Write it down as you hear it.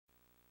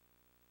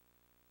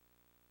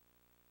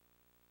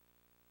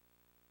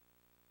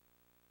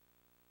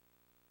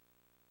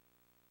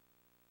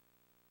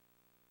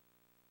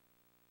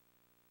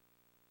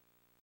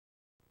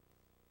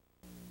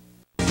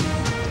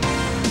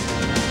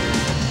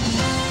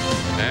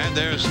And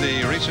there's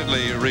the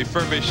recently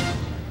refurbished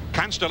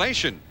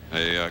Constellation,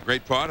 a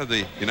great part of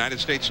the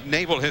United States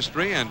naval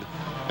history and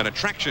an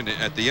attraction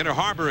at the Inner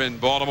Harbor in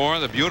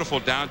Baltimore, the beautiful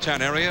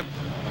downtown area,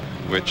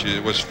 which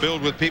was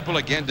filled with people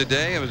again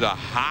today. It was a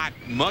hot,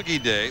 muggy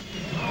day,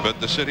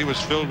 but the city was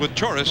filled with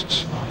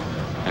tourists.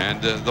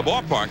 And the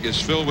ballpark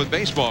is filled with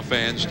baseball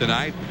fans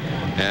tonight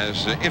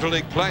as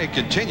interleague play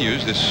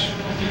continues. This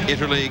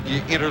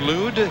interleague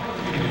interlude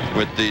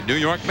with the New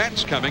York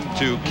Mets coming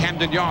to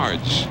Camden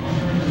Yards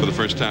for the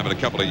first time in a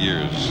couple of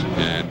years.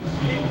 And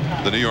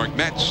the New York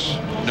Mets,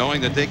 knowing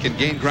that they can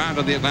gain ground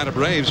on the Atlanta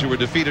Braves, who were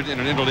defeated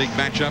in an interleague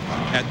matchup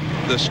at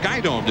the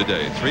Sky Dome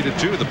today,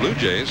 3-2, the Blue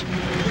Jays.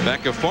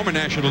 Back of former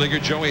National Leaguer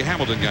Joey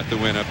Hamilton got the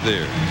win up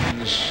there.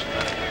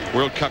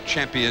 World Cup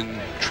champion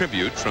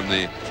tribute from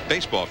the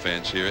baseball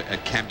fans here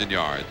at Camden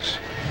Yards.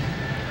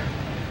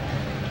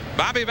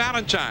 Bobby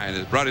Valentine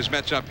has brought his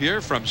Mets up here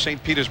from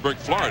St. Petersburg,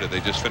 Florida. They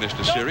just finished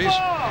a series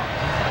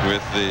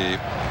with the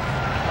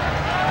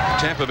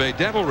Tampa Bay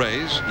Devil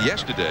Rays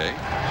yesterday.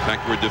 In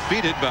fact, were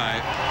defeated by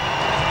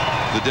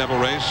the Devil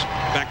Rays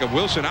back of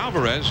Wilson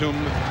Alvarez, whom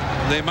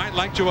they might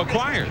like to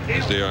acquire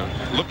as they are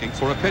looking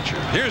for a pitcher.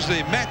 Here's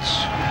the Mets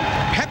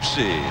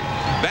Pepsi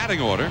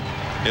batting order.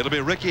 It'll be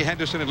Rickey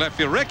Henderson in left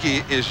field.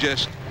 Rickey is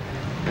just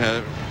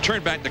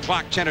turned back the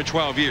clock 10 or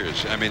 12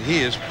 years. I mean, he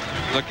is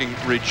looking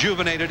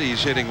rejuvenated.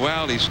 He's hitting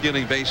well. He's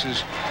stealing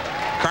bases.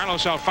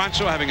 Carlos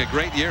Alfonso having a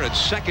great year at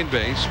second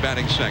base,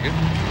 batting second.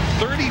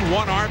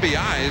 31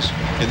 RBIs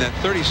in that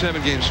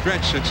 37-game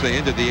stretch since they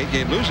ended the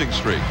 8-game losing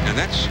streak. And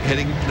that's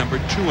hitting number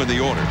 2 in the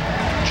order.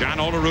 John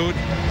Olerud,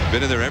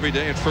 been in there every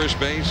day at first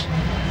base.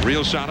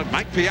 Real solid.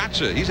 Mike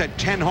Piazza, he's had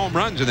 10 home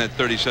runs in that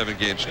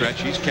 37-game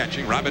stretch. He's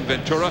catching. Robin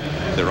Ventura,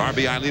 their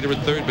RBI leader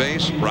at third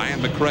base. Brian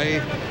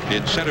McRae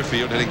in center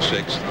field, hitting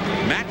 6th.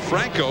 Matt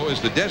Franco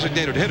is the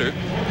designated hitter,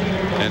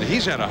 and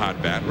he's had a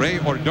hot bat. Ray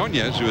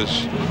Ordonez, who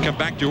has come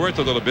back to earth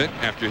a little bit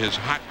after his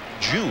hot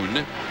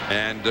June.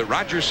 And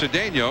Roger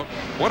Cedeno,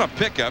 what a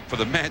pickup for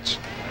the Mets,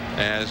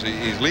 as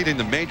he's leading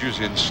the majors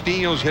in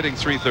steals, hitting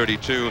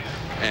 .332.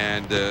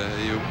 And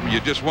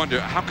you just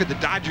wonder, how could the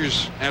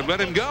Dodgers have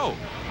let him go?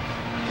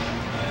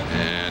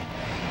 And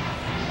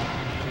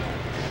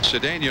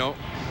Cedeno,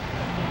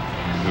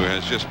 who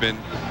has just been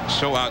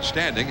so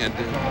outstanding and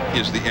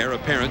is the heir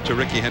apparent to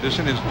Rickey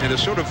Henderson, and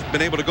has sort of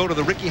been able to go to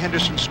the Rickey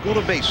Henderson school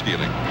of base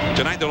stealing.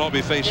 Tonight they'll all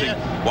be facing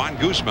Juan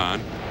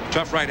Guzman.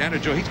 Tough right-hander,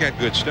 Joe. He's got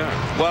good stuff.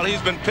 Well,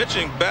 he's been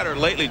pitching better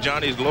lately,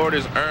 Johnny. He's lowered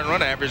his earned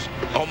run average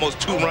almost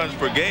 2 runs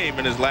per game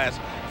in his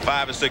last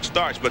 5 or 6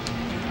 starts. But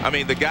I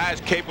mean, the guy's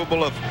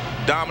capable of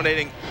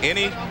dominating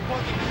any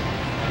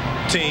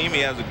team. He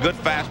has a good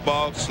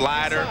fastball,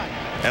 slider,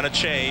 and a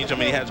change. I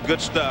mean, he has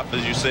good stuff,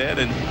 as you said,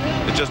 and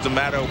it's just a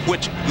matter of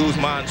which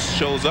Guzman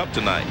shows up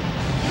tonight.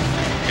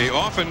 He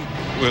often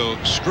will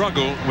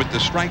struggle with the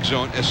strike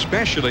zone,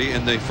 especially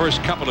in the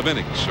first couple of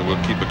innings, so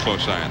we'll keep a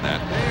close eye on that.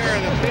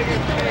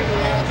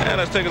 And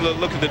let's take a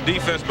look at the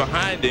defense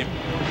behind him.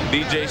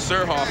 BJ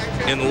Surhoff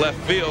in left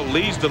field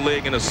leads the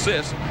league in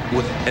assists,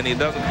 and he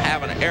doesn't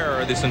have an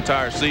error this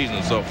entire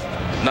season. So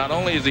not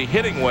only is he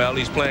hitting well,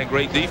 he's playing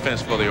great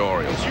defense for the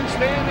Orioles.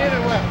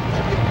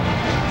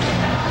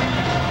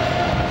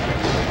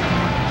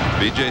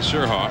 BJ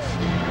Surhoff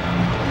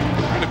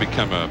going to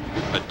become a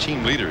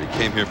team leader. He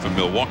came here from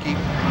Milwaukee,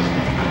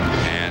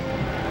 and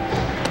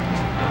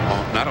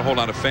not a whole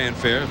lot of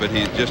fanfare, but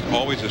he's just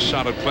always a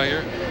solid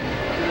player.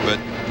 But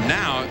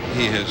now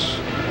he has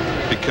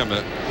become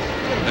a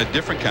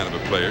different kind of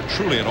a player,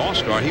 truly an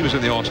all-star. He was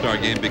in the all-star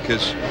game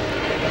because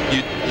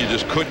you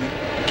just couldn't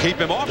keep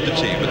him off the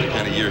team with the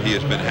kind of year he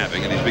has been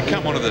having, and he's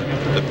become one of the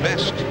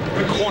best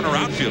corner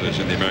outfielders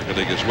in the American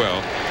League as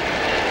well.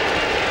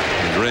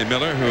 And Ray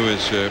Miller, who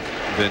has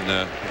been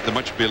the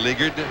much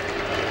beleaguered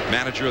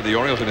manager of the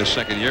Orioles in his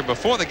second year.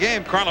 Before the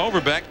game, Carla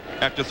Overbeck,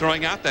 after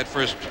throwing out that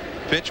first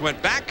pitch,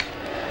 went back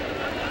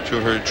to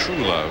her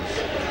true love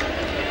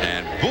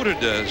and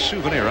booted a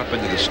souvenir up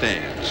into the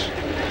stands.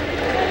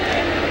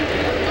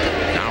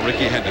 Now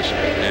Rickey Henderson,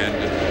 and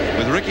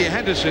with Rickey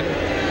Henderson,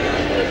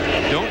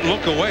 don't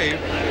look away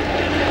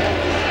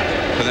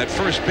for that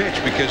first pitch,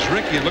 because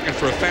Rickey is looking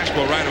for a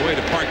fastball right away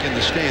to park in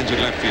the stands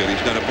in left field. He's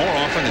done it more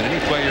often than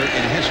any player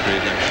in history,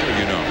 as I'm sure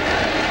you know.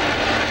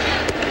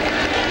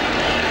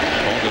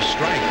 Called a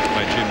strike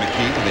by Jim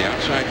McKee in the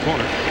outside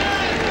corner.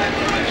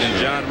 And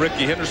John,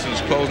 Rickey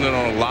Henderson's closing in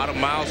on a lot of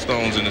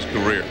milestones in his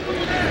career.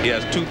 He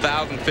has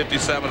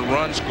 2,057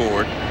 runs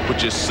scored,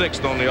 which is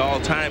 6th on the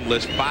all-time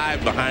list,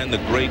 5 behind the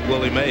great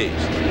Willie Mays.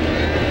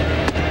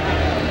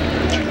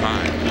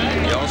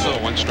 He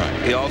also 1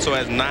 strike. He also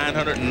has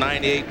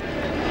 998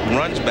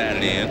 runs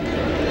batted in,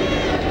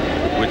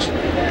 which,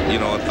 you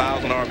know,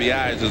 1,000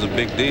 RBIs is a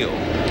big deal.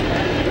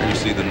 You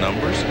see the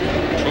numbers.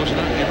 Close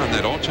enough in on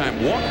that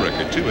all-time walk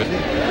record too, isn't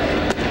he?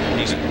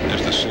 He's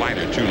just the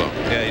slider too low.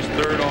 Yeah, he's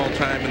 3rd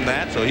all-time in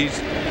that. So he's,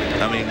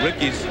 I mean,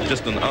 Rickey's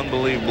just an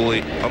unbelievable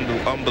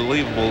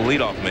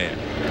leadoff man.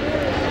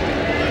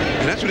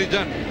 And that's what he's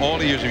done all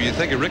the years. If you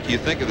think of Rickey, you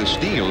think of the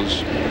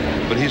steals,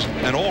 but he's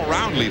an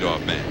all-round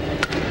leadoff man.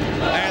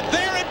 And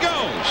there it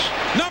goes.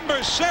 Number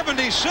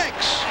 76.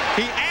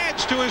 He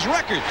adds to his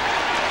record.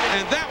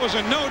 And that was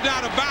a no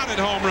doubt about it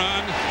home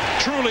run.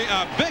 Truly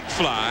a big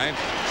fly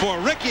for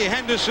Rickey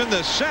Henderson, the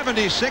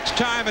 76th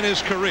time in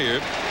his career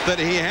that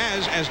he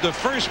has as the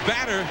first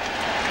batter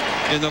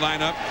in the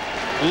lineup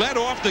led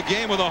off the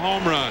game with a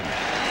home run.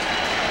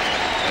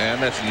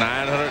 And that's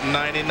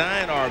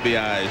 999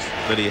 RBIs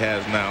that he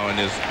has now in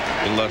his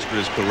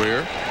illustrious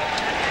career.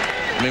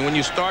 I mean, when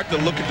you start to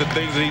look at the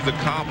things that he's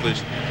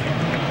accomplished,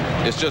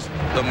 it's just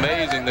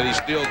amazing that he's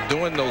still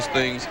doing those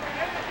things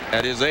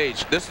at his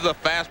age. This is a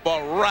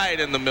fastball right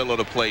in the middle of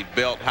the plate,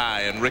 belt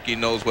high, and Rickey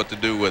knows what to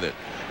do with it.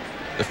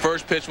 The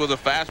first pitch was a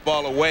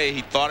fastball away.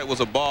 He thought it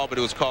was a ball, but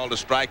it was called a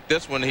strike.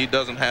 This one, he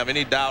doesn't have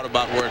any doubt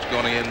about where it's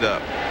going to end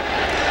up.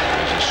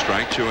 There's a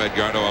strike to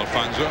Edgardo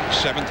Alfonzo.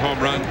 7th home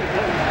run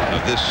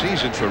of this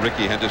season for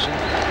Rickey Henderson.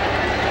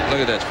 Look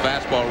at that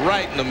fastball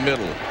right in the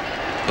middle.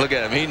 Look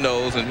at him. He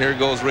knows, and here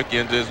goes Rickey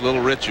into his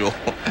little ritual.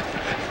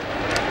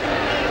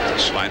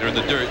 Slider in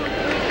the dirt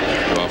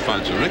to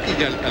Alfonzo. Rickey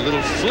got a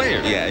little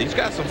flair. Yeah, he's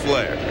got some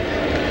flair.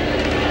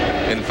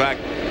 In fact,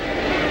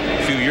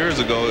 a few years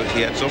ago, he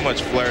had so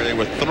much flair they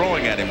were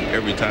throwing at him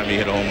every time he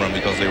hit a home run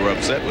because they were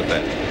upset with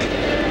that.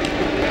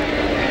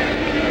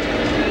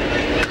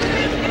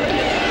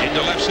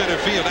 Into left center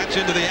field. That's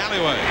into the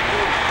alleyway.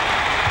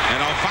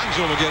 And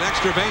Alfonzo will get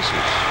extra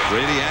bases.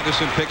 Brady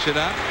Anderson picks it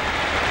up.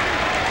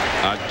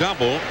 A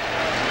double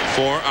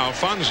for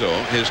Alfonzo,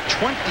 his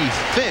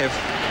 25th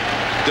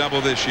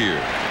double this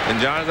year. And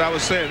John, as I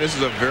was saying, this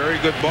is a very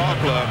good ball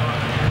club.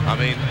 I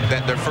mean,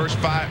 that their first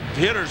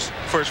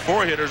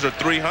 4 hitters are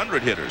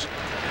 300 hitters.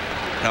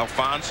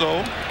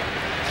 Alfonso,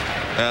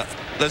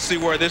 let's see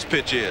where this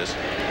pitch is.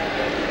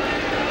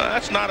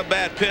 That's not a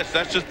bad pitch.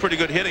 That's just pretty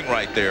good hitting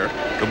right there.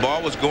 The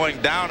ball was going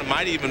down. It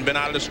might even been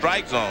out of the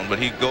strike zone, but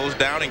he goes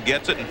down and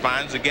gets it and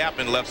finds the gap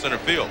in left center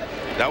field.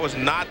 That was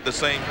not the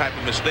same type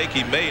of mistake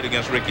he made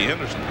against Rickey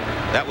Henderson.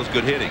 That was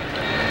good hitting.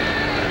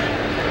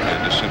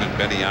 Henderson and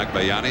Benny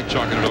Agbayani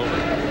talking it over.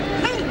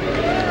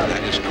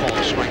 That is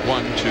called strike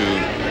 1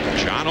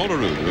 to John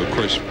Olerud, who of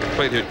course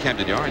played here at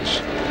Camden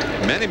Yards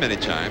many, many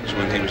times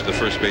when he was the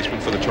first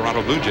baseman for the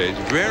Toronto Blue Jays.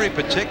 Very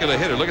particular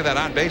hitter. Look at that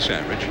on base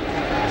average.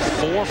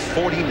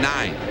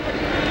 449.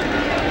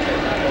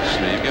 So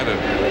you've got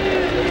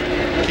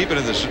to keep it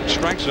in the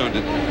strike zone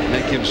to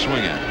make him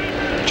swing at.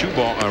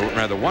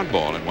 1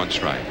 ball and 1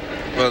 strike.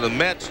 Well, the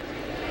Mets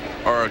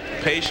are a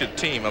patient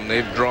team. I mean,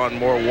 they've drawn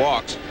more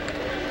walks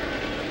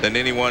than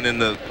anyone in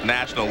the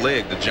National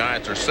League. The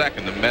Giants are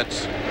second. The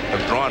Mets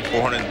have drawn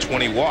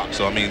 420 walks.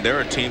 So, I mean,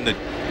 they're a team that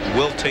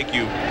will take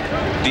you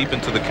deep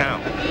into the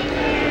count.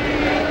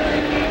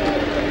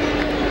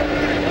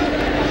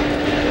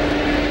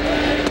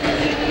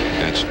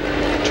 That's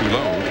too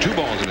low. 2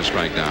 balls and a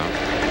strike now.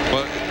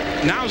 Well,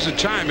 now's the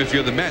time, if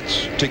you're the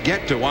Mets, to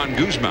get to Juan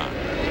Guzman.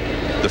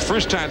 The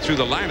first time through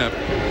the lineup,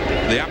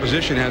 the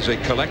opposition has a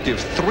collective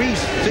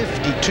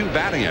 352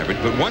 batting average,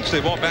 but once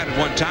they've all batted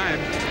 1 time,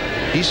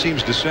 he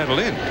seems to settle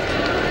in,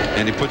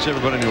 and he puts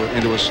everybody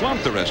into a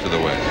slump the rest of the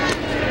way.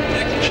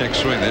 Check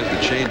swing. There's the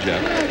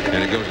changeup,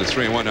 and it goes to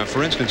 3-1. Now,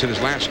 for instance, in his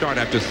last start,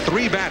 after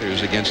 3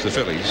 batters against the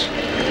Phillies,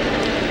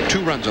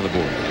 2 runs on the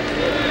board,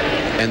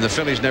 and the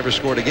Phillies never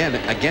scored again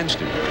against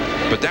him.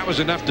 But that was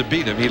enough to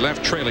beat him. He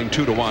left trailing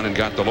 2-1 and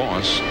got the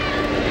loss.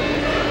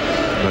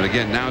 But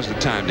again, now's the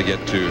time to get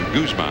to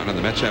Guzman, and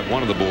the Mets have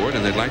 1 on the board,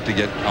 and they'd like to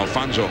get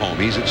Alfonzo home.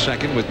 He's at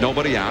second with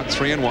nobody out.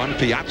 3-1.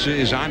 Piazza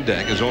is on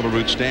deck as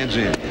Olerud stands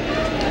in,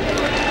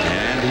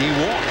 and he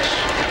walks.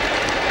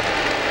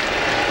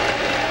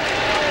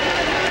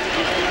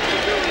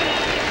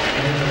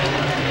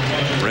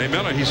 Ray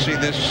Miller, he's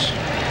seen this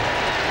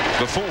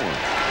before.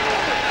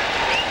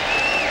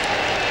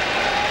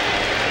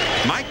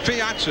 Mike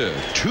Piazza,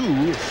 2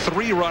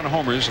 3-run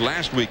homers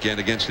last weekend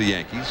against the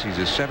Yankees. He's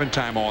a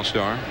 7-time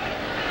All-Star.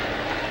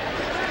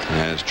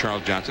 As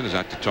Charles Johnson is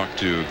out to talk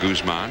to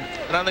Guzman.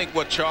 And I think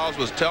what Charles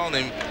was telling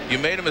him, you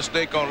made a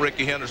mistake on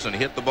Rickey Henderson. He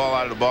hit the ball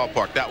out of the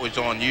ballpark. That was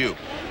on you.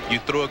 You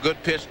threw a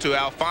good pitch to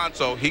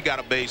Alfonso. He got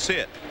a base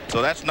hit.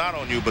 So that's not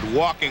on you, but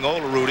walking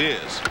Olerud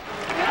is.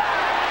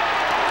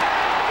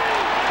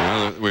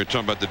 Well, we were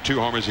talking about the 2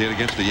 homers he hit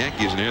against the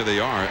Yankees, and here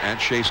they are at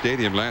Shea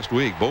Stadium last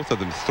week. Both of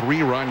them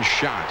 3-run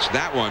shots.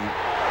 That one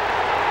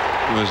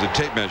was a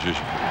tape measure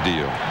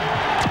deal.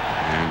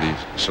 And he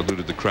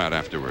saluted the crowd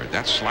afterward.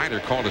 That slider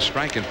called a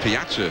strike, and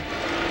Piazza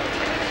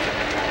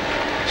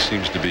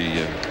seems to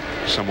be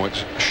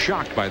somewhat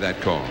shocked by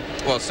that call.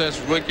 Well, since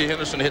Rickey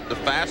Henderson hit the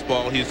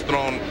fastball, he's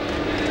thrown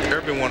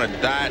everyone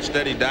a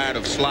steady diet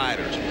of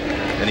sliders.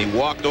 And he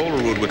walked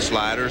Olerud with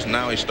sliders, and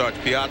now he starts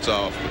Piazza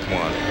off with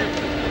 1.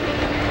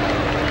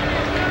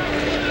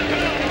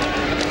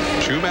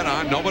 2 men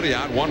on, nobody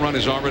out. 1 run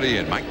is already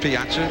in. Mike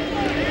Piazza.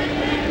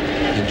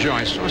 And Joe,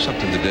 I saw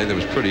something today that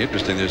was pretty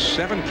interesting. There's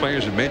 7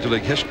 players in Major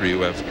League history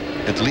who have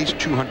at least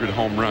 200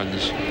 home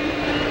runs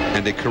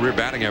and a career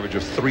batting average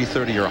of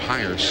 330 or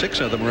higher. 6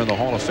 of them are in the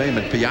Hall of Fame,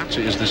 and Piazza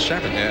is the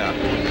 7th. Yeah.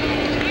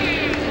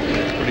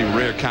 Pretty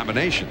rare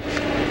combination.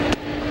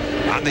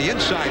 On the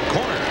inside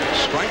corner,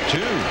 strike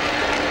 2.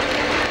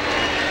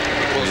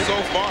 Well,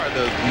 so far,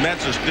 the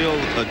Mets are still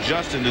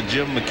adjusting to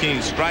Jim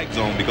McKean's strike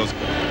zone because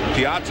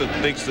Piazza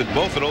thinks that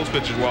both of those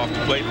pitches were off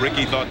the plate.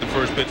 Rickey thought the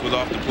first pitch was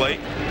off the plate.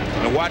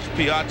 And watch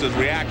Piazza's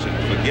reaction,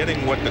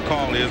 forgetting what the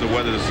call is or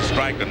whether it's a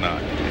strike or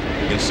not.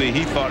 You can see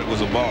he thought it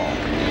was a ball.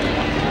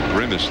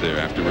 Grimace there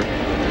afterward.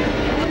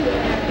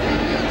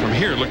 From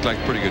here, it looked like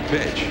a pretty good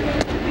pitch.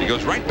 He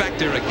goes right back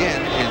there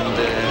again, and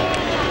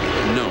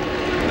no.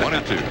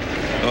 1-2.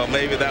 Well,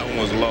 maybe that one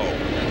was low.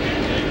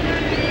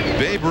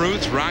 Babe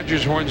Ruth,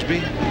 Rogers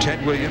Hornsby,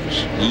 Ted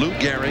Williams, Lou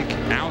Gehrig,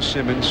 Al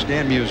Simmons,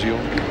 Stan Musial.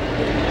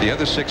 The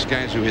other 6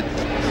 guys who hit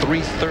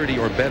 .330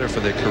 or better for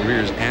their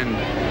careers and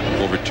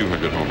over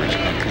 200 homers.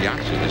 And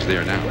Piazza is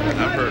there now.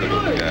 I've heard of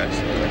those guys.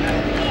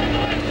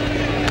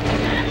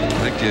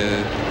 I think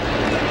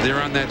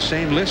they're on that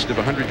same list of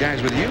 100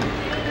 guys with you.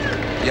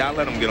 Yeah, I'll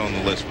let them get on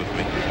the list with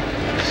me.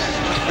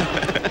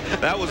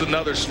 That was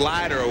another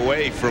slider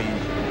away from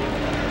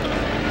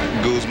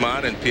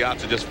Guzman, and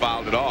Piazza just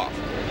fouled it off.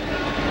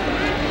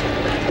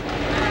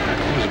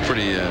 It was a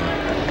pretty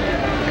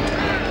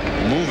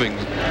moving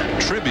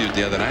tribute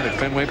the other night at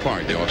Fenway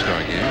Park, the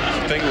All-Star game.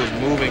 I think it was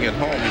moving at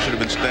home. You should have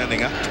been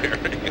standing out there.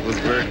 It was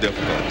very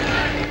difficult.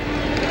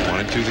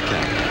 1-2 the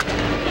count.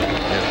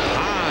 Hit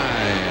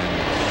high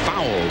and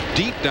foul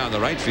deep down the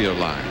right field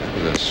line. That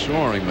was a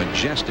soaring,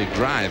 majestic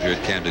drive here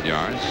at Camden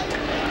Yards.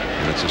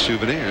 And it's a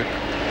souvenir.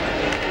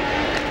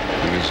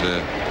 He was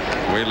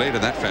way late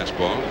on that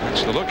fastball.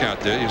 That's the look out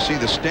there. You see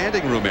the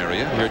standing room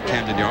area here at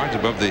Camden Yards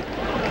above the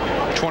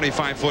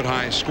 25-foot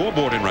high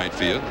scoreboard in right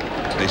field.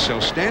 They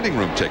sell standing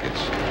room tickets.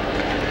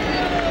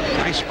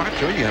 Nice spot,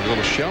 Joe. You have a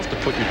little shelf to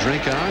put your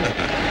drink on.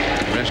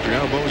 Rest your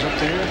elbows up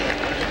there.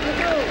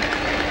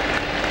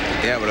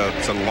 Yeah, but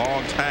it's a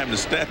long time to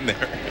stand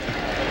there.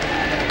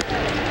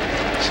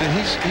 So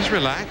he's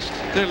relaxed.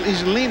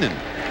 He's leaning.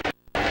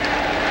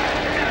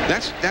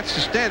 That's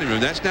the standing room.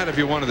 That's not if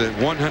you're one of the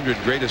 100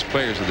 greatest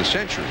players of the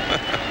century.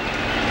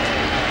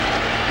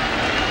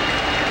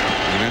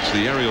 And that's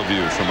the aerial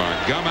view from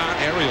our gum out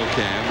aerial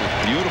cam with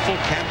beautiful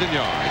Camden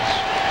Yards,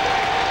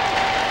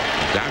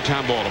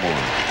 downtown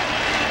Baltimore.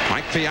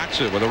 Mike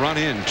Piazza with a run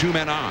in, 2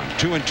 men on,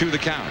 2-2 the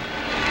count.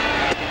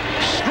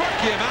 Struck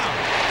him out.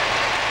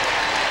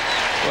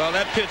 Well,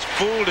 that pitch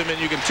fooled him, and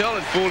you can tell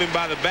it fooled him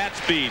by the bat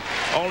speed.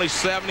 Only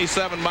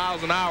 77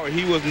 miles an hour.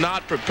 He was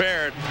not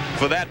prepared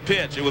for that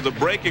pitch. It was a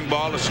breaking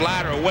ball, a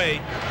slider away.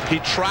 He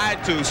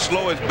tried to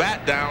slow his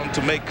bat down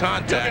to make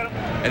contact,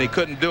 and he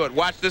couldn't do it.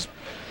 Watch this.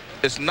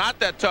 It's not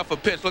that tough a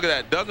pitch. Look at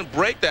that. It doesn't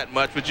break that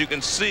much, but you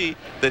can see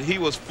that he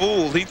was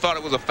fooled. He thought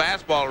it was a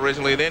fastball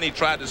originally, then he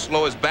tried to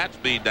slow his bat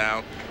speed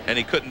down, and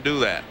he couldn't do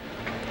that.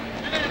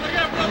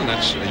 Well,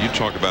 that's you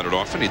talk about it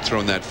often. He'd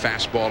thrown that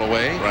fastball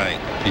away. Right.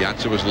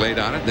 Piazza was late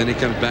on it. Then he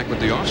comes back with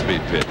the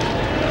off-speed pitch.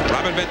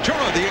 Robin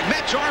Ventura, the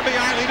Mets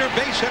RBI leader,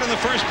 base hit on the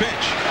first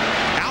pitch.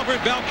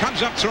 Albert Bell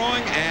comes up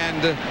throwing,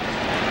 and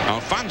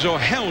Alfonso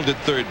held at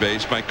third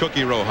base by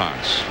Cookie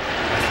Rojas.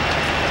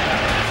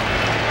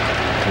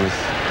 With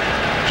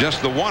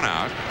just the 1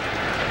 out,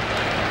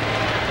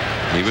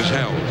 he was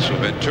held. So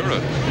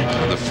Ventura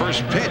on the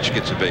first pitch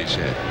gets a base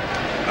hit.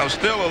 I'm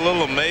still a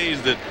little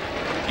amazed that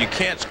you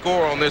can't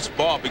score on this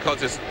ball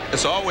because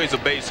it's always a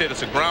base hit.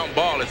 It's a ground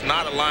ball. It's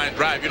not a line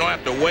drive. You don't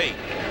have to wait.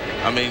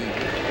 I mean,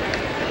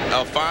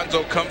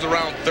 Alfonso comes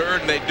around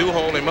third and they do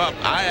hold him up.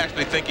 I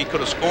actually think he could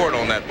have scored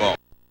on that ball.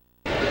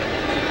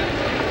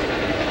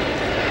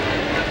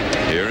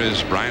 Here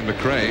is Brian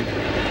McRae.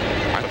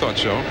 I thought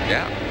so.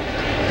 Yeah.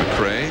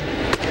 McRae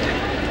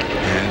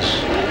has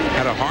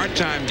had a hard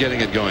time getting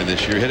it going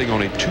this year, hitting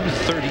only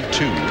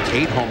 .232,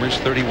 8 homers,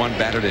 31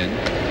 batted in.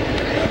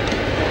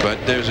 But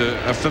there's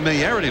a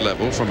familiarity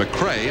level for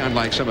McRae,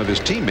 unlike some of his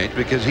teammates,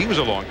 because he was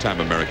a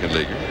long-time American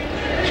leaguer.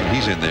 So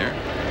he's in there.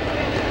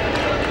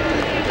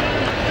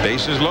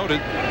 Bases loaded.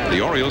 The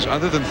Orioles,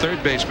 other than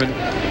third baseman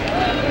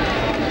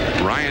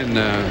Ryan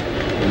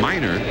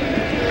Minor,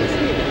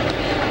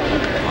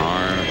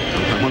 are,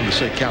 I wanted to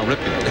say Cal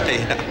Ripken.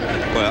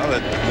 Yeah. Well,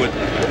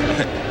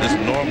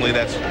 normally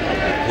that's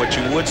what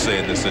you would say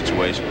in this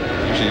situation.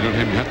 So you don't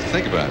even have to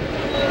think about it.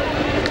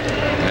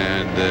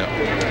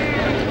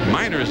 And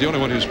Minor is the only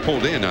one who's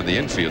pulled in on the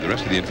infield. The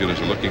rest of the infielders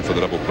are looking for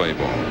the double play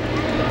ball.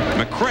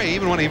 McRae,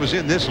 even when he was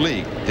in this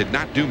league, did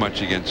not do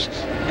much against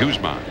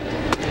Guzman.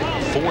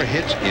 4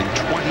 hits in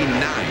 29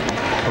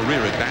 career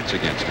at-bats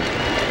against him,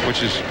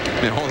 which is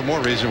all the more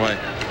reason why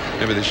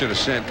maybe they should have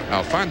sent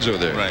Alfonso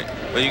there. Right.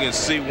 But you can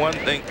see one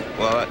thing.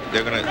 Well,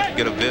 they're going to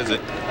get a visit.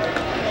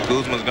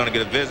 Guzman's going to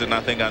get a visit, and I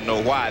think I know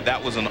why.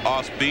 That was an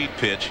off-speed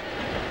pitch,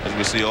 as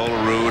we see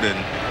Homerun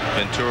and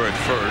Ventura at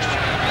first.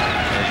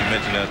 As you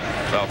mentioned,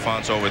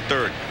 Alfonso over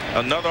third.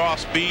 Another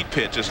off-speed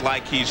pitch. It's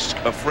like he's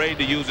afraid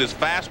to use his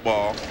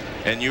fastball,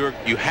 and you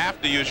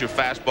have to use your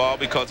fastball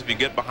because if you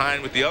get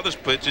behind with the other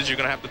pitches, you're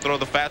going to have to throw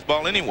the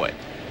fastball anyway.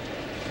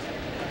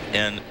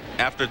 And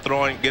after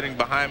getting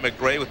behind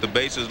McRae with the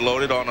bases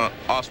loaded on an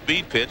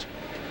off-speed pitch,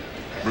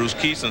 Bruce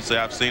Keeson said,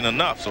 "I've seen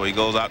enough," so he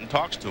goes out and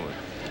talks to him.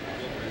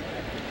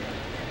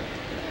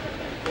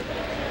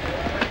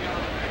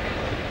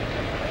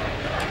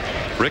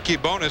 Ricky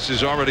Bonus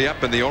is already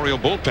up in the Oriole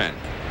bullpen.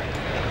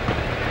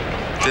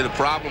 See, the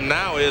problem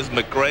now is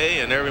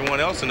McRae and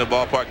everyone else in the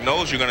ballpark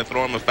knows you're going to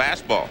throw him a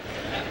fastball.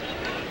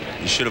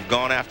 You should have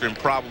gone after him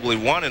probably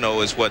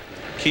 1-0 is what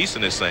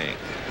Keeson is saying.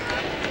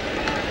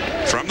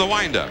 From the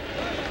windup.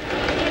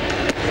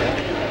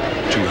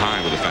 Too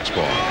high with a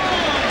fastball.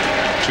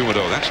 2-0.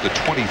 That's the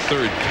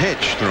 23rd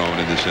pitch thrown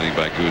in this inning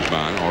by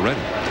Guzman already.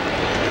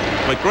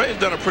 McRae's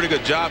done a pretty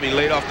good job. He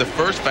laid off the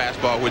first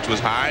fastball, which was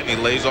high, and he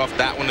lays off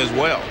that one as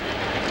well.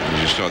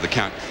 You saw the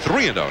count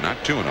 3-0, not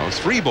 2-0.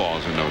 3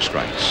 balls and no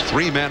strikes.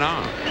 3 men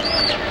on. And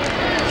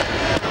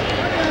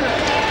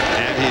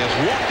he has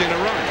walked in a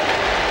run.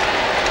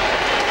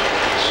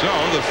 So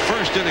the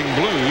first inning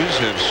Blues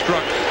have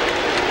struck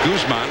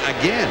Guzman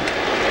again.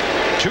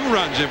 2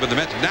 runs in for the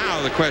Mets.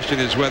 Now the question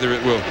is whether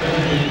it will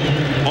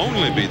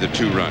only be the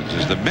 2 runs,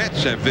 as the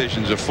Mets have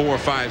visions of 4,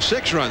 5,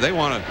 6 runs. They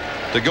want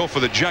to go for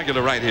the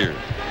jugular right here.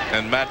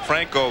 And Matt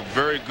Franco,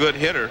 very good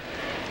hitter,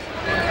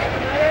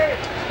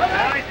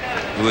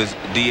 who is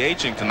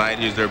DHing tonight.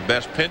 He's their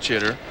best pinch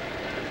hitter,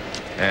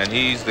 and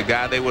he's the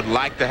guy they would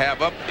like to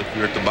have up if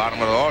you're at the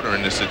bottom of the order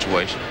in this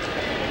situation.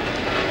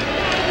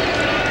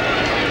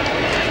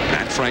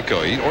 Matt Franco,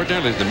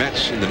 ordinarily the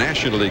Mets in the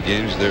National League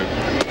games, they're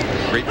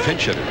a great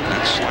pinch hitter.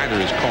 That slider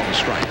is called a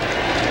strike,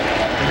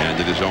 and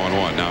it is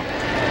 0-1 now.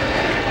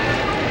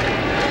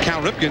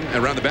 Cal Ripken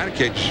around the batting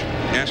cage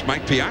asked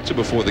Mike Piazza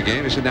before the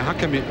game. He said, now how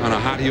come on a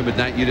hot humid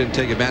night you didn't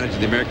take advantage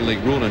of the American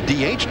League rule and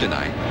DH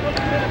tonight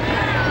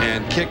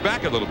and kick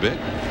back a little bit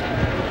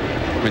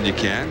when you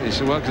can? He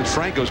said, well, because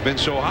Franco's been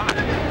so hot.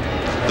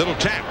 Little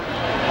tap.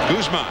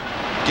 Guzman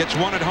gets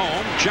one at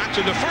home.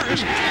 Johnson to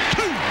first.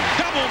 2.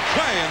 Double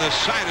play, and the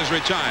side is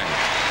retired.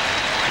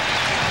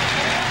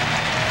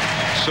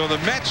 So the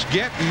Mets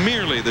get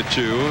merely the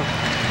 2.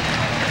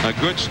 A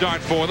good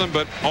start for them,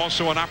 but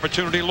also an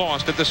opportunity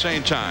lost at the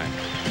same time.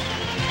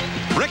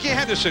 Rickey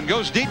Henderson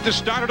goes deep to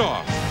start it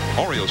off.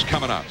 Orioles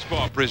coming up.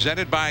 Ball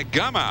presented by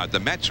Gumma. The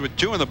Mets with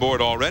 2 on the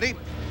board already.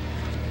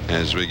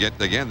 As we get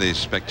again the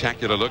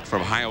spectacular look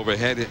from high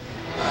overhead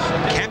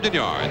Camden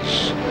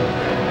Yards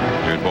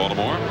here in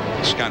Baltimore.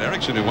 Scott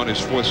Erickson, who won his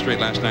 4th straight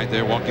last night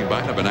there, walking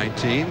by, number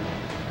 19.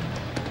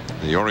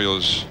 The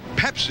Orioles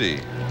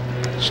Pepsi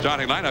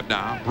starting lineup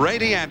now.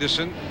 Brady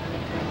Anderson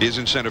is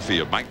in center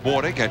field. Mike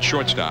Bordick at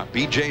shortstop.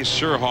 BJ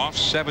Surhoff,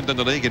 7th in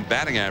the league in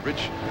batting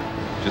average,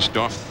 just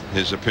off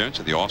his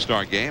appearance at the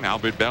All-Star game.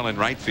 Albert Bell in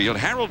right field.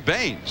 Harold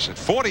Baines at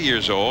 40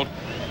 years old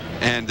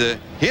and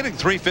hitting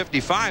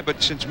 .355,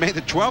 but since May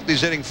the 12th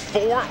he's hitting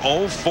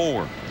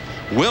 .404.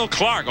 Will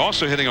Clark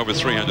also hitting over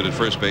 300 at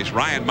first base.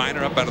 Ryan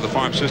Miner up out of the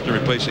farm system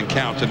replacing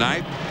Cal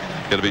tonight.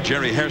 It'll be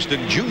Jerry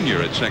Hairston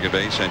Jr. at second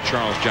base, and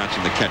Charles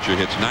Johnson, the catcher,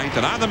 hits 9th.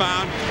 And on the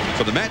mound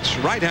for the Mets,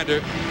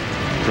 right-hander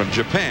from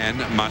Japan,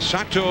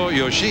 Masato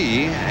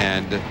Yoshii,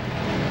 and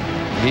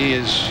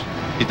he's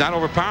not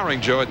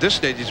overpowering, Joe. At this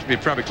stage, he's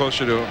probably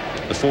closer to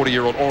the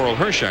 40-year-old Oral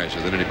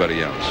Hershiser than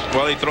anybody else.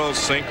 Well, he throws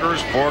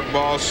sinkers,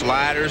 forkballs,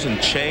 sliders, and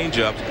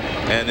changeups,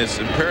 and it's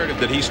imperative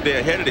that he stay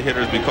ahead of the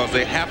hitters because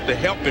they have to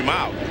help him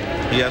out.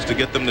 He has to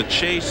get them to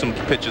chase some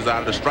pitches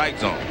out of the strike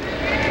zone.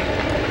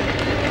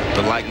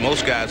 But like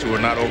most guys who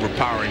are not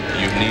overpowering,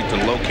 you need to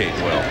locate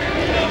well.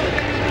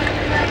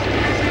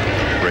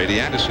 Brady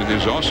Anderson,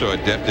 who's also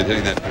adept at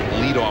hitting that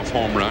leadoff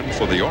home run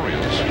for the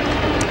Orioles.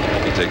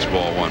 He takes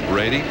ball 1.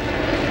 Brady,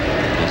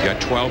 he's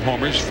got 12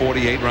 homers,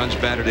 48 runs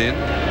batted in,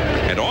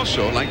 and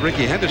also, like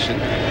Rickey Henderson,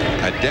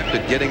 adept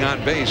at getting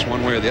on base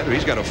one way or the other.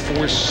 He's got a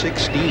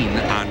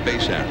 .416 on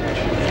base average.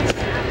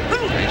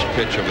 Nice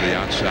pitch over the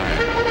outside.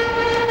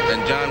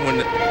 And John, when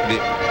the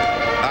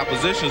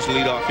opposition's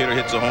leadoff hitter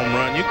hits a home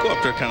run, you go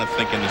up there kind of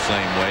thinking the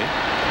same way,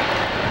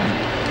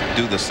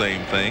 do the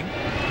same thing.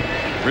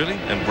 Really?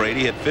 And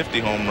Brady hit 50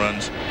 home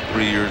runs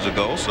 3 years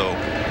ago, so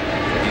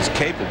he's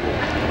capable.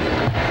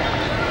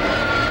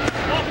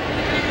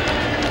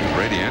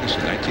 Brady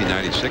Anderson,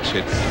 1996,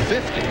 hit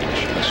 50,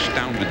 which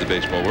astounded the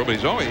baseball world. But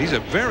he's a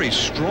very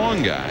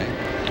strong guy.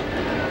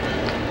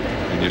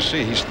 And you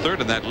see, he's 3rd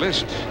in that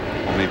list.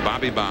 Only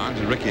Bobby Bonds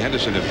and Rickey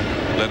Henderson have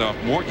led off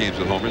more games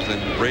with homers than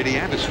Brady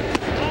Anderson.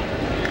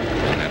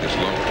 And that is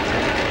low.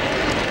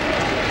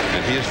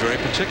 And he is very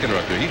particular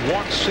up there. He's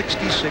walked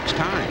 66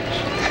 times.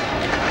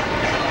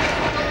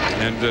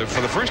 And for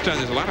the first time,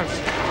 there's a lot of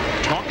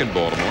talk in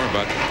Baltimore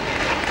about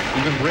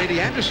even Brady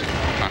Anderson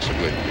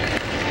possibly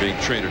being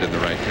traded in the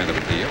right kind of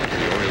a deal.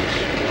 The Orioles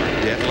are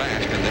dead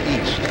last in the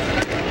East.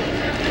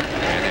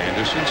 And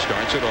Anderson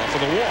starts it off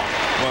with a walk.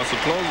 Well,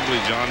 supposedly,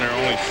 John, there are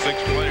only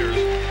 6 players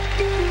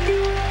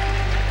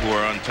who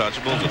are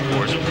untouchables. Of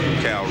course,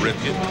 Cal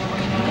Ripken,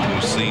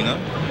 Lucina,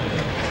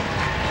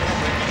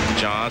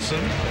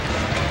 Johnson,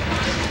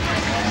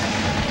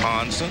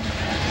 Hansen.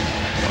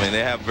 I mean,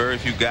 they have very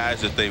few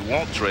guys that they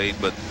won't trade,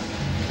 but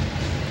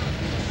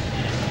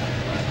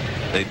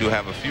they do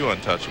have a few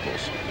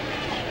untouchables.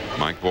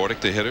 Mike Bordick,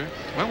 the hitter.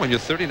 Well, when you're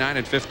 39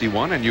 and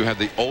 51 and you have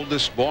the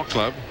oldest ball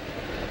club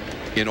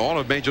in all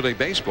of Major League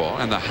Baseball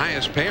and the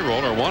highest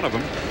payroll, or one of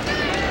them,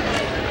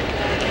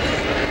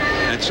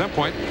 and at some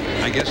point,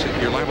 I guess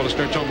you're liable to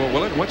start talking about,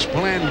 well, what's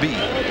plan B?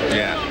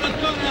 Yeah.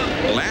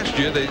 Last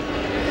year, they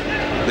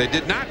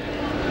did not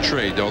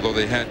trade, although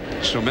they had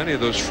so many of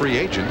those free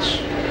agents.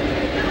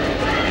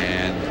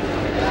 And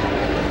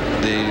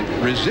they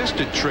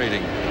resisted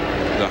trading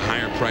the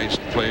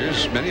higher-priced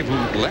players, many of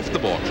whom left the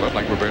ball club,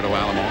 like Roberto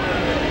Alomar,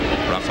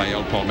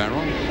 Rafael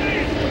Palmeiro,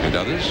 and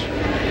others,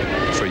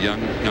 for young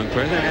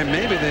players. And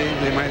maybe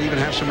they might even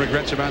have some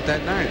regrets about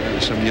that night.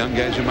 There's some young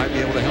guys who might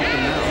be able to help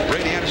them now.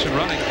 Brady Anderson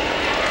running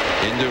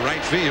into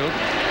right field.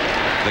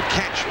 The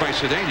catch by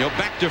Cedeno,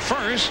 back to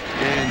first,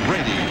 and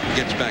Brady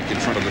gets back in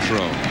front of the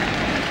throw.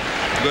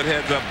 Good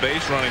heads-up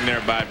base running there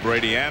by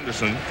Brady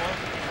Anderson,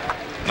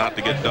 not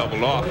to get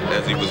doubled off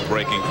as he was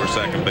breaking for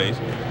second base.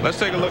 Let's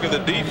take a look at the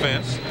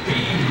defense.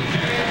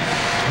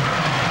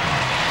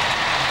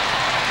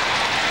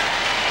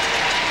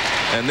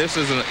 And this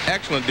is an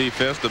excellent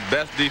defense, the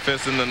best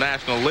defense in the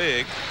National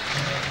League.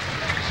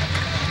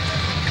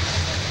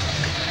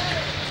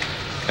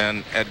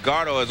 And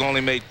Edgardo has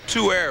only made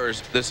 2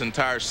 errors this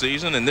entire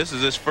season, and this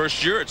is his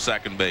first year at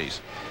second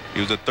base. He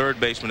was a third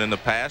baseman in the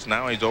past.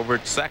 Now he's over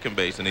at second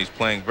base, and he's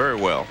playing very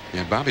well.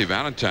 Yeah, Bobby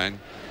Valentine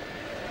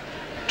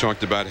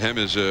talked about him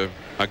as a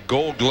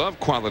Gold Glove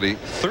quality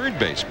third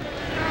baseman.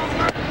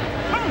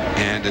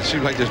 And it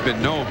seems like there's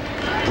been no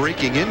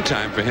breaking in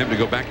time for him to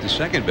go back to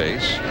second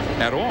base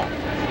at all.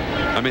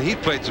 I mean, he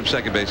played some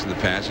second base in the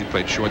past. He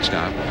played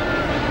shortstop.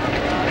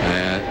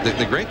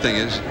 The great thing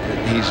is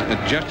he's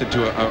adjusted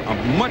to a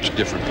much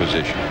different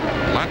position,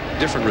 a lot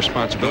different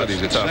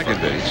responsibilities at second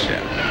base.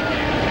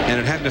 Yeah. And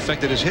it hadn't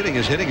affected his hitting.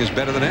 His hitting is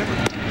better than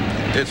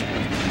ever.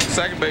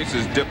 Second base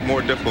is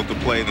more difficult to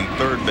play than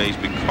third base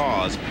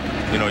because,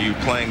 you know, you're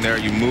playing there,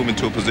 you move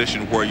into a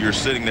position where you're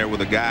sitting there with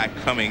a guy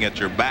coming at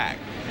your back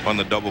on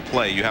the double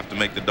play. You have to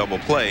make the double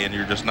play, and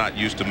you're just not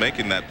used to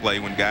making that play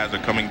when guys are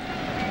coming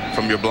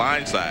from your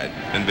blind side.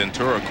 And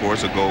Ventura, of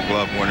course, a Gold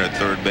Glove winner at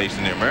third base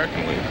in the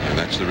American League. And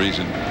that's the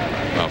reason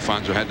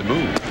Alfonso had to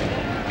move.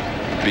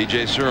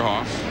 BJ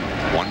Surhoff,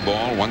 1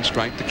 ball, 1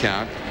 strike to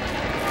count.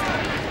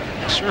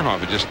 Surhoff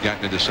had just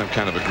gotten into some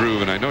kind of a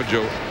groove, and I know,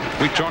 Joe,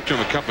 we talked to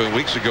him a couple of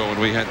weeks ago when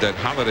we had that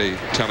holiday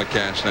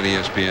telecast on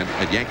ESPN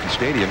at Yankee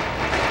Stadium,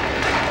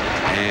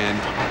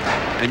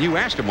 and you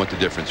asked him what the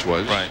difference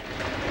was. Right.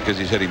 Because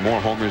he's hitting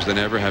more homers than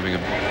ever, having a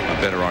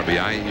better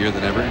RBI year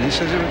than ever, and he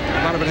says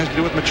a lot of it has to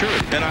do with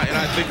maturity. And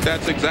I think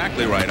that's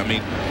exactly right. I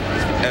mean,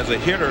 as a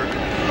hitter,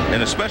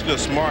 and especially a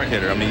smart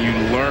hitter, I mean, you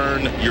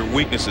learn your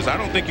weaknesses. I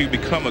don't think you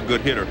become a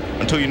good hitter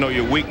until you know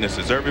your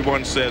weaknesses.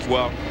 Everyone says,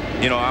 well,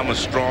 you know, I'm a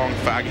strong,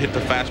 I hit the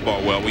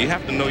fastball well. Well, you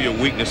have to know your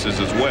weaknesses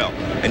as well,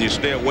 and you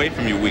stay away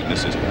from your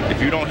weaknesses.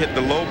 If you don't hit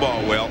the low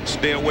ball well,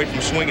 stay away from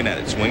swinging at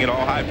it. Swing at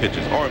all high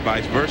pitches, or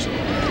vice versa.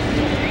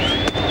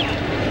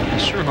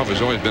 Surhoff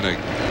has always been a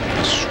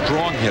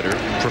strong hitter,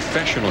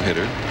 professional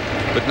hitter,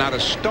 but not a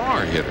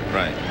star hitter.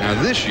 Right.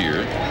 Now this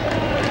year,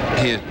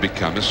 he has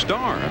become a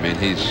star. I mean,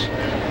 he's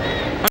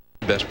one of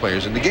the best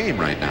players in the game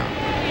right now.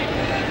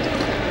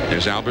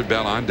 There's Albert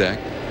Bell on deck.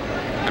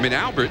 I mean,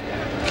 Albert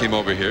came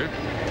over here,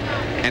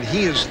 and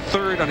he is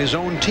third on his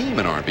own team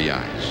in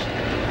RBIs.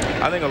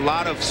 I think a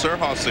lot of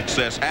Surhoff's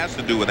success has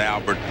to do with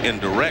Albert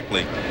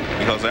indirectly,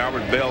 because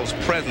Albert Bell's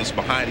presence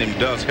behind him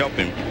does help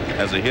him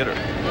as a hitter.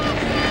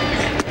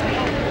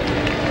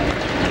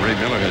 Ray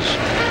Miller has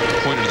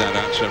pointed that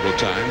out several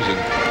times,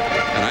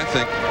 and I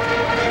think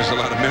there's a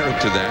lot of merit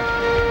to that,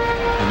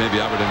 and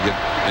maybe Albert didn't get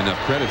enough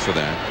credit for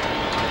that.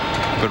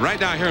 But right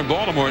now here in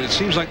Baltimore, it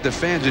seems like the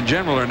fans in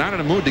general are not in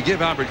a mood to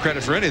give Albert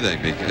credit for anything.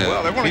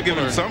 Well, they want to give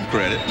him some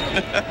credit.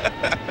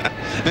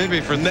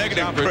 Maybe for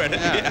negative credit.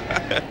 Yeah.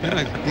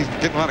 He's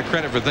getting a lot of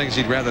credit for things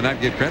he'd rather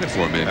not get credit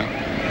for, maybe.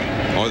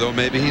 Yeah. Although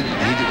maybe he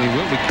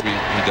will.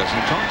 He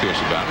doesn't talk to us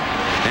about it.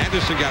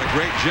 Anderson got a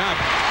great jump,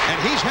 and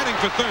he's heading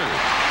for third.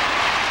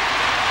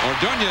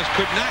 Ordonez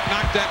could not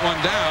knock that one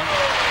down.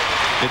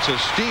 It's a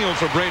steal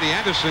for Brady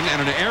Anderson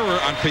and an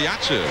error on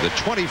Piazza, the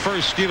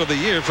 21st steal of the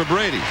year for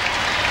Brady.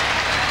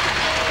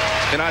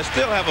 And I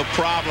still have a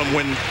problem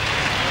when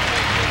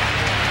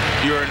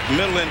you're a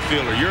middle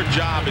infielder. Your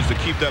job is to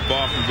keep that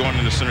ball from going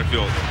into center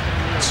field.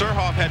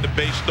 Surhoff had the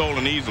base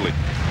stolen easily.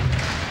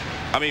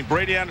 I mean,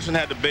 Brady Anderson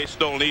had the base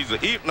stolen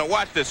easily. Now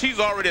watch this. He's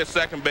already at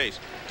second base.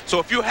 So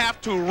if you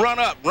have to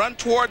run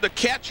toward the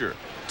catcher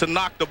to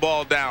knock the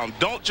ball down,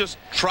 don't just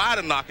try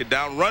to knock it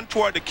down. Run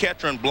toward the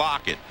catcher and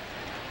block it.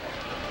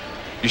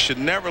 You should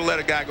never let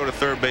a guy go to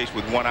third base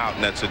with 1 out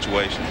in that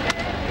situation.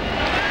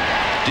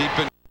 Deep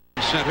in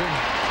center.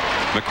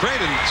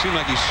 McCraden seemed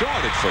like he saw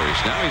it at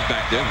first. Now he's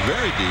back there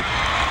very deep.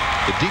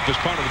 The deepest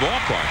part of the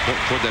ballpark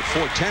toward that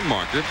 410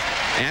 marker.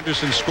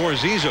 Anderson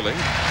scores easily.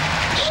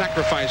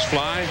 Sacrifice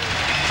fly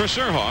for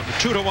Surhoff.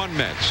 2-1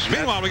 Mets.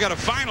 Meanwhile, we got a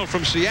final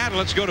from Seattle.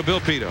 Let's go to Bill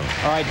Pito.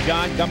 All right,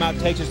 John,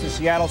 Gummout takes us to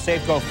Seattle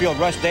Safeco Field.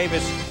 Russ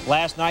Davis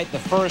last night, the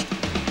first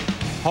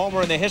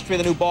homer in the history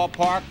of the new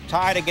ballpark,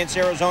 tied against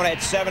Arizona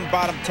at 7,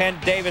 bottom 10.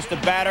 Davis the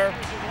batter.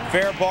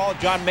 Fair ball.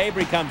 John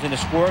Mabry comes in to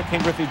score.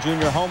 King Griffey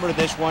Jr. homer to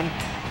this one.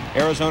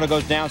 Arizona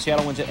goes down.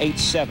 Seattle wins at 8,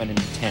 7, and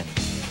 10.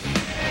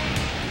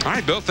 All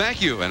right, Bill,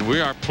 thank you. And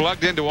we are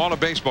plugged into all of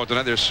baseball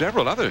tonight. There's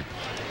several other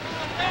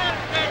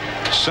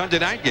Sunday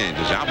night games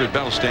as Albert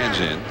Bell stands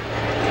in.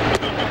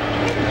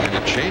 And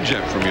a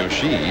changeup from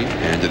Yoshii,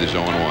 and it is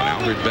 0-1.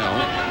 Albert Bell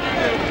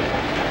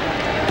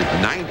with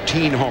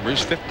 19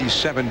 homers,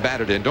 57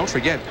 batted in. Don't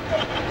forget,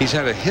 he's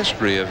had a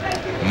history of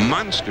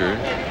monster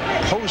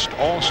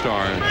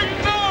post-All-Star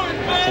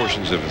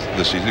portions of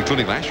the season,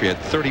 including last year. He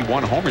had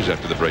 31 homers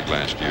after the break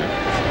last year.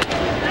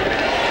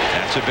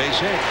 That's a base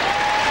hit.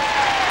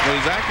 Well,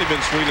 he's actually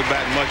been swinging the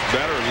bat much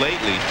better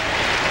lately.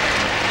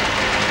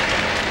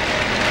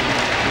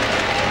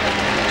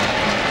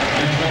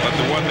 But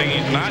the one thing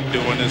he's not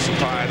doing is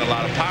supplying a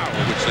lot of power,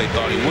 which they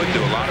thought he would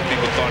do. A lot of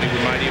people thought he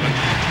might even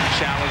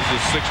challenge the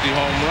 60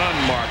 home run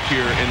mark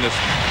here in this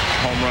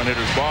home run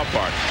hitter's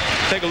ballpark.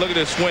 Take a look at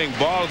his swing.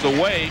 Ball's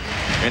away,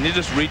 and he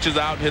just reaches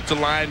out and hits a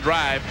line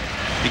drive.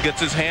 He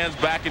gets his hands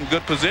back in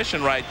good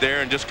position right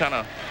there and just kind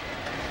of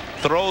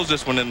throws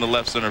this one in the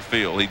left center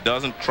field. He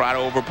doesn't try to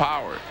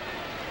overpower it.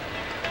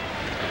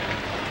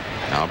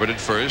 Albert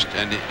at first,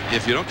 and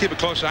if you don't keep a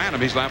close eye on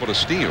him, he's liable to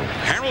steal.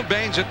 Harold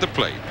Baines at the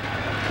plate.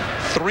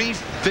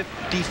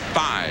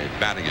 355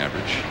 batting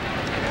average.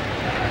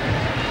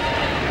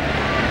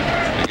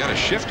 They got a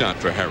shift on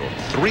for Harold.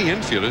 3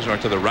 infielders are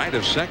to the right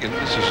of second.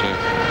 This is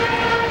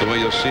the way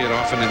you'll see it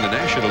often in the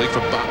National League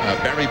for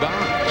Barry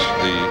Bonds.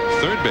 The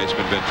third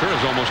baseman, Ventura,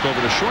 is almost over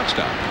to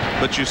shortstop.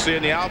 But you see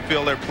in the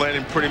outfield, they're playing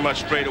him pretty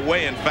much straight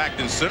away. In fact,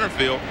 in center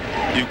field,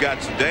 you've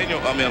got Daniel,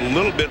 a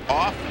little bit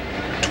off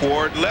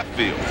toward left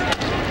field.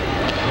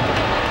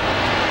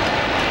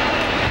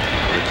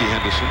 Rickey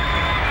Henderson.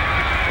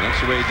 And that's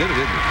the way he did it,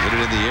 isn't it? Hit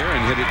it in the air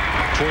and hit it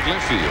toward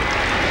left field.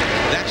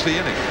 That's the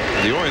inning.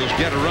 The Orioles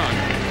get a run.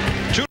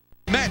 2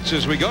 Mets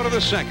as we go to the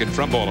second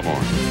from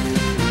Baltimore.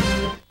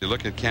 You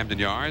look at Camden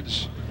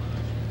Yards,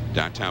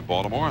 downtown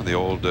Baltimore, and the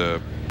old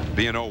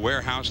B&O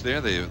warehouse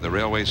there, the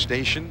railway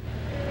station.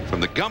 From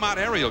the gum-out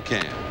aerial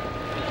cam.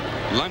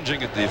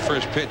 Lunging at the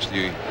first pitch,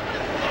 the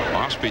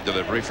off-speed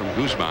delivery from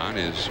Guzman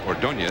is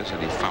Ordonez,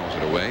 and he fouls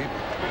it away.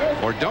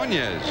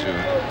 Ordonez, who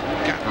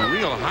got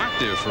real hot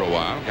there for a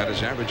while, got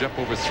his average up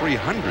over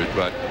 300,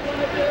 but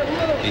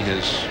he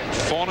has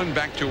fallen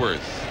back to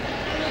earth.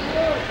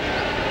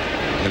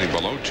 Hitting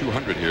below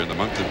 200 here in the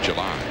month of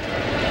July.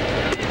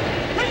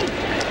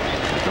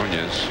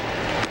 Ordonez,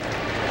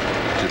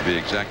 to be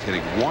exact,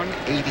 hitting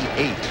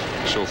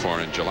 188 so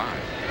far in July.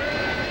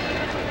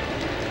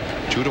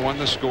 2-1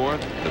 the score.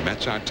 The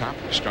Mets on top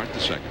to start the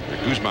second.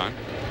 Guzman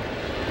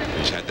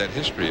has had that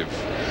history of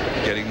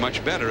getting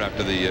much better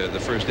after the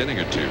first inning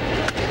or two.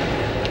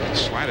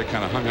 Slider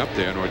kind of hung up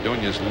there, and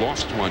Ordonez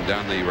lost one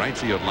down the right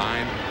field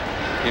line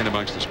in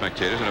amongst the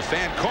spectators, and a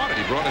fan caught it.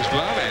 He brought his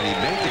glove and he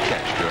made the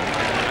catch.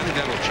 I think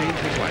that'll change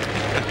his life.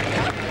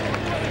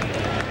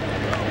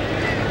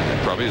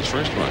 Probably his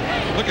first one.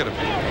 Look at him.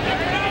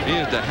 He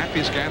is the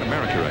happiest guy in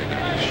America right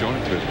now. He's showing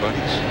it to his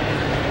buddies.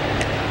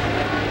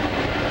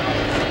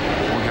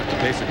 Won't have to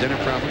pay for dinner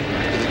probably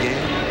after the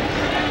game.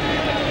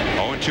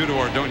 0-2 to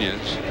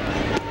Ordonez.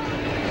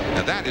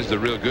 Now that is the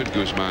real good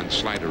Guzman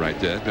slider right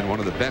there. It's been one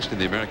of the best in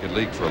the American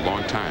League for a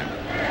long time.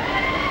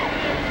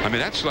 I mean,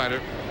 that slider,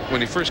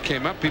 when he first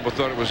came up, people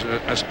thought it was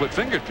a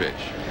split-fingered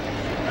pitch.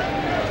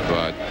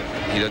 But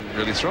he doesn't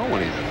really throw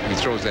when he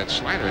throws that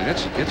slider, and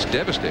it's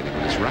devastating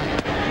when it's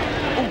right.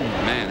 Oh,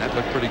 man, that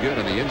looked pretty good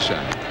on the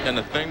inside. And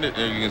the thing that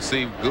you can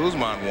see,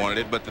 Guzman wanted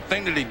it, but the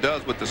thing that he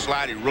does with the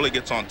slide, he really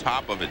gets on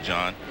top of it,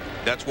 John.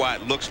 That's why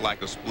it looks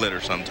like a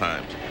splitter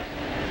sometimes.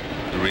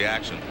 The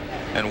reaction.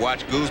 And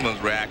watch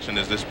Guzman's reaction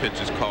as this pitch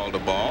is called a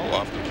ball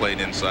off the plate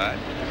inside.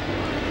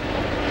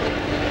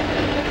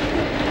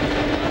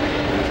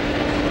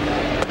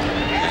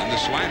 And the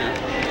slider.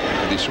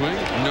 Did he swing?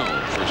 No.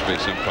 First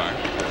base umpire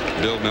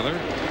Bill Miller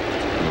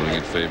ruling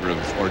in favor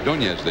of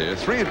Ordonez there.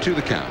 3-2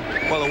 the count.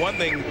 Well, the one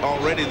thing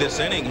already this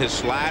inning, his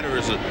slider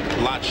is a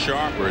lot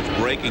sharper. It's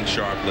breaking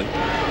sharply.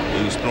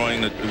 He was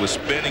throwing it was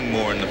spinning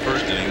more in the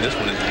first inning. This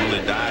one is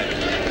really diving.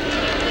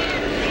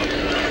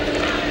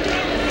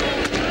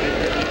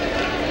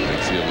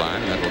 Field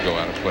line, and that will go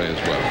out of play as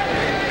well.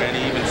 And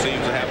he even seems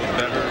to have a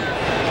better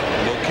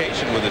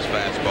location with his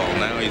fastball.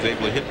 Now he's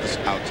able to hit this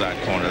outside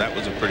corner. That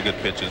was a pretty good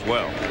pitch as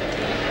well.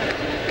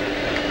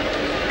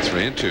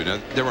 3-2. Now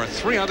there are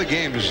 3 other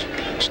games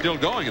still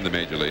going in the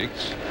major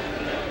leagues.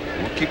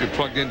 We'll keep you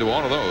plugged into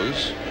all of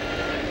those,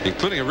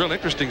 including a real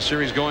interesting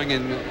series going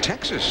in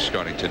Texas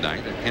starting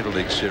tonight, an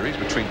interleague series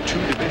between 2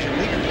 division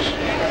leaders.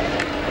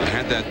 We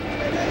had that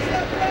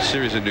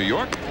series in New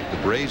York, the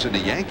Braves and the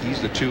Yankees,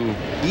 the 2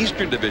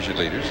 Eastern Division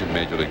leaders in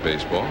Major League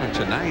Baseball. And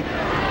tonight,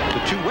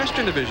 the 2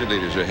 Western Division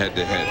leaders are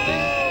head-to-head,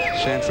 the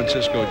San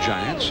Francisco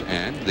Giants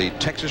and the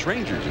Texas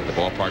Rangers at the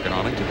ballpark in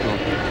Arlington. We'll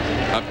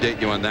update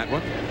you on that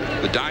one.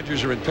 The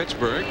Dodgers are in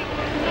Pittsburgh. 3-2.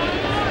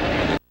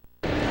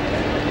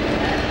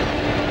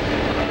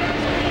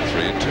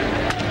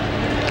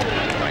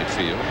 Right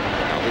field,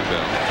 Albert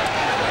Bell.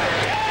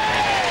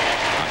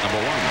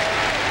 Number 1.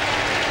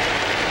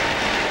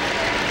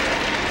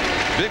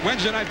 Big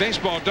Wednesday night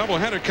baseball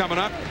doubleheader coming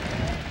up.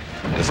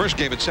 The first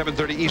game at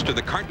 7:30 Eastern,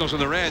 the Cardinals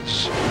and the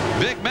Reds.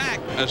 Big Mac,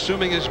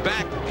 assuming his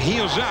back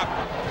heals up,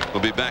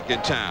 will be back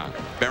in town.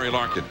 Barry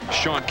Larkin,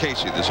 Sean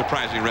Casey, the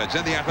surprising Reds.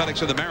 And the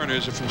Athletics of the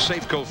Mariners are from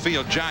Safeco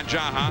Field. John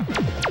Jaha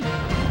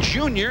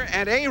Jr.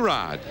 and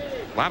A-Rod.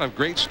 A lot of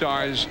great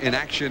stars in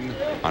action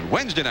on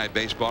Wednesday Night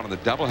Baseball in the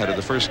doubleheader.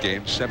 The first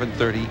game,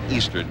 7:30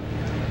 Eastern.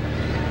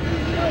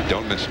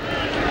 Don't miss it.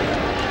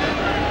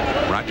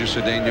 Roger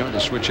Cedeno, the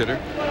switch hitter.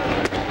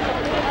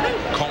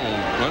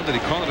 Well, did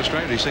he call it a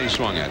strike or did he say he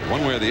swung at it?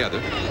 One way or the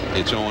other,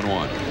 it's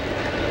 0-1.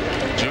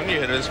 Junior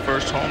hit his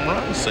first home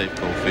run in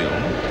Safeco Field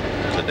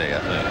today, I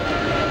think.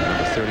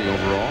 Number 30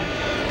 overall.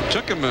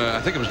 Took him,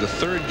 I think it was the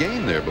third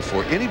game there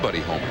before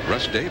anybody homered.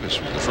 Russ Davis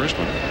was the first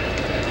one.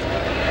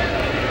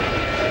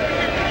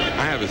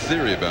 I have a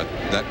theory about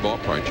that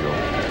ballpark, Joe.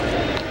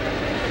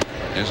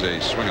 There's a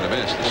swing and a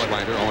miss. The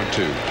slider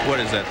 0-2. What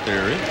is that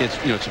theory? It's,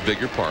 you know, it's a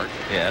bigger park.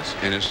 Yes.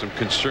 And there's some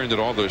concern that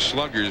all those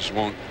sluggers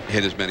won't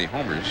hit as many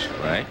homers.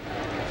 Right.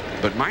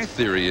 But my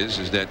theory is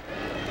that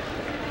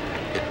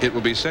it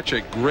will be such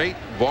a great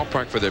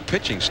ballpark for their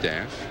pitching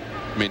staff.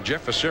 I mean,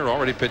 Jeff Facero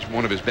already pitched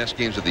one of his best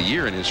games of the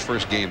year in his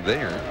first game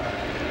there.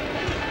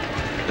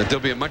 That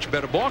there'll be a much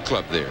better ball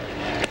club there.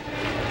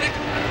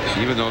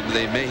 Even though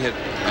they may hit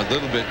a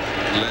little bit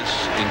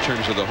less in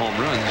terms of the home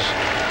runs.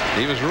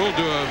 He was ruled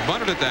to have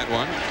bunted at that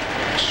one.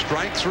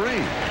 Strike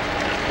 3.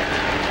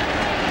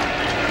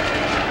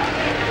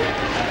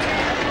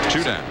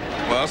 2 down.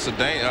 Well,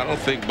 Sedane, I don't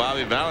think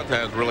Bobby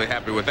Valentine's really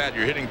happy with that.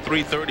 You're hitting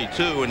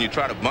 .332 and you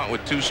try to bunt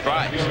with 2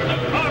 strikes.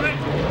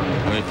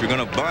 I mean, if you're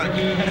going to bunt,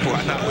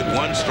 why not with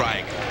 1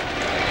 strike?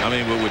 I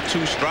mean, but with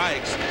 2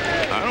 strikes,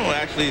 I don't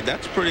actually,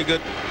 that's pretty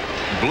good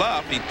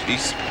bluff. He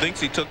thinks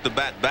he took the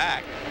bat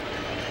back.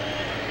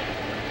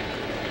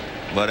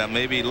 But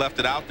maybe he left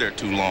it out there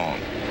too long.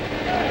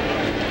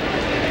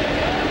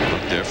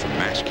 Up there from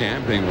Max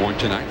Cam being worn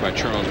tonight by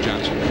Charles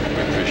Johnson. We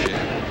appreciate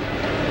it.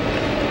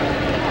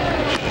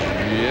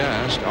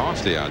 Just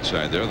off the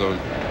outside there, though it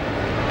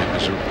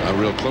was a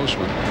real close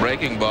one.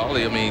 Breaking ball.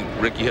 I mean,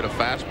 Rickey hit a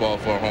fastball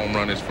for a home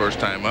run his first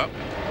time up.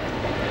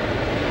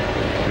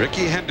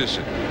 Rickey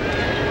Henderson.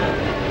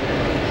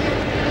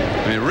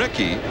 I mean,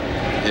 Rickey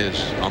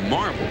is a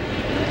marvel.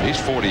 He's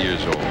 40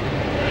 years old.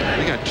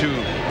 We got 2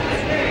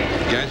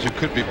 guys who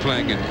could be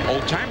playing in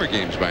old-timer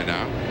games by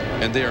now,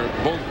 and they are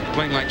both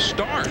playing like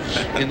stars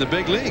in the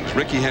big leagues.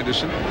 Rickey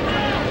Henderson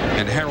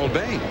and Harold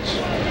Baines.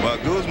 Well,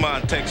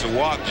 Guzman takes a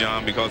walk,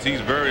 John, because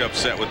he's very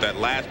upset with that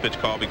last pitch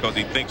call because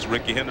he thinks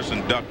Rickey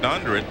Henderson ducked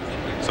under it.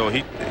 So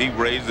he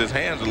raised his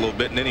hands a little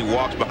bit, and then he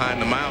walks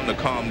behind the mound to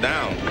calm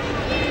down.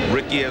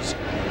 Rickey has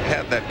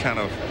had that kind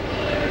of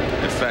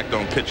effect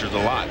on pitchers a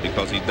lot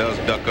because he does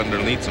duck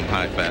underneath some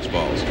high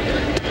fastballs.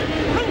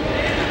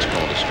 It's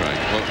called a strike.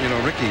 Well, you know,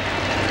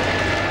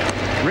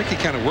 Rickey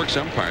kind of works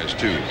umpires,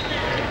 too.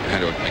 I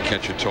had a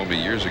catcher told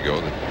me years ago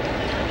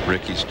that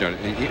Rickey started,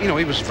 you know,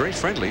 he was very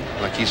friendly,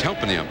 like he's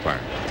helping the umpire.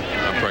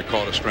 Umpire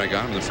called a strike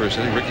on him in the first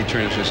inning. Rickey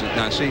turned and said,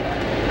 now see,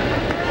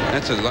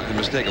 that's a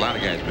mistake a lot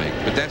of guys make,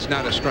 but that's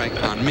not a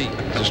strike on me.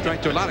 It's a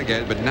strike to a lot of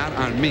guys, but not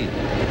on me.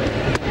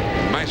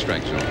 My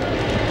strike zone.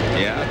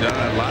 Yeah,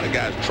 John, a lot of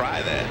guys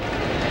try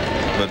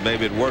that, but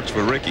maybe it works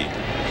for Rickey.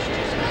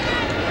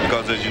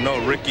 Because as you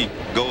know, Rickey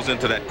goes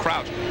into that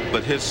crouch,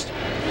 but his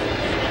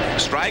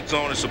strike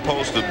zone is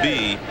supposed to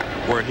be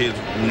where his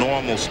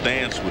normal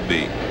stance would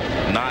be,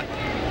 not,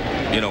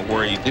 you know,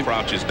 where he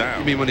crouches down.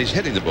 You mean when he's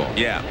hitting the ball?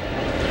 Yeah.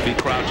 If he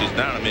crouches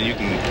down, I mean, you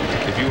can,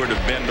 if you were to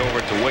bend over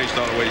at the waist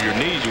all the way to your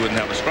knees, you wouldn't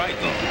have a strike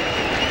zone.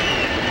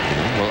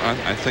 Well,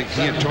 I think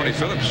he and Tony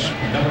Phillips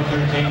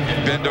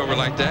bend over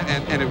like that,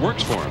 and it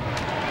works for him.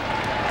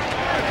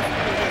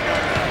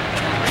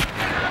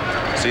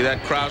 See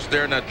that crouch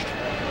there? Now,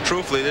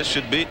 truthfully, this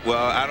should be,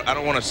 well, I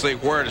don't want to say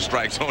where the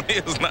strike zone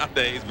is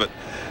nowadays, but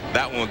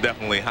that one was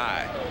definitely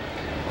high.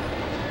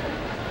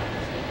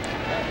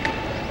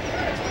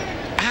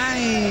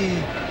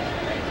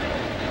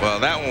 Well,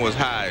 that one was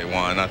high,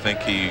 Juan. I think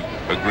he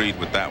agreed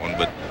with that one,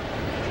 but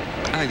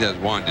I think that's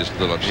Juan just a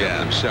little upset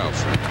with himself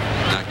for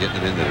not getting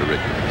it into the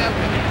Rickey.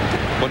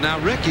 Well, now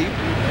Rickey,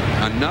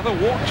 another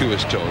walk to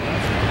his total.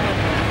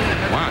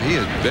 Wow, he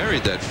has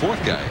buried that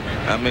 4th guy.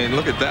 I mean,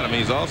 look at that. I mean,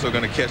 he's also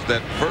going to catch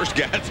that 1st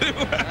guy, too.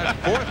 That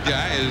 4th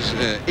guy is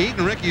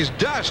eating Rickey's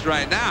dust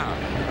right now.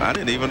 I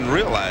didn't even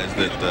realize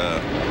that.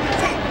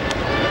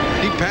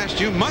 He passed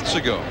you months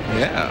ago.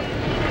 Yeah.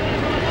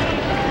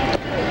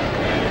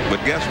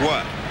 But guess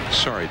what?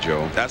 Sorry,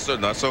 Joe. That's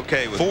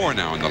okay. With 4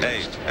 now in the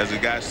list. As the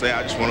guys say,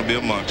 I just want to be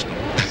amongst them.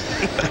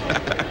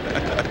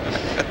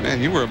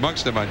 Man, you were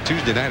amongst them on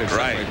Tuesday night at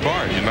Fenway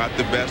Park. You're not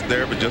the best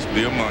there, but just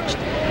be amongst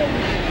them.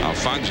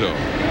 Alfonso.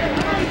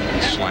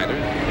 Slider.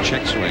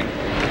 Check swing.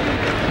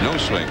 No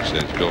swing,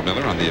 says Bill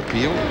Miller on the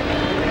appeal.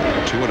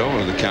 2-0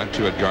 with the count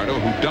to Edgardo,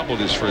 who doubled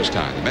his first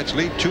time. The Mets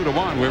lead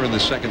 2-1. We're in the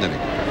 2nd inning.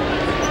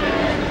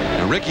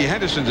 Now, Rickey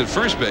Henderson's at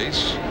first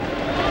base,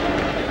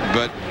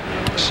 but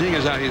seeing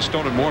as how he has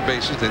stolen more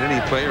bases than any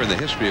player in the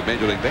history of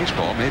Major League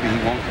Baseball, maybe he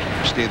won't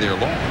stay there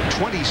long.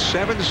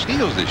 27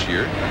 steals this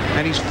year,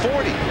 and he's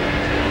 40.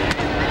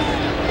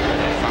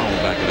 Foul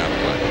back it out of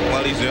play.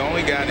 Well, he's the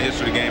only guy in the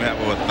history of the game to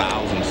have over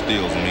 1,000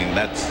 steals. I mean,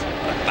 that's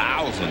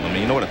 1,000. I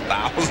mean, you know what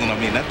 1,000? I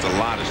mean, that's a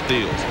lot of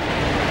steals.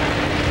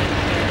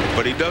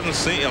 But he doesn't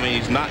see. I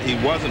mean, he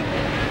wasn't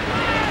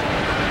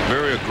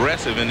very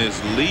aggressive in his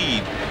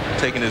lead,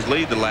 taking his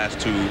lead the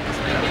last 2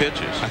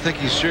 pitches. I think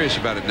he's serious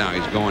about it now.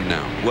 He's going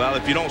now. Well,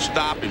 if you don't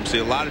stop him, see,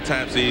 a lot of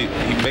times he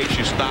makes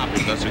you stop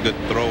him. That's a good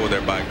throw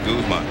there by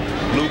Guzman.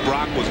 Lou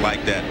Brock was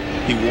like that.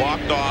 He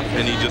walked off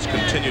and he just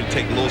continued to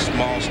take little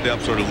small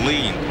steps or to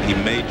lean. He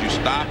made you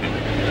stop him.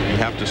 You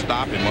have to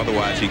stop him,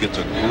 otherwise he gets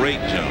a great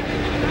jump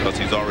because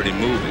he's already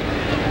moving.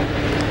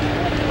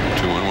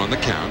 2-1 the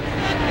count.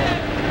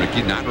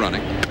 Rickey not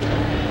running.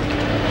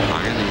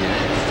 High in the air,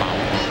 foul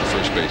on the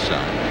first base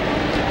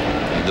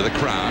side. Into the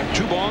crowd.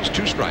 2 balls,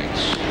 2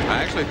 strikes.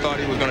 I actually thought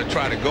he was going to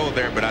try to go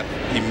there, but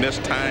he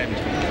mistimed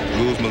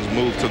Guzman's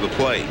move to the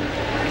plate.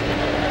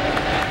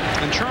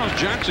 And Charles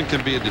Johnson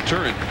can be a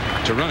deterrent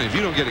to running. If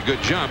you don't get a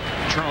good jump,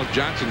 Charles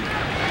Johnson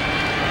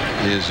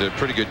is a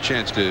pretty good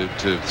chance to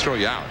throw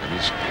you out. I mean,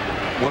 he's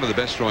one of the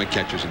best throwing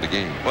catchers in the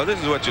game. Well, this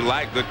is what you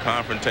like. Good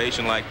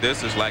confrontation like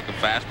this is like a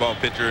fastball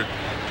pitcher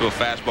to a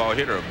fastball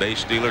hitter, a base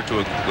stealer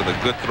with a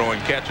good throwing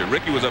catcher.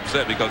 Rickey was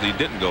upset because he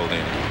didn't go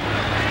then.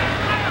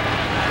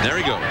 There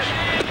he goes.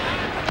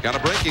 Got a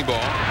breaking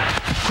ball.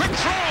 Quick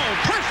throw.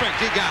 Perfect.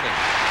 He got it.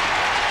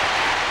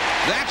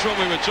 That's what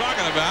we were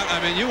talking about.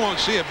 I mean, you won't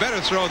see a better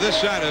throw this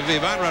side of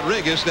Ivan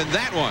Rodriguez than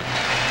that one.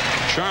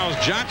 Charles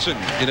Johnson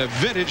in a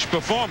vintage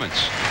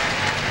performance.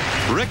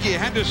 Rickey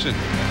Henderson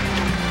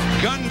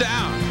gunned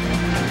down.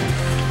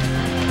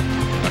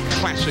 A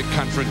classic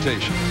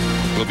confrontation.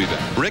 We'll be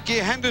back. Rickey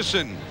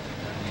Henderson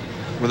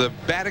with a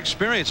bad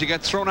experience. He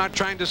got thrown out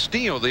trying to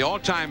steal. The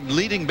all-time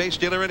leading base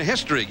stealer in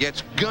history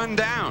gets gunned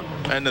down.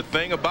 And the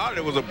thing about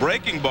it was a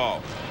breaking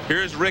ball.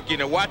 Here's Rickey.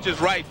 Now watch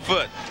his right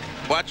foot.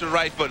 Watch his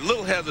right foot.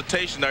 Little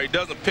hesitation there. He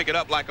doesn't pick it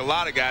up like a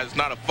lot of guys. It's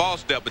not a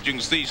false step, but you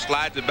can see he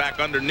slides it back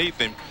underneath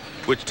him,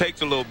 which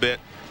takes a little bit.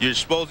 You're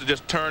supposed to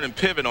just turn and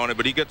pivot on it,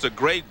 but he gets a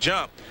great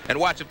jump. And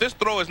watch, if this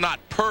throw is not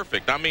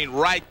perfect, I mean,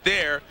 right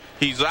there,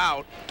 he's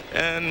out.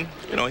 And,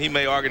 you know, he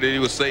may argue that he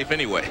was safe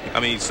anyway. I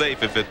mean, he's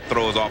safe if it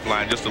throws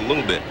offline just a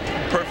little bit.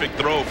 Perfect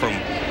throw from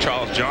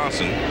Charles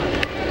Johnson.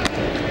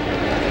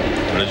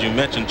 But as you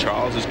mentioned,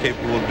 Charles is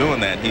capable of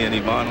doing that. He and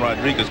Ivan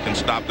Rodriguez can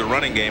stop the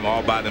running game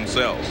all by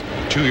themselves.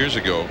 2 years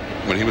ago,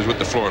 when he was with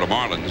the Florida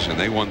Marlins and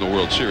they won the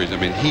World Series, I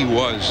mean, he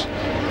was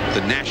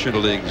the National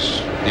League's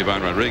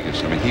Ivan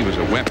Rodriguez. I mean, he was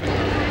a weapon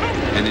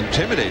and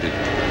intimidated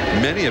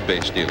many a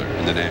base stealer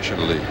in the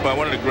National League. Well,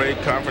 one of the great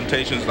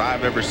confrontations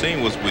I've ever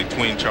seen was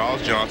between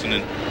Charles Johnson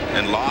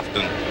and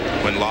Lofton,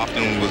 when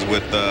Lofton was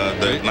with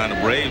the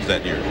Atlanta Braves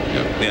that year.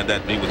 Yeah,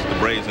 that he was the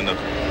Braves in the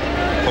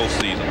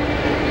postseason.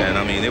 And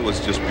I mean, it was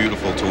just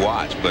beautiful to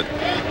watch. But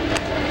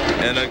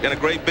and a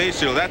great base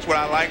stealer. That's what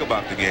I like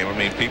about the game. I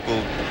mean,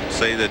 people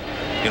say that,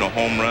 you know,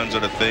 home runs are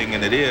the thing,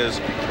 and it is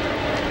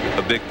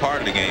a big part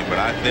of the game, but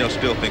I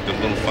still think the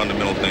little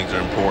fundamental things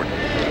are important.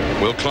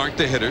 Will Clark,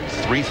 the hitter,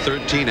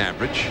 .313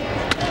 average.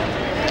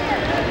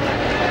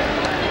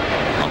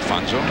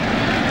 Alfonso.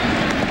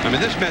 I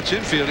mean, this Mets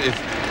infield, if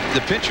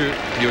the pitcher,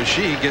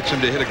 Yoshii, gets him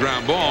to hit a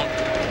ground ball,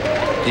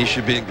 he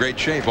should be in great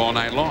shape all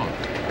night long.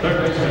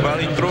 Well,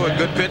 he threw a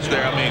good pitch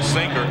there. I mean,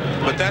 sinker.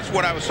 But that's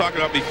what I was talking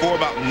about before,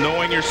 about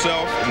knowing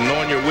yourself and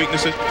knowing your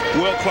weaknesses.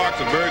 Will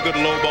Clark's a very good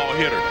low ball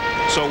hitter.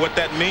 So what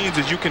that means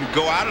is you can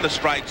go out of the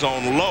strike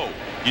zone low.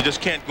 You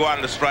just can't go out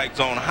of the strike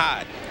zone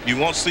high. You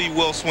won't see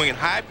Will swinging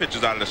high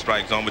pitches out of the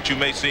strike zone, but you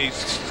may see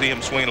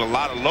him swinging a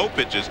lot of low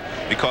pitches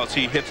because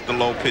he hits the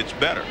low pitch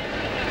better.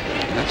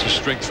 And that's a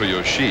strength for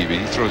Yoshii.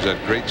 He throws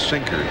that great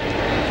sinker.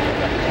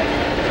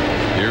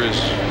 Here is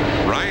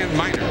Ryan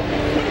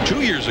Miner.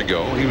 2 years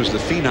ago, he was the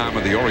phenom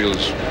of the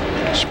Orioles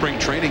spring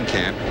training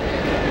camp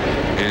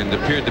and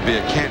appeared to be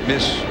a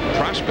can't-miss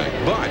prospect.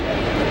 But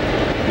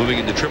moving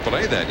into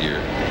AAA that year,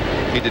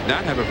 he did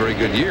not have a very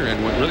good year and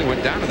really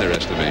went down in their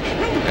estimation.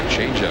 That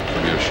changeup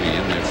from Yoshii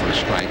in there for a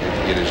strike to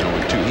get his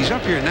 0-2. He's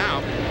up here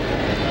now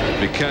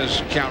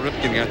because Cal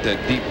Ripken got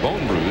that deep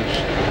bone bruise,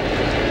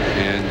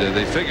 and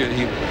they figured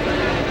he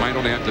might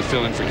only have to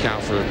fill in for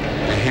Cal for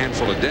a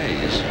handful of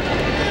days.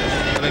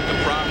 I think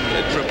the problem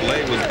at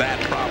AAA was that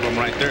problem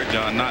right there,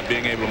 John, not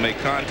being able to make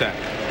contact.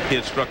 He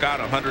had struck out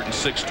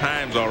 106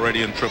 times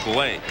already in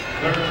AAA.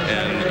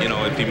 And, you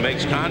know, if he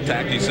makes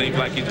contact, he seems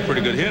like he's a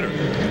pretty good hitter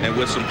and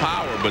with some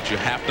power, but you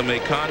have to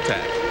make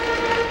contact.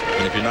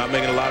 And if you're not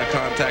making a lot of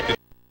contact at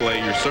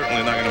AAA, you're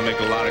certainly not going to make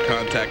a lot of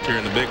contact here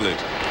in the big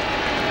leagues.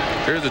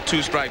 Here's a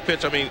 2-strike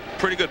pitch. I mean,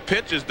 pretty good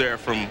pitches there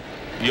from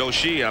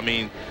Yoshii. I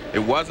mean, it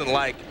wasn't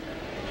like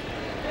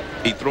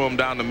he threw him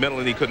down the middle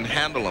and he couldn't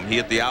handle him. He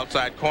hit the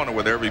outside corner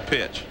with every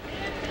pitch.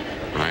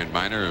 Ryan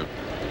Miner,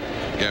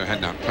 yeah, had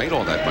not played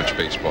all that much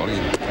baseball. He's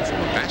a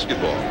former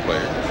basketball player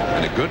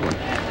and a good one.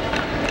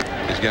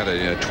 He's got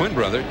a twin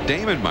brother,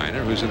 Damon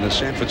Miner, who's in the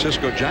San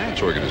Francisco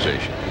Giants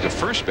organization. He's a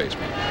first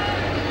baseman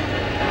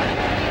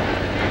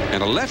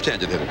and a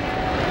left-handed hitter.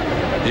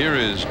 Here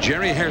is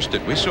Jerry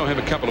Hairston. We saw him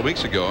a couple of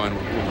weeks ago and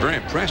we're very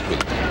impressed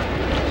with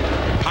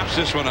him. Pops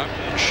this one up,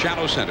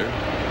 shallow center.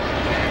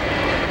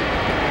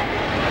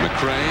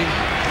 McRae,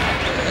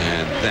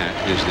 and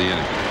that is the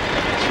inning.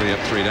 3 up,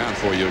 3 down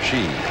for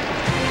Yoshii.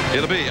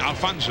 It'll be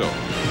Alfonso,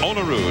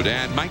 Olerud,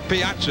 and Mike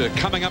Piazza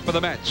coming up for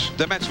the Mets.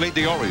 The Mets lead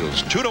the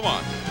Orioles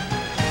 2-1.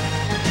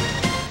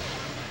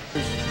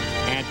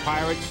 And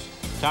Pirates,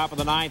 top of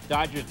the 9th.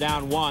 Dodgers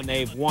down 1.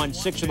 They've won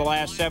 6 of the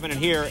last 7. And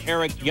here,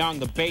 Eric Young,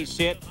 the base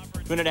hit.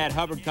 Trinidad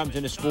Hubbard comes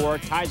in to score,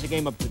 ties the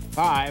game up to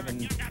 5,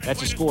 and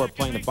that's a score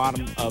playing the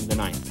bottom of the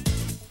 9th.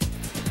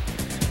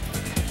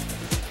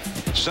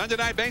 Sunday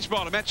night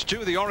baseball. The Mets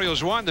 2, the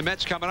Orioles 1. The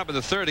Mets coming up in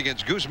the 3rd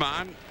against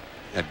Guzman.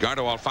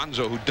 Edgardo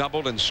Alfonso, who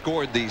doubled and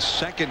scored the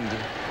 2nd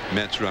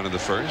Mets run of the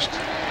 1st,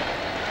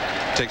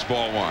 takes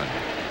ball 1.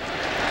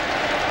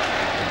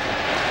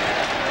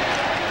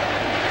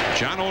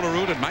 John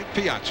Olerud and Mike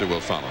Piazza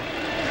will follow.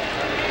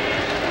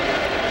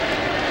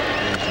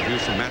 There's the view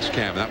from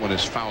Mascam. That one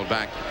is fouled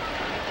back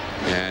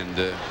and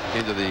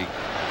into the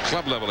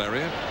club level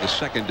area, the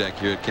 2nd deck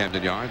here at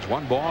Camden Yards.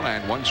 1 ball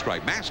and 1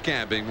 strike.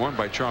 Mascam being warned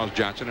by Charles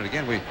Johnson. And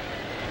again, we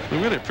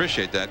really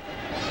appreciate that.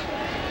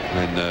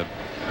 And the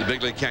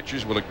big league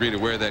catchers will agree to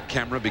wear that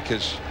camera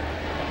because,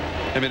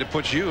 I mean, it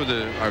puts you,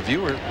 our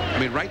viewer, I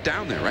mean, right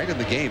down there, right in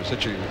the game.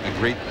 Such a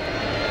great,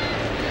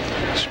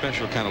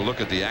 special kind of look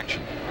at the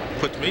action.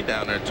 Puts me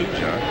down there too,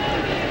 John.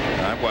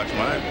 I watch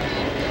my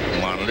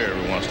monitor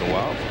every once in a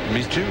while.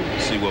 Me too.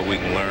 See what we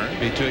can learn.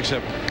 Me too,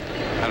 except,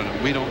 I don't know,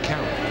 we don't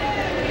count.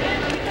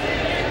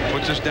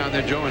 Puts us down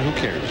there, Joe, and who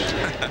cares?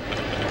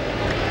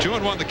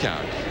 2-1 the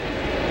count.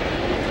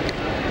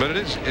 But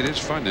it is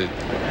fun to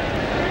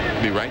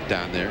be right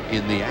down there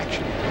in the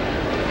action.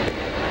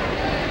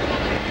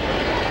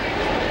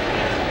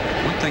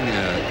 One thing,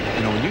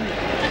 you know, when you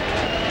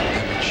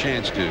have a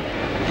chance to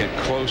get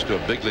close to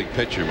a big league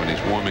pitcher when he's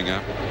warming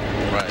up.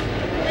 Right.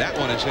 That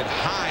one is hit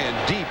high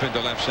and deep into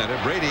left center.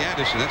 Brady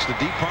Anderson, that's the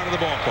deep part of the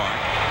ballpark.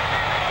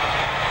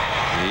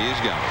 He's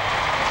got it.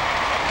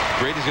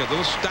 Brady's got a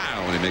little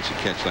style when he makes a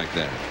catch like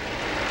that.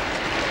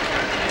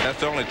 That's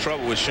the only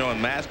trouble with showing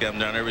Mascam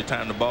down. Every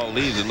time the ball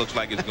leaves, it looks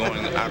like it's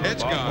going out of the ballpark.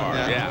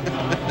 Gone, yeah.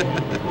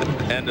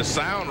 And the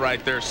sound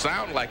right there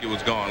sound like it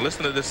was gone.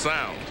 Listen to this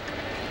sound.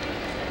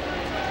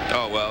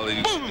 Oh, well.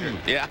 Boom!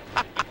 Yeah.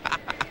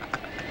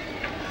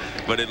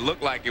 But it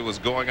looked like it was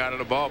going out of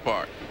the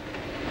ballpark.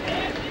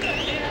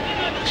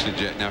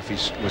 Now, if he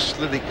was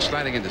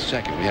sliding into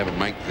 2nd, we have a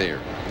Mike there.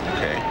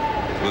 Okay.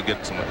 We'll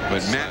get some.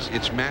 But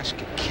it's Mask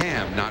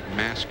Cam, not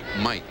Mask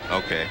Mike.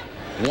 Okay.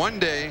 One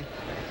day,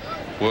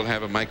 we'll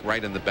have a Mike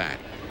right in the bat.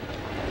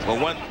 Well,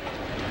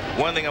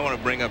 one thing I want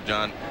to bring up,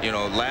 John, you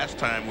know, last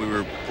time we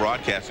were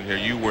broadcasting here,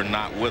 you were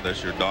not with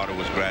us. Your daughter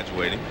was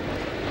graduating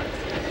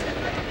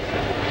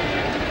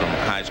from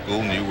high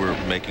school, and you were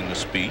making a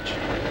speech.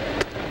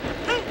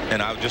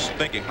 And I was just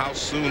thinking how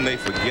soon they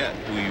forget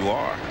who you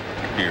are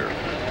here.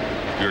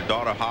 Your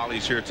daughter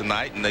Holly's here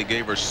tonight, and they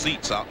gave her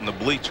seats out in the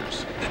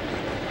bleachers.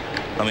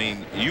 I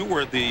mean, you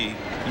were the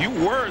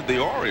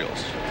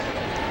Orioles.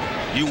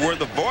 You were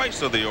the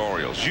voice of the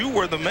Orioles. You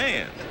were the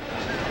man.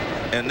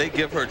 And they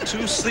give her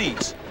 2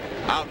 seats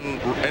out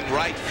in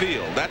right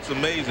field. That's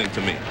amazing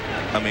to me.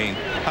 I mean,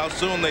 how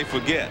soon they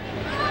forget.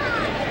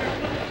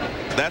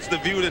 That's the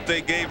view that they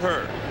gave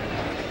her.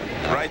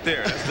 Right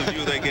there. That's the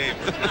view they gave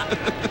her.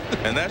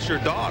 And that's your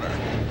daughter.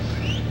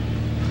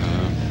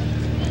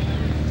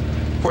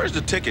 Where's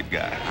the ticket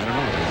guy?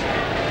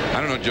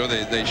 I don't know, Joe.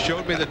 They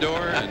showed me the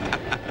door, and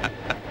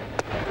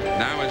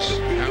now it's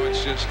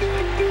just,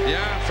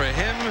 yeah, for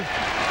him,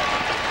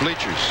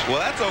 bleachers. Well,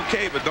 that's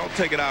okay, but don't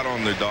take it out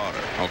on their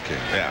daughter. Okay.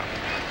 Yeah.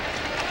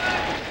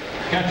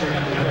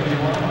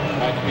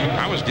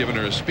 I was giving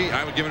her a speech.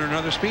 I was giving her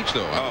another speech,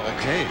 though. Oh,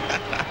 okay.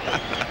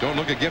 Don't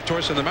look a gift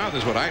horse in the mouth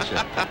is what I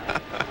said.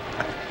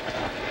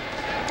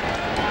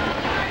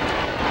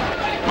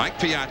 Mike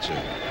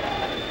Piazza.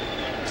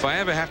 If I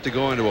ever have to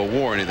go into a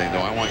war or anything, though,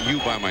 I want you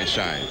by my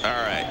side.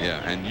 All right.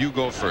 Yeah, and you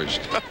go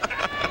first.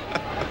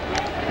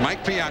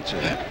 Mike Piazza.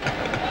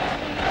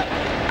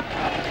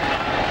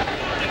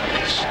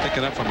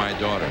 Sticking up for my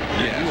daughter.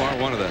 Yeah. You are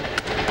one of the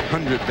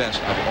 100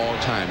 best of all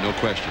time, no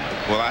question.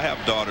 Well, I have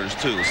daughters,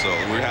 too, so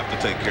we have to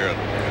take care of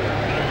them.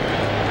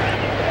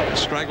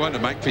 Strike 1 to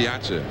Mike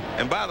Piazza.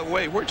 And by the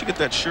way, where'd you get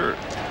that shirt?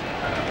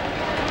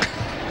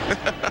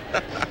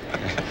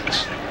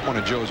 One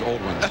of Joe's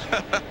old ones.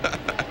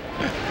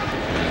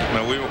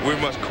 No, we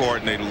must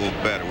coordinate a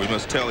little better. We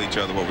must tell each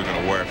other what we're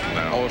going to wear from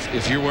now. Oh,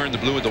 if you're wearing the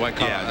blue with the white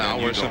collar, yeah, I'll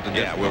wear something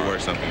different. Yeah, we'll wear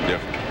something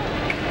different.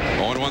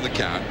 0-1 the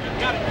count.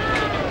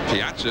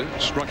 Piazza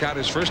struck out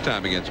his first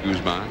time against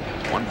Guzman.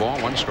 1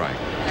 ball, 1 strike.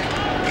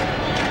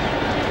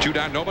 2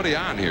 down, nobody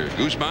on here.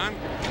 Guzman,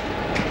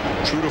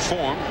 true to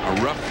form, a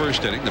rough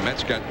first inning. The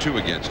Mets got 2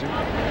 against him,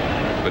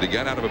 but he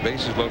got out of a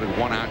bases loaded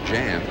 1-out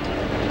jam,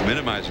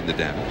 minimizing the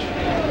damage.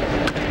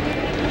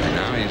 And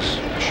now he's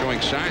showing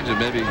signs of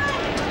maybe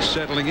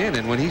settling in,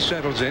 and when he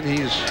settles in,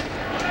 he's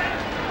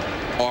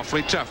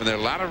awfully tough. And there are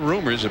a lot of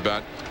rumors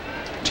about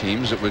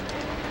teams that would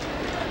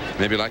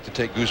maybe like to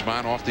take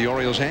Guzman off the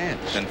Orioles'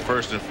 hands. And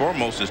first and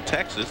foremost is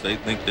Texas. They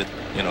think that,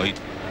 you know, he'd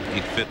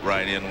fit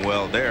right in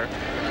well there.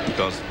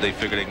 because they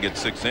figure they can get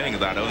 6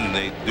 innings out of them, and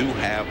they do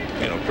have,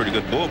 you know, pretty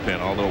good bullpen,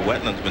 although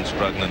Wetland's been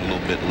struggling a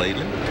little bit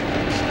lately.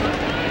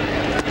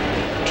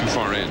 Too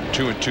far in.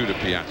 2-2 to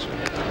Piazza.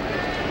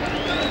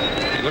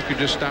 Hey, look, you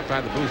just stopped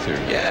by the booth here.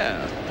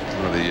 Yeah.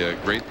 One of the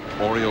great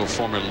Oriole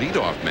former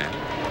leadoff man,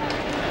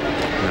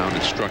 now an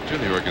instructor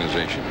in the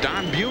organization,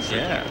 Don Buford.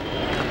 Yeah.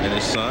 And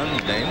his son,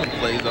 Damon,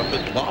 plays up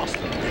in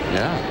Boston.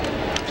 Yeah.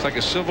 It's like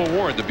a civil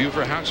war at the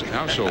Buford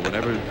household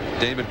whenever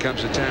Damon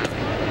comes to town.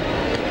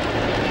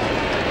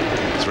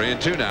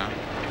 3-2 now.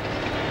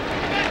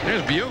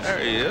 There's Buford. There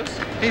he is.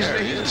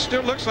 He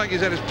still looks like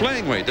he's at his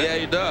playing weight. Yeah,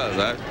 he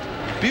does.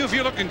 Buford,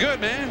 you're looking good,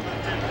 man.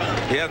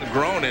 He hasn't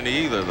grown any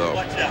either, though.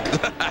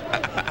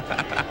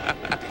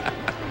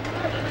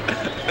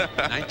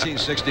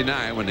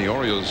 1969, when the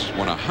Orioles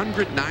won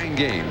 109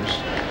 games,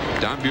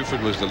 Don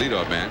Buford was the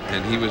leadoff man,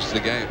 and he was the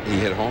guy. He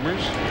hit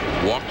homers,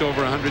 walked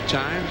over 100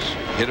 times,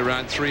 hit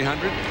around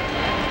 300,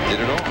 did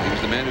it all. He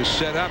was the man who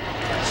set up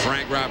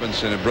Frank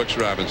Robinson and Brooks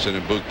Robinson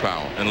and Boog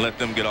Powell. And let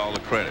them get all the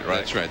credit, right?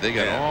 That's right. They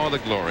got all the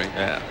glory.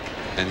 Yeah.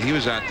 And he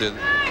was out there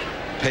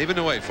paving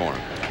the way for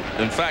him.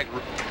 In fact,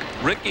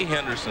 Rickey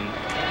Henderson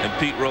and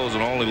Pete Rose are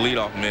the only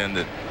leadoff men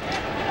that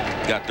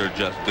got their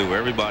just due.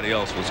 Everybody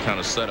else was kind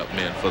of setup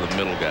men for the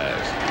middle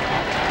guys.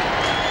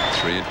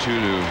 3-2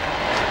 to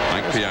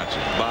Mike Piazza.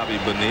 Bobby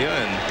Bonilla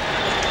and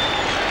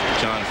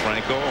John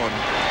Franco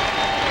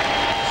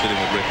sitting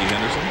with Rickey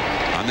Henderson.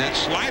 On that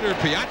slider,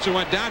 Piazza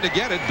went down to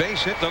get it.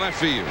 Base hit to left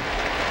field.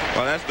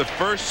 Well, that's the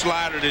first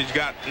slider that he's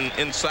gotten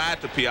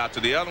inside to Piazza.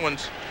 The other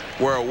ones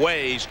were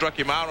away. He struck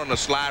him out on the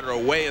slider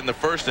away in the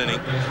first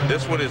inning.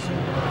 This one is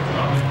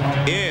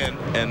in,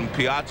 and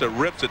Piazza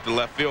rips it to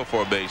left field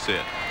for a base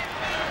hit.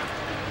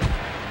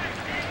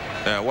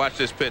 Now watch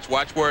this pitch.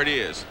 Watch where it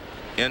is.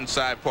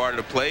 Inside part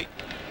of the plate.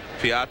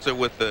 Piazza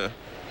with the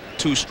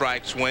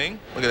 2-strike swing.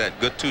 Look at that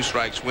good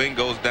 2-strike swing.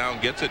 Goes down,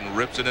 gets it, and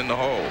rips it in the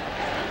hole.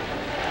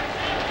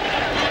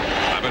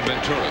 Robin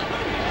Ventura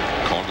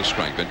called a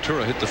strike.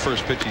 Ventura hit the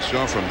first pitch he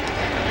saw from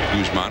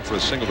Guzman for a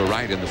single to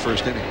right in the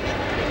first inning.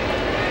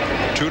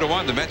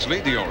 2-1. The Mets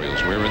lead the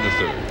Orioles. We're in the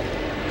third.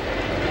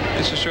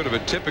 This is sort of a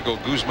typical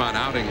Guzman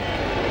outing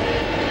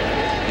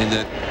in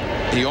that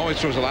he always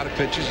throws a lot of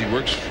pitches. He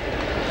works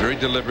very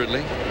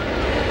deliberately.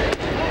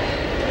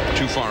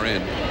 Too far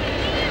in.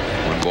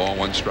 1 ball,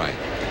 1 strike.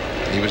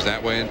 He was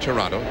that way in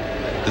Toronto.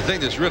 The thing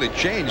that's really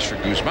changed for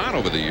Guzman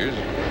over the years,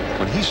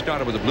 when he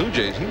started with the Blue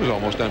Jays, he was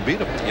almost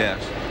unbeatable.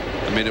 Yes.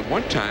 I mean, at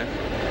one time,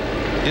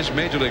 his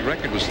major league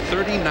record was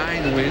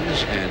 39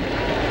 wins and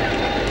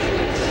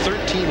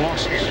 13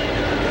 losses.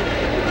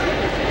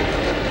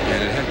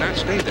 And it has not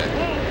stayed that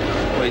way.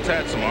 Well, he's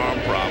had some arm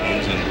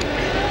problems, and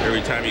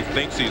every time he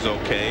thinks he's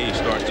okay, he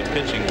starts to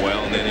pitching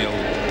well, and then he'll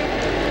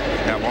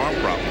have arm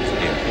problems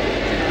again.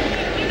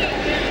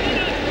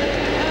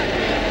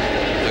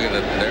 Look at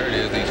that. There it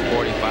is. He's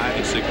 45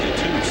 and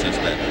 62 since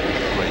that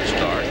great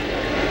start.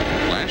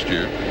 Last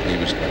year, he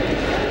was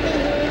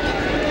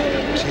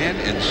 10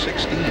 and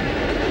 16.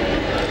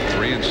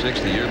 3 and 6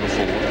 the year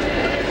before.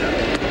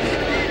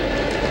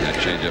 And that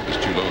changeup is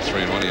too low.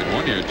 3-1. He had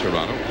 1 year in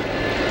Toronto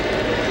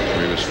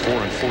where he was 4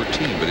 and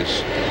 14. But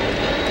his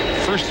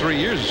first 3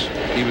 years,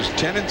 he was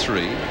 10 and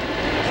 3,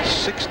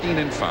 16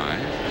 and 5,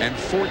 and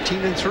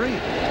 14 and 3.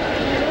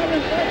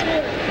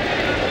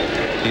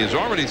 He has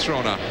already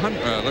thrown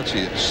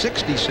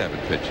 67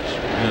 pitches.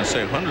 I'm going to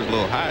say 100's a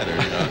little high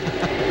there, you know.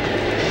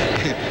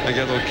 I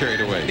got a little carried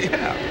away.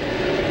 Yeah.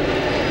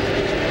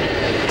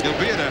 He'll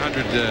be at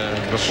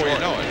 100 before you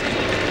know it.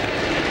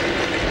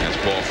 That's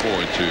ball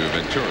forward to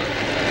Ventura.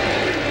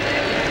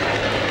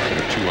 And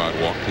a 2-out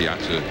walk.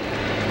 Piazza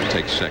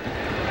takes second.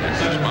 And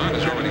Guzman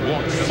has already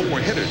walked 4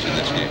 hitters in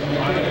this game.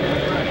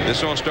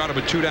 This all started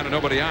with 2 down and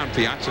nobody on.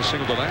 Piazza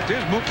single to left.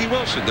 Here's Mookie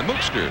Wilson, the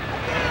Mookster,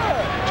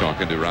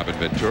 talking to Robin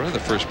Ventura, the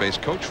first base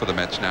coach for the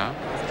Mets now.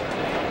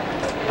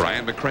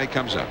 Brian McRae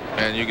comes up.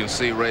 And you can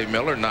see Ray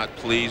Miller not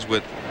pleased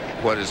with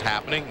what is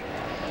happening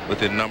with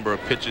the number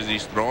of pitches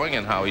he's throwing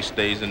and how he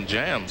stays in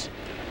jams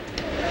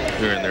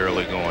here in the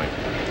early going.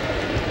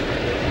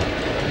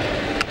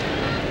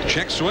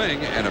 Check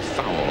swing and a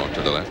foul off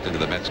to the left into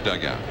the Mets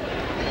dugout.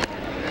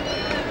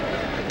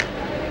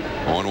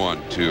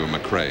 1-1 to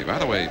McRae. By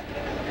the way,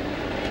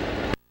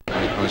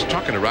 I was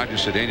talking to Roger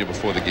Cedeno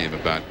before the game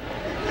about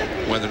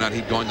whether or not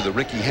he'd gone to the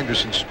Rickey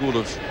Henderson school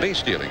of base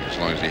stealing as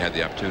long as he had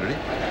the opportunity.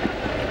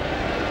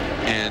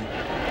 And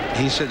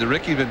he said that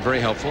Rickey had been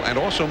very helpful, and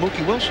also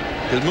Mookie Wilson,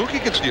 because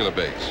Mookie could steal a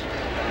base.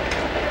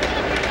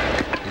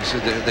 He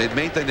said the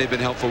main thing they've been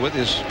helpful with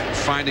is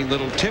finding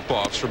little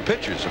tip-offs from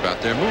pitchers about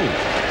their move.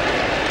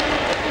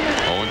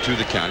 0-2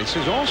 the count. He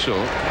says also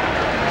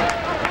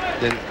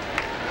that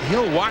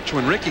he'll watch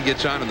when Rickey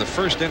gets on in the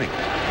first inning.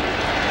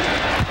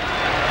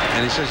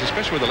 And he says,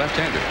 especially with a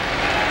left-hander,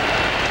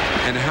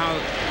 and how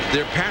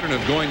their pattern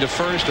of going to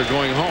first or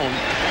going home,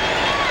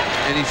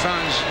 and he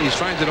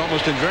finds it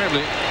almost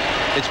invariably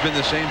it's been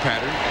the same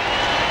pattern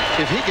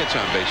if he gets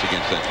on base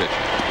against that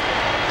pitcher.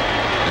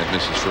 That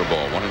misses for a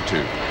ball.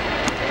 1-2.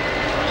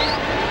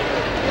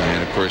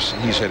 And of course course,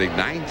 he's hitting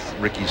ninth.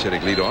 Rickey's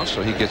hitting leadoff,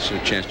 so he gets a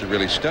chance to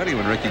really study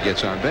when Rickey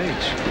gets on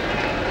base.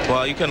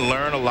 Well, you can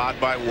learn a lot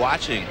by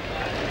watching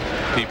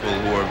people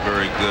who are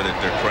very good at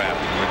their craft.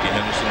 And Rickey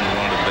Henderson is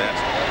one of the best.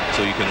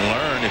 So you can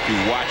learn, if you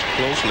watch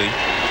closely,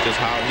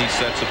 just how he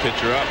sets a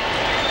pitcher up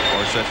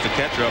or sets the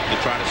catcher up to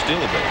try to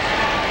steal a base.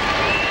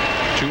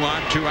 2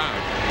 on, 2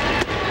 out.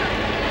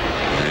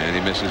 And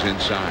he misses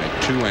inside.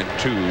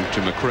 2-2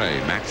 to McRae.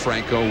 Mac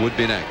Franco would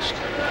be next.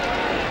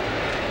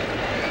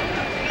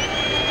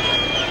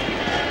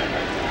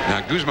 Now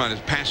Guzman has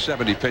passed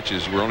 70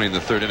 pitches. We're only in the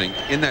 3rd inning.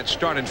 In that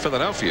start in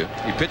Philadelphia,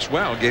 he pitched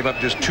well, gave up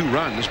just 2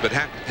 runs, but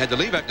had to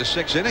leave after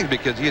 6 innings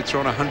because he had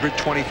thrown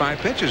 125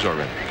 pitches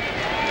already.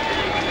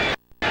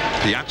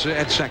 Piazza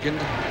at second,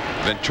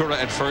 Ventura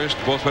at first,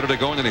 both ready to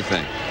go in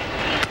anything.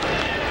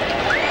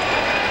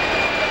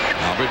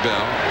 Albert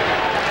Bell,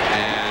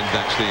 and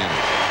that's the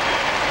inning.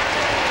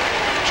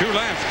 2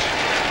 left.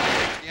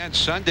 And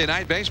Sunday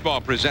Night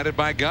Baseball presented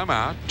by Gum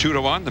Out.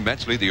 2-1. The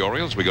Mets lead the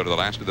Orioles. We go to the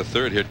last of the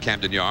 3rd here at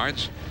Camden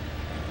Yards.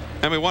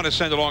 And we want to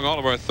send along all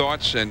of our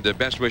thoughts and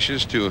best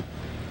wishes to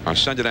our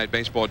Sunday Night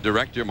Baseball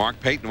director, Mark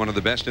Payton, one of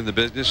the best in the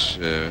business,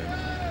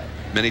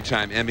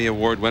 many-time Emmy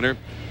Award winner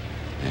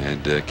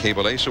and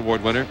Cable Ace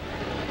Award winner.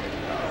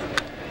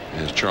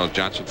 As Charles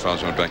Johnson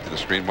follows on back to the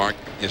screen, Mark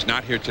is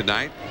not here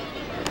tonight.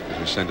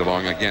 We send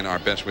along again our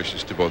best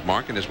wishes to both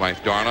Mark and his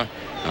wife Darla.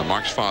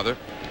 Mark's father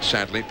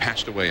sadly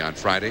passed away on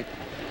Friday,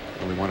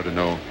 and we wanted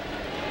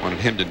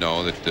him to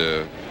know that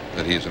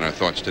that he is in our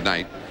thoughts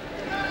tonight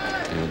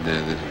in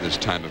this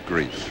time of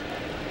grief.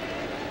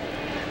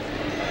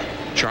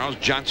 Charles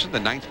Johnson, the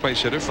 9th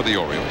place hitter for the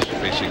Orioles,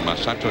 facing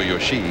Masato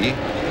Yoshii.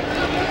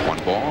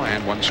 1 ball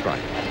and 1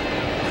 strike.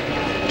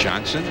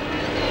 Johnson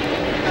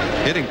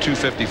hitting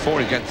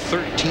 .254. He got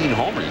 13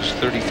 homers,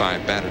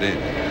 35 batted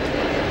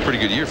in. Pretty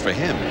good year for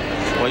him.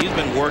 Well, he's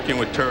been working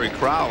with Terry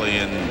Crowley,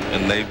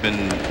 and they've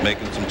been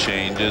making some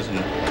changes and,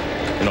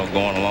 you know,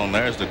 going along.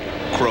 There's the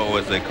Crow,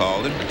 as they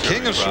called him.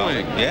 King of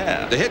swing.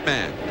 Yeah. The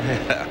hitman.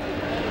 Yeah.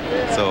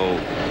 So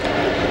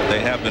they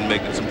have been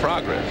making some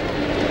progress.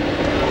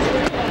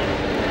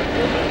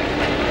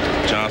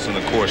 Johnson,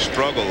 of course,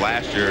 struggled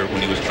last year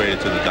when he was traded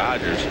to the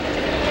Dodgers.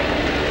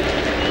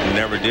 He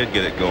never did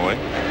get it going.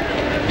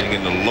 Hitting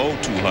in the low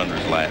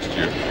 200s last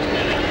year.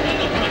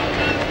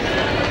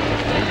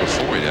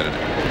 Before he had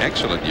an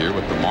excellent year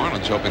with the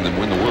Marlins, helping them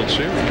win the World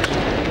Series.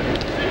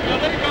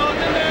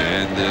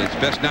 And it's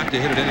best not to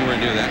hit it anywhere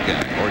near that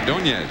guy.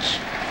 Ordonez.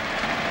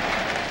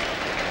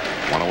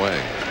 1 away.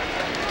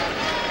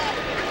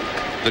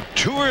 The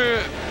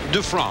Tour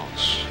de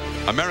France.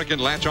 American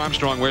Lance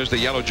Armstrong wears the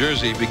yellow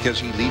jersey because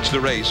he leads the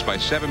race by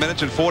 7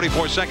 minutes and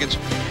 44 seconds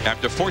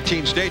after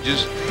 14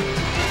 stages.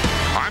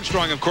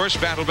 Armstrong, of course,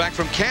 battled back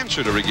from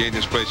cancer to regain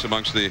his place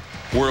amongst the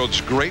world's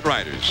great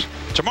riders.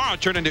 Tomorrow,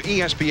 turn into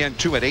ESPN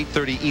 2 at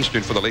 8:30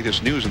 Eastern for the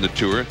latest news in the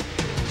Tour.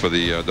 For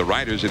the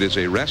riders, it is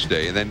a rest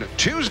day. And then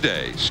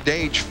Tuesday,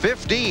 stage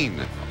 15,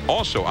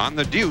 also on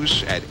the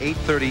Deuce at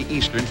 8:30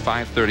 Eastern,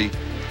 5:30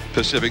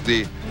 Pacific,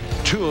 the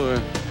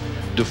Tour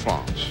de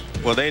France.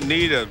 Well, they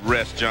need a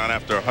rest, John,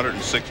 after a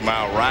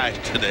 106-mile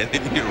ride today. They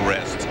need a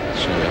rest. So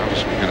I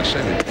was going to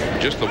say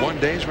that. Just the 1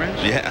 day's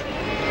rest? Yeah.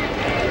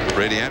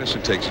 Brady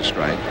Anderson takes a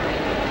strike.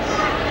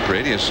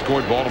 Brady has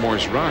scored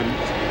Baltimore's run.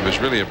 It was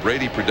really a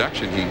Brady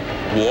production. He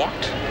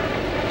walked,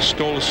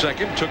 stole a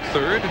second, took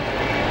 3rd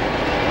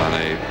on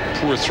a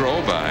poor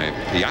throw by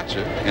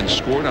Piazza, and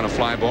scored on a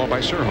fly ball by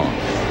Surhoff.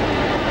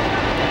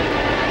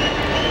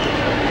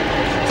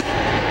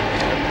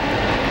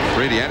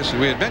 Brady Anderson,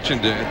 we had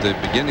mentioned at the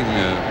beginning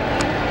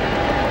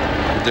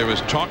that there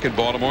was talk in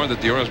Baltimore that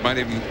the Orioles might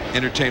even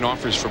entertain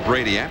offers for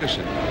Brady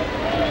Anderson.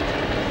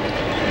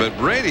 But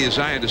Brady, as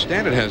I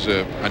understand it, has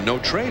a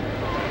no-trade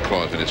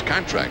clause in his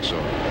contract, so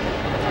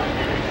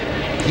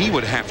he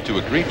would have to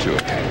agree to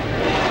it.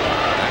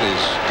 That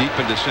is deep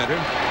into center.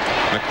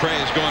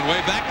 McRae is going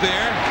way back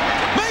there.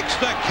 Makes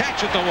the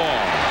catch at the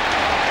wall.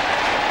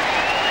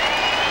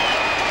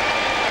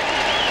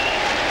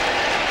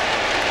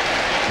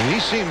 And he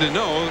seemed to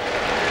know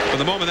from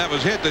the moment that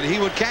was hit that he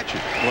would catch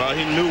it. Well,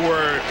 he knew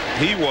where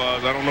he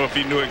was. I don't know if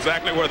he knew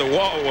exactly where the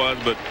wall was,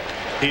 but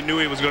he knew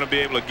he was going to be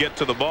able to get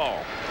to the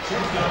ball.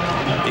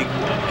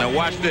 Now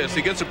watch this.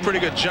 He gets a pretty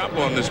good jump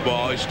on this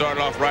ball. He started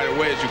off right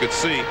away, as you could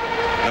see.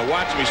 Now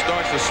watch him. He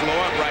starts to slow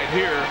up right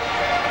here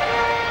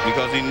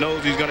because he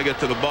knows he's going to get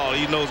to the ball.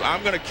 He knows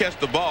I'm going to catch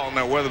the ball.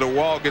 Now whether the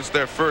wall gets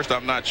there first,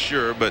 I'm not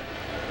sure, but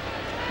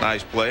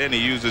nice play. And he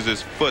uses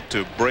his foot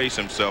to brace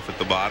himself at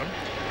the bottom.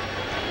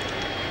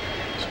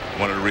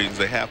 One of the reasons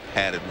they have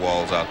padded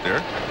walls out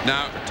there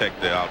now to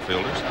protect the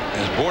outfielders.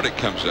 As Bordick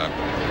comes up,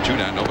 2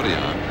 down, nobody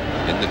on,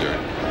 in the dirt.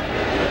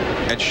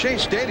 At Shea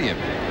Stadium,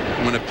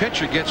 when a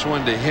pitcher gets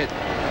one to hit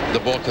the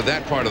ball to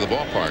that part of the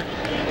ballpark,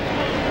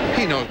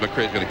 he knows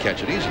McRae's going to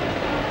catch it easily.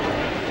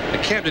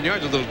 At Camden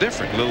Yards, a little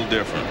different. A little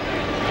different.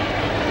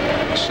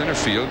 Center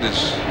field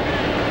is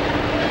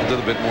a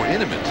little bit more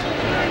intimate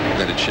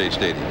than at Shea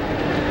Stadium.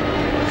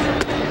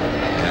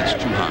 And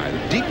is too high.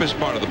 The deepest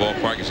part of the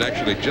ballpark is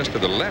actually just to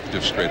the left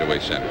of straightaway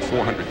center,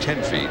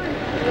 410 feet.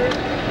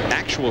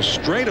 Actual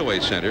straightaway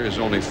center is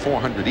only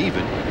 400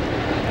 even.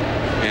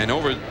 And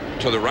over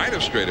to the right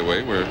of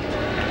straightaway, where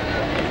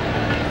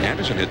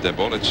Anderson hit that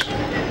ball, it's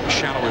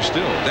shallower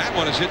still. That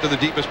one is hit to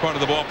the deepest part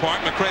of the ballpark.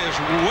 McRae is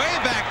way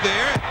back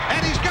there,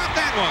 and he's got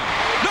that one.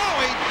 No,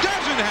 he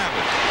doesn't have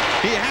it.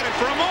 He had it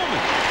for a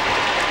moment.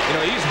 You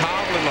know, he's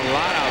hobbling a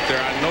lot out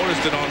there. I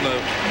noticed it on the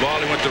ball.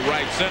 He went to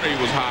right center. He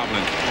was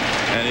hobbling.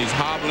 And he's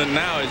hobbling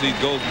now as he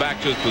goes back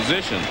to his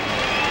position.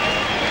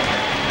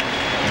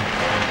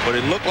 But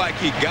it looked like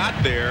he got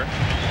there.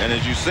 And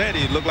as you said,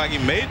 he looked like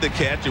he made the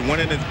catch. It went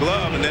in his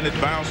glove, and then it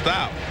bounced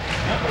out.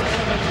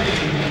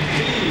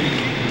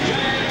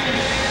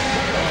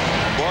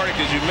 Bardick,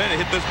 as you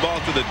mentioned, hit this ball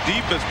to the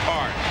deepest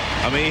part.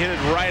 I mean, he hit it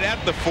right at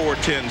the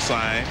 410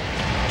 sign.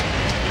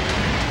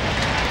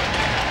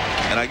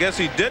 And I guess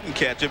he didn't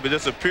catch it, but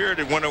just appeared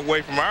it went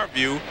away from our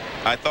view.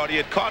 I thought he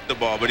had caught the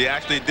ball, but he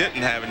actually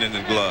didn't have it in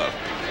his glove.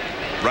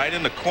 Right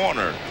in the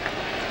corner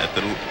at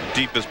the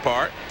deepest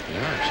part.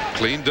 Yeah,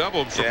 clean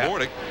double for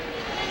Bordick.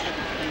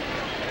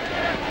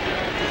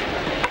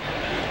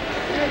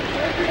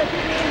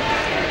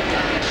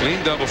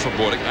 Clean double for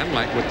Bordick,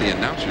 unlike what the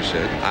announcer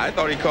said. I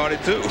thought he caught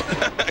it too,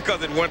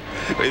 because it went.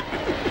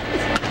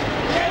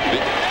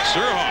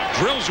 Surhoff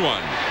drills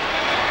one,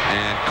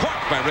 and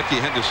caught by Rickey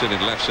Henderson in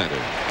left center.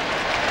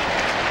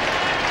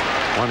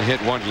 One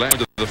hit, one left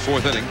to the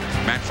fourth inning.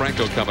 Matt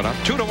Franco coming up.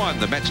 2-1,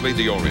 the Mets lead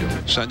the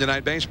Orioles. Sunday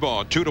Night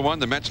Baseball, 2-1,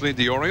 the Mets lead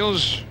the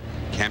Orioles.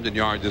 Camden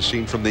Yard is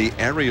seen from the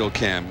aerial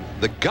cam,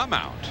 the gum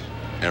out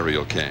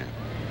aerial cam.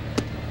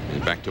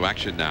 And back to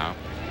action now,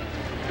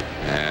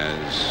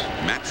 as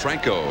Matt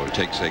Franco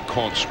takes a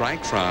called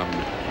strike from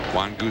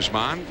Juan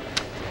Guzman.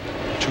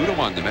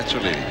 2-1, the Mets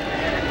are leading.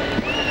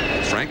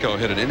 Franco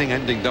hit an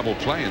inning-ending double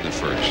play in the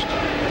first.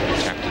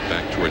 Tapped it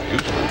back toward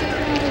Guzman.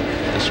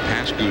 This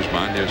past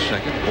Guzman, there's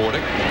second.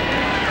 Bordick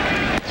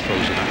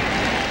throws it out.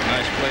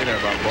 Nice play there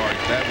by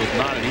Bordick. That was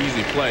not an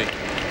easy play,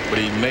 but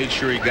he made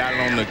sure he got it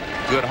on the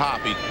good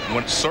hop. He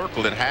went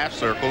circled it, half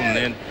circle, and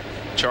then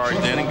charged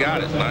in and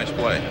got it. Nice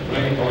play.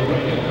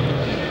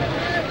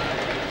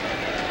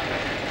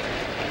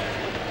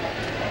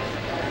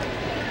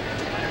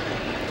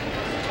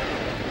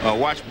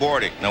 Watch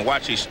Bordick. Now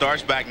watch, he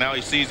starts back now.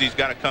 He sees he's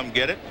got to come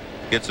get it.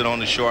 Gets it on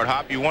the short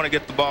hop. You want to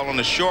get the ball on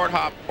the short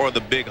hop or the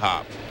big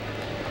hop.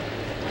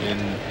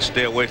 And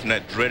stay away from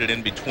that dreaded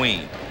in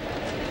between.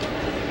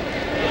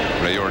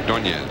 Ray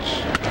Ordonez,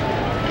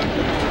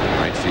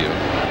 right field.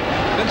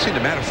 Doesn't seem to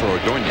matter for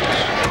Ordonez.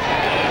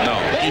 No,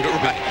 you're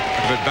right.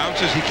 If it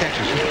bounces, he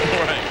catches it.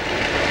 Right.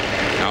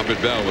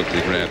 Albert Bell with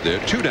the grab there.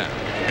 2 down.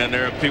 And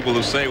there are people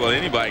who say, well,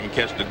 anybody can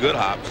catch the good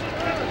hops.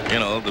 You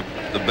know,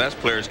 the best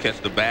players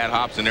catch the bad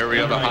hops and every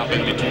other hop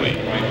in between.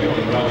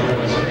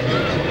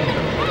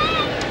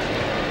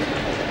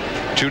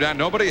 2 down,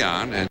 nobody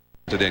on, and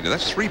today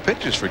that's 3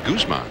 pitches for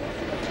Guzman.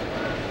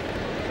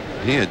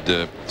 He had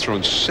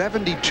thrown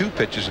 72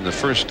 pitches in the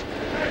first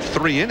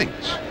 3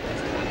 innings.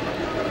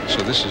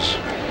 So this is,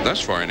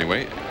 thus far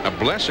anyway, a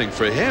blessing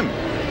for him.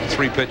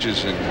 3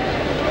 pitches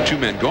and 2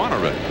 men gone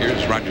already.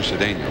 Here's Roger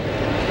Cedeno.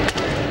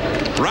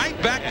 Right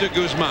back to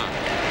Guzman.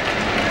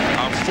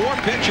 A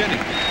 4-pitch inning.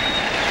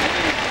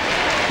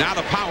 Now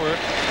the power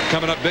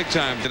coming up big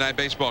time. Tonight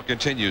baseball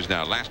continues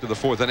now. Last of the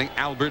 4th inning.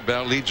 Albert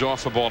Bell leads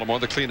off for Baltimore,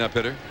 the cleanup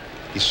hitter.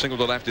 He singled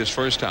to left his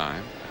first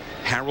time.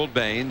 Harold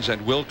Baines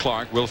and Will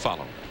Clark will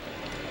follow.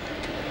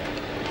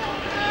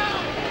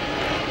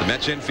 The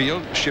Mets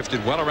infield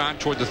shifted well around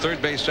toward the third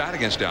base side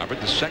against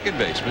Albert. The second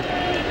baseman,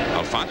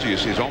 Alfonso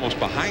Yoshii, is almost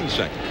behind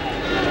second.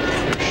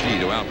 Yoshii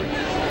to Albert.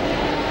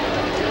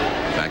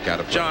 Back out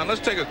of play. John,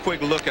 let's take a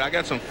quick look. I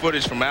got some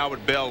footage from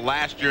Albert Bell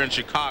last year in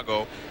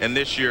Chicago and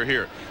this year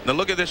here. Now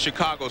look at this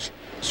Chicago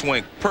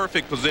swing.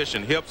 Perfect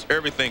position, hips,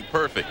 everything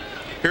perfect.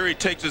 Here he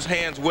takes his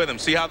hands with him.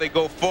 See how they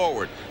go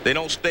forward. They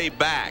don't stay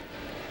back.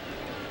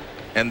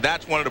 And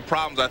that's one of the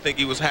problems I think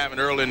he was having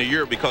early in the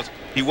year, because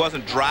he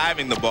wasn't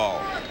driving the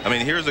ball. I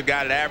mean, here's a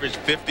guy that averaged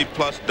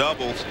 50-plus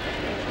doubles,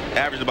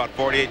 averaged about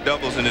 48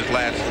 doubles in his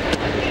last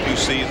few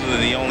seasons,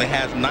 and he only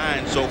has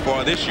 9 so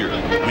far this year.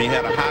 I mean, he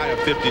had a high of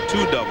 52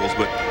 doubles,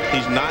 but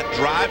he's not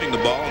driving the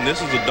ball, and this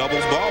is a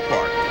doubles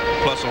ballpark,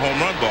 plus a home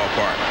run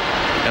ballpark.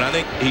 And I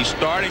think he's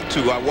starting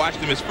to, I watched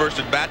him his first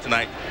at bat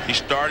tonight, he's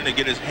starting to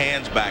get his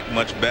hands back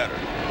much better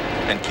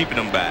and keeping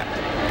them back.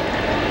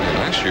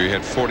 Last year he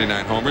had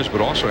 49 homers,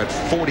 but also had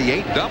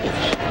 48 doubles.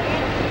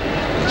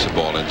 That's a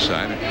ball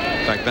inside.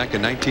 In fact, back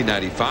in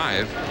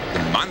 1995, the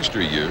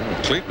monster year in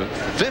Cleveland,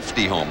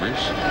 50 homers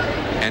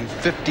and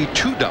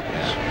 52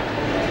 doubles.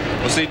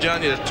 Well, see,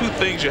 John, there's 2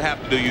 things you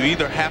have to do. You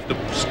either have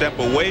to step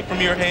away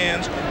from your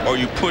hands or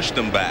you push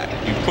them back.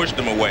 You push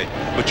them away,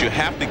 but you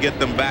have to get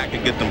them back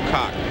and get them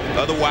cocked.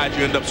 Otherwise,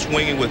 you end up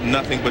swinging with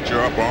nothing but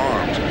your upper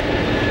arms,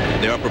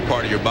 the upper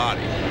part of your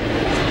body.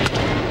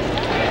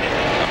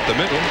 Up the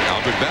middle,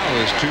 Albert Bell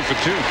is 2 for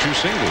 2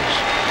 singles.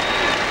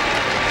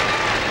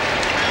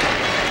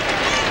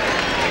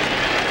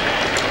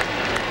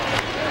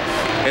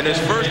 In his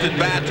first at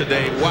bat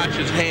today, watch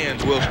his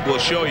hands. We'll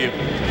show you.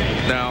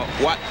 Now,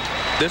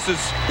 this is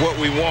what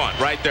we want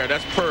right there.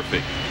 That's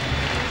perfect.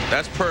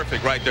 That's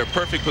perfect right there.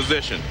 Perfect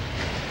position.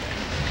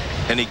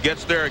 And he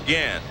gets there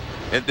again.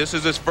 And this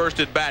is his first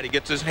at bat. He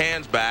gets his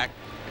hands back,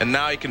 and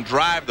now he can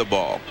drive the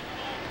ball.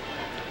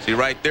 See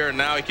right there,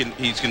 now he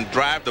can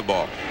drive the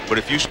ball. But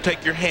if you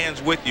take your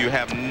hands with you, you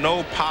have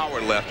no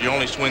power left. You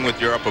only swing with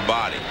your upper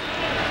body.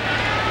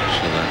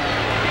 So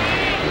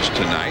that was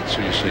tonight,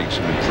 so you're seeing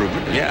some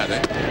improvement. Yeah.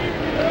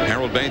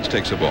 Harold Baines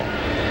takes the ball.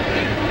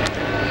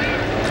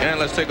 And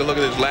let's take a look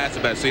at his last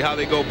at bat. See how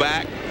they go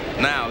back?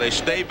 Now they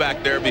stay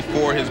back there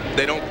before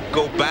they don't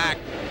go back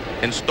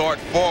and start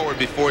forward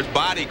before his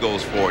body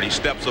goes forward. He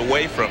steps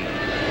away from them.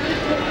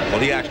 Well,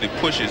 he actually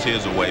pushes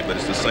his away, but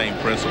it's the same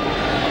principle.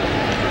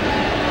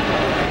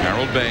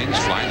 Harold Baines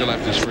flying to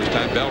left his first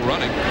time. Bell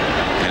running,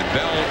 and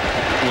Bell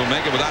will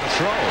make it without a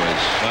throw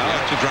as he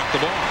has to drop the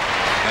ball.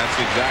 That's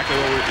exactly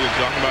what we were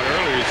talking about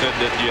earlier. He said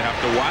that you have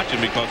to watch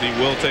him because he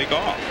will take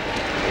off.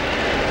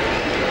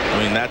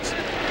 I mean,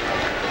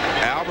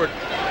 Albert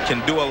can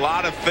do a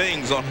lot of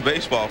things on the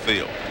baseball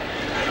field.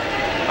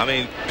 I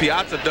mean,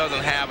 Piazza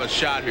doesn't have a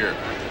shot here.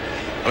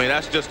 I mean,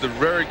 that's just a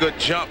very good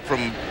jump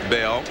from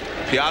Bell.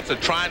 Piazza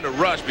trying to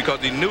rush because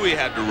he knew he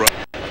had to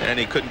rush, and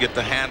he couldn't get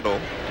the handle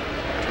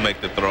to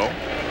make the throw.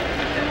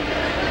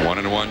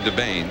 1-1 to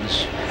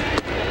Baines.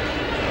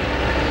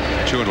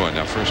 2-1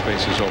 now. First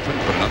base is open.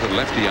 Put another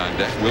lefty on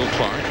deck. Will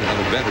Clark,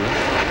 another veteran,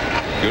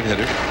 good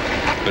hitter.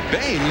 But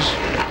Baines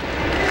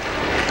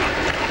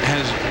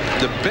has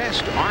the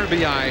best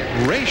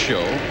RBI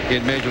ratio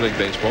in Major League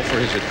Baseball for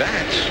his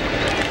at-bats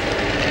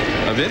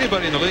of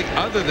anybody in the league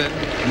other than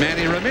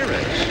Manny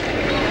Ramirez.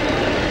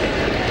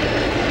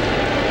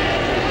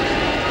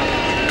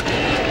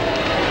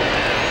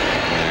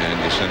 And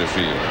to center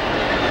field.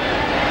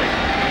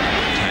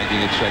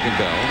 Tagging at second,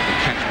 Bell. The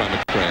catch by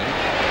McCray.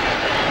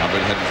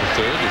 Albert heading for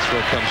third. The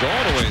throw comes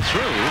all the way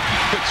through.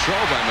 Quick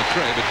throw by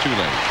McCray, but too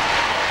late.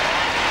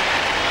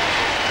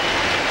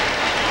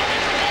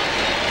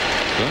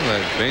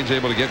 Well, Baines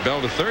able to get Bell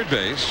to third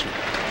base,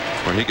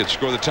 where he could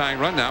score the tying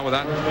run now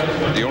without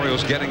the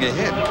Orioles getting a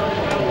hit.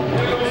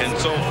 And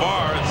so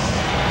far,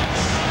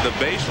 the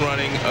base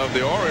running of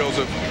the Orioles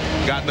have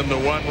gotten them to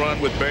one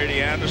run with Rickey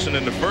Henderson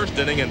in the first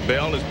inning, and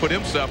Bell has put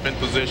himself in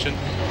position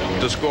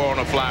to score on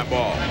a fly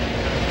ball.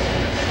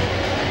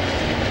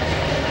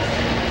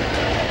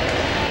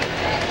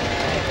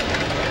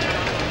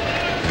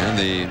 And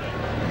the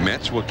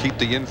Mets will keep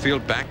the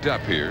infield backed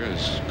up here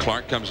as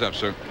Clark comes up.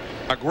 So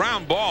a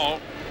ground ball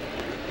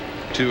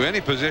to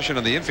any position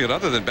on the infield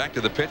other than back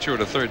to the pitcher or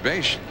to third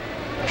base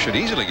should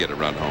easily get a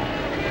run home.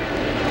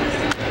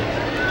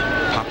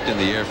 Popped in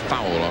the air,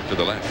 foul off to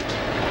the left.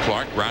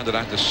 Clark grounded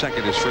out to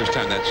second his first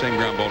time. That same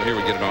ground ball here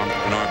would get it on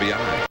an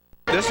RBI.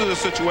 This is a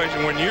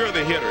situation when you're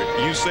the hitter,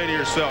 you say to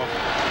yourself,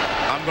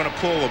 I'm going to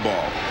pull the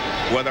ball.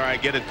 Whether I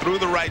get it through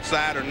the right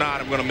side or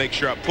not, I'm going to make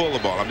sure I pull the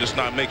ball. I'm just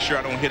not make sure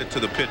I don't hit it to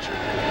the pitcher.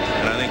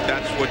 And I think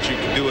that's what you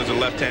can do as a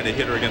left-handed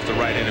hitter against a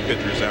right-handed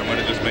pitcher. Say, I'm going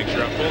to just make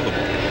sure I pull the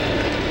ball.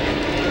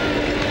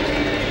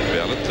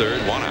 Bell at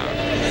third, one out.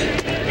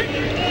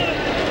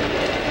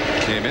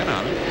 Came in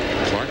on it.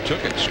 Clark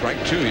took it.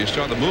 Strike two. You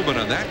saw the movement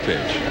on that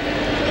pitch.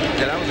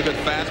 Yeah, that was a good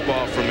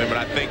fastball from him, but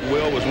I think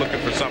Will was looking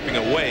for something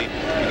away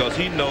because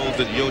he knows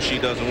that Yoshii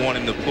doesn't want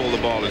him to pull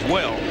the ball as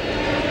well.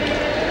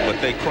 But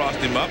they crossed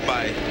him up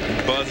by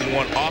buzzing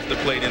one off the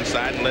plate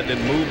inside and letting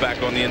him move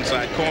back on the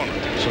inside corner.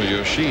 So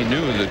Yoshii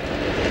knew that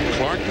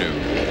Clark knew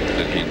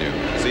that he knew.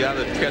 See how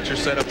the catcher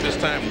set up this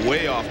time?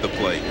 Way off the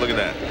plate. Look at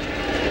that.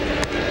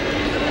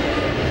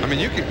 I mean,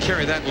 you could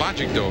carry that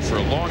logic, though, for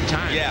a long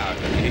time. Yeah,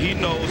 he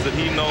knows that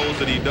he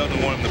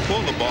doesn't want him to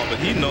pull the ball, but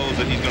he knows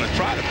that he's going to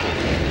try to pull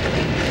it.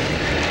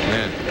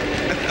 Man.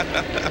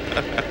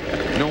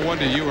 No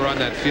wonder you were on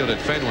that field at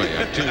Fenway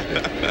on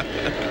Tuesday.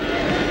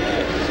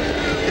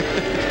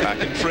 I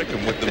can trick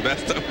him with the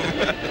best of them.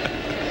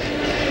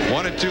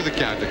 1-2 the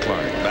count to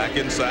Clark. Back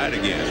inside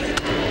again.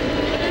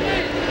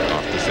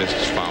 Off the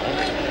fists, foul.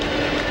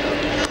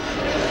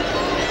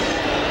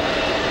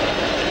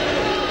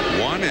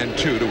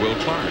 1-2 to Will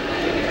Clark.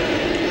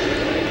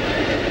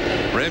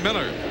 Ray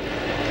Miller,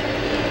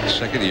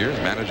 second year as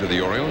manager of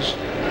the Orioles,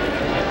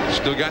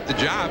 still got the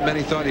job.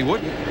 Many thought he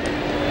wouldn't.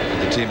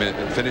 The team had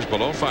finished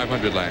below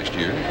 500 last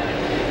year,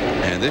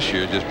 and this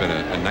year just been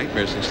a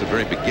nightmare since the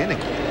very beginning.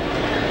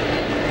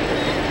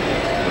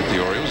 But the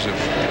Orioles have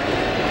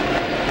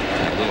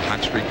had a little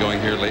hot streak going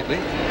here lately.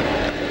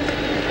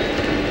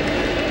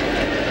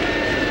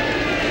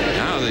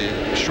 Now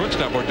the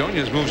shortstop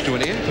Ordonez moves to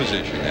an in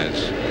position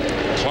as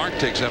Clark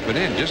takes up an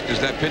in. Just as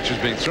that pitch was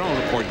being thrown,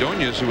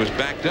 Ordonez, who was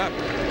backed up,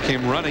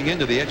 came running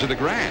into the edge of the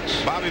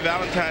grass. Bobby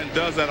Valentine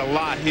does that a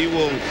lot. He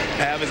will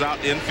have his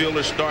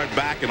infielders start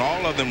back and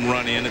all of them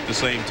run in at the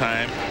same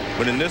time.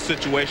 But in this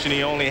situation,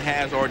 he only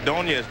has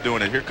Ordonez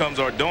doing it. Here comes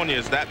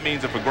Ordonez. That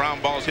means if a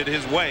ground ball is hit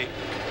his way,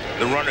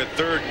 the runner at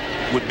third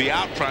would be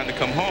out trying to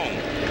come home.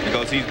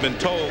 because he's been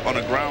told on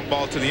a ground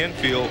ball to the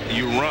infield,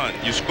 you run,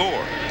 you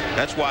score.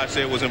 That's why I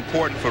say it was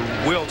important for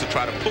Will to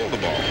try to pull the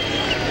ball.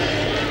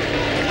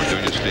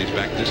 Orduña stays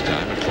back this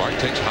time, and Clark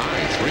takes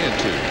high,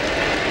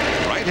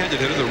 3-2. Right-handed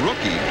hitter, the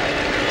rookie,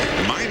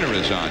 Minor,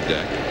 is on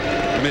deck.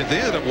 I mean, if they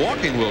ended up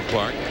walking Will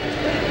Clark,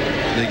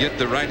 they get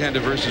the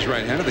right-hander versus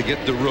right-hander, they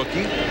get the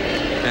rookie,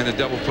 and a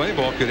double play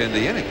ball could end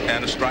the inning.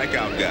 And a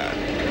strikeout guy.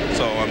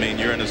 So, I mean,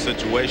 you're in a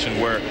situation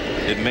where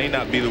it may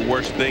not be the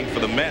worst thing for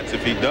the Mets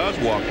if he does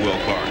walk Will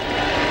Clark.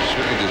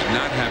 Certainly does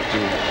not have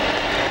to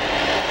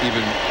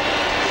even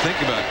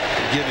think about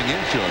giving in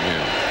to him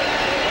here.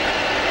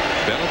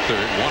 Bell at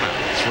third, 1 out,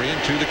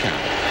 3-2 the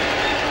count.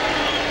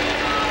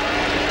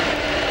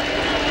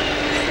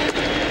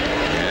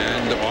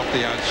 And off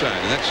the outside.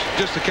 And that's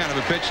just the kind of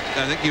a pitch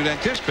I think you'd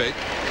anticipate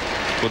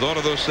with all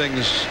of those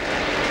things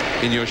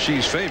in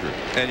Yoshii's favor.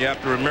 And you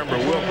have to remember,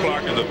 Will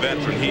Clark is a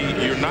veteran.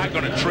 You're not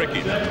going to trick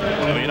him.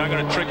 I mean, you're not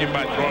going to trick him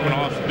by throwing an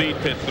off-speed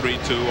pitch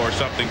 3-2 or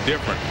something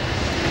different.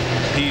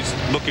 He's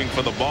looking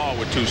for the ball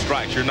with 2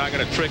 strikes. You're not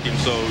going to trick him,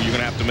 so you're going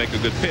to have to make a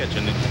good pitch.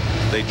 And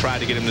they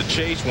tried to get him to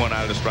chase one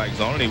out of the strike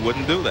zone, and he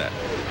wouldn't do that.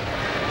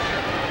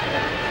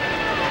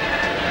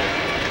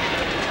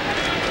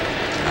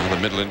 Now the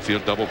middle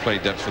infield double play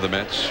depth for the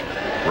Mets.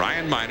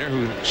 Ryan Minor,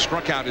 who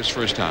struck out his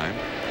first time.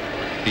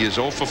 He is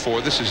 0 for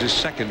 4. This is his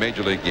second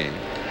major league game.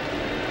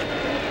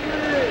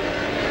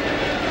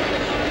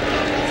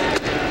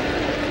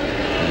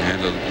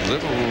 And a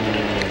little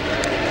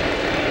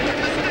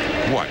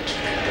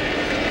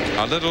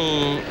a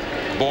little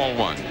ball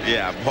 1.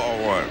 Yeah, ball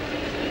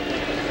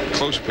 1.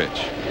 Close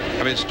pitch.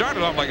 I mean, it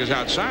started off like it was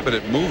outside, but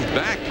it moved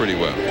back pretty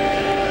well.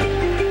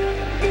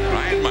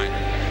 Ryan Minor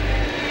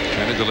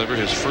trying to deliver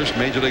his first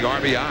major league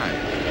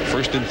RBI.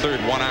 First and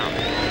third, 1 out.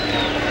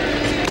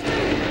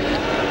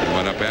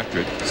 Went up after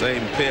it.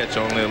 Same pitch,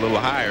 only a little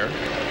higher.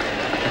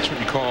 That's what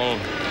you call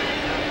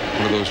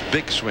one of those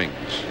big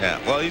swings. Yeah,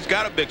 well, he's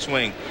got a big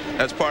swing.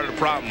 That's part of the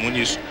problem. When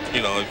you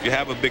know, if you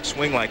have a big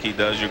swing like he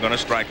does, you're going to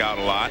strike out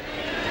a lot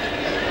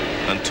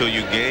until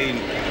you gain,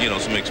 you know,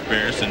 some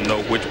experience and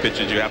know which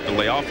pitches you have to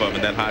lay off of.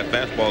 And that high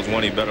fastball is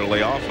one he better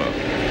lay off of.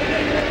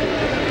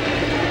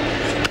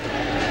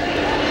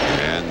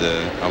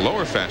 A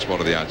lower fastball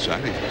to the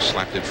outside. He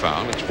slapped it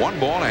foul. It's 1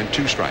 ball and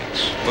 2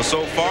 strikes. Well,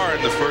 so far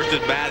in the first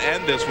at bat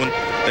and this one,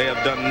 they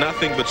have done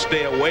nothing but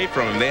stay away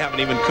from him. They haven't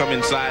even come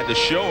inside to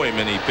show him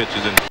any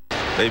pitches. And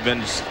they've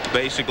been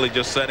basically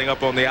just setting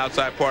up on the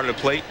outside part of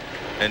the plate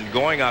and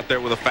going out there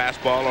with a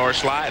fastball or a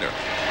slider.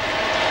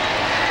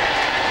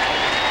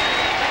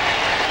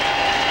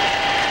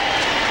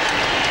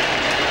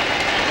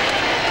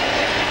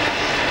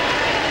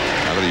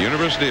 Out of the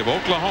University of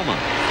Oklahoma.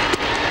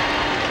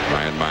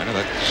 Ryan Minor,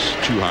 that's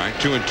too high,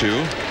 2-2.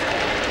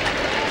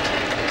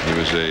 He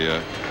was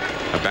a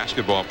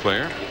basketball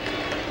player.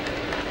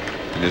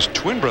 And his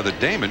twin brother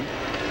Damon,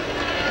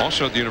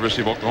 also at the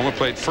University of Oklahoma,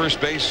 played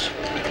first base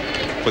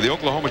for the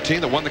Oklahoma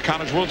team that won the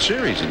College World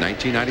Series in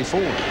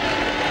 1994.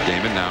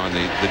 Damon now in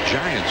the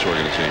Giants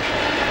organization.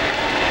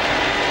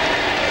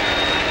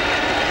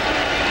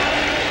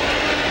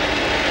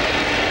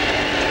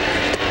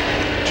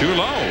 Too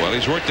low. Well,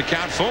 he's worked the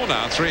count full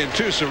now,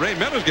 3-2. So Ray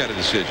Miller's got a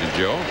decision,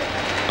 Joe.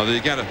 Although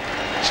you got to,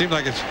 seems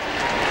like it's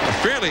a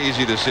fairly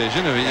easy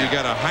decision. I mean, you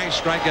got a high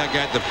strikeout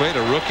guy at the plate,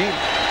 a rookie,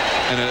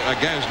 and a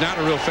guy who's not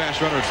a real fast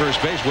runner at first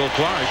base, Will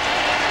Clark.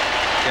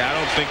 Yeah, I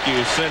don't think you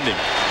send him.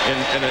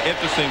 And an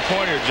interesting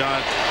point here, John.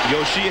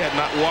 Yoshii had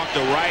not walked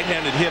a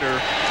right-handed hitter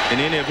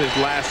in any of his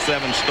last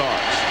 7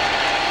 starts.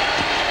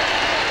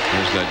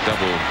 There's that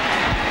double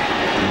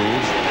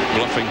move,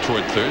 bluffing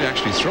toward third,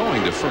 actually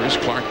throwing to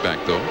first. Clark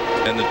back though.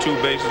 And the 2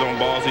 bases on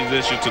balls he's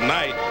issued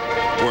tonight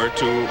were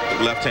to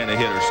left-handed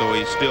hitters, so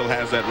he still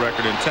has that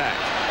record intact.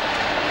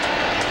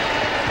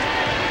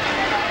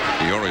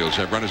 The Orioles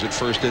have runners at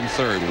first and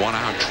third, 1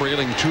 out,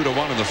 trailing 2-1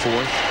 in the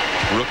 4th.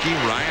 Rookie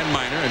Ryan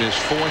Minor in his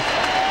 4th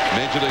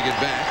major league at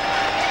bat.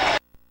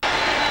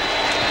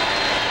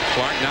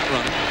 Clark not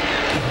running.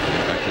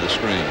 Back to the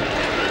screen.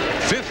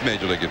 5th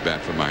major league at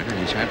bat for Minor.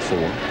 He's had 4.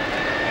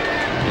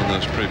 In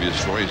those previous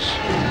 4, he's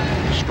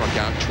struck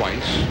out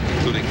twice,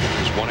 including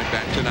his 1 at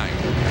bat tonight.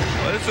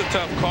 Well, it's a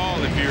tough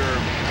call if you're,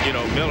 you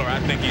know, Miller. I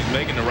think he's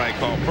making the right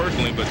call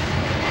personally, but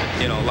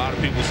you know, a lot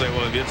of people say,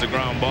 well, if it's a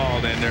ground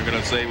ball, then they're going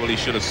to say, well, he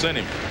should have sent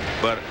him.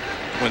 But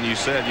when you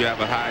said you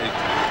have a high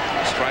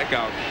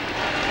strikeout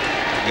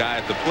guy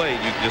at the plate,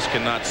 you just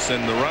cannot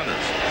send the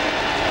runners.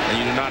 And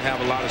you do not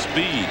have a lot of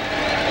speed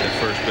at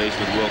first base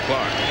with Will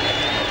Clark.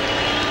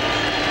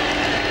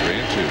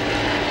 3-2.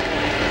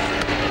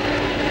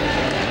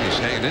 He's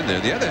hanging in there.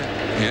 The other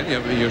hand,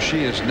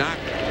 Yoshii is not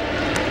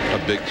a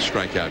big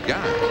strikeout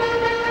guy.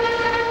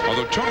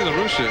 Although Tony La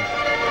Russa,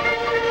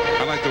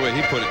 I like the way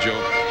he put it, Joe.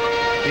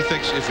 He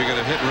thinks if you're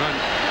going to hit and run,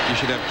 you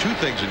should have 2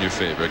 things in your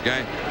favor. A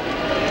guy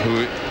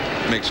who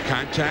makes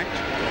contact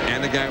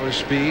and a guy with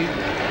speed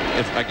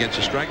against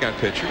a strikeout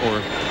pitcher. Or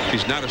if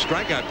he's not a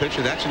strikeout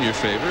pitcher, that's in your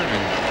favor.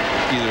 And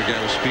either a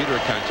guy with speed or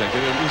a contact.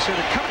 He said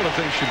a couple of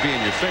things should be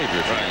in your favor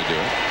if you're going to do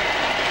it.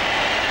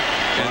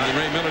 And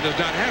Ray Miller does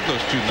not have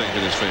those two things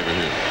in his favor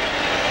here.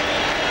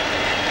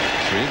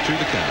 3-2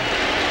 the count.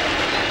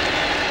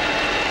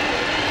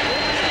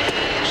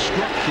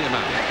 Struck him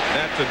out.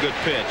 That's a good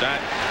pitch.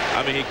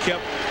 I mean, he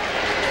kept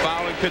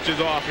fouling pitches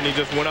off, and he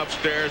just went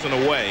upstairs and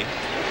away,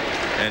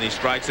 and he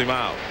strikes him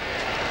out.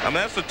 I mean,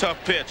 that's a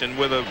tough pitch, and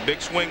with a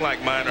big swing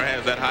like Minor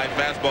has, that high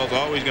fastball is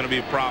always going to be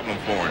a problem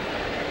for him.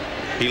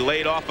 He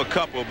laid off a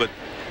couple, but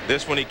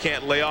this one he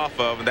can't lay off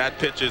of, and that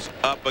pitch is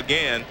up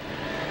again,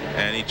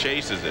 and he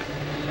chases it.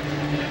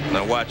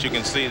 Now watch, you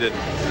can see that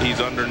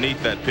he's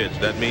underneath that pitch.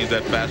 That means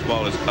that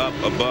fastball is up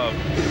above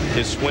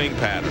his swing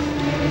pattern.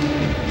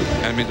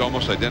 That means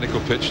almost identical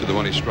pitch to the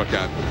one he struck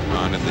out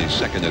on in the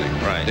second inning.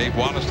 Right. Dave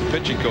Wallace, the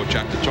pitching coach,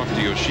 out to talk to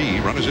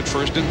Yoshii. Runners at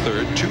first and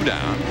third, 2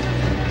 down.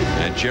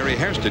 And Jerry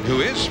Hairston,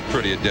 who is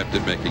pretty adept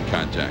at making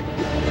contact.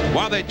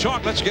 While they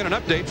talk, let's get an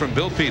update from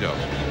Bill Pito.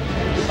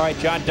 All right,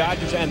 John,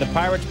 Dodgers and the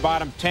Pirates,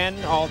 bottom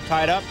 10, all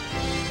tied up.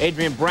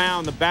 Adrian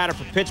Brown, the batter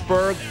for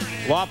Pittsburgh,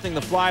 lofting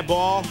the fly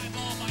ball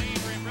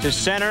to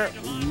center,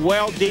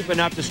 well deep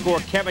enough to score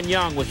Kevin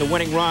Young with the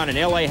winning run. And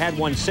L.A. had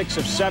won 6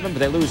 of 7, but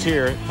they lose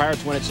here.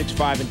 Pirates win at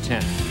 6-5 and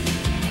 10.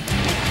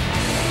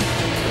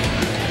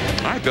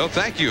 All right, Bill,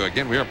 thank you.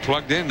 Again, we are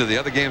plugged into the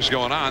other games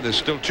going on. There's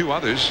still 2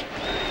 others.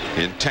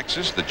 In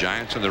Texas, the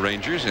Giants and the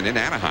Rangers, and in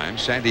Anaheim,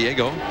 San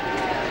Diego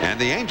and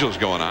the Angels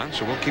going on.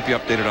 So we'll keep you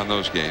updated on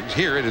those games.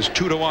 Here it is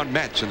 2-1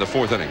 Mets in the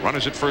 4th inning.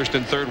 Runners at first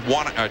and third,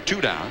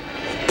 2 down.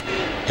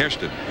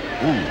 Hairston.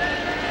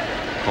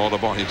 Called the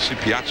ball. You see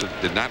Piazza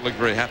did not look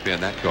very happy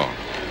on that call.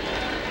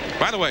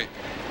 By the way,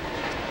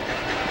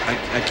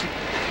 I keep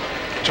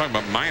talking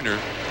about Minor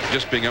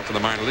just being up for the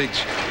minor leagues.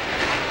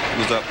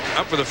 He was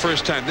up for the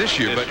first time this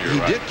year, but he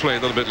did play a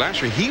little bit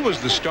last year. He was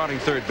the starting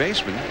third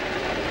baseman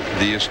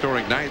the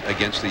historic night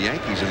against the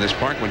Yankees in this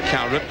park when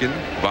Cal Ripken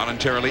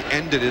voluntarily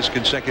ended his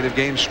consecutive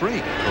game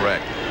streak.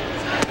 Correct.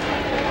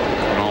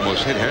 And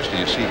almost hit Hairston.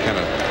 You see he kind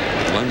of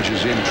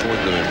lunges in toward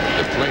the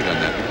plate on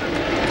that.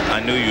 I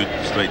knew you'd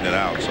straighten it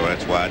out, so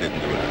that's why I didn't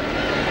do it.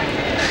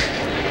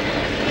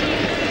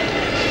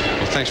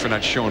 Well, thanks for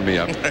not showing me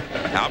up.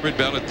 Albert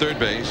Bell at third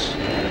base.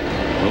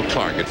 Will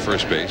Clark at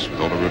first base with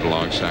Homerun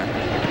alongside.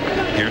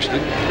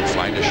 Hairston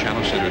flying to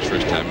shallow center his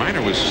first time.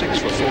 Minor was 6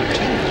 for 14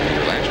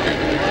 last year.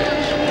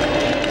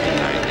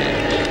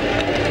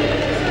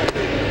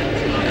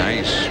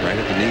 Nice, right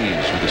at the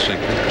knees with the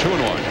sinker.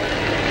 2-1.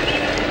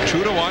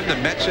 2-1. The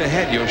Mets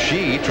ahead.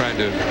 Yoshii trying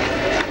to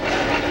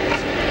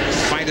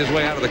fight his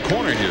way out of the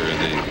corner here in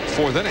the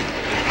 4th inning.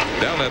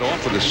 Bell led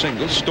off with a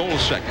single, stole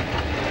second,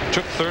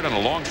 took third on a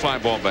long fly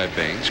ball by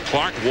Baines.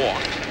 Clark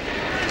walked,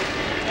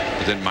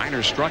 but then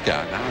Minor struck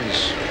out. Now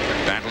he's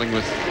battling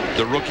with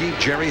the rookie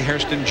Jerry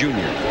Hairston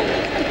Jr.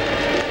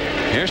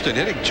 Hairston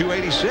hitting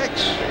 .286.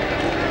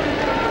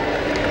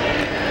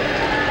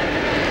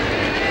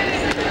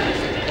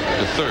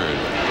 Third,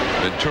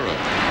 Ventura,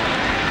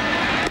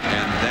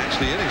 and that's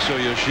the inning. So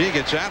Yoshii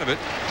gets out of it,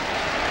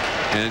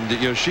 and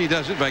Yoshii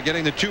does it by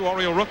getting the 2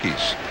 Oriole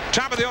rookies.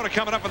 Top of the order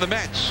coming up for the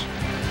Mets.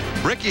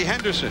 Rickey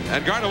Henderson,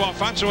 Edgardo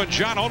Alfonso, and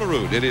John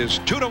Olerud. It is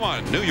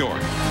 2-1 New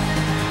York.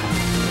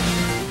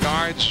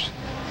 Cards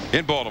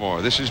in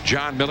Baltimore. This is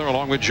John Miller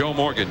along with Joe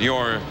Morgan,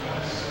 your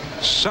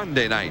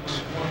Sunday night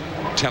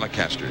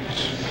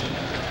telecasters.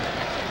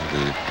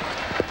 The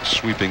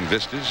sweeping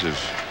vistas of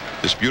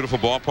this beautiful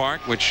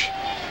ballpark, which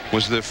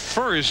was the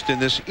first in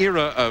this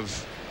era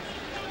of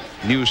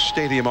new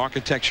stadium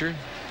architecture,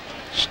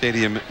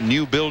 stadium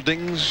new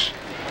buildings,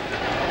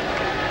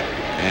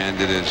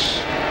 and it has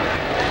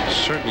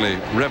certainly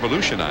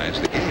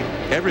revolutionized the game.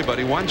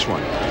 Everybody wants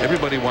one.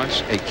 Everybody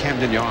wants a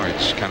Camden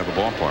Yards kind of a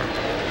ballpark.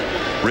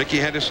 Rickey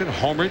Henderson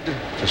homered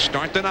to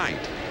start the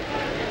night.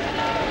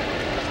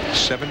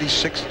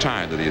 76th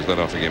time that he has led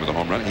off the game with a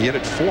home run. He hit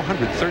it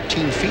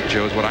 413 feet,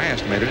 Joe, is what I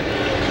estimated it.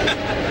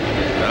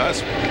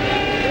 That's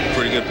a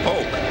pretty good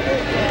poke.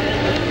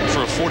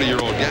 For a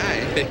 40-year-old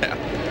guy. Yeah.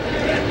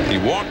 He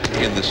walked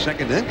in the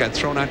second and then got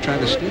thrown out trying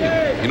to steal.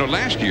 You know,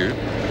 last year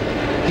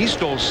he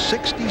stole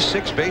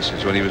 66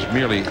 bases when he was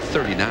merely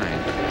 39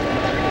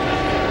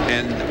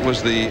 and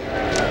was the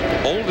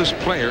oldest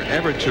player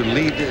ever to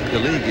lead the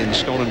league in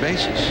stolen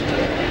bases.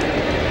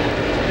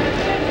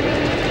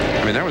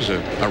 I mean, that was a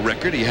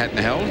record he hadn't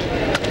held. Well,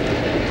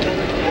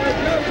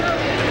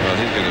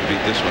 he's going to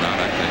beat this one out,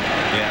 I think.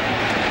 Yeah.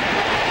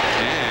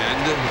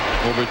 And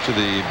over to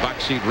the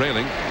box seat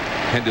railing.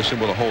 Henderson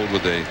will hold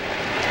with a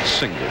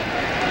single.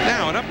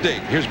 Now an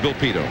update. Here's Bill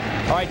Pito.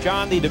 All right,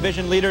 John, the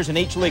division leaders in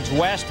each league's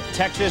West,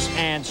 Texas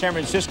and San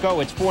Francisco.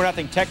 It's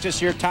 4-0 Texas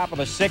here, top of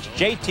the 6th.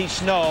 JT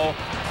Snow.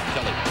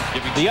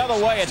 The other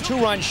way, a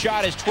 2-run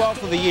shot is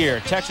 12th of the year.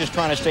 Texas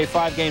trying to stay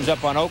 5 games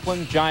up on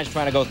Oakland. Giants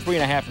trying to go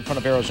 3.5 in front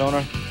of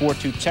Arizona.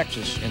 4-2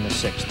 Texas in the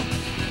 6th.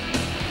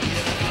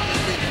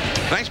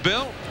 Thanks,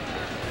 Bill.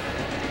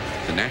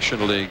 The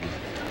National League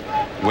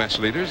West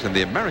leaders and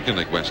the American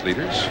League West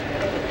leaders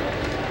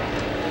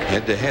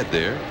head-to-head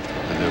there.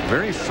 And the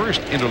very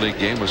first interleague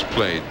game was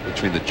played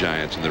between the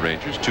Giants and the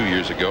Rangers 2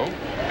 years ago.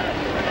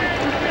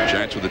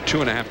 Giants with a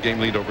 2.5 game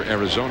lead over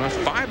Arizona,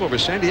 5 over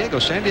San Diego.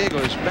 San Diego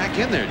is back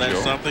in there, That's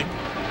Joe. something.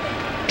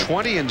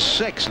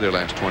 20-6 their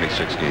last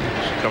 26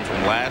 games. Come from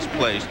last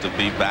place to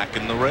be back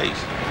in the race.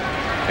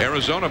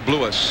 Arizona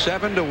blew a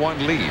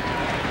 7-1 lead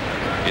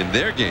in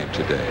their game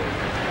today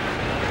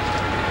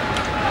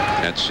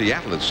at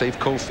Seattle at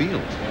Safeco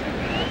Field.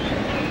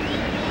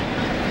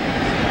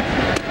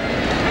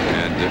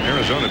 And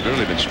Arizona have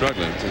really been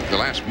struggling. The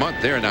last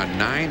month they're now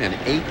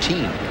 9-18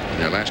 in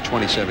their last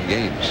 27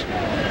 games.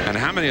 And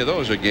how many of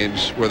those are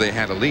games where they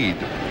had a lead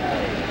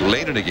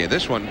late in the game?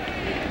 This one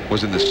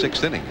was in the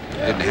 6th inning.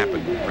 Didn't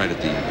happen right at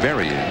the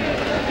very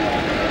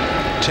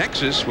end.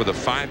 Texas with a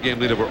 5-game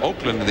lead over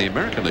Oakland in the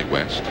American League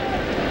West.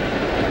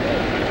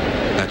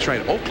 That's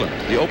right, Oakland.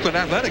 The Oakland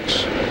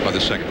Athletics are the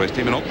second place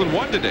team, and Oakland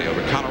won today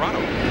over Colorado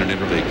in an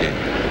interleague game.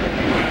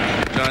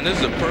 John, this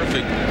is a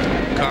perfect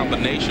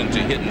combination to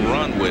hit and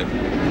run with.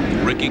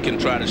 Rickey can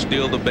try to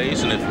steal the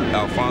base, and if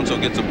Alfonso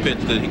gets a pitch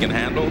that he can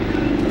handle,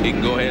 he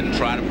can go ahead and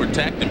try to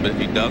protect him, but if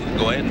he doesn't,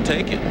 go ahead and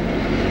take it.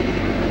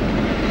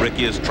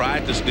 Rickey has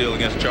tried to steal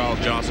against Charles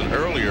Johnson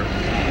earlier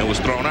and was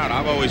thrown out.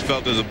 I've always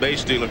felt as a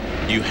base stealer,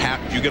 you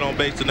get on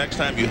base the next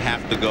time, you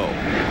have to go.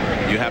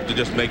 You have to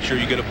just make sure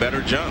you get a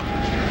better jump.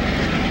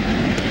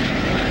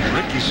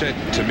 Rickey said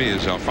to me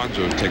as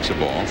Alfonso takes the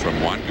ball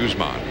from Juan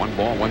Guzman, 1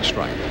 ball, 1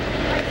 strike.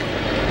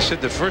 He said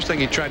the first thing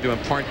he tried to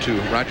impart to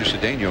Roger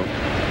Cedeno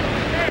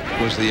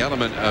was the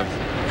element of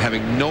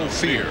having no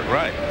fear.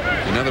 Right.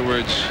 In other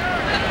words,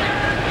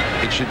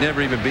 it should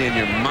never even be in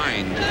your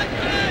mind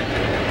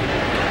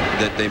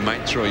that they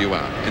might throw you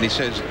out. And he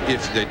says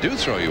if they do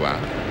throw you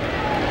out,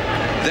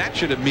 that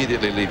should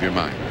immediately leave your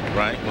mind.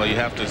 Right. Well, you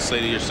have to say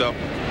to yourself,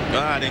 oh,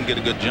 I didn't get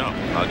a good jump.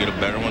 I'll get a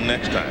better one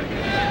next time.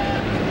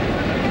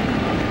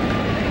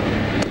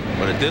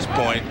 But at this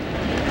point,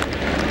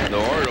 the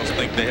Orioles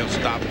think they have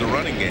stopped the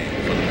running game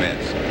for the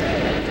Mets.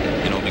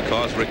 You know,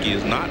 because Rickey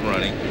is not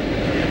running,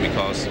 and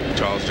because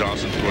Charles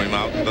Johnson threw him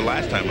out the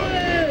last time up.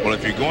 Well,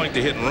 if you're going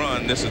to hit and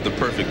run, this is the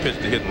perfect pitch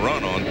to hit and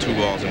run on 2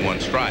 balls and 1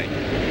 strike.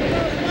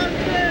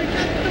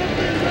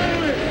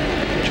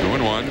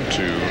 2-1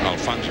 to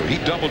Alfonso. He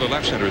doubled to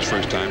left center his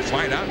first time,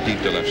 flied out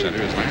deep to left center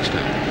his last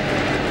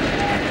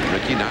time.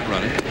 Rickey not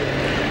running,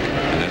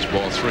 and that's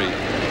ball 3.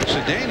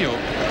 Cedeno,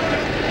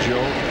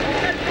 Joe,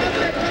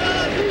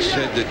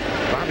 said that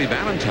Bobby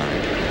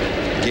Valentine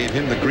gave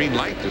him the green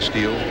light to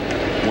steal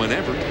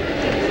whenever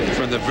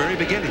from the very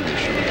beginning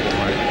this year.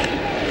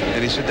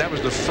 And he said that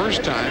was the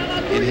first time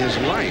in his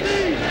life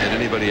that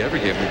anybody ever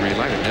gave him the green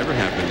light. It never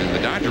happened in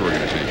the Dodger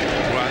organization.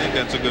 Well, I think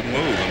that's a good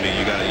move. I mean,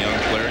 you got a young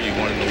player, you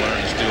want him to learn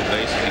to steal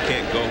bases. He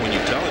can't go when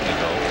you tell him to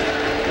go.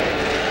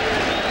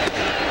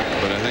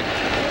 But I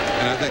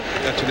think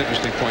that's an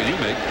interesting point you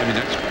make. I mean,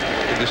 that's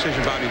the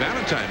decision Bobby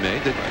Valentine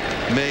made that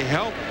may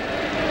help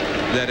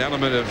that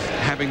element of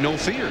having no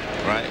fear.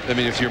 Right. I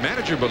mean, if your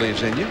manager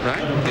believes in you,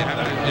 right, you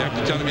have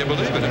to tell him you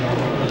believe in him.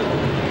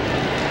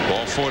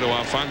 Ball 4 to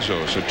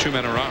Alfonso. So 2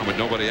 men are on with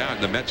nobody out,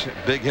 and the Mets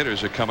big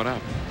hitters are coming up.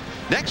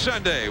 Next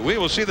Sunday, we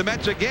will see the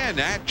Mets again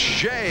at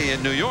Shea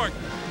in New York.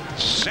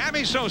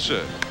 Sammy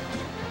Sosa,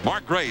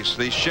 Mark Grace,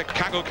 the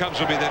Chicago Cubs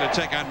will be there to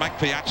take on Mike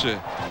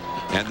Piazza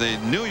and the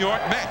New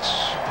York Mets.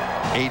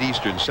 8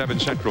 Eastern, 7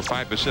 Central,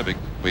 5 Pacific.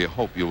 We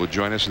hope you will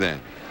join us then.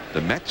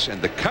 The Mets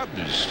and the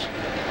Cubs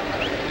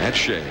at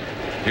Shea.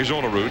 Here's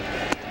Olerud,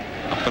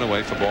 up and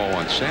away for ball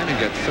 1. Sandy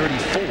got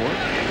 34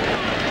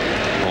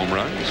 home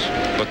runs,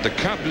 but the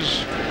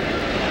Cubs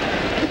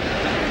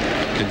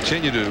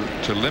continue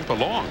to limp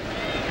along.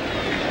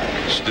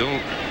 Still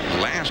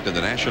last in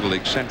the National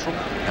League Central.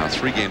 Now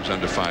 3 games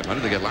under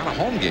 500. They got a lot of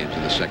home games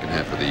in the second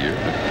half of the year,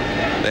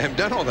 but they haven't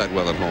done all that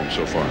well at home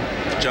so far.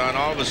 John,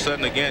 all of a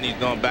sudden again he's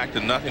gone back to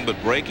nothing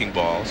but breaking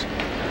balls.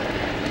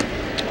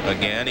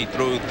 Again, he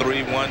threw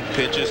 3-1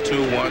 pitches,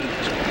 2-1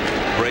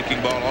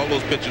 breaking ball. All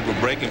those pitches were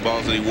breaking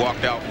balls that he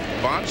walked out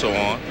Alfonso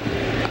on,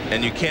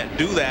 and you can't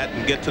do that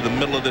and get to the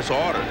middle of this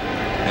order.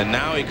 And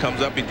now he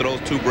comes up, he throws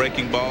 2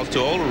 breaking balls to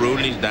Olerud,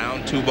 and he's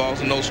down 2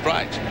 balls and no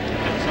strikes.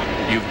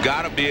 You've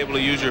got to be able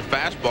to use your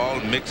fastball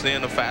and mix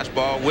in a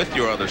fastball with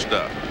your other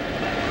stuff.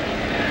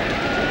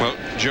 Well,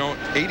 Joe,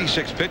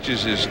 86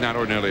 pitches is not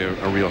ordinarily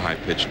a real high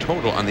pitch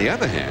total. On the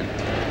other hand,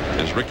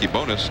 as Ricky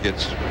Bonas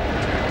gets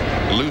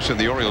loose in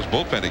the Orioles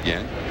bullpen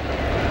again,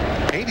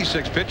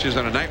 86 pitches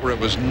on a night where it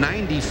was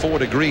 94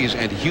 degrees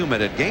and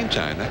humid at game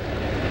time.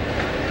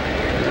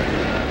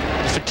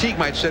 Fatigue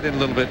might set in a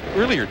little bit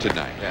earlier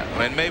tonight. Yeah,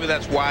 and maybe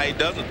that's why he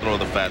doesn't throw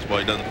the fastball.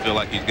 He doesn't feel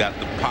like he's got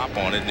the pop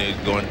on it, and he's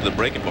going to the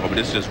breaking ball, but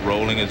it's just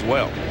rolling as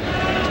well.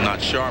 It's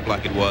not sharp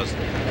like it was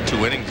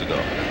 2 innings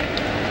ago.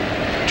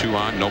 2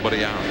 on,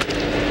 nobody out.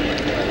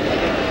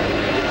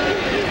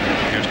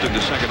 Houston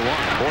to second walk.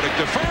 Bordick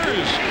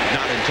defers,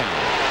 not in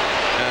time.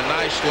 And a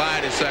nice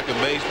slide at second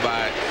base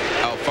by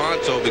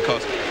Alfonso,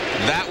 because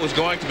that was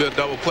going to be a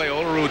double play.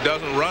 Olerud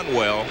doesn't run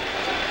well,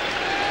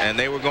 and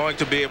they were going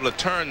to be able to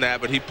turn that,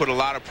 but he put a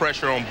lot of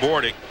pressure on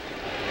Bordick,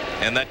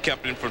 and that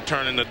kept him from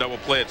turning the double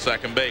play at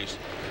second base.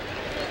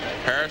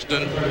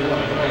 Hairston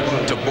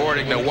to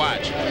Bordick. Now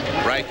watch.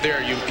 Right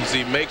there, you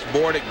see makes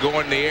Bordick go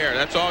in the air.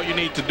 That's all you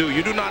need to do.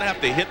 You do not have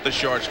to hit the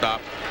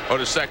shortstop or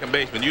the second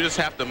baseman. You just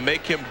have to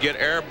make him get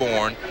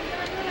airborne,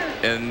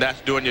 and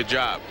that's doing your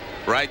job.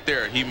 Right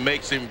there, he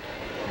makes him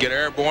get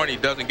airborne. He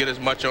doesn't get as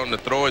much on the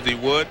throw as he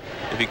would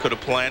if he could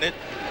have planted.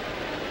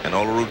 And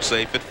Olerud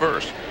safe at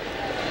first.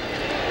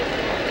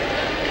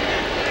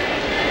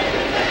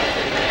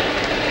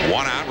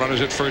 One out,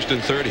 runners at first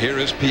and third. Here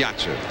is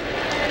Piazza.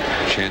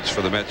 Chance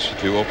for the Mets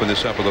to open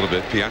this up a little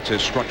bit. Piazza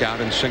struck out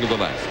and singled to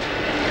left.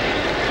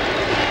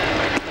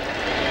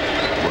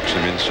 Works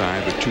him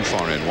inside, but too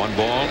far in. 1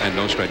 ball and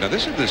no strike. Now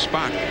this is the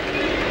spot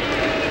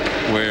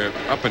where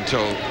up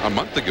until a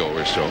month ago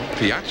or so,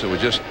 Piazza was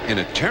just in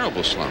a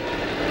terrible slump.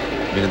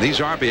 I mean, in these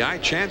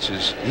RBI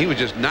chances, he was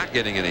just not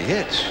getting any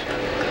hits.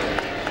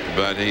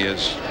 But he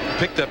has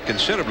picked up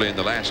considerably in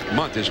the last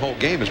month. His whole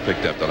game has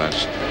picked up the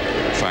last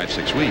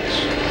 5-6 weeks.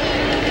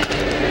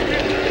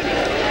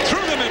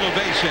 Through the middle,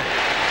 base hit.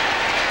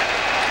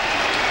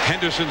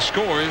 Henderson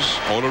scores.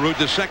 Olerud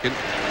to second.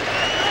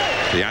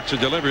 Piazza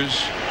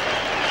delivers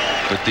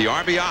with the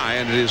RBI,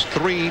 and it is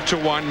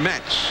 3-1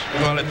 Mets.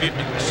 Well,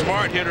 if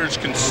smart hitters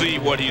can see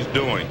what he's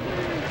doing,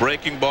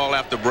 breaking ball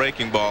after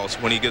breaking balls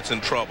when he gets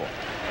in trouble.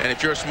 And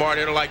if you're a smart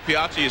hitter like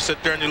Piazza, you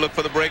sit there and you look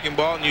for the breaking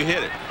ball and you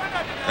hit it.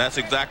 That's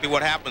exactly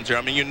what happens here.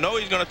 I mean, you know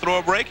he's going to throw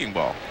a breaking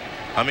ball.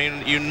 I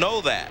mean, you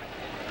know that.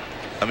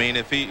 I mean,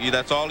 if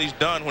that's all he's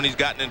done when he's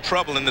gotten in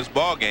trouble in this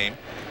ball game.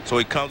 So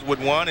he comes with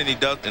one and he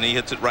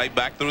hits it right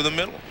back through the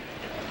middle.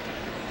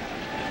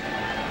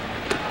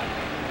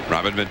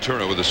 Robin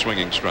Ventura with a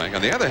swinging strike.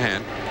 On the other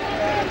hand,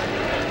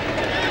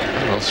 I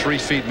don't know, 3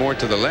 feet more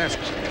to the left,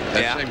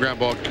 that same ground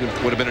ball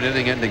would have been an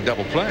inning-ending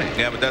double play.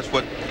 Yeah, but that's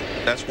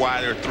why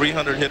there are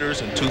 300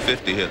 hitters and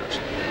 250 hitters.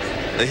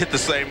 They hit the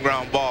same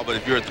ground ball, but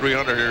if you're a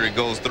 300 hitter, it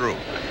goes through.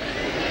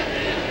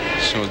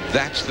 So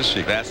that's the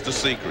secret. That's the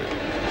secret.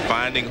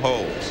 Finding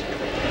holes.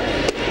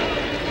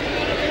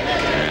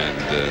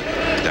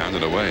 And down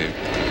and away,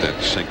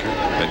 that sinker.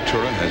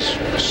 Ventura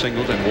has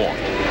singled and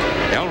walked.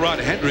 Elrod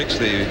Hendricks,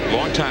 the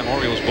longtime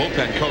Orioles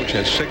bullpen coach,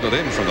 has signaled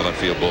in from the left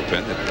field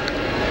bullpen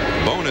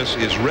that Bonus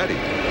is ready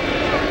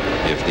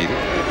if needed.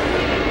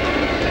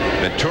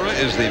 Ventura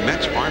is the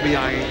Mets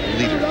RBI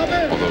leader,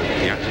 although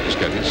Piazza just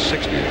got his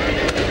 60th.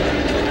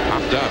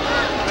 Popped up.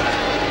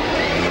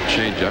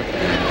 Change up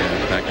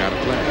and back out of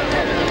play.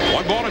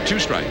 1 ball and 2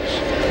 strikes.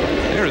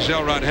 There is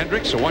Elrod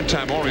Hendricks, a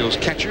one-time Orioles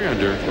catcher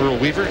under Earl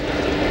Weaver.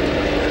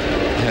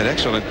 Had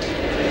excellent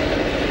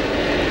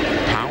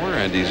power,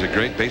 and he's a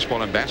great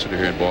baseball ambassador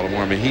here in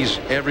Baltimore. I mean, he's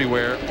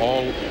everywhere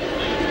all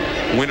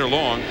winter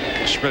long,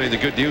 spreading the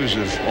good news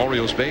of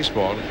Orioles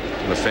baseball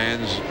to the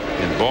fans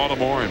in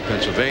Baltimore and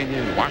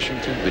Pennsylvania,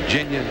 Washington,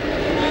 Virginia,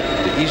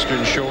 the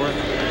Eastern Shore.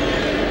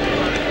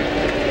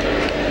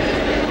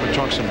 I want to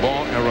talk some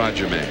ball, Elrod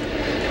Jermaine.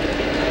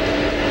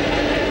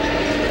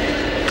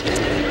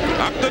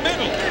 Up the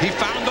middle, he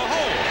found the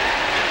hole.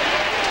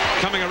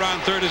 Coming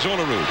around third is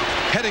Olerud.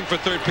 Heading for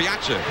third,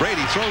 Piazza.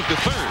 Brady throws to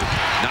third.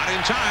 Not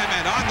in time,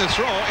 and on the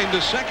throw into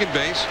second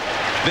base,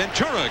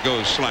 Ventura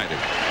goes sliding.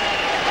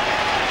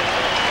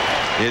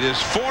 It is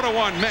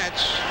 4-1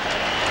 Mets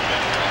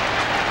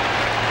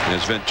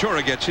as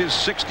Ventura gets his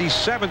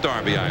 67th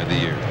RBI of the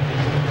year.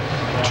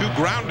 2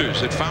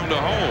 grounders that found a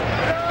hole,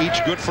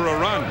 each good for a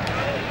run.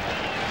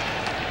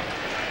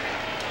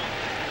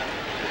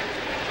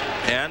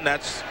 And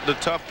that's the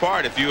tough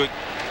part.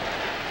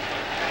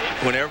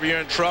 Whenever you're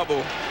in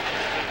trouble,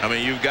 I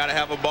mean, you've got to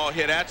have a ball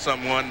hit at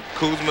someone.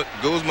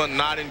 Guzman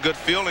not in good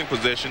fielding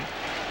position.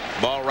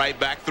 Ball right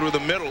back through the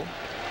middle.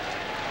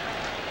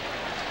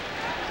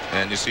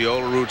 And you see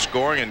Olerud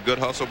scoring, and good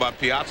hustle by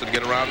Piazza to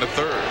get around the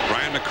third.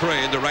 Brian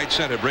McRae into right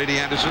center. Brady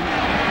Anderson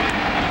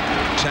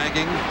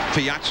tagging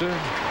Piazza,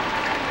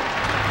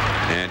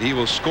 and he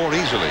will score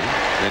easily.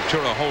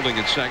 Ventura holding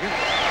at second.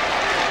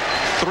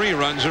 3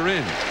 runs are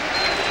in.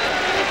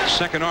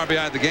 Second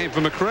RBI of the game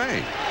for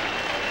McRae,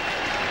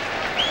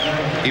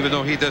 even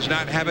though he does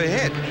not have a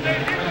hit.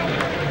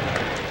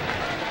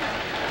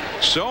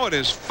 So it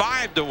is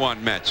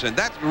 5-1 Mets, and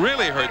that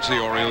really hurts the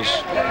Orioles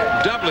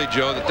doubly,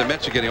 Joe, that the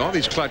Mets are getting all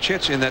these clutch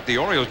hits, in that the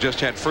Orioles just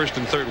had first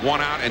and third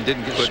 1 out and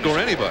didn't score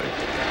anybody.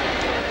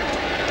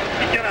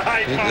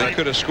 They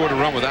could have scored a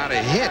run without a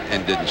hit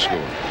and didn't score.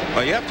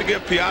 Well, you have to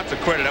give Piazza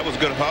credit. That was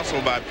good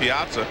hustle by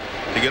Piazza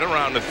to get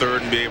around the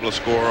third and be able to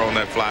score on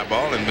that fly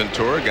ball, and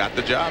Ventura got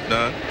the job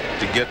done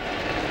to get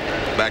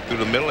back through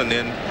the middle, and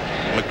then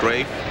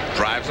McRae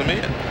drives him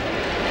in.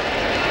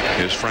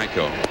 Here's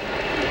Franco.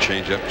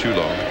 Change up too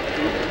low.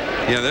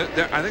 Yeah,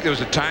 I think there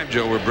was a time,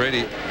 Joe, where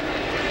Brady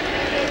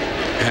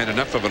had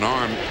enough of an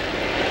arm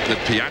that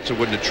Piazza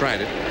wouldn't have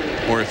tried it,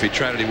 or if he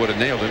tried it, he would have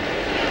nailed it.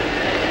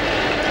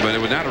 But it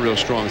was not a real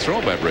strong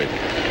throw by Brady.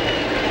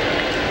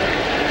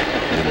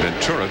 And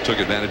Ventura took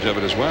advantage of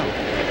it as well.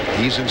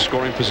 He's in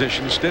scoring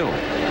position still.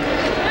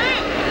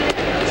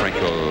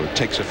 Franco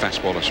takes a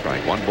fastball to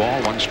strike. 1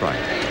 ball, 1 strike.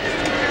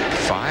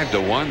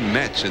 5-1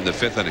 Mets in the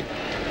 5th inning.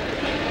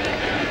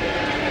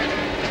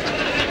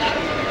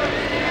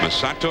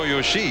 Masato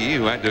Yoshii,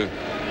 who had to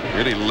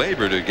really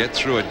labor to get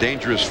through a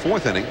dangerous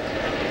fourth inning,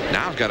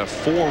 now has got a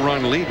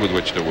 4-run lead with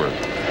which to work.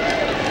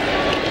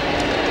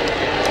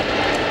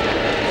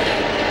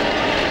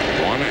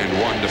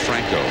 1-1 to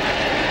Franco.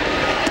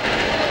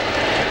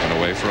 And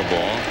away for a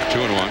ball.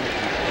 2-1.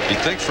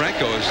 You'd think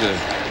Franco is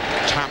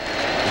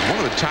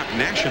one of the top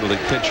National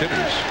League pinch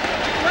hitters.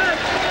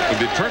 Would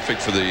be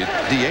perfect for the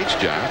DH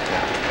job.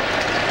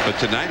 But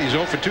tonight he's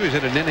 0 for 2. He's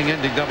hit an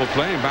inning-ending double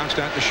play and bounced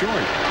out to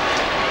short.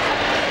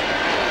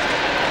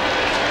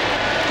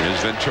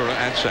 Here's Ventura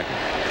at second.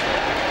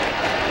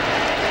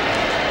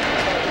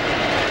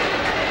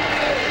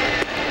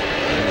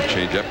 And the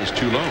changeup is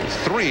too low.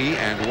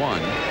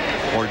 3-1.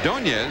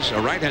 Ordonez, a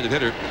right-handed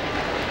hitter,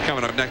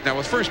 coming up next. Now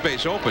with first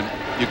base open,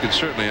 you can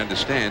certainly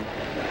understand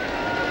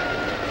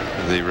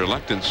the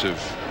reluctance of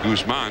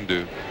Guzman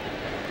to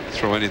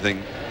throw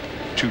anything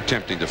too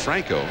tempting to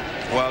Franco.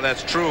 Well,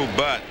 that's true,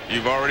 but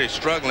you've already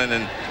struggling,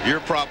 and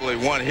you're probably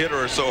one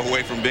hitter or so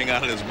away from being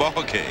out of this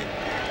ball game.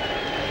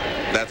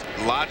 That's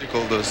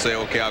logical to say,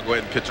 okay, I'll go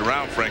ahead and pitch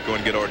around Franco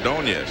and get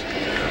Ordonez.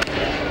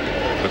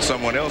 But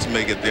someone else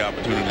may get the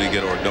opportunity to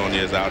get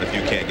Ordonez out if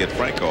you can't get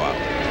Franco out.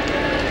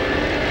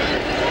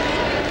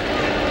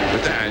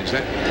 But I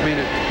mean,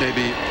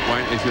 maybe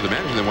if you're the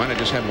manager, then why not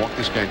just have him walk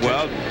this guy?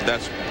 Well,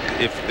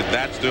 if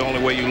that's the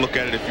only way you look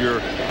at it. If you're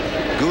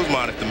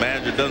Guzman, if the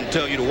manager doesn't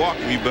tell you to walk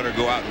him, you better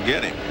go out and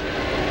get him.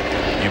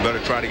 You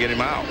better try to get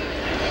him out.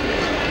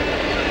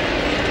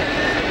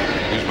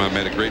 Guzman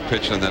made a great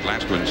pitch on that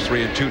last one. It's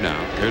 3-2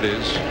 now. Here it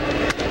is.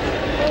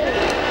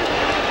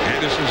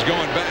 Henderson's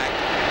going back.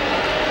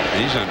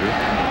 He's under.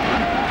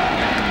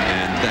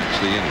 And that's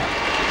the inning.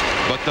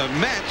 But the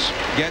Mets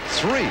get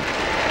 3.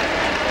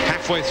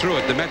 Halfway through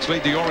it, the Mets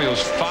lead the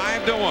Orioles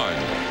 5-1.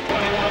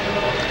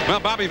 Well,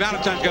 Bobby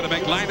Valentine's got to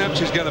make lineups.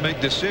 He's got to make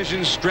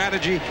decisions,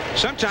 strategy.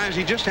 Sometimes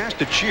he just has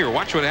to cheer.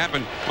 Watch what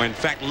happened. Or in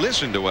fact,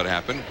 listen to what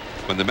happened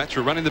when the Mets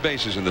were running the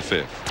bases in the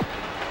 5th.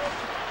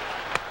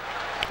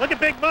 Look at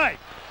Big Mike.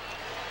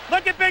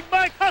 Look at Big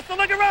Mike hustle.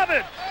 Look at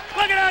Robin.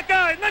 Look at that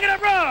guy. Look at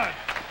him run.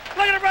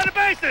 Look at him run the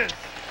bases.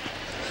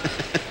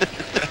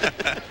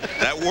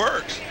 That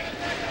works.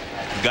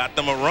 Got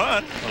them a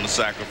run on the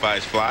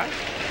sacrifice fly.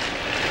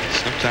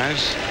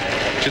 Sometimes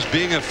just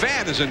being a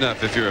fan is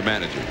enough if you're a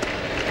manager.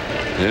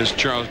 There's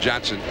Charles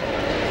Johnson.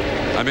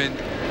 I mean,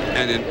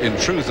 and in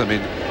truth, I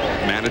mean,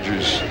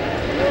 managers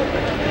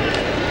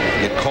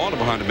get called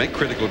upon to make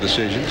critical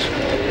decisions,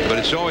 but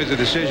it's always a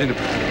decision to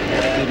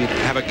maybe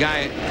have a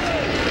guy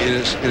in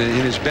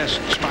his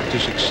best spot to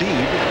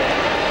succeed.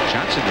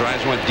 Johnson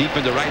drives one deep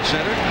into right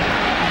center.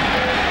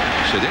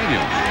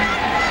 Cedeno.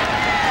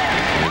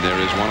 And there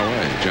is one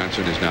away.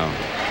 Johnson is now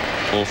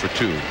 0 for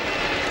 2.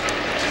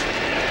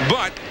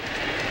 But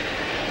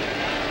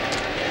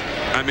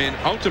I mean,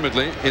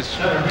 ultimately, it's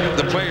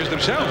the players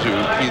themselves who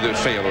either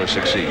fail or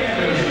succeed.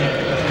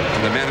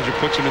 And the manager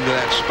puts them into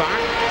that spot,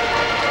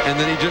 and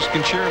then he just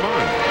can cheer them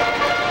on.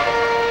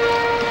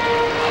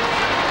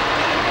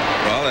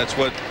 Well,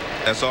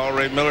 that's all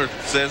Ray Miller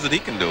says that he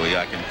can do.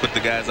 I can put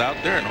the guys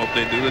out there and hope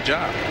they do the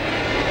job.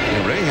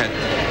 And Ray had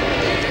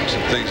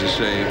some things to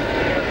say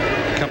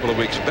a couple of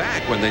weeks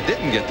back when they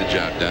didn't get the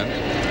job done.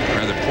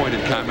 Rather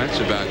pointed comments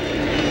about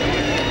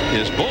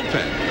his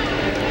bullpen.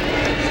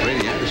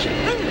 Rickey Henderson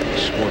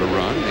scored a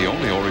run, the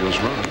only Orioles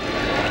run.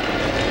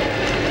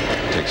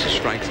 Takes a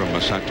strike from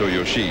Masato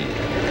Yoshii.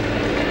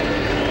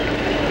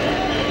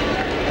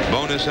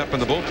 Bonus up in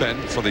the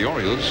bullpen for the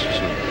Orioles.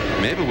 So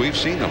maybe we've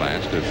seen the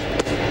last of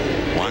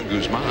Juan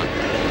Guzman.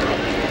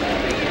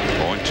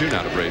 0-2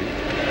 now to Brady.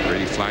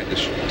 Brady flied to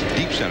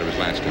deep center his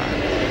last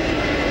time.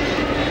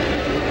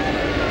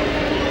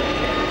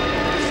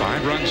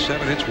 5 runs,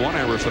 7 hits, 1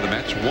 error for the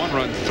Mets. 1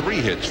 run,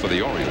 3 hits for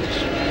the Orioles.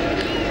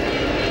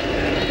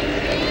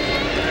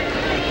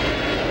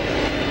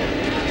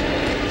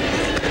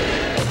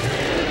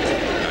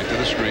 Back to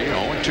the screen.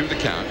 0-2 the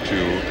count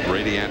to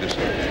Rickey Henderson.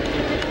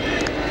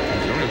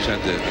 The Orioles had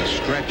a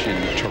stretch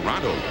in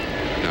Toronto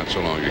not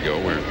so long ago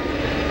where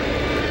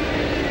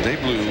they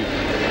blew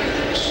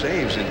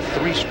saves in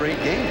 3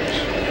 straight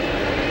games.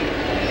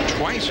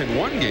 Twice in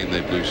one game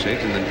they blew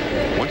saves, and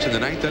then once in the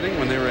 9th inning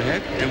when they were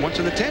ahead, and once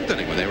in the 10th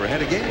inning when they were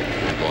ahead again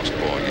and lost the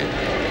ball game.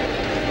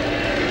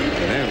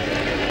 And they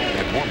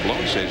had more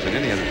blown saves than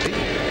any other team.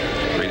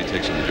 Brady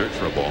takes in the dirt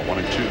for a ball,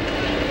 1-2.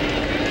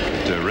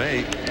 But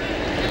Ray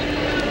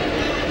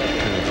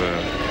kind of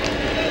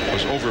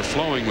was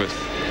overflowing with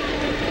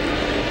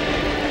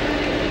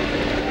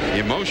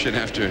emotion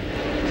after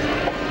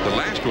the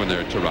last one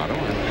there at Toronto.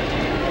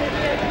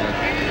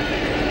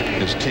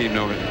 His team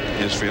know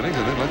his feelings,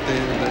 and then let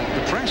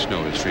the press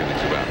know his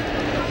feelings about it.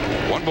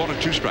 1 ball and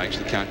 2 strikes,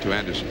 the count to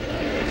Anderson.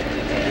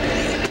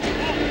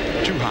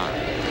 Too high.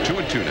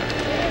 2-2 now.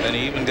 And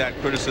he even got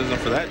criticism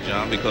for that,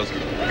 John, because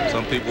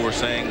some people were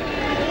saying,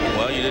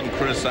 well, you didn't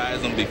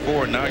criticize them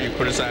before, now you're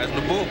criticizing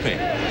the bullpen.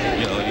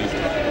 You know,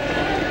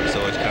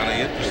 so it's kind of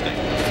interesting.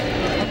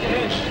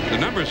 The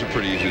numbers are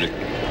pretty easy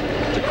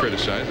to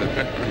criticize.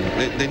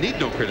 They need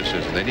no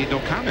criticism. They need no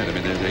comment. I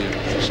mean,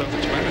 they're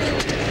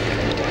self-explanatory.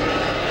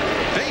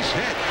 Base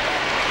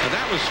But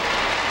that was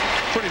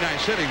pretty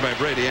nice hitting by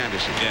Brady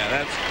Anderson.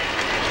 Yeah,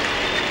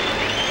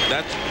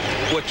 that's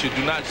what you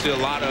do not see a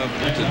lot of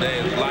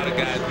today. A lot of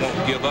guys won't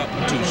give up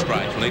 2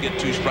 strikes. When they get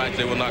 2 strikes,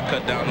 they will not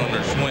cut down on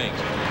their swings.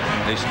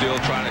 They still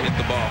try to hit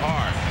the ball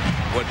hard.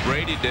 What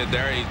Brady did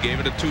there, he gave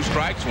it a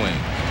 2-strike swing.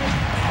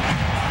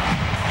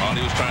 All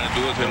he was trying to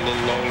do was hit a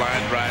little low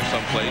line drive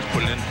someplace,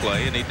 put it in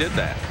play, and he did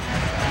that.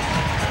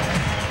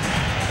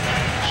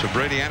 So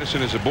Brady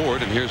Anderson is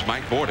aboard, and here's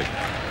Mike Bordick.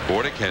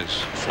 Bordick has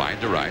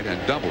flied to right and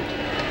doubled.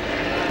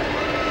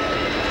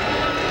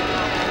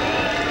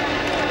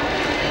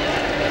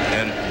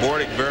 And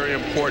Bordick, very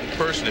important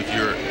person. If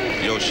you're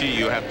Yoshii,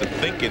 you have to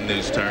think in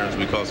these terms,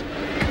 because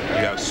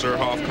you have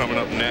Surhoff coming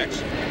up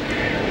next,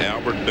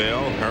 Albert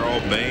Bell,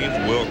 Harold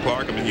Baines, Will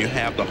Clark. I mean, you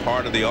have the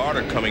heart of the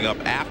order coming up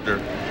after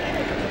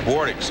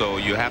Bordick, so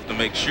you have to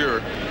make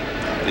sure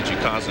that you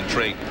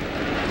concentrate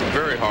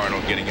very hard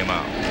on getting him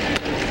out.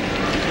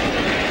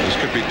 This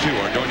could be 2.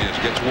 Ordonez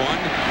gets 1,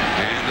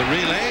 and the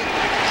relay,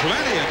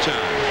 plenty of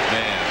time.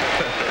 Man.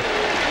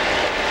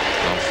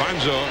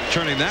 Alfonso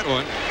turning that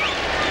one.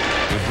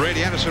 With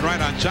Brady Anderson right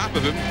on top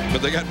of him,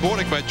 but they got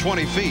Bordick by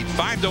 20 feet.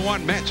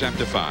 5-1 Mets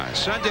after 5.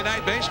 Sunday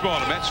night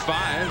baseball. The Mets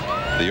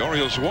 5, the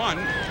Orioles 1,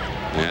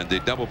 and the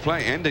double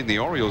play ending the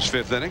Orioles'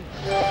 5th inning.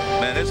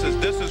 Man, this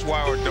is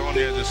why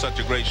Ordonez is such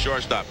a great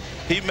shortstop.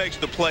 He makes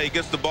the play,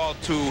 gets the ball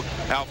to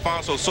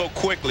Alfonso so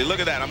quickly.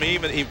 Look at that. I mean,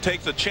 even he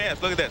takes a chance.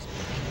 Look at this.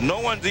 No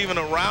one's even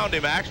around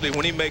him actually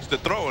when he makes the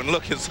throw. And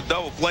look, it's a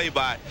double play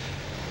by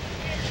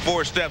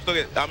 4 steps. Look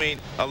at, I mean,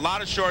 a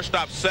lot of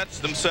shortstops sets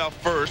themselves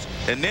first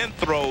and then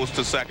throws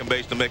to second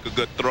base to make a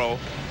good throw.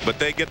 But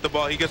they get the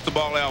ball. He gets the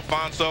ball to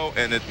Alfonso,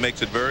 and it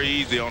makes it very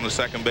easy on the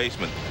second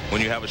baseman when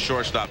you have a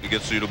shortstop that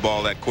gets you the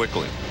ball that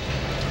quickly.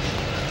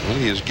 Well,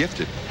 he is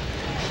gifted.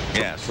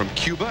 Yes. From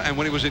Cuba, and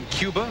when he was in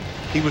Cuba,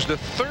 he was the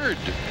 3rd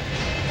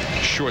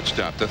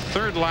shortstop, the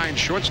 3rd line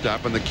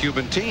shortstop on the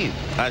Cuban team.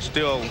 I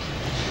still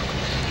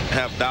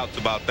have doubts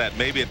about that.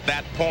 Maybe at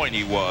that point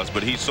he was,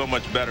 but he's so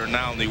much better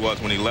now than he was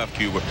when he left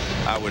Cuba.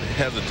 I would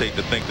hesitate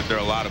to think that there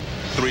are a lot of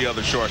 3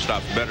 other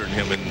shortstops better than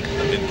him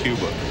in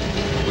Cuba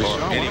We or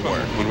saw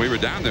anywhere. When we were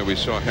down there, we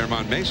saw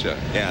Germán Mesa.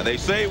 Yeah, they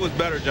say it was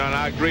better, John.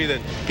 I agree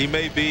that he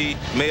may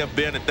have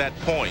been at that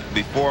point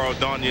before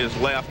Ordonez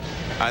left.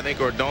 I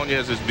think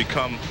Ordonez has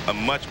become a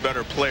much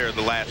better player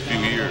the last few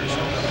years.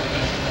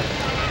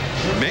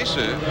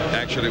 Mesa,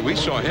 actually, we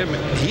saw him.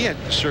 He had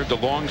served a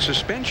long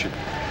suspension.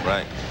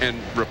 Right.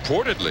 And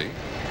reportedly,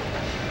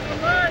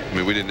 I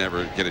mean, we didn't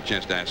ever get a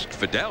chance to ask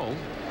Fidel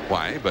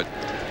why, but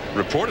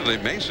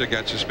reportedly Mesa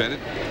got suspended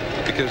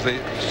because they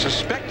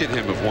suspected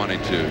him of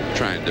wanting to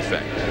try and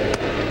defect.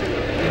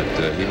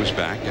 But he was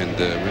back,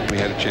 and we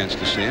had a chance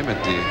to see him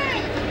at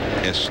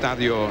the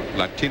Estadio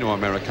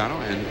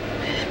Latinoamericano in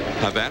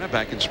Havana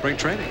back in spring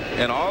training.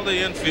 And all the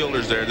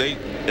infielders there,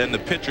 and the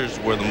pitchers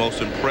were the most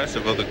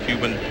impressive of the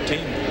Cuban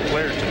team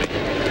players to me.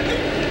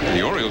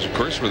 The Orioles, of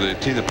course, were the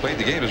team that played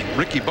the game. As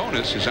Ricky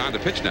Bonas is on the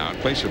pitch now in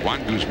place of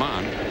Juan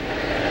Guzman.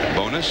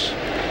 Bonas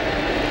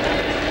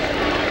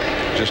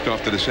just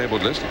off the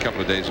disabled list a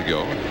couple of days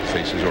ago.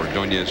 Faces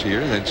Ordonez here,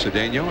 then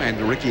Cedeno and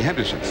Rickey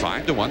Henderson.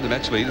 5-1 the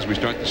Mets lead as we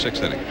start the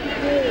 6th inning.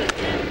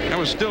 That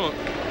was still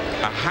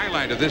a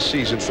highlight of this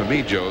season for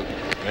me, Joe.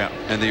 Yeah.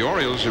 And the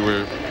Orioles, who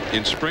were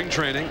in spring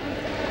training,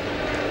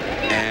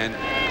 and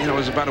you know, it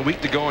was about a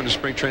week to go into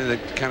spring training,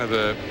 kind of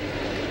the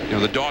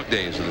dog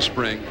days of the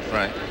spring.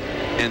 Right.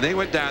 And they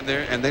went down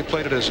there and they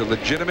played it as a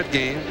legitimate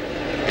game,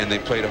 and they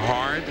played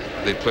hard.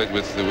 They played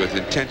with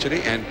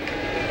intensity, and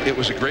it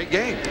was a great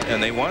game.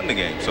 And they won the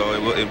game. So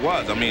it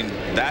was. I mean,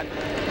 that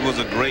was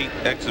a great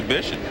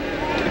exhibition,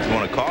 if you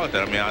want to call it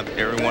that. I mean,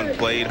 everyone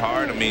played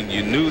hard. I mean,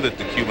 you knew that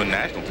the Cuban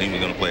national team was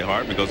going to play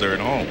hard because they're at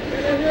home.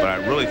 But I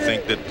really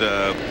think that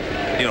the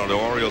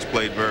Orioles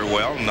played very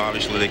well, and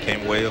obviously they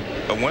came away a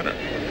winner.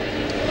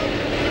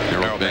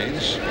 Harold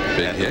Baines,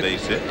 big hit.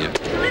 Base hit.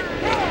 Yep.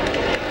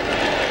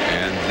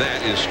 And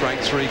that is strike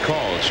 3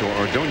 called. So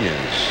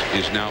Ordonez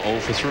is now 0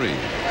 for 3.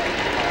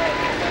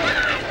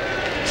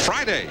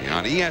 Friday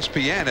on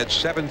ESPN at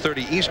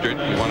 7:30 Eastern.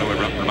 We want to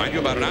remind you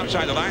about an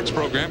Outside the Lines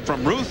program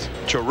from Ruth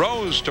to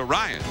Rose to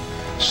Ryan.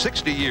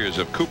 60 years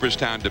of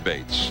Cooperstown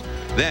debates.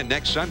 Then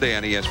next Sunday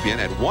on ESPN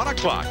at 1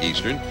 o'clock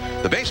Eastern,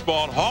 the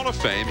Baseball Hall of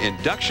Fame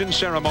induction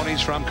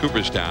ceremonies from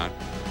Cooperstown.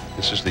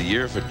 This is the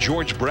year for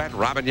George Brett,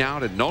 Robin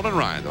Yount, and Nolan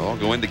Ryan. They'll all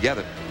go in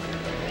together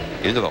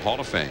into the Hall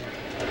of Fame.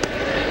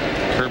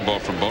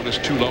 Curveball from Bonas,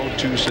 too low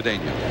to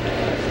Cedeno.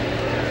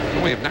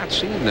 We have not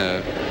seen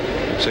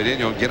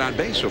Cedeno get on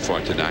base so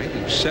far tonight.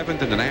 He's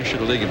 7th in the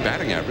National League in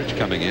batting average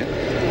coming in.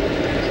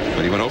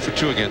 But he went 0 for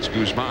 2 against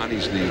Guzman.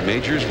 He's the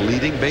major's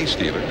leading base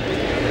stealer.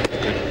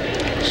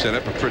 Could set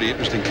up a pretty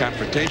interesting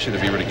confrontation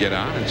if he were to get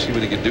on and see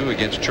what he could do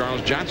against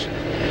Charles Johnson.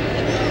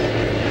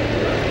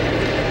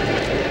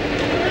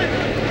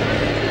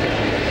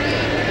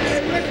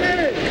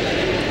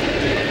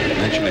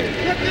 Mentioning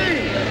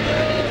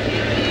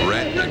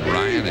Brett and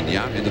Ryan and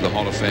Yount into the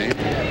Hall of Fame.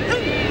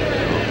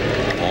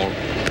 All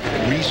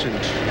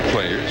recent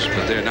players,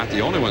 but they're not the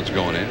only ones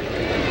going in.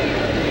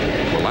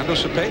 Orlando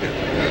Cepeda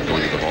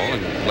going to the Hall.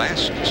 And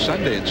last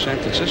Sunday in San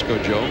Francisco,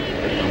 Joe,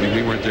 I mean,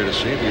 we weren't there to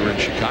see it. We were in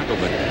Chicago,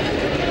 but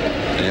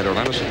they had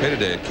Orlando Cepeda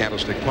Day at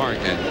Candlestick Park,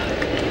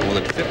 and more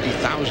than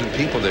 50,000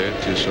 people there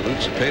to salute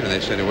Cepeda. They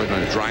said it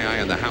wasn't a dry eye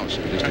in the house.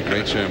 It was just a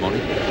great ceremony.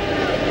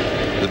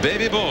 The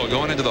baby bull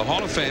going into the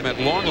Hall of Fame at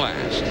long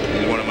last.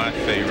 He's one of my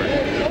favorite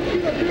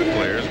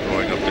players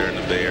growing up there in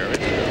the Bay Area.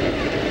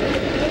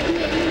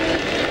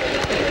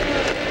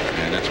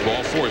 And that's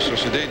ball 4. So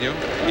Cedeno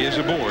is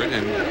aboard,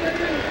 and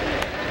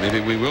maybe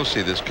we will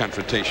see this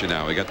confrontation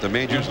now. We got the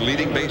major's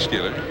leading base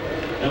stealer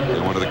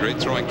and one of the great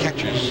throwing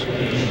catchers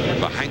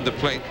behind the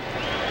plate,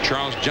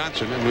 Charles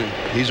Johnson,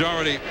 and he's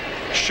already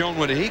shown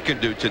what he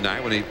can do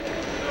tonight when he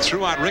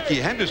threw out Rickey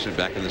Henderson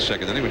back in the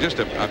second inning with just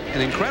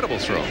an incredible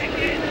throw.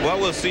 Well,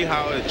 we'll see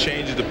how it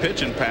changes the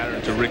pitching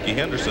pattern to Rickey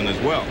Henderson as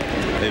well.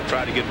 They've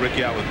tried to get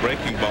Rickey out with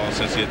breaking balls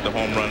since he hit the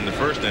home run in the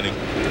first inning.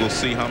 We'll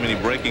see how many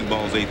breaking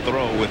balls they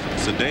throw with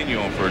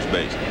Cedeno on first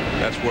base.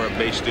 That's where a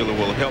base stealer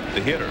will help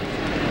the hitter.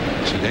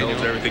 Cedeno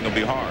knows everything will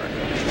be hard.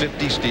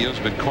 50 steals,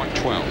 been caught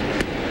 12.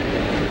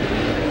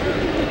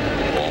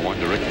 Ball 1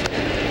 to Rickey.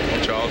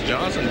 Charles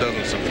Johnson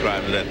doesn't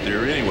subscribe to that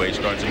theory anyway. He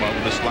starts him off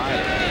with a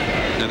slider.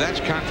 Now that's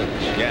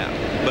confidence. Yeah,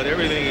 but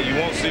everything, you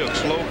won't see a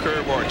slow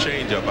curve or a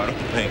changeup, I don't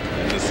think,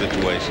 in this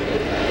situation.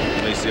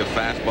 You may see a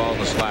fastball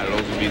and a slider.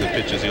 Those will be the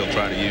pitches he'll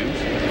try to use.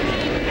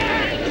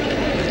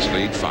 It's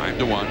lead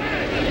 5-1.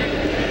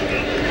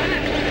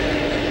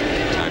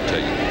 Time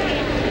taken.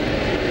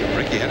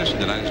 Rickey Henderson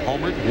tonight has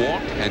homered,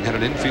 walked, and had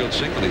an infield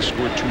single. He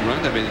scored 2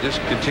 runs. I mean, it just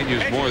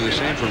continues more of the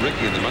same for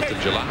Rickey in the month of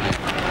July.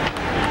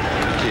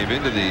 He came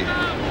into the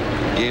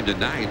game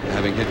tonight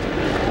having hit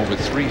over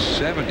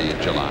 370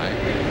 in July.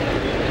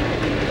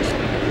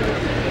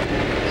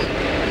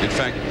 In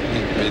fact,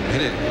 he's been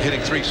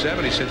hitting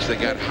 370 since they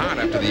got hot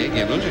after the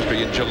 8-game losing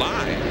streak in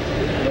July.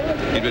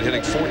 He'd been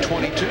hitting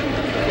 422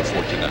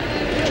 before tonight.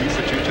 2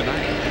 for 2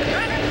 tonight.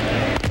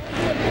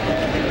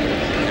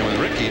 And with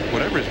Rickey,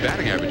 whatever his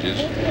batting average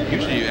is,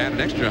 usually you add an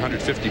extra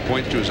 150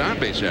 points to his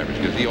on-base average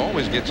because he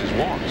always gets his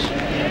walks.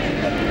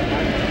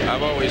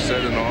 I've always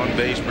said an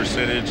on-base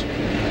percentage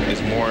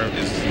is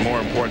more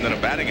important than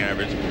a batting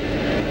average.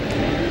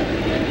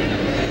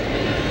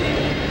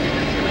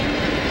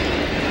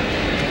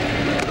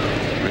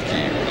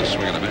 Rickey with a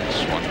swing and a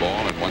miss. 1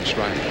 ball and 1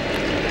 strike.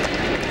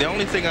 The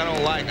only thing I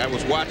don't like, I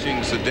was watching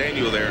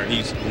Cedeno there, and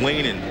he's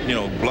leaning, you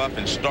know,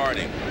 bluffing,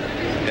 starting.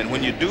 And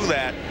when you do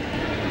that,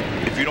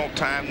 if you don't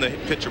time the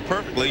pitcher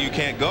perfectly, you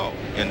can't go.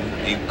 And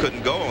he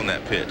couldn't go on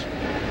that pitch.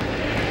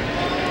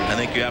 I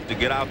think you have to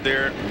get out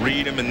there,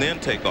 read him, and then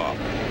take off.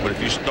 But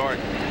if you try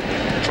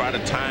to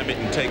time it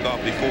and take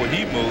off before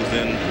he moves,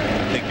 then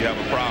I think you have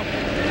a problem.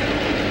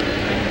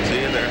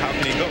 See there, how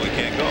can he go? He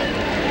can't go.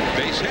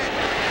 Base hit.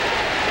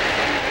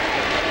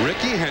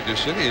 Rickey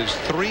Henderson is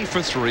 3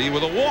 for 3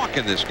 with a walk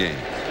in this game.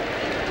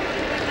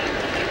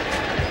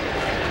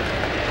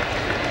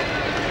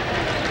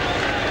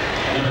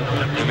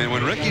 I mean,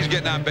 when Rickey's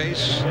getting on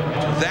base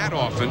that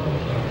often,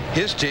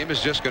 his team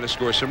is just going to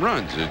score some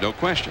runs. There's no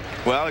question.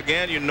 Well,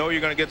 again, you know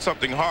you're going to get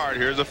something hard.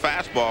 Here's a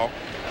fastball.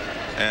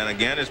 And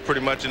again, it's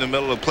pretty much in the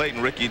middle of the plate,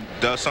 and Rickey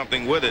does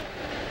something with it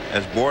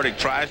as Bordick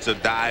tries to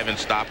dive and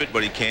stop it,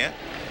 but he can't.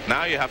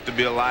 Now you have to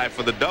be alive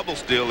for the double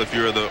steal if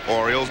you're the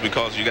Orioles,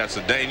 because you got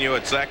Cedeno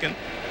at second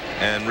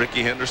and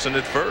Rickey Henderson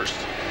at first.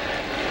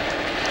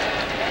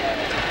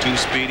 2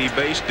 speedy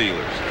base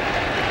stealers.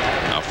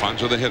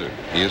 Alfonso the hitter.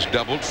 He has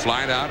doubled,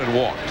 flied out, and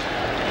walked.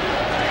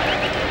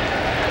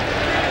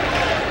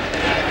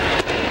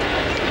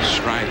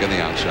 Strike on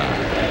the outside.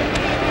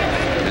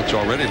 It's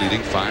already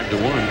leading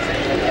 5-1.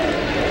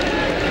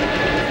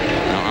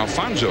 Now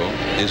Alfonso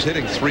is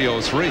hitting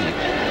 .303,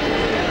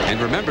 and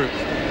remember,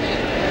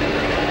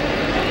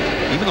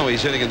 even though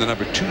he's hitting in the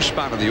number 2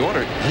 spot in the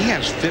order, he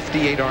has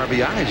 58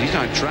 RBIs. He's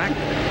on track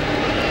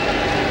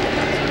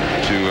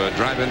to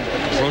drive in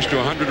close to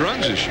 100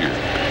 runs this year.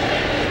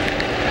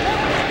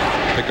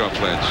 Pickoff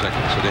play at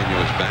second. Cedeno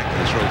is back.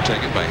 The throw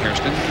taken by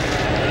Hairston.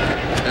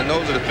 And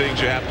those are the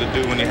things you have to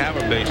do when you have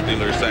a base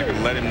stealer at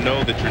second. Let him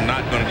know that you're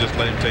not going to just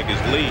let him take his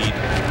lead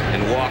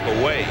and walk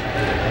away.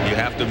 You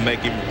have to make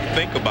him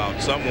think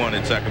about someone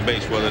at second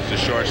base, whether it's the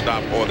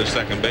shortstop or the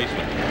second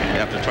baseman.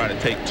 You have to try to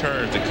take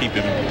turns to keep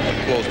him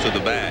close to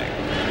the bag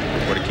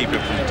or to keep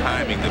him from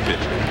timing the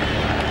pitcher.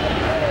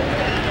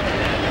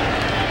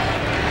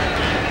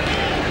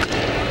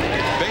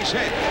 Base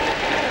hit.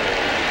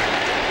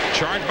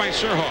 Charged by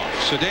Surhoff.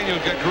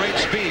 Cedeno's got great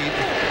speed.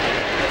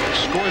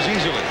 Scores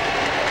easily.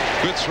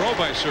 Good throw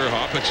by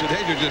Surhoff, but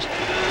Cedeno just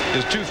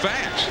is too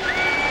fast.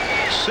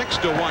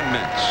 6-1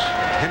 Mets.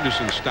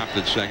 Henderson stopped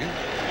at second.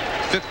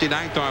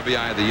 59th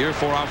RBI of the year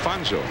for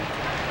Alfonso. You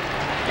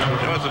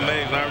know, it's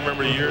amazing. I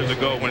remember years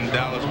ago when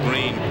Dallas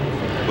Green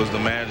was the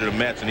manager of the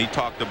Mets, and he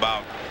talked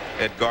about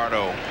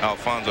Edgardo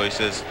Alfonso. He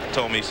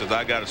told me,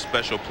 I got a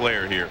special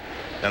player here.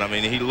 And I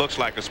mean, he looks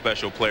like a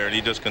special player, and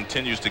he just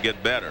continues to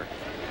get better.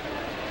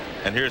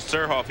 And here's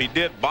Surhoff. He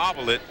did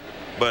bobble it,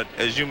 but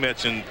as you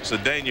mentioned,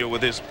 Cedeno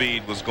with his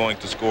speed was going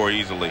to score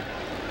easily.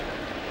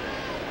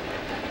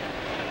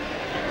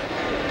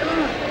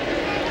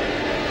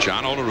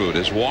 John Olerud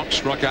is walked,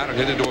 struck out, and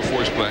hit into a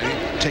force play.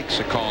 Takes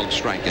a called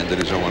strike, ended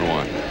his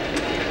 0-1.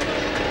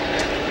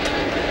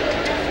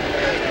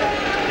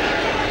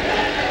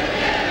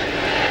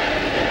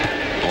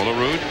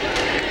 Olerud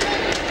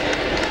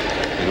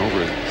in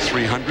over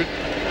 300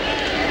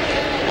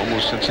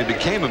 almost since he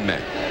became a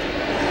Met.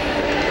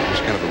 It was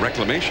kind of a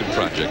reclamation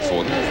project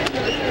for them.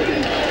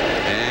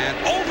 And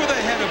over the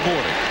head of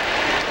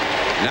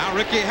Bordick. Now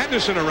Rickey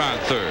Henderson around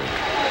third.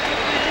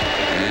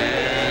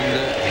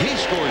 And he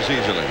scores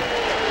easily.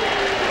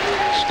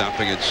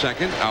 Stopping at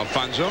second,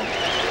 Alfonso.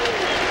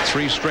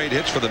 3 straight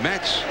hits for the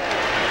Mets.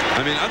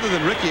 I mean, other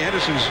than Rickey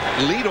Henderson's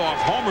leadoff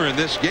homer in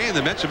this game,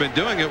 the Mets have been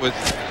doing it with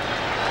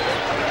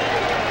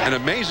an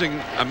amazing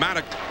amount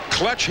of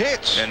clutch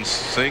hits. And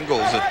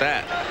singles at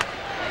that.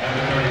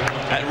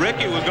 And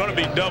Rickey was going to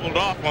be doubled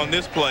off on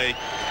this play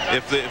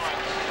if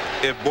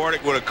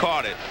Bordick would have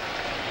caught it.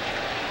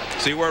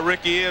 See where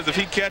Rickey is? If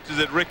he catches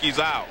it, Rickey's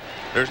out.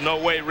 There's no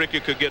way Rickey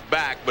could get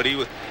back, but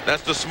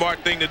that's the smart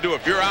thing to do.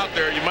 If you're out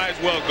there, you might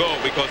as well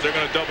go because they're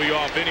going to double you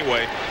off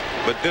anyway.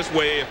 But this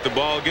way, if the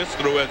ball gets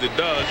through as it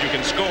does, you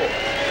can score.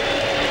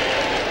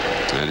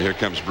 And here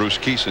comes Bruce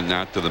Keeson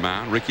out to the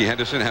mound. Rickey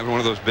Henderson having one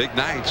of those big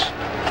nights.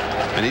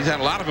 And he's had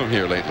a lot of them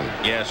here lately.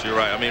 Yes, you're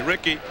right. I mean,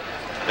 Rickey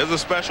is a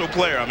special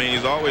player. I mean,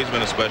 he's always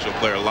been a special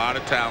player. A lot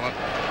of talent.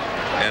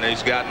 And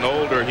he's gotten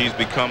older. He's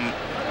become,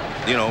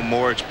 you know,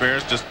 more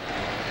experienced, just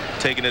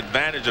taking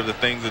advantage of the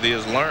things that he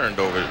has learned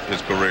over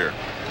his career.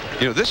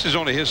 You know, this is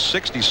only his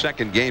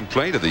 62nd game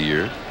played of the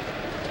year.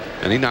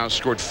 And he now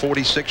scored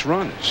 46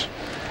 runs.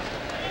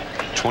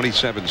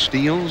 27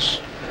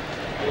 steals.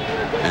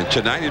 And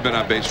tonight he's been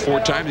on base 4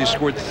 times. He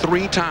scored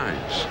 3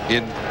 times.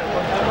 In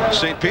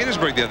St.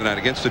 Petersburg the other night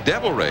against the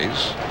Devil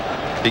Rays,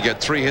 he got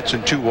 3 hits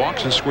and 2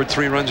 walks and scored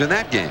 3 runs in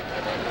that game.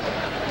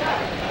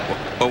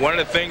 But one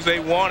of the things they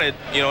wanted,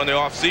 you know, in the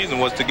offseason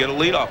was to get a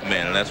leadoff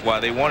man, and that's why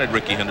they wanted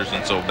Rickey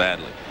Henderson so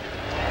badly.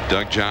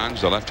 Doug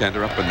Johns, the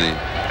left-hander, up in the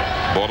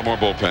Baltimore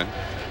bullpen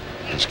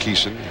as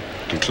Keeson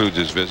concludes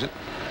his visit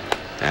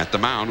at the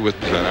mound with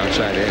that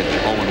outside edge.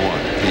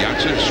 0-1.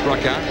 Piazza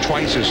struck out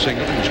twice as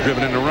single and was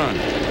driven in a run.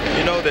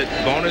 You know that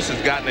Bonus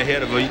has gotten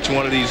ahead of each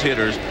one of these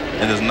hitters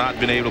and has not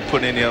been able to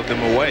put any of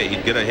them away.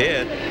 He'd get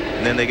ahead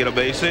and then they get a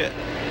base hit.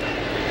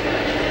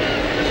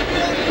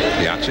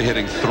 Piazza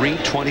hitting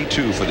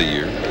 .322 for the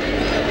year.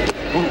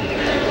 Ooh.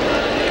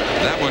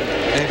 That one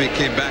maybe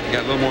came back and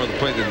got a little more of the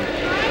play than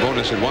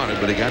Bonus had wanted,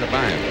 but he got it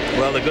by him.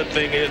 Well, the good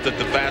thing is that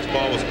the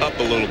fastball was up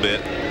a little bit.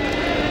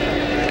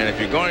 And if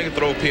you're going to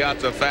throw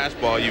Piazza a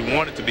fastball, you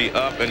want it to be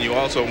up and you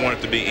also want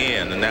it to be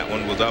in. And that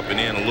one was up and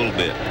in a little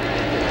bit.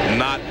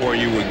 Not where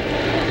you would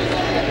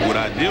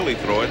ideally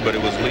throw it, but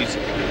it was at least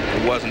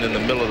it wasn't in the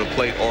middle of the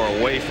plate or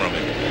away from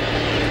it.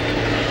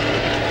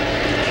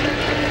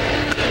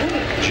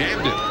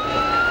 Jammed it.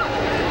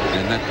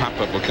 And that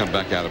pop-up will come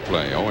back out of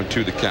play.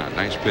 0-2 the count.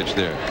 Nice pitch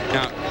there.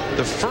 Now,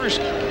 the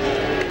first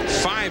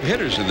 5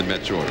 hitters in the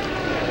Mets order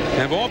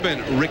have all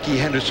been Rickey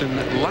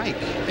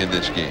Henderson-like in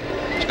this game.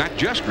 It's not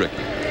just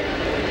Rickey.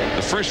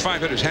 The first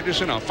 5 hitters,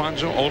 Henderson,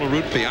 Alfonso,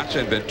 Olerud, Piazza,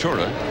 and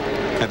Ventura,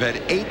 have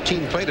had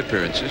 18 plate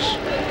appearances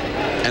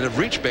and have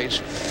reached base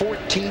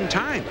 14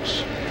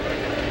 times.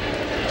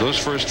 Those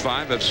first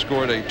 5 have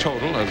scored a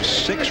total of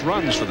 6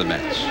 runs for the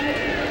Mets.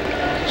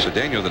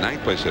 Cedeno, the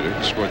 9th place hitter,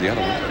 scored the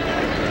other one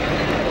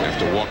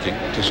after walking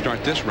to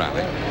start this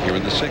rally here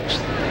in the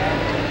 6th.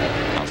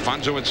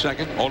 Alfonso at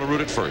second,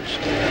 Olerud at first.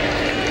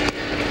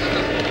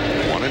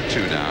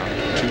 1-2 now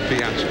to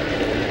Piazza.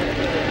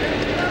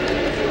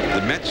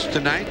 The Mets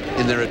tonight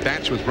in their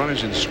at-bats with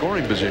runners in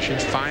scoring position,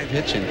 5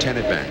 hits in 10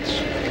 at-bats.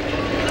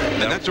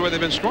 And that's the way they've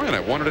been scoring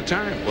it, 1 at a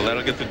time. Well,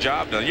 that'll get the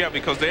job done. Yeah,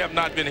 because they have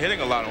not been hitting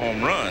a lot of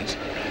home runs,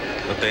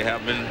 but they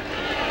have been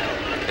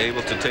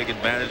able to take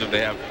advantage of. They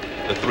have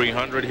the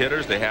 300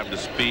 hitters, they have the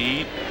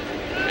speed,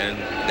 and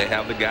they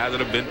have the guys that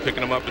have been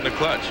picking them up in the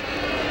clutch.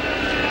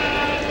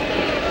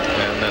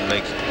 And that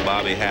makes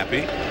Bobby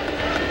happy,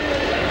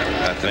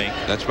 I think.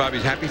 That's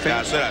Bobby's happy face?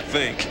 I said I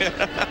think.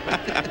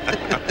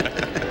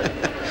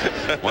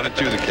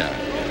 1-2 the count.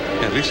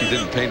 Yeah, at least he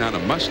didn't paint on a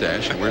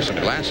mustache and wear some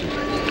glasses.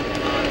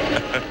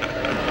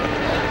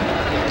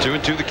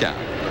 2-2 the count.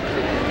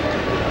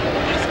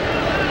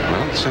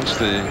 Well, since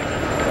the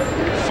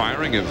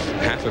firing of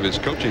half of his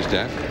coaching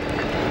staff,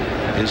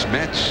 his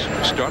Mets,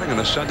 starting on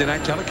a Sunday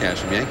night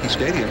telecast from Yankee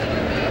Stadium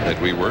that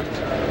we worked,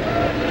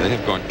 they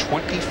have gone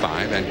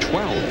 25-12.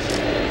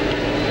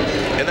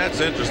 And that's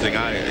interesting.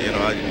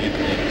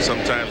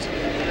 Sometimes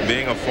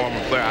being a former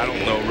player, I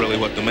don't know really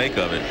what to make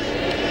of it.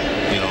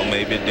 You know,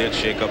 maybe it did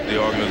shake up the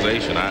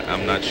organization.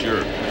 I'm not sure.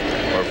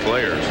 Or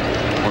players.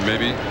 Or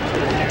maybe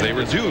they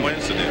were due.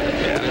 Coincidence.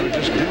 Yeah, they were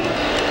just due.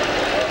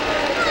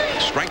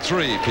 Strike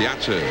 3,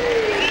 Piazza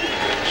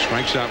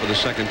strikes out for the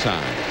 2nd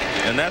time.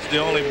 And that's the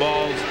only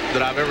balls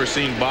that I've ever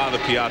seen bother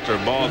Piazza.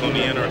 Balls on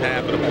the inner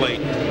half of the plate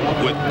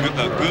with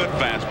a good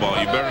fastball.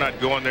 You better not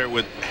go in there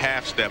with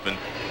half-stepping.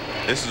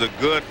 This is a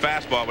good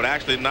fastball, but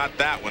actually not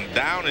that one.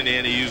 Down and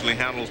in, he usually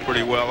handles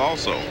pretty well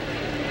also.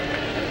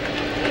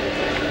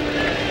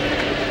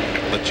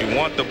 but you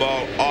want the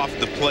ball off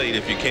the plate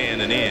if you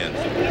can and in.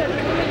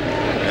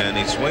 And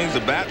he swings the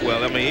bat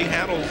well. I mean, he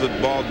handles the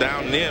ball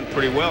down and in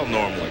pretty well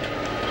normally.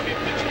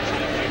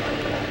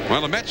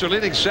 Well, the Mets are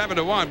leading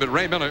 7-1, but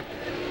Ray Miller,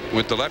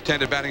 with the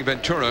left-handed batting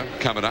Ventura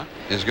coming up,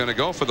 is going to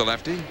go for the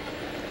lefty.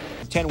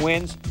 10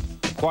 wins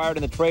acquired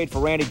in the trade for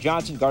Randy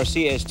Johnson.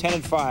 Garcia is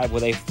 10-5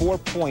 with a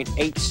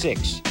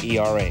 4.86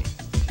 ERA.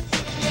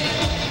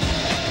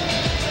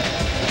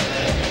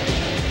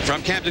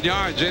 From Camden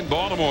Yards in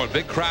Baltimore,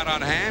 big crowd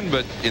on hand,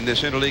 but in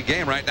this Interleague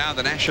game right now,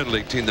 the National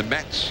League team, the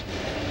Mets,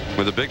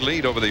 with a big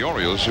lead over the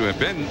Orioles, who have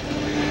been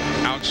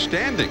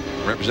outstanding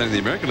representing the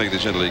American League in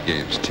these Interleague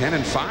games.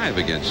 10-5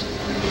 against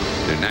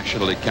their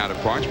National League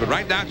counterparts. But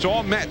right now it's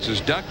all Mets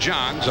as Doug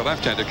Johns, a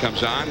left-hander,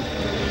 comes on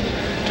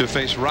to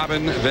face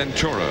Robin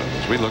Ventura.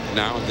 As we look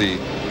now at the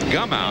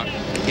gum out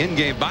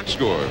in-game box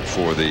score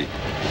for the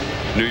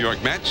New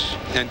York Mets,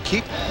 and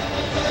keep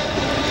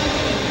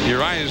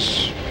your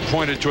eyes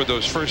pointed toward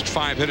those first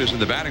 5 hitters in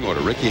the batting order.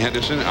 Rickey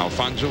Henderson,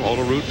 Alfonso,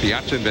 Homerun,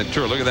 Piazza, and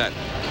Ventura. Look at that.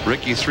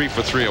 Rickey 3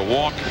 for 3 a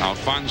walk.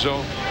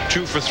 Alfonso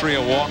 2 for 3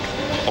 a walk.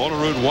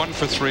 Homerun 1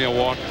 for 3 a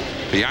walk.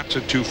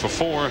 Piazza 2 for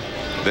 4.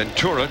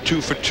 Ventura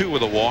 2 for 2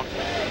 with a walk.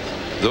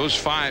 Those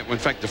 5, in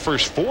fact, the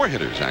first 4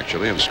 hitters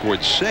actually have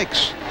scored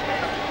 6.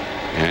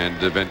 And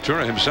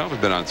Ventura himself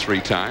has been on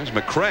 3 times.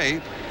 McRae,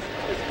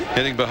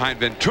 hitting behind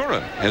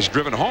Ventura, has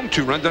driven home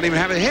 2 runs, doesn't even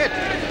have a hit.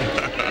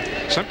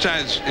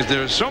 Sometimes if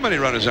there are so many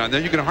runners on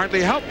there, you can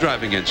hardly help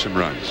driving in some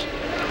runs.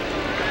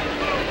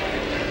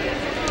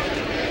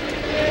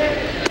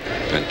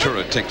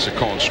 Ventura takes a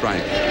called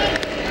strike.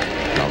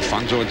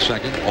 Alfonso at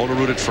second,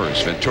 Homerun at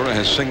first. Ventura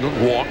has singled,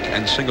 walked,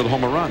 and singled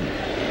home a run.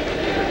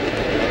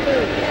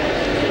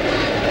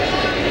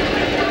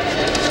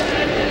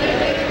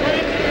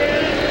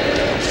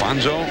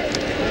 Alfonso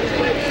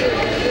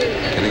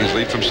getting his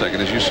lead from second,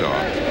 as you saw.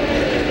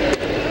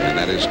 And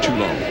that is too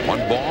low.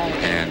 1 ball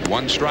and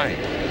 1 strike.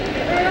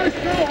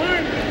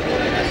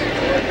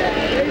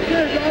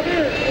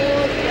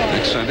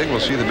 Next Sunday we'll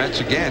see the Mets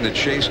again at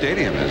Shea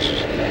Stadium as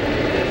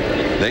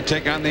they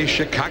take on the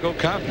Chicago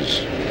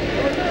Cubs.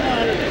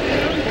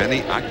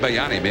 Benny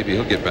Agbayani, maybe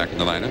he'll get back in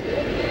the lineup.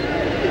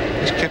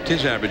 He's kept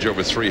his average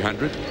over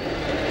 300.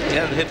 He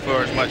hasn't hit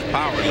for as much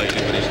power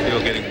lately, but he's still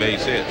getting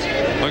base hits.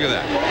 Look at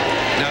that.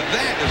 Now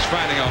that is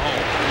finding a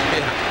home.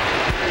 Yeah.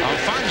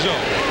 Alfonso,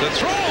 the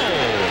throw.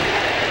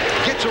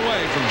 Gets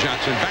away from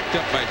Johnson, backed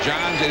up by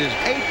Johns. It is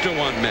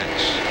 8-1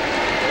 Mets.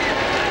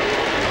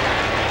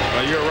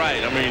 Well, you're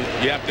right. I mean,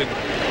 you have to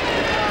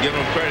give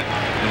them credit.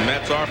 The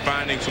Mets are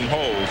finding some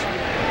holes.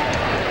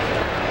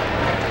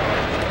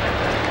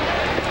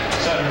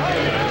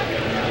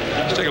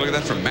 Let's take a look at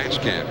that from Match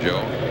Cam,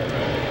 Joe.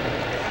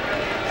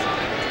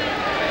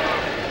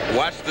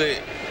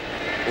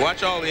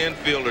 Watch all the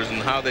infielders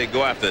and how they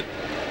go after it.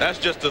 That's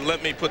just a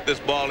let me put this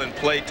ball in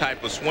play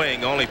type of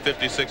swing. Only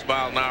 56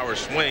 mile an hour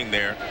swing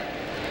there.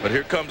 But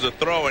here comes a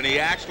throw, and he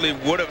actually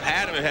would have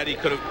had him had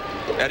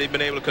he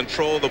been able to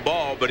control the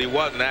ball, but he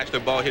wasn't. Actually,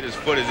 the ball hit his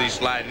foot as he's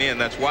sliding in.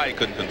 That's why he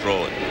couldn't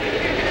control it.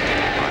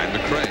 Ryan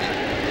McRae.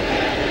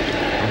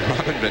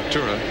 Robin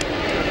Ventura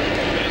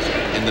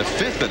in the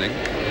 5th inning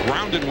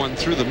grounded one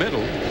through the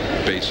middle,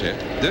 base hit.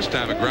 This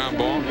time a ground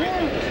ball,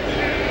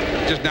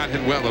 just not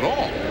hit well at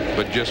all,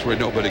 but just where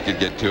nobody could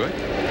get to it.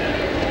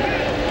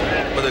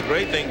 But the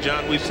great thing,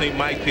 John, we've seen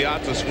Mike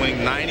Piazza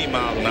swing 90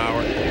 miles an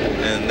hour,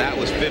 and that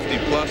was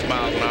 50+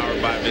 miles an hour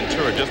by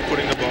Ventura, just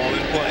putting the ball in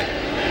play.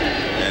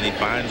 And he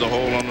finds a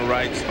hole on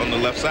the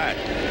left side.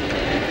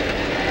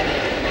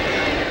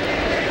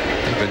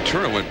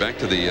 Ventura went back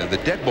to the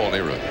dead ball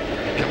era.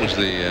 That was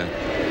the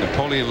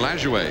Napoleon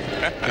Lajoie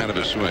kind of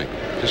a swing.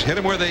 Just hit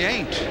them where they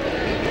ain't.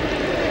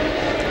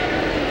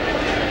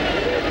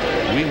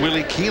 Wee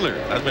Willie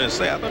Keeler. I was going to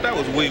say, I thought that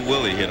was Wee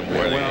Willie hit him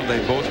where well, they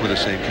both were the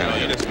same kind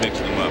of. You just mixed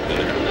them up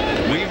there.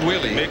 Wee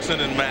Willie. Mixing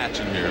and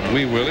matching here. Huh?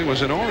 Wee Willie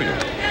was an Oriole.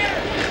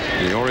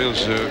 The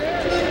Orioles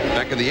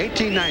back in the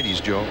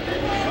 1890s, Joe,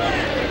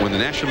 when the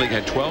National League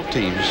had 12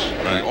 teams,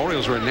 right. The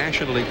Orioles were a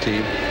National League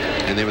team,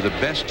 and they were the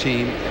best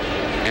team.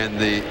 And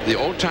the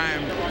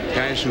old-time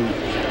guys who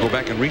go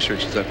back and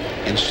research stuff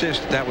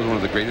insist that was one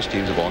of the greatest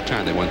teams of all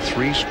time. They won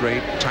 3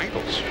 straight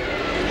titles.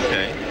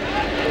 Okay.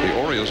 The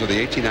Orioles of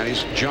the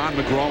 1890s. John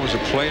McGraw was a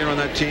player on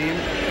that team.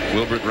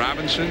 Wilbert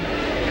Robinson.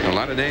 A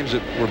lot of names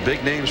that were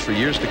big names for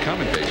years to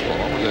come in baseball.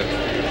 All with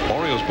the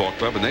Orioles ball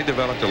club, and they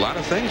developed a lot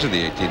of things in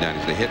the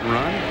 1890s. The hit and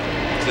run.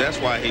 See, that's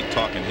why I hate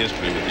talking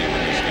history with you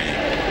in this game.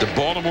 The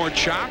Baltimore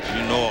chop.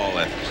 You know all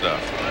that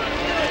stuff.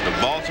 The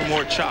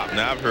Baltimore chop.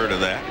 Now I've heard of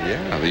that.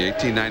 Yeah, the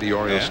 1890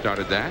 Orioles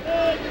started that.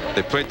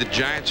 They played the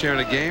Giants here in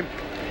a game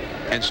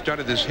and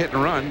started this hit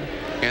and run,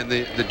 and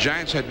the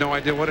Giants had no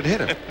idea what had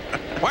hit him.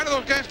 Why do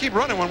those guys keep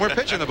running when we're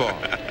pitching the ball?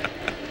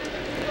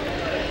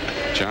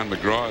 John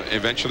McGraw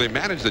eventually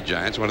managed the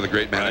Giants, one of the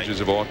great managers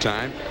of all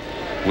time.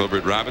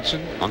 Wilbert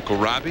Robinson, Uncle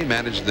Robbie,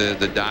 managed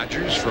the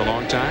Dodgers for a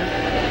long time.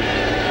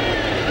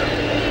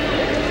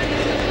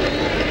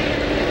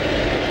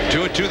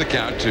 2-2 the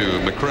count to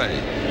McRae.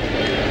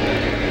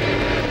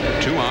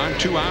 2 on,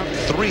 2 out,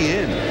 3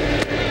 in.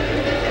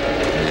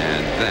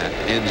 that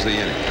ends the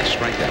inning. A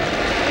strikeout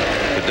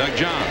for Doug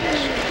Johns.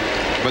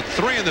 But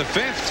 3 in the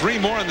 5th, 3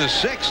 more in the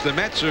 6th. The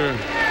Mets are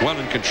well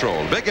in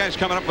control. Big guys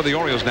coming up for the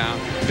Orioles now.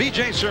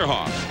 BJ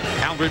Surhoff,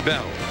 Albert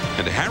Bell,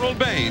 and Harold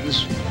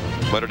Baines.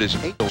 But it is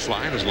 8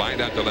 flying is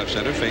lined out to left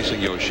center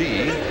facing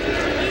Yoshii.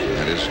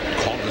 That is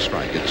called the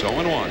strike. It's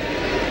 0-1.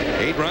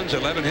 8 runs,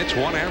 11 hits,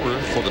 1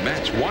 error for the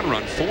Mets. 1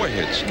 run, 4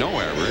 hits, no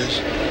errors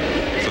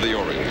for the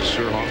Orioles.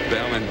 Surhoff,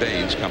 Bell, and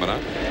Baines coming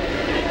up.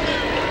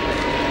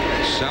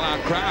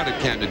 Sellout crowd at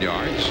Camden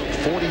Yards.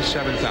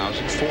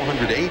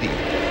 47,480.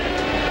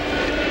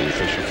 The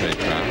official paid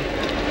crowd.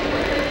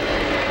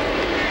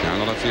 Down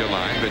the left field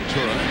line,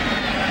 Ventura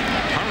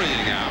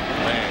hurrying out.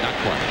 Man, not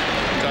quite.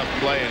 Tough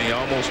play, and he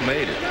almost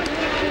made it.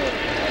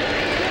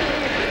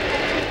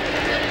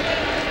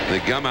 The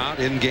gum out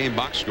in-game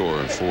box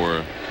score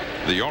for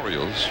the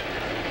Orioles.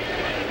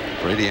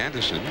 Rickey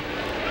Henderson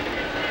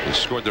has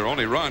scored their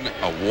only run.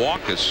 A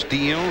walk, a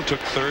steal, took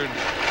third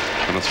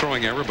on a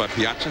throwing error by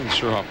Piazza, and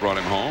Surhoff brought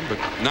him home. But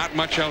not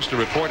much else to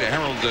report.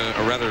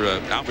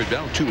 Albert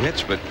Bell, 2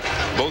 hits, but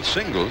both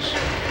singles.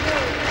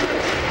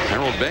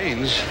 Harold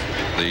Baines,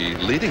 the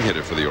leading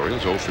hitter for the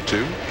Orioles, 0 for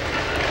 2.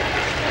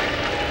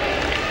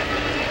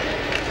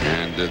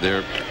 And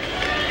their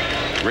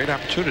great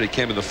opportunity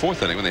came in the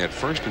 4th inning when they had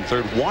first and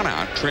third, 1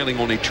 out, trailing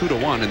only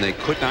 2-1, and they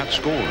could not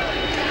score.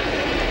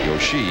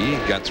 Yoshii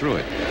got through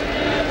it.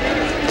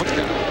 What's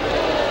that?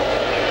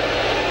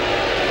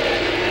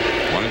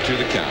 1-2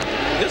 the count.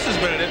 This has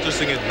been an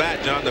interesting at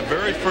bat, John. The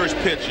very first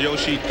pitch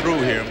Yoshii threw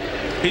him,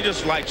 he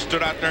just like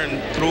stood out there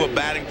and threw a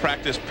batting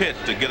practice pitch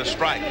to get a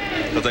strike,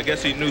 because I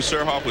guess he knew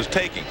Surhoff was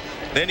taking.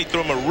 Then he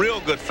threw him a real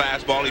good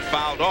fastball. He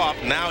fouled off.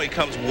 Now he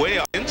comes way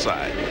up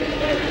inside.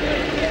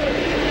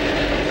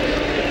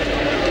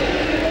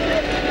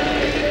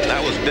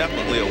 That was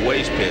definitely a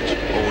waste pitch.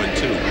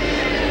 0-2.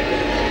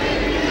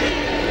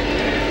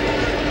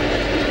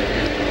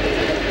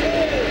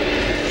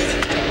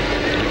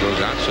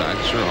 Outside,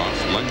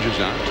 Surhoff lunges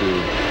out to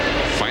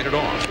fight it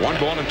off. 1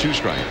 ball and 2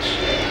 strikes.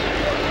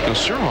 Now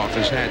Surhoff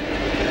has had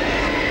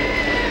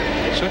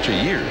such a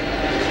year.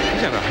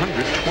 He's had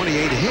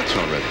 128 hits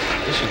already.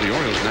 This is the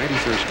Orioles'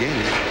 91st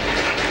game.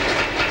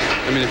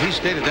 I mean, if he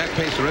stayed at that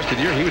pace the rest of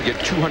the year, he would get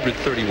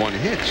 231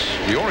 hits.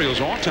 The Orioles'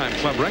 all-time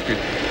club record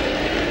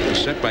was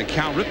set by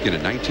Cal Ripken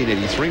in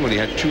 1983 when he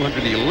had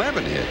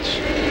 211 hits.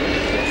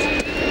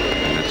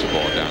 And that's a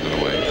ball down and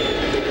away.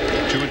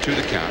 2-2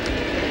 the count.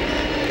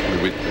 I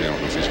don't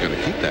know if he's going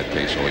to keep that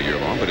pace all year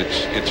long, but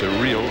it's a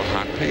real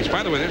hot pace.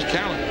 By the way, there's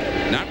Cal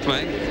not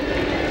playing.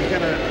 He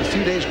got a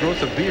few days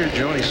growth of beard,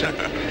 Joe, and he said,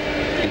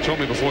 he told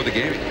me before the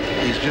game,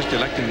 he's just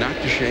electing not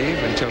to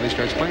shave until he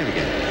starts playing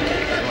again.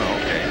 Oh,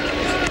 okay.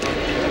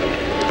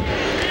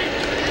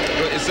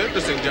 But it's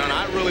interesting, John.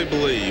 I really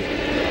believe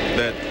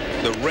that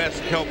the rest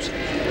helps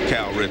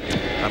Cal Ripken.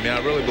 I mean, I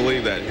really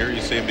believe that. Here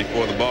you see him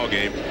before the ball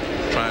game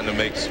trying to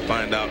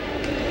find out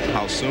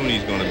how soon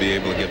he's going to be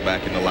able to get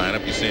back in the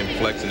lineup. You see him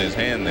flexing his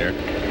hand there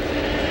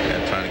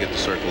and trying to get the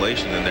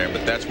circulation in there,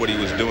 but that's what he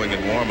was doing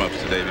in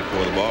warm-ups today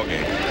before the ball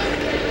game.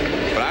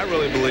 But I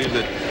really believe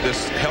that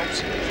this helps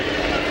him.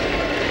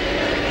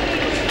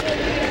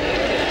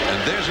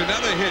 And there's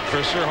another hit for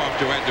Surhoff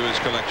to add to his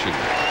collection.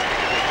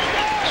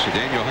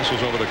 Cedeno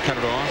hustles over to cut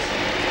it off.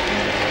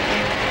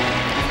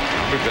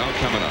 Albert Bell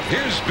coming up.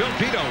 Here's Bill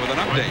Pito with an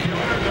update.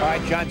 All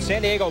right, John,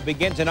 San Diego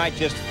begins tonight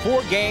just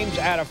 4 games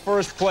out of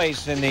first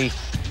place in the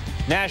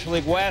National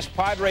League West.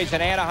 Padres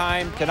in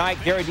Anaheim tonight.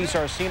 Gary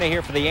DiSarcina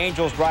here for the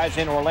Angels drives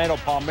in Orlando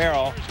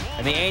Palmeiro,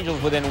 and the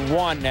Angels within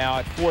 1 now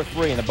at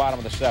 4-3 in the bottom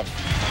of the 7th.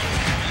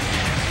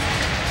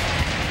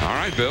 All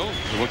right, Bill,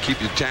 we'll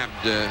keep you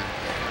tapped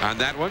on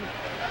that one.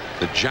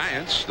 The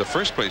Giants, the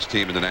first place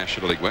team in the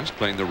National League West,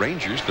 playing the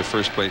Rangers, the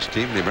first place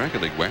team in the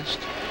American League West.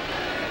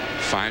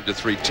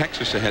 5-3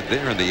 Texas ahead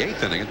there in the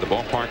 8th inning at the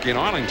ballpark in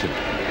Arlington.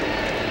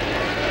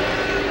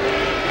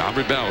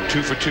 Albert Bell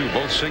 2 for 2,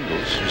 both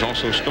singles. He's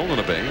also stolen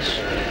a base,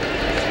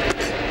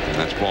 and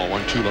that's ball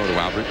 1 too low to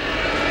Albert.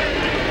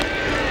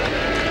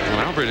 Well,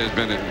 Albert has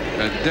been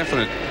a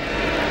definite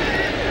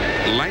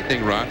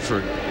lightning rod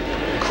for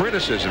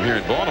criticism here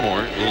in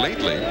Baltimore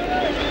lately.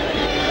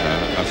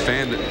 A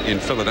fan in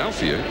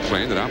Philadelphia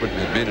claimed that Albert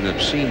had made an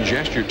obscene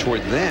gesture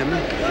toward them.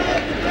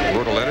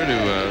 Wrote a letter to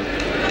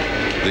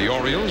the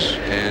Orioles,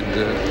 and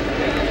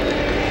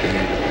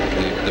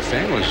the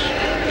fan was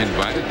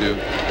invited to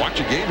watch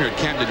a game here at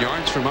Camden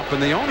Yards from up in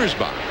the owner's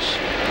box.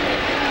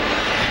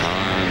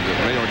 And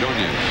Ray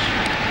Ordonez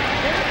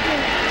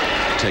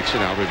takes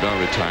it. Albert Bell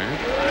retired.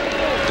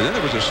 And then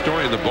there was a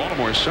story in the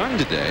Baltimore Sun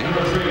today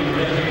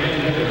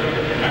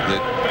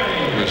that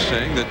was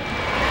saying that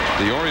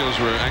the Orioles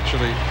were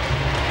actually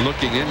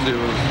looking into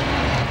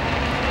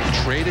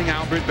trading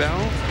Albert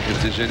Bell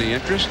if there's any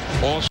interest.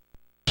 Also,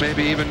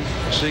 maybe even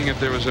seeing if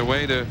there was a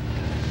way to,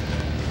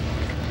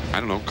 I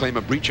don't know, claim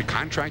a breach of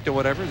contract or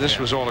whatever. This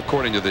was all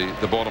according to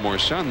the Baltimore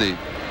Sun. The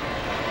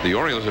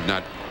Orioles have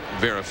not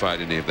verified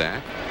any of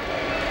that.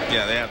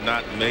 Yeah, they have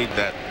not made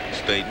that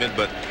statement,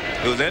 but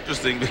it was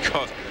interesting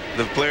because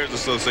the Players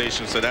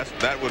Association said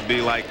that would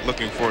be like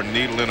looking for a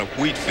needle in a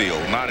wheat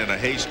field, not in a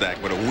haystack,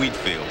 but a wheat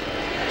field,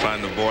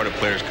 trying to void a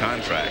player's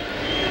contract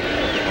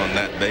on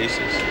that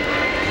basis.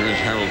 Here's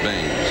Harold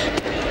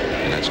Baines,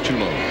 and that's too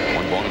low.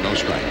 1 ball and no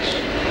strikes.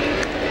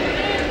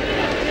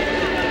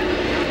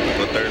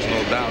 But there's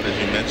no doubt, as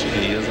you mentioned,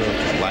 he is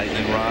a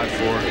lightning rod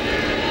for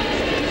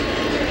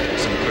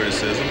some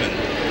criticism.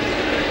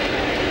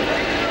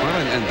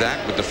 And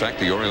that with the fact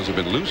the Orioles have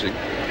been losing,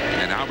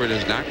 and Albert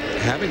is not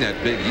having that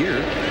big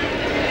year.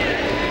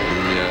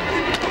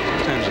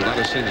 Sometimes a lot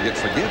of sins get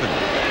forgiven,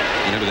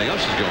 and everything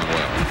else is going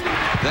well.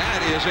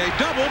 That is a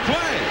double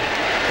play.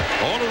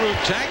 Homerun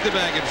tagged the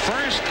bag at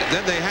first,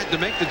 then they had to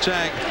make the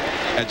tag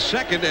at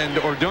second, and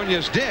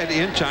Ordonez did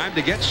in time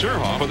to get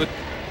Surhoff for the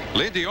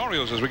lead the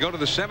Orioles as we go to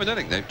the 7th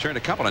inning. They've turned a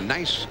couple of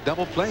nice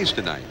double plays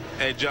tonight.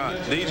 Hey, John,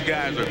 these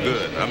guys are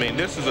good. I mean,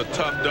 this is a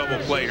tough double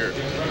play here.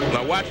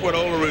 Now watch what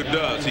Homerun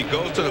does. He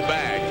goes to the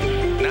bag.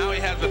 Now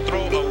he has to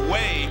throw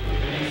away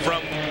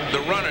from the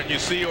runner. You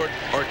see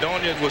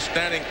Ordonez was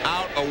standing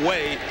out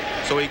away,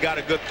 so he got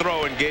a good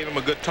throw and gave him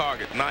a good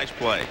target. Nice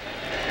play.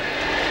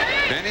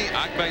 Benny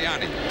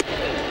Agbayani,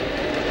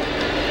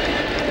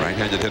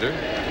 right-handed hitter.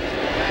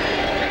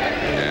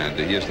 And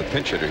he is the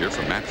pinch hitter here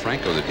for Matt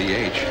Franco, the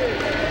DH.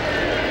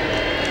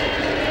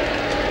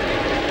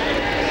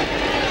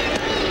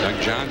 Doug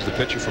Johns, the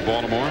pitcher for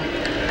Baltimore.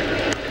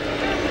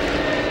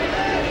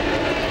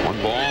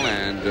 1 ball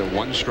and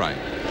 1 strike.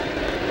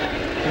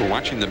 We're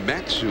watching the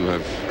Mets, who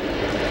have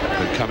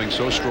been coming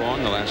so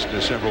strong the last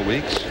several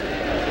weeks.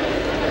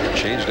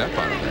 Changed up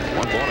on them.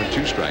 1 ball and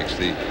 2 strikes.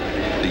 The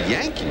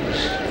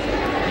Yankees,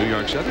 New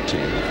York's other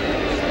team,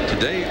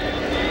 today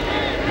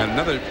had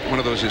another one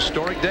of those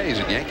historic days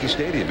at Yankee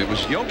Stadium. It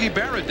was Yogi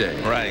Berra Day.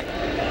 Right.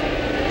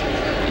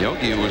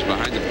 Yogi was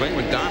behind the plate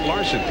when Don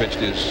Larson pitched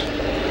his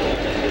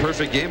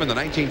perfect game in the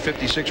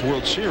 1956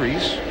 World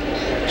Series.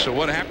 So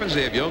what happens?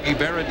 They have Yogi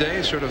Berra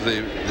Day, sort of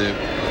the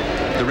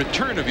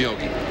return of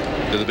Yogi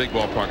to the big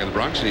ballpark in the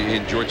Bronx. He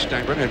and George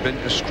Steinbrenner had been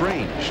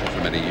estranged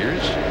for many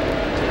years.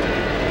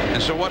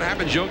 And so what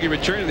happens? Yogi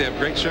returns. They have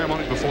great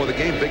ceremonies before the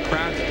game, big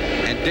crowd,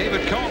 and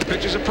David Cohn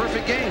pitches a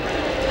perfect game.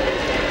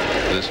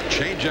 This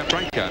change-up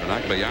strikeout, and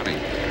Agbayani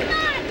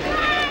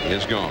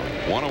is gone.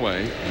 1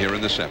 away here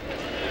in the 7th.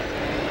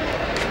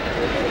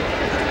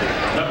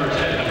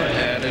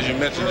 And as you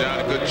mentioned, John,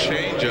 a good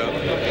change-up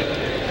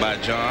by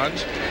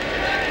Johns,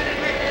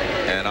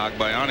 and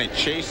Agbayani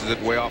chases it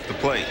way off the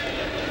plate.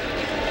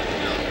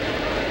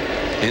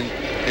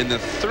 In the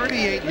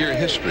 38-year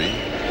history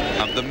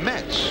of the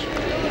Mets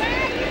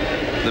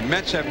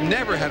have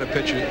never had a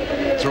pitcher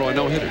throw a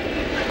no-hitter.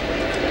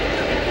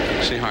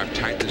 See how I've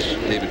tied this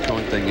David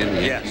Cohn thing in?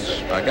 The Yes,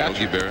 Yankees, I got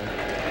Yogi Berra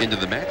into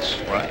the Mets.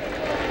 Right.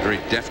 Very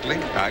deftly.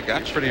 I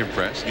got you. Pretty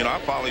impressed. You know, I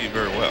follow you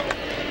very well.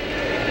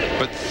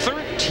 But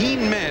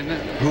 13 men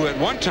who at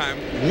one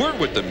time were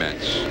with the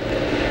Mets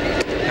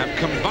have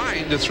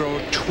combined to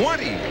throw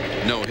 20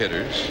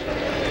 no-hitters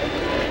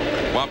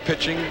while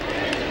pitching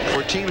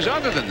for teams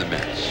other than the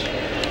Mets.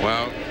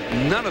 Well,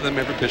 none of them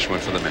ever pitched one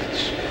for the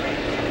Mets.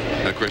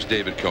 And of course,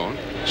 David Cohn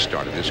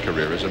started his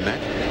career as a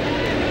Met.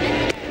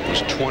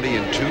 Was 20-2.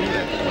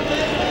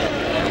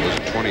 It was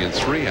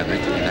 20-3, I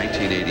think, in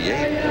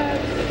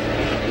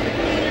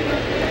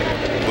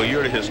 1988. Well,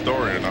 you're the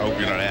historian. I hope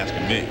you're not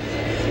asking me.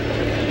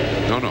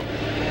 No.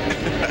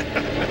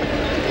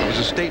 It was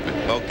a statement.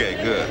 Okay,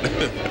 good.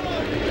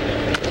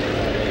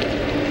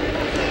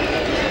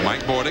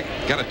 Mike Bordick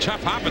got a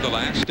tough hop in the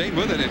last, stayed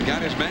with it, and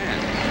got his man.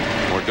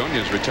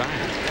 Ordonez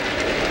retired.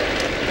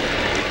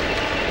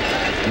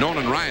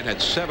 Nolan Ryan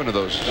had 7 of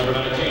those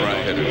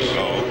right hitters.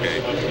 Oh,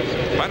 okay.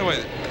 By the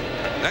way,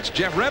 that's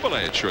Jeff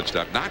Rebele at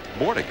shortstop, not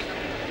Bordick.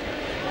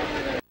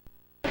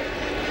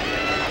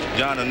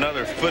 John,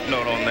 another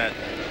footnote on that.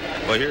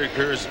 Well,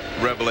 here's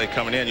Rebele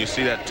coming in. You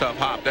see that tough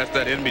hop. That's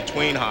that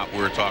in-between hop we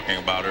were talking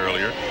about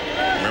earlier.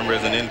 Remember,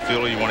 as an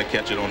infielder, you want to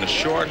catch it on the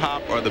short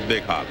hop or the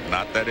big hop,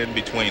 not that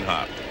in-between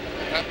hop.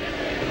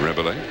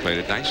 Rebele played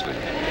it nicely.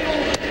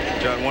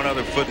 John, one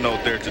other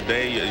footnote there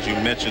today, as you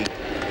mentioned,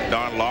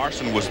 Don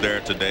Larson was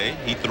there today.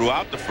 He threw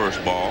out the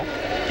first ball,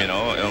 you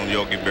know, on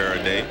Yogi Berra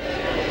Day.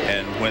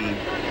 And when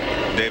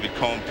David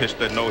Cohn pitched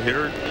that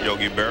no-hitter,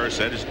 Yogi Berra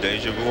said it's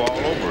deja vu all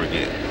over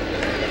again.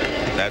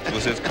 That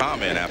was his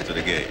comment after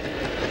the game.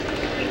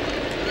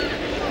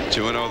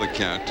 2-0 the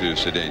count to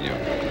Cedeno.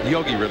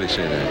 Yogi really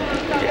say that?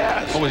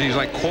 Yes. Oh, he's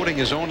like quoting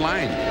his own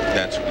line.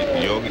 That's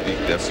Yogi.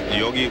 That's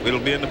Yogi. It'll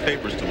be in the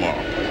papers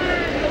tomorrow.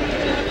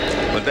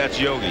 But that's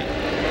Yogi.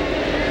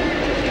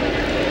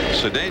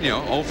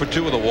 Cedeno 0 for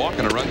 2 with a walk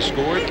and a run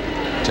scored.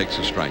 Takes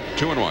a strike.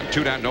 2-1.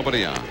 2 down,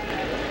 nobody on.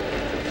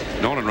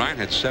 Nolan Ryan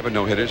had 7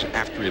 no-hitters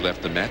after he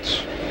left the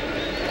Mets.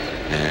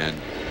 And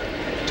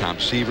Tom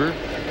Seaver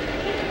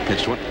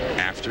pitched one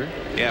after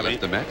he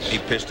left the Mets. He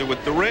pitched it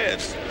with the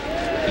Reds.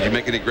 Did you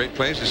make any great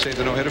plays to save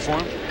the no-hitter for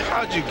him?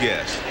 How'd you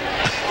guess?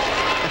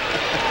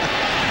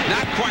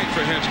 Not quite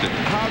for Houston.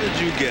 How did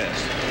you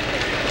guess?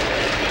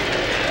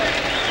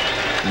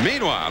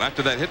 Meanwhile,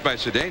 after that hit by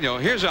Cedeno,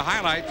 here's a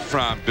highlight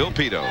from Bill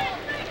Pito.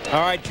 All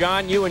right,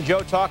 John, you and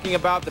Joe talking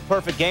about the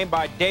perfect game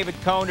by David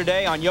Cone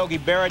today on Yogi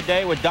Berra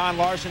Day with Don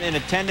Larson in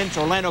attendance.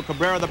 Orlando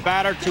Cabrera, the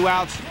batter, 2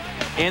 outs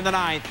in the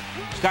 9th.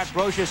 Scott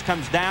Brocious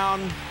comes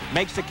down,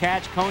 makes the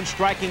catch. Cone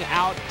striking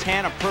out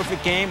 10, a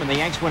perfect game, and the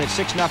Yanks win at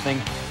 6-0.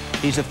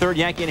 He's the 3rd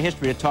Yankee in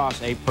history to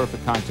toss a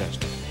perfect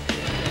contest.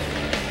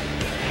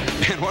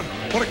 Man, what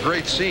a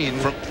great scene.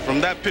 From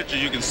that picture,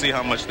 you can see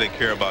how much they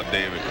care about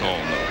David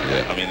Cone, though.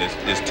 Yeah. I mean,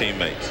 his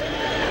teammates.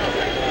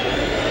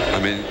 I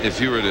mean, if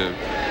you were to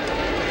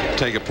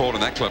take a poll in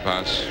that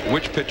clubhouse,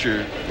 which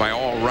pitcher, by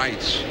all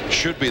rights,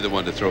 should be the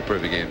one to throw a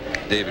perfect game,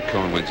 David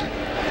Cone wins it.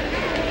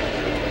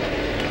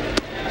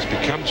 It's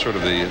become sort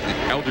of the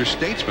elder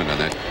statesman on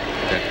that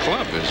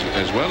club,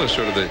 as well as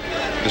sort of the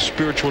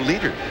spiritual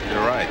leader.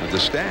 You're right. Of the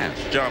staff.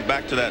 John,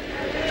 back to that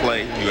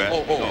play you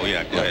asked. Oh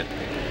yeah, go ahead.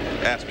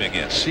 Ask me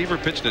again. Seaver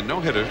pitched a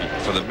no-hitter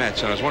for the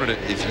Mets, and I was wondering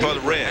if for the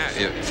Reds,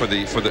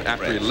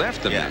 after Reds. he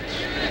left the Mets,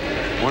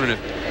 wondering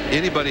if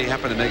anybody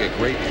happened to make a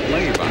great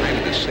play behind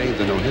it to save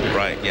the no-hitter.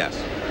 Right. Yes.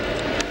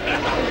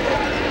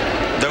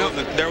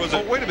 There was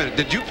a. Oh, wait a minute.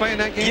 Did you play in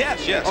that game?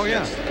 Yes. Oh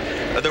yeah. Yes.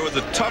 There was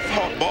a tough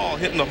ball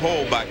hitting the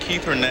hole by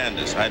Keith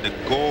Hernandez. I had to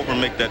go over and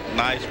make that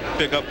nice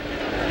pickup,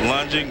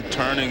 lunging,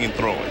 turning, and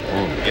throwing.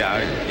 Oh,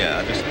 I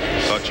just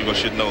thought you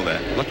should know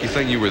that. Lucky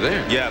thing you were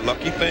there. Yeah,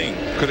 lucky thing.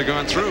 Could have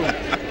gone through.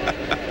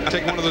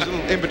 Take one of those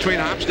little in-between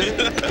hops, did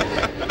it?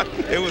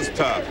 It was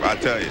tough, I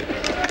tell you.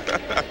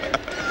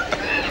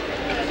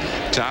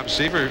 Tom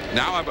Seaver,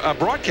 now a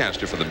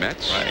broadcaster for the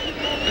Mets. Right.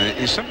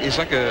 He's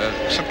like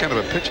some kind of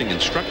a pitching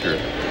instructor,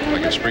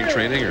 like in spring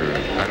training, or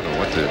I don't know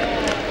what the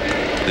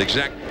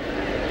exact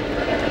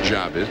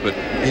job is, but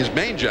his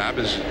main job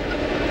is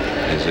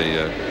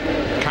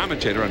a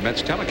commentator on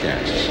Mets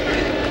telecasts.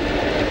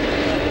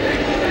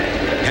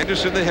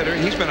 Henderson, the hitter,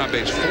 he's been on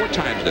base 4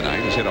 times tonight.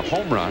 He's hit a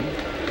home run.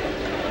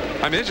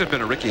 I mean, this has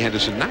been a Rickey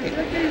Henderson night.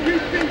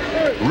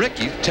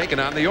 Rickey taking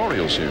on the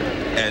Orioles here.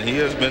 And he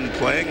has been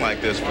playing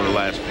like this for the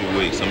last few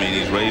weeks. I mean,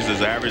 he's raised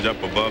his average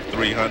up above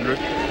 300.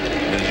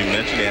 As you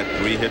mentioned, he had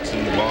 3 hits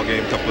in the ball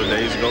game a couple of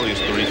days ago. He's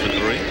 3 for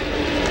 3.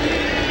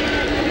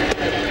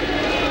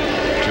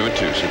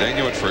 2-2.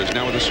 Cedeno at first.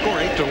 Now with the score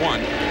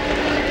 8-1.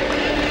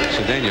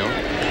 Cedeno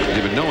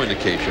giving no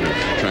indication of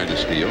trying to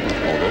steal,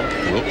 although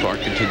Will Clark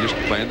continues to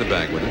play in the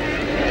bag with him.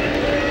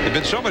 There have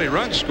been so many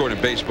runs scored in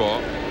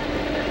baseball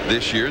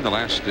this year in the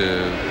last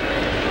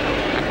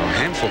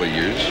handful of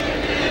years.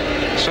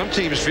 Some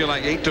teams feel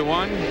like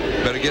 8-1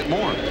 better get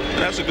more.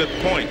 That's a good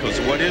point, because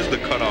what is the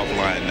cutoff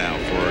line now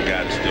for a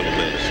guy to steal a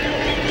base?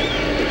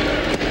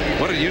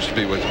 What it used to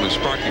be when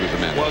Sparky was the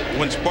manager. Well,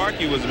 when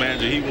Sparky was the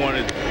manager, he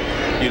wanted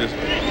you to,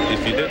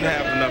 if you didn't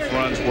have enough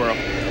runs where a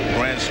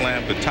grand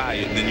slam could tie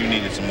it, then you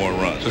needed some more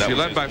runs. So if you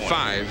led by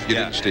 5, you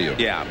didn't steal.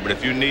 Yeah, but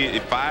if you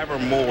need 5 or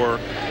more,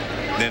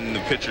 then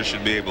the pitcher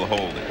should be able to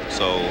hold it.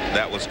 So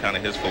that was kind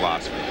of his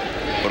philosophy.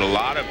 But a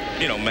lot of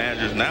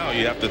managers now,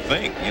 you have to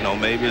think,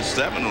 maybe it's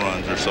 7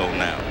 runs or so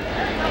now.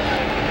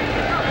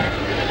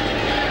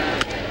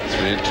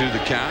 3-2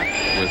 the count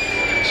with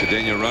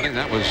Cedeno running.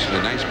 That was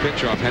a nice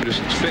pitch off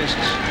Henderson's fists.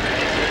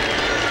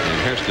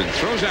 And Hairston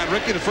throws out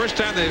Rickey. The first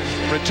time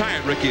they've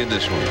retired Rickey in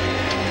this one.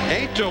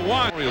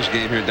 8-1. Orioles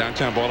game here in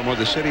downtown Baltimore.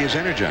 The city is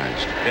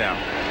energized. Yeah.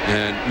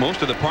 And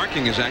most of the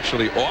parking is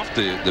actually off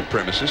the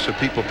premises, so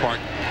people park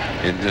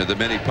in the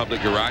many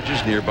public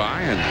garages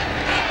nearby, and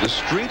the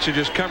streets are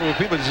just covered with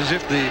people. It's as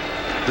if the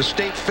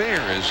state fair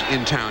is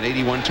in town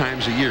 81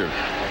 times a year.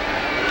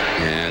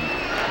 And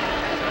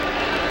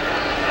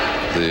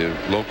the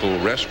local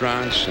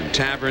restaurants and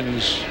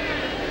taverns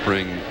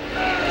bring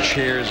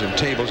chairs and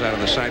tables out on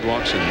the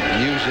sidewalks and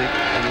music,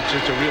 and it's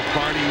just a real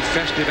party,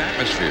 festive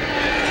atmosphere.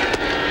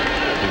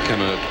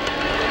 Become a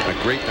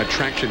great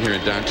attraction here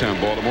in downtown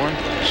Baltimore.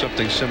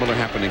 Something similar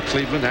happened in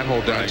Cleveland. That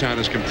whole downtown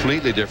is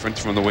completely different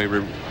from the way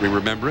we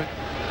remember it.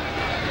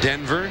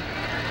 Denver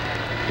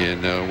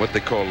in what they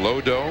call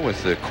Lodo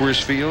with the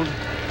Coors Field.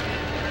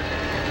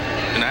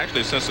 And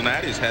actually,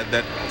 Cincinnati's had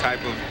that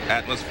type of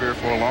atmosphere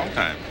for a long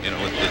time. With the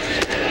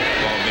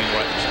ball being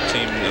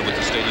with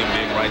the stadium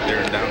being right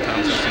there in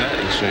downtown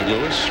Cincinnati. St.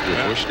 Louis with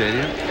Busch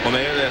Stadium. Well,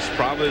 maybe that's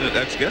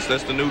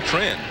the new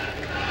trend.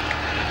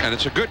 And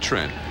it's a good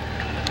trend.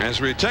 As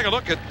we take a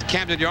look at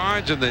Camden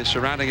Yards and the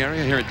surrounding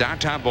area here in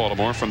downtown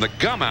Baltimore from the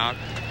Gum Out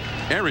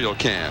aerial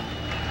cam.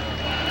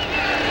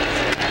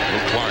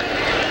 Will Clark,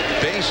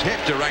 base hit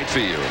to right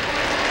field.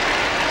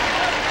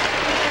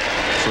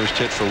 First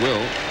hit for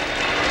Will.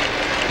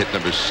 Hit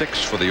number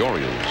 6 for the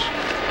Orioles.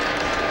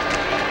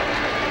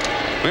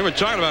 We were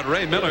talking about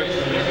Ray Miller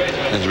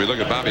as we look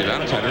at Bobby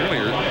Valentine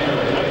earlier.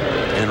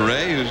 And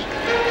Ray, who's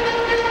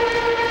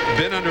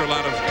been under a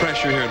lot of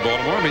pressure here in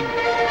Baltimore. I mean,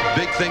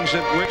 big things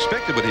that were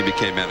expected when he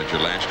became manager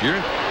last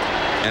year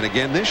and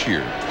again this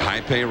year.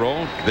 High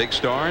payroll, big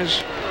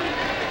stars,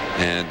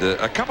 and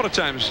a couple of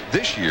times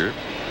this year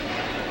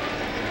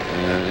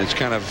it's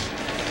kind of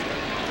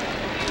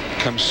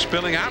come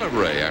spilling out of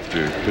Ray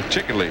after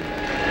particularly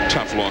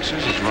tough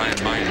losses. As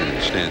Ryan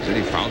Miner stands in,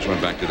 he fouls one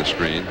back to the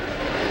screen,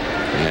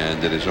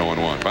 and it is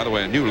 0-1. By the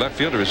way, a new left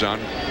fielder is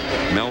on,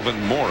 Melvin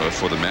Mora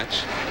for the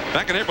Mets.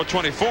 Back on April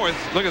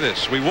 24th, look at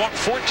this. We walked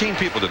 14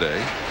 people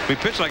today. We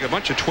pitched like a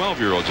bunch of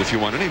 12-year-olds. If you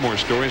want any more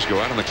stories, go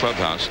out in the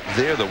clubhouse.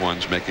 They're the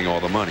ones making all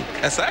the money.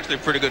 That's actually a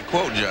pretty good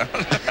quote, John.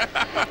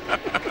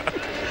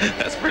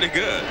 That's pretty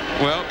good.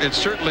 Well, it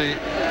certainly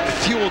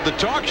fueled the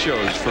talk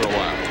shows for a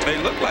while. They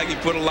look like he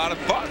put a lot of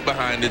thought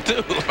behind it,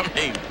 too. I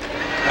mean,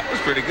 that was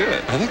pretty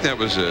good. I think that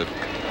was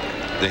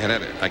they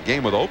had a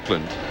game with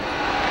Oakland.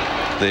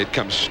 They had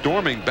come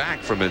storming back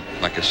from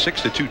like a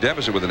 6-2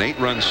 deficit with an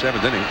 8-run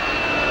 7th inning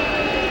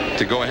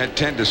to go ahead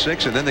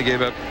 10-6, and then they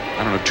gave up,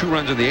 I don't know, 2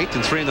 runs in the 8th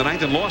and 3 in the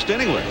 9th and lost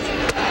anyway.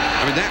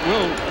 I mean, that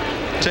will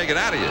take it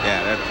out of you.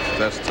 Yeah,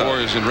 that's tough. Or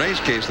as in Ray's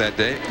case that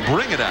day,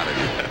 bring it out of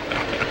you.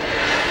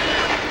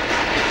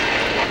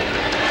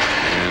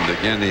 And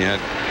again, he had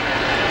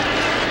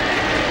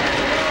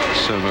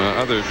some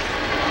other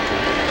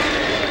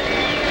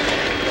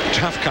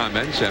tough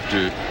comments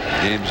after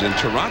games in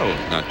Toronto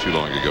not too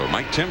long ago.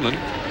 Mike Timlin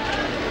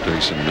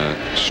doing some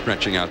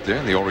stretching out there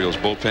in the Orioles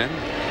bullpen.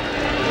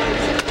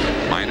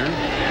 Minor,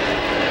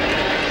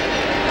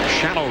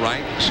 shallow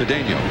right,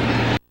 Cedeno,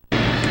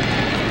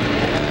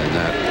 and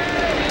that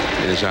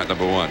is out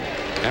number 1.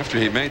 After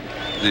he made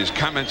these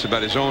comments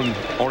about his own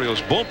Orioles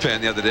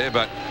bullpen the other day,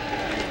 about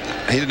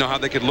he didn't know how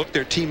they could look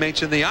their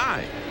teammates in the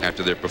eye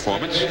after their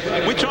performance.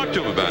 We talked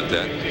to him about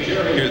that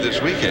here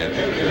this weekend.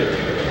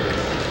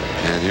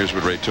 And here's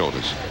what Ray told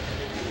us.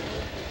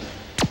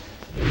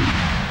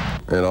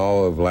 In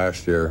all of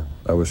last year,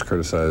 I was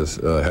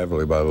criticized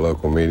heavily by the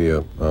local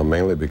media,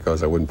 mainly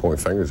because I wouldn't point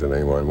fingers at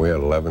anyone. We had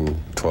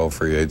 11, 12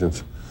 free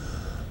agents.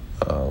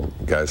 Some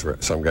guys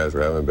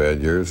were having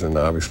bad years, and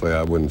obviously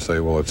I wouldn't say,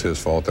 well, it's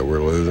his fault that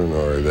we're losing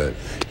or that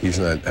he's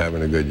not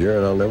having a good year,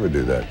 and I'll never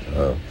do that.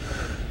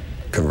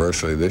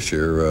 Conversely, this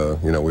year,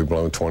 you know, we've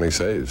blown 20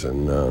 saves,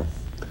 and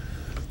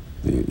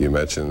you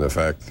mentioned the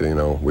fact that, you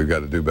know, we've got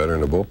to do better in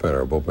the bullpen.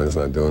 Our bullpen's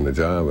not doing the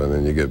job, and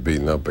then you get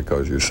beaten up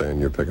because you're saying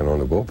you're picking on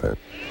the bullpen.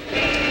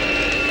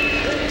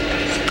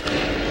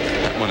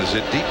 That one is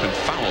hit deep and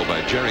foul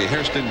by Jerry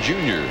Hairston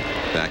Jr.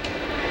 back.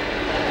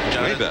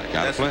 Way back,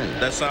 out of play.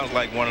 That sounds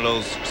like one of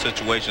those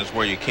situations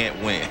where you can't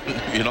win.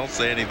 If you don't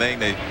say anything,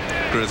 they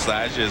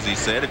criticize you, as he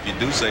said. If you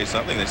do say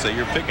something, they say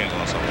you're picking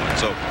on someone.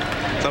 So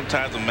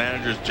sometimes a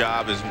manager's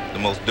job is the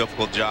most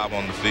difficult job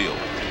on the field.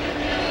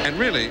 And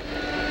really,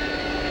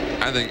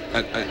 I think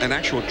an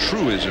actual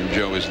truism,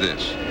 Joe, is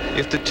this.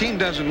 If the team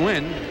doesn't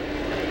win,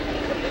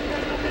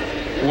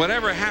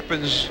 whatever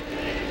happens,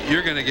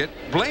 you're going to get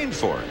blamed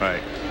for it.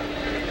 Right.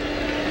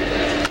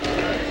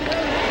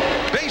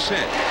 Base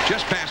hit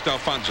just past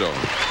Alfonso.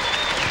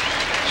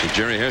 So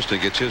Jerry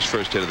Hairston gets his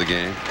first hit of the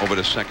game. Over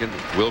to second,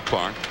 Will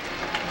Clark.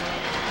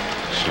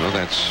 So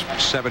that's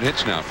 7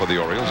 hits now for the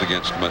Orioles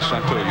against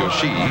Masato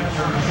Yoshii.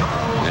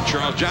 And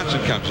Charles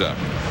Johnson comes up.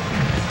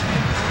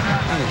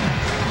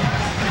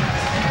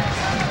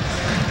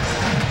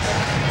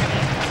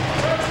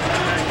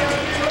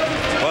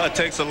 Well, it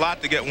takes a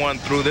lot to get one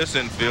through this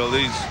infield.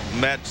 These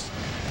Mets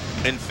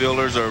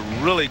infielders are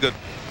really good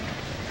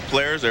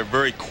players. They're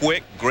very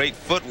quick, great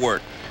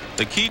footwork.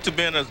 The key to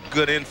being a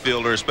good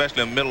infielder,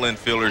 especially a middle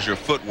infielder, is your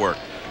footwork.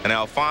 And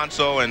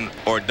Alfonso and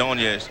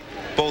Ordonez,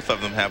 both of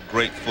them have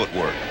great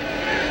footwork.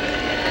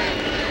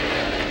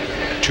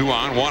 2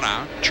 on, 1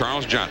 out.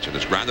 Charles Johnson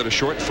is grounded to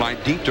short, fly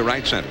deep to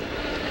right center.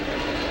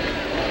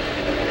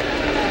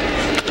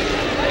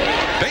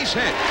 Base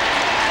hit.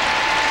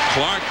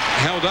 Clark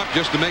held up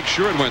just to make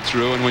sure it went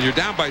through, and when you're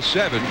down by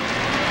 7,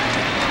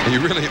 you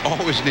really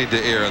always need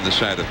to err on the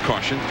side of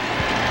caution.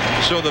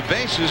 So the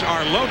bases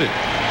are loaded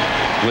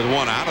with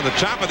 1 out. At the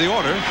top of the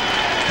order,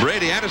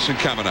 Brady Anderson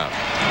coming up.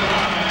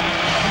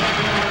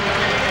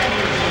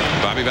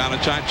 Bobby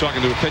Valentine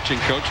talking to a pitching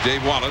coach,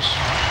 Dave Wallace.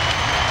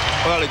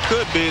 Well, it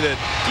could be that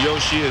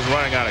Yoshii is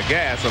running out of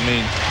gas. I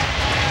mean,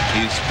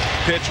 he's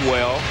pitched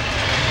well,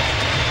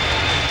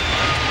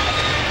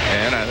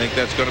 and I think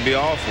that's going to be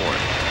all for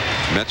him.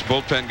 Mets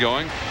bullpen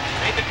going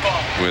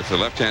with the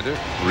left-hander,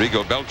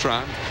 Rigo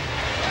Beltran.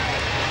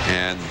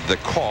 And the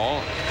call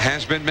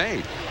has been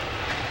made.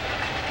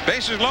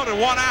 Bases loaded,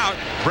 1 out.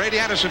 Brady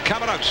Anderson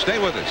coming up. Stay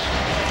with us.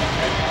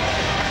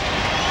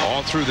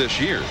 All through this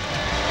year.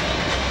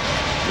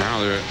 Now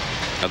they're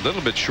a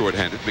little bit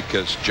short-handed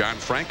because John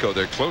Franco,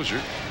 their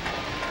closer,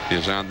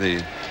 is on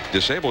the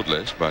disabled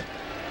list. But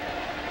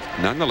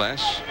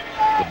nonetheless,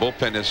 the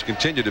bullpen has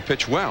continued to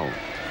pitch well.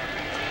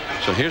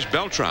 So here's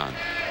Beltran.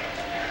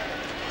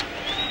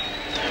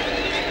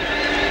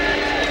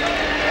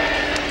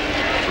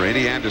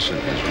 Brady Anderson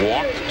has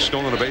walked,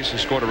 stolen a base, and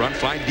scored a run,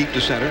 flying deep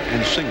to center,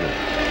 and single.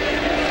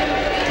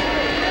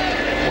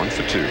 1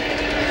 for 2.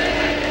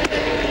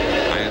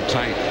 High and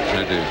tight,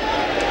 trying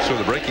to throw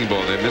the breaking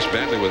ball. They missed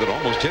badly with it,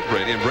 almost hit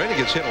Brady, and Brady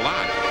gets hit a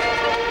lot.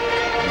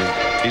 I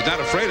mean, he's not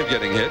afraid of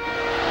getting hit,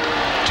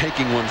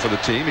 taking one for the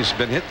team. He's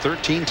been hit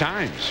 13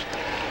 times.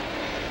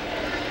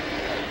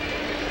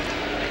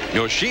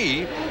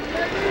 Yoshii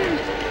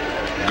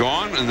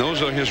gone, and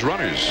those are his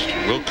runners.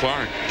 Will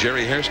Clark,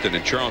 Jerry Hairston,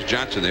 and Charles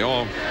Johnson. They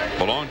all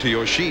belong to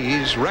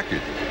Yoshii's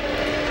record.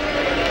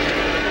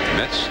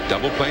 Mets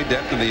double play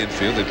depth in the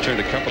infield. They've turned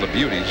a couple of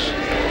beauties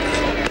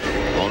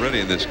already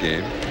in this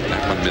game.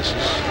 That one misses.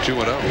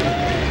 2-0.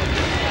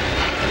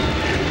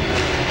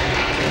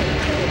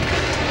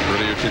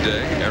 Earlier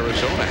today,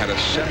 Arizona had a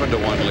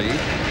 7-1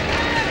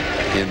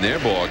 lead in their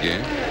ball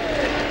game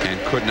and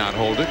could not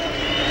hold it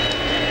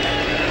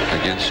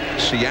against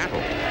Seattle.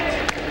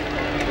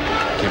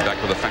 Came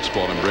back with a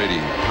fastball, and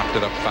Brady popped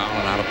it up foul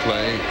and out of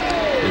play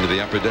into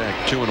the upper deck.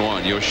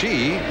 2-1.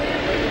 Yoshii,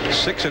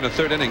 6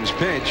 1/3 innings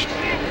pitched.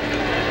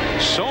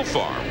 So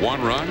far,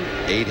 1 run,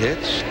 8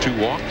 hits, 2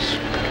 walks.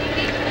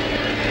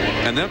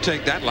 And they'll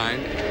take that line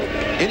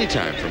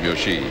anytime from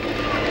Yoshii.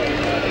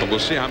 But we'll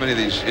see how many of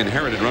these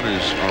inherited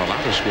runners are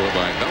allowed to score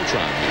by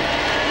Beltran.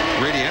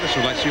 Brady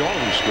Anderson, let's see all of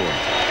them score.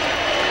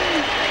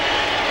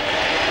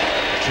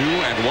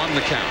 2-1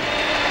 the count.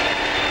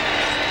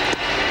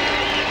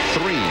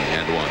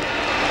 3-1.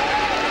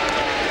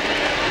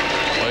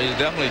 Well, he's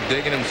definitely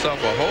digging himself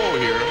a hole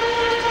here.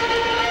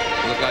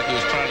 Looked like he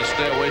was trying to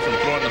stay away from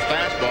throwing the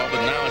fastball,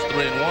 but now it's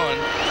 3-1.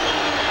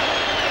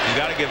 You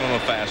got to give him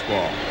a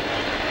fastball.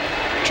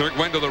 Turk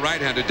Wendell, the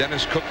right-hander.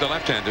 Dennis Cook, the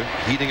left-hander,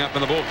 heating up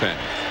in the bullpen.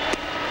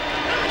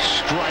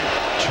 Strike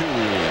 2.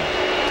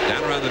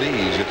 Down around the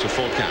knees. It's a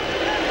full count.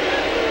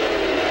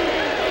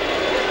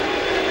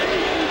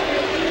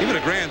 Even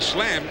a grand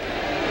slam.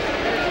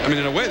 I mean,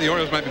 in a way, the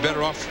Orioles might be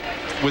better off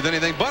with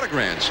anything but a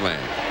grand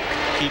slam.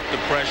 Keep the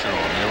pressure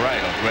on. You're right.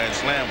 A grand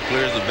slam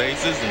clears the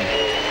bases and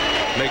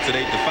makes it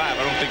 8-5.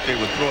 I don't think they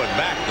would throw it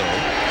back, though.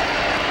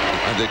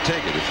 And they'd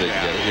take it if they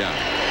get it, yeah.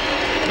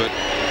 But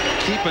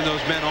keeping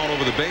those men all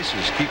over the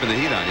bases, keeping the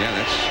heat on, yeah,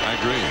 I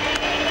agree.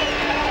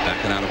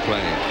 Backing out of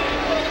play.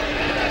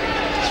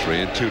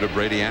 3-2 to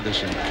Brady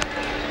Anderson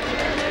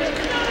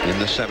in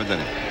the 7th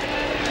inning.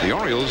 The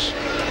Orioles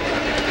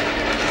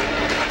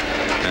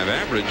have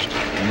averaged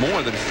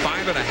more than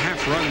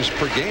 5.5 runs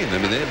per game. I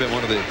mean, they've been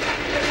one of the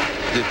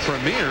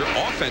premier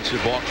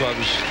offensive ball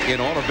clubs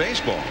in all of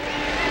baseball. A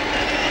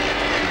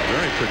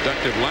very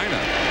productive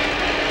lineup.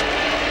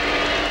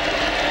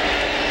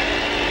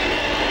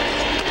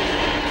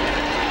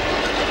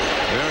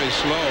 Very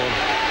slow.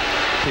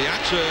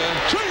 Piazza,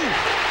 2.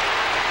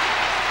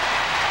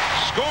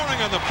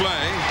 Scoring on the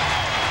play,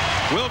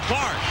 Will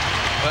Clark.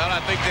 Well, I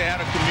think they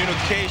had a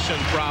communication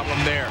problem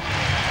there.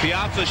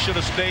 Piazza should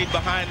have stayed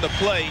behind the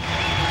plate,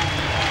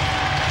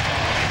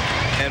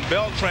 and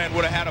Beltran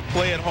would have had a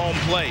play at home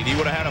plate. He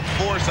would have had a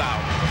force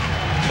out,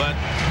 but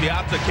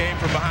Piazza came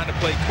from behind the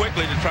plate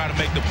quickly to try to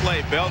make the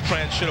play.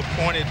 Beltran should have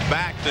pointed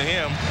back to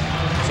him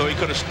so he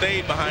could have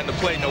stayed behind the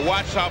plate. Now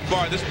watch how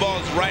far this ball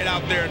is, right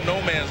out there in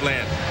no man's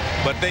land,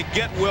 but they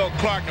get Will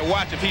Clark. Now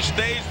watch, if he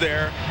stays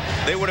there,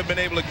 they would have been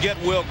able to get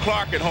Will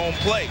Clark at home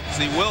plate.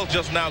 See, Will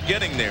just now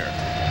getting there.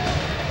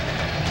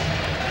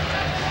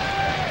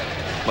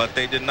 But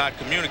they did not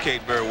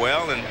communicate very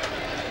well, and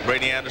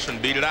Brady Anderson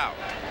beat it out.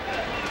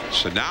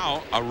 So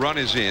now a run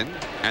is in,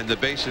 and the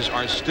bases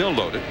are still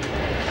loaded.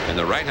 And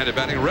the right-handed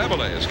batting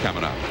Rebele is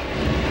coming up.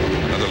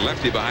 Another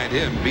lefty behind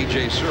him,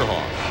 BJ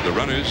Surhoff. The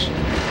runners,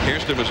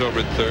 Hairston was over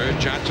at third,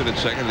 Johnson at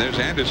second. There's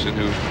Anderson,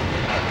 who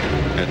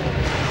at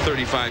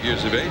 35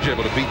 years of age,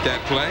 able to beat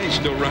that play. He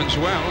still runs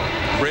well.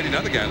 Brady,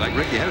 another guy like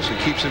Rickey Henderson,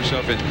 keeps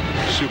himself in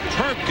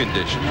superb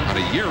condition on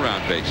a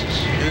year-round basis.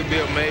 You'd be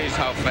amazed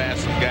how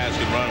fast some guys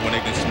can run when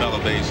they can smell a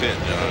base hit,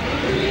 John.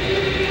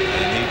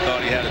 And he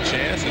thought he had a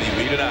chance, and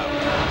he beat it out.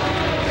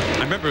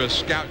 I remember a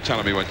scout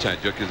telling me one time,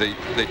 Joe, because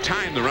they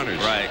timed the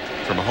runners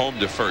from home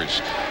to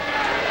first,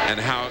 and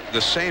how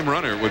the same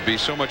runner would be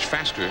so much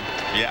faster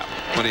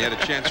when he had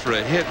a chance for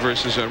a hit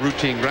versus a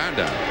routine ground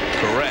out.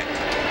 Correct.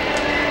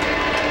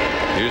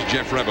 Here's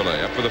Jeff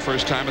Rebele up for the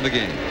first time in the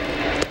game.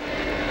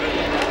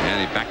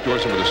 And he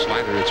backdoors him with a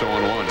slider. It's 0-1.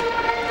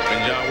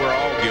 And John, we're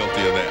all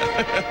guilty of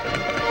that.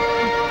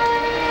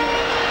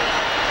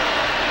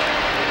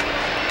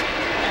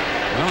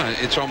 Well,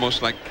 it's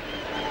almost like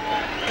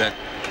that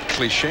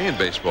cliche in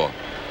baseball,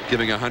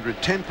 giving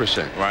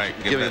 110%. Right.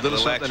 Giving a little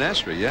something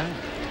extra, yeah.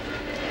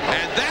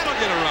 And that'll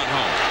get a run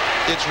home.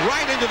 It's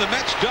right into the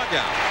Mets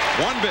dugout.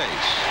 One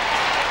base.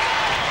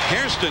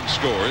 Hairston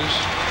scores.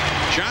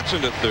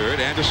 Johnson to third.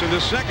 Anderson to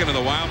second in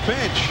the wild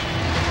pitch.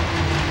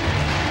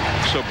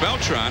 So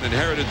Beltran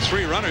inherited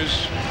 3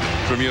 runners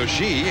from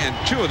Yoshii, and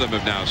 2 of them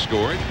have now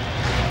scored.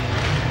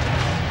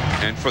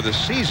 And for the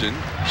season,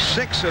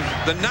 6 of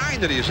the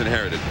 9 that he has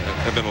inherited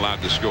have been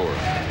allowed to score.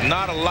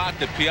 Not a lot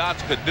that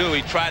Piazza could do.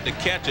 He tried to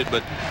catch it,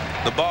 but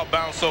the ball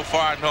bounced so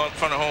far in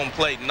front of home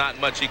plate, not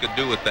much he could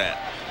do with that.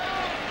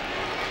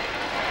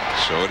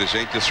 So it is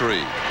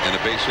 8-3, and a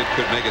base hit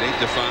could make it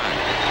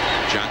 8-5.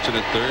 Johnson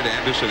at third,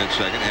 Anderson at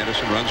second.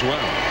 Anderson runs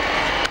well.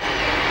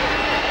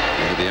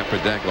 Into the upper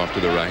deck off to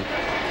the right.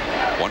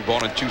 1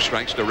 ball and 2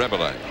 strikes to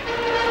Rebele.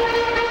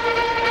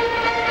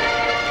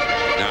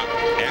 Now,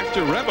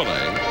 after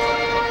Rebele,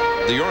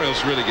 the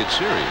Orioles really get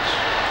serious.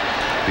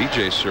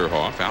 BJ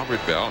Surhoff,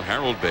 Albert Bell,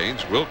 Harold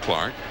Baines, Will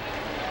Clark.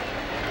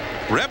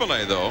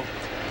 Rebele, though,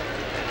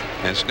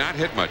 has not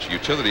hit much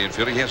utility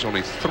infield. He has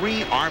only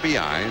 3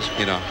 RBIs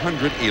in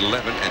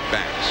 111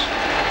 at-bats.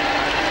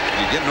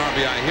 You get an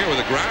RBI here with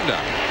a ground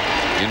out.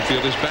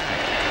 Infield is back.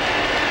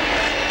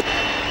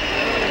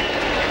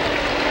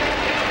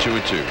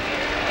 2-2.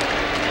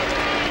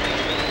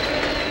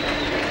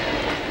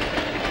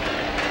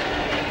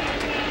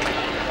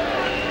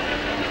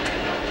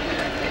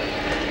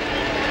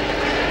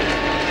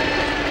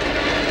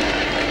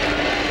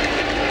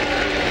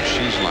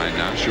 Line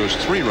now shows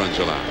 3 runs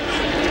allowed,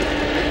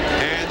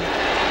 and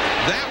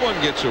that one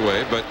gets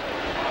away, but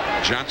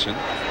Johnson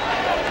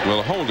will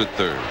hold at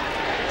third.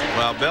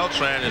 Well,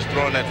 Beltran is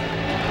throwing that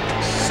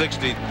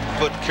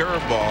 60-foot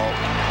curveball.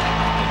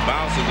 It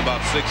bounces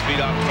about 6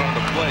 feet out in front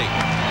of the plate.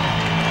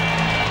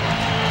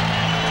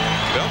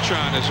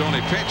 Beltran has only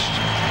pitched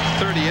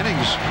 30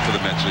 innings for the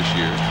Mets this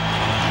year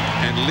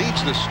and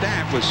leads the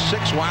staff with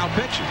 6 wild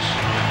pitches,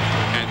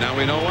 and now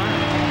we know why.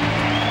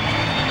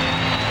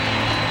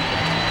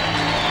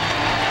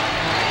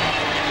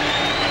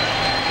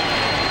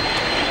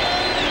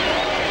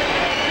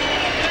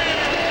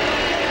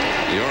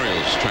 The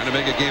Orioles trying to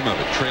make a game of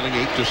it, trailing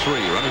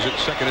 8-3. Runners at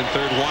second and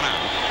third, 1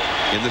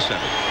 out in the 7th.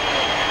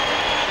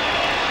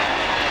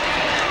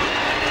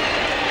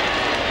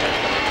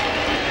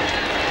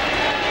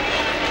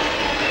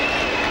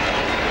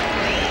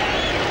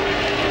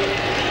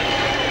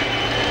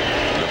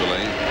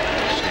 Rebele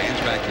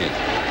stands back in.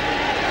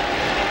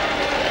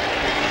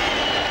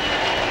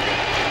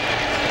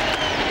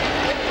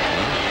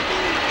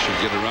 Should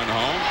get a run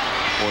home.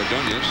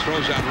 Ordonez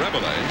throws out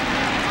Rebele.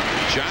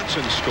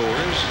 Johnson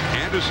scores.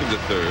 Anderson to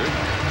third.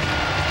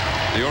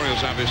 The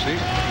Orioles, obviously,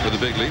 for the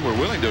big league, were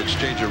willing to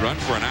exchange a run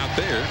for an out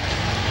there.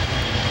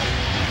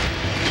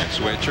 That's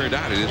the way it turned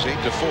out. It is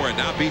 8-4, and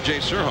now BJ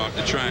Surhoff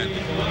to try and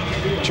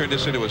turn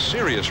this into a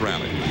serious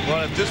rally.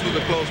 Well, if this was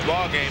a close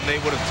ball game, they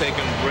would have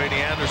taken Brady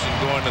Anderson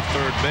going to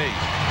third base.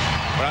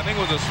 But I think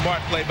it was a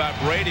smart play by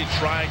Brady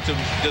trying to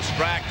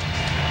distract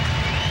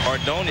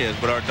Ordonez,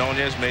 but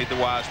Ordonez made the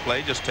wise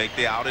play. Just take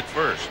the out at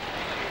first.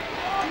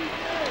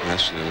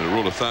 That's the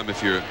rule of thumb.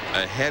 If you're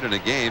ahead in a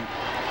game,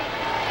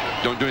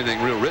 don't do anything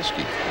real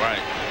risky.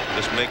 Right.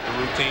 Just make the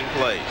routine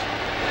plays.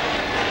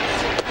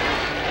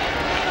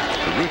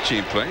 The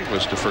routine play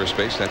was to first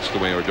base. That's the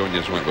way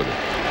Ordonez went with it.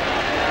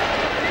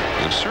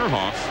 And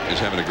Surhoff is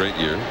having a great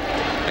year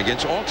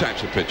against all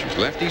types of pitchers,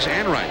 lefties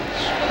and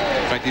righties.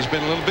 In fact, he's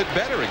been a little bit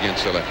better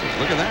against the lefties.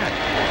 Look at that.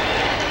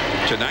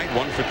 Tonight,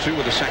 1 for 2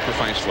 with a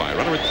sacrifice fly.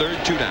 Runner at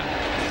third, 2 down.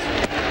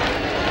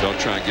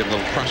 Beltran give a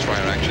little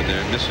crossfire action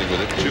there, missing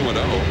with it. 2-0.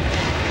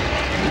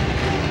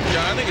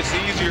 John, I think it's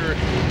easier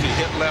to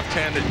hit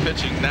left-handed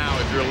pitching now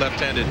if you're a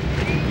left-handed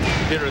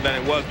hitter than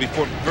it was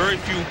before. Very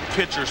few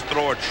pitchers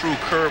throw a true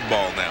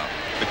curveball now.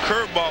 The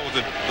curveball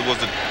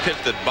was a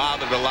pitch that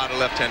bothered a lot of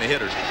left-handed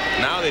hitters.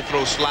 Now they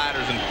throw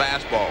sliders and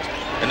fastballs,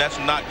 and that's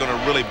not going to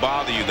really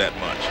bother you that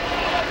much.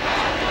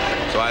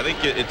 So I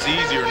think it's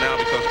easier now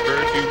because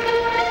very few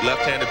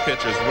left-handed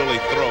pitchers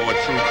really throw a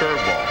true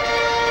curveball.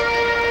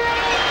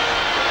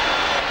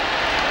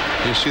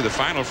 You see the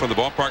final from the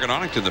ballpark in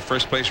Arlington. The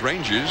first place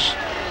Rangers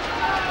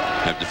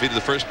have defeated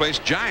the first place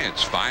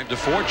Giants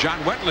 5-4. John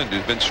Wetland,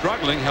 who's been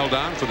struggling, held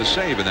on for the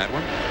save in that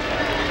one.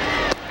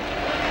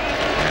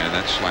 And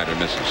that slider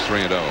misses.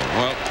 3-0.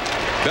 Well,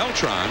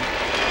 Beltran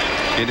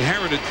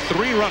inherited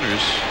 3 runners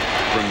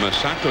from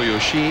Masato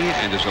Yoshii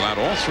and has allowed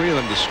all 3 of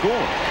them to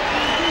score.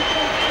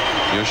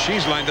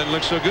 Yoshii's line doesn't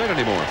look so good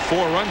anymore.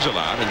 4 runs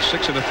allowed and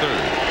 6 in the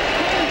 3rd.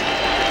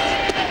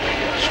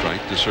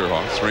 Strike to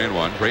Surhoff,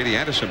 3-1. Brady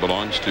Anderson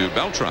belongs to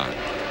Beltran.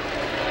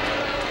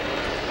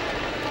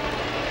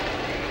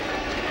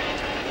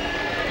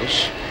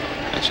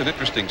 That's an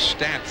interesting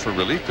stat for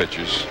relief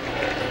pitchers.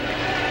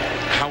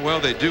 How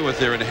well they do with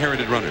their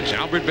inherited runners.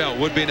 Albert Bell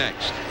would be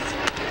next.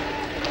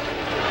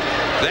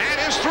 That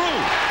is through.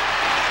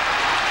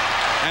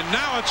 And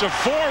now it's a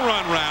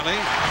 4-run rally.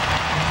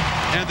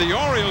 And the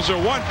Orioles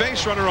are 1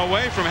 base runner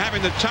away from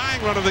having the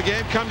tying run of the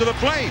game come to the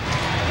plate.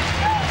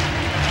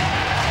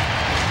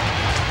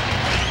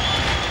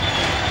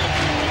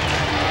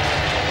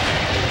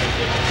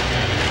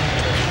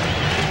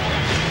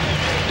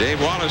 Dave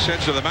Wallace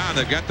heads to the mound.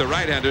 They've got the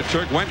right-hander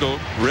Turk Wendell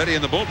ready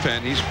in the bullpen.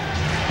 He's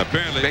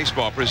apparently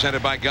baseball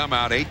presented by Gum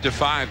out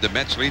 8-5. The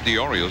Mets lead the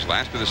Orioles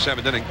last of the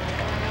 7th inning.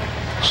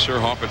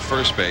 Surhoff at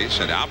first base,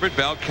 and Albert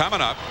Bell coming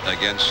up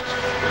against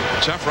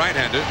tough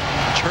right-hander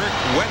Turk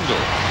Wendell.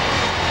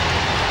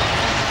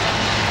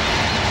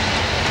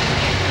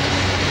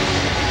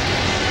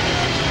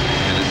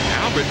 And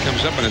Albert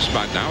comes up in a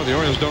spot now. The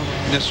Orioles don't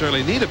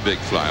necessarily need a big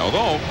fly,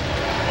 although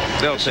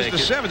they'll this take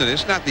is the 7th inning.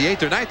 It's not the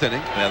 8th or 9th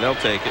inning. Yeah, they'll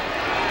take it.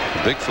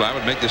 A big fly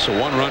would make this a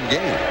 1-run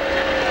game.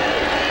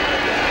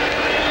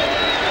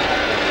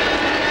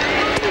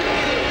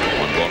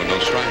 1 ball and no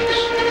strikes.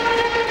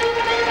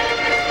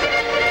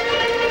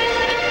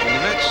 When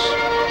the Mets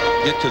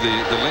get to the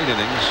late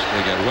innings,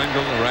 they got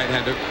Wendell, the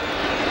right-hander,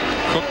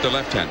 Cook, the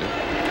left-hander,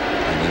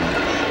 and then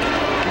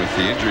with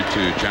the injury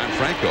to John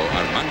Franco,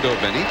 Armando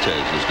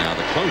Benitez is now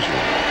the closer.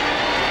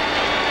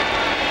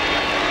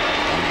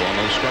 1 ball,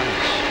 no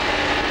strikes.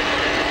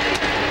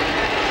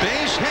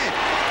 Base hit.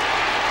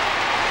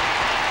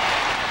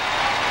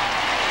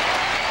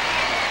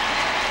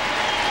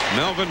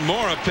 Melvin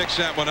Mora picks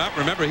that one up.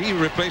 Remember, he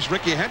replaced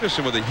Rickey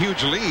Henderson with a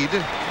huge lead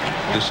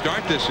to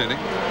start this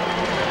inning.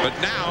 But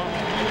now,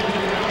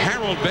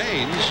 Harold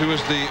Baines, who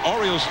is the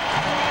Orioles'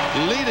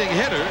 leading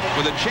hitter,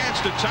 with a chance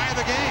to tie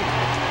the game.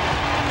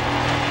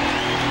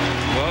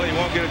 Well, he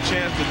won't get a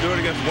chance to do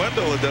it against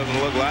Wendell, it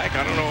doesn't look like.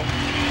 I don't know.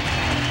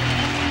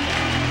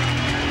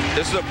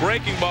 This is a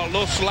breaking ball, a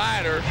little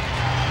slider.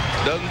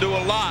 Doesn't do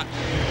a lot.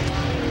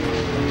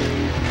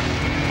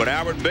 But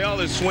Albert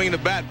Bell is swinging the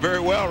bat very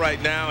well right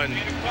now, and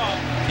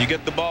you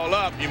get the ball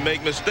up, you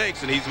make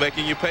mistakes, and he's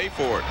making you pay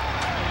for it.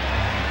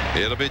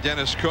 It'll be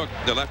Dennis Cook,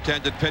 the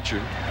left-handed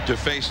pitcher, to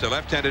face the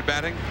left-handed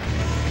batting.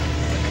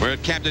 We're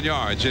at Camden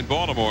Yards in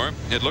Baltimore.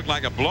 It looked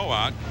like a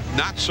blowout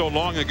not so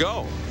long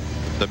ago.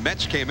 The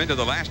Mets came into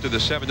the last of the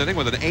 7th inning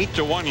with an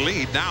 8-1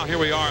 lead. Now here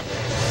we are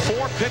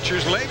 4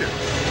 pitchers later.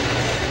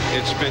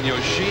 It's been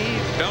Yoshii,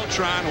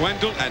 Beltran,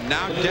 Wendell, and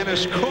now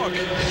Dennis Cook.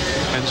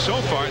 And so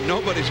far,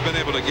 nobody's been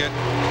able to get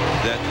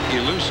that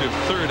elusive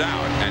third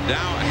out. And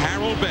now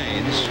Harold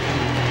Baines,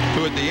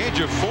 who at the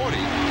age of 40,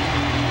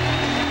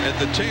 at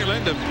the tail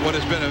end of what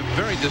has been a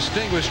very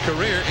distinguished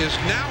career, is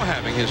now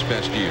having his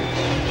best year.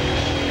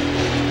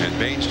 And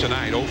Baines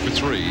tonight 0 for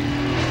 3,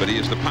 but he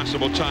is the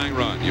possible tying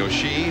run.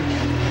 Yoshii,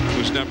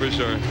 whose numbers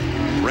are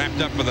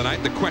wrapped up for the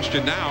night. The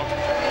question now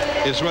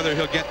is whether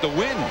he'll get the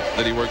win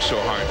that he worked so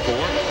hard for.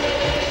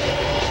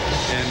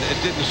 And it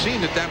didn't seem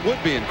that that would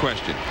be in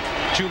question.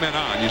 2 men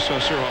on. You saw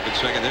Surhoff at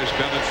second. There's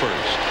Bell at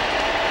first.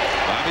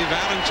 Bobby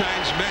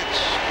Valentine's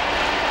Mets,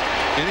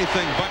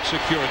 anything but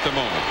secure at the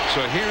moment. So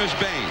here is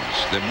Baines,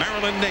 the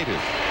Maryland native.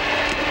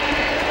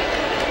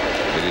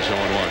 It is 0-1.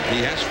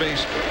 He has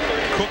faced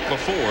Cook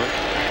before.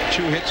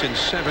 2 hits in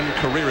 7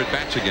 career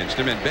at-bats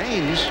against him. And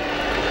Baines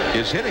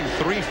is hitting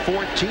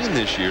 .314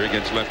 this year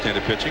against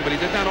left-handed pitching, but he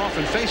did not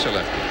often face a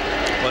lefty.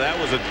 Well, that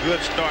was a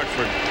good start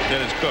for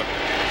Dennis Cook.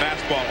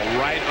 Fastball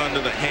right under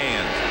the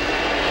hands.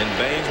 And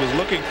Baines was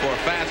looking for a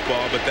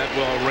fastball, but that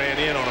ball ran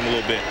in on him a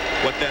little bit.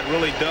 What that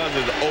really does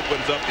is it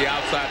opens up the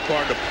outside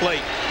part of the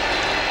plate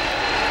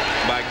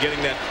by getting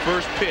that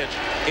first pitch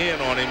in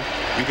on him.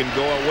 You can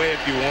go away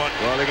if you want.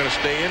 Well, they're going to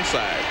stay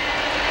inside.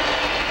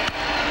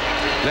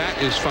 That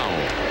is foul.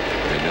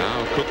 And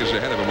now Cook is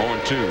ahead of him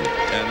 0-2.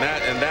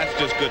 And that's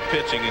just good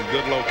pitching and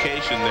good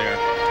location there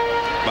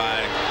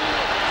by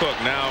Cook.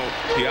 Now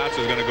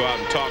Piazza is going to go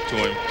out and talk to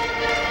him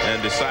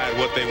and decide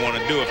what they want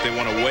to do. If they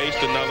want to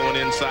waste another one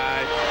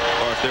inside,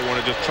 or if they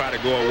want to just try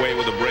to go away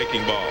with a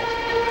breaking ball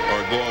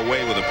or go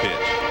away with a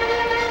pitch.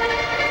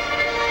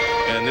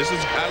 And this is,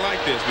 I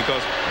like this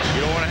because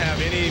you don't want to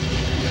have any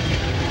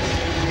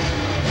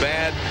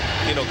bad,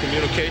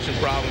 communication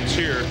problems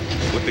here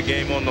with the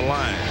game on the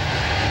line.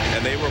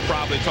 And they were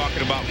probably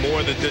talking about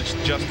more than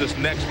just this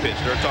next pitch.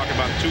 They're talking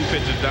about 2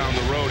 pitches down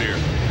the road here.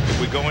 If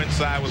we go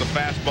inside with a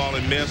fastball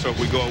and miss, or if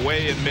we go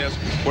away and miss,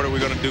 what are we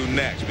going to do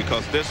next?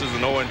 Because this is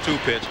an 0-2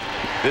 pitch.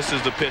 This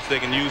is the pitch they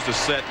can use to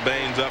set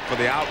Baines up for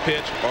the out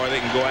pitch, or they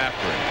can go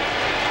after him.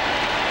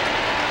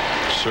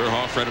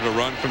 Surhoff ready to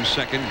run from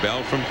second.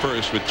 Bell from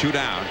first with 2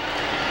 down.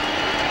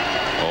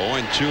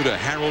 0-2 to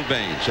Harold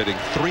Baines, hitting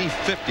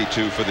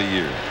 .352 for the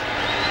year.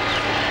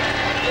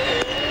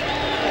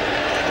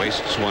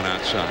 Wastes 1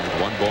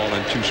 outside. 1 ball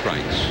and 2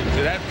 strikes.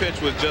 See, that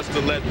pitch was just to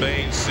let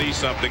Baines see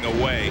something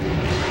away.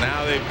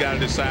 Now they've got to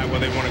decide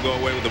whether they want to go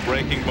away with a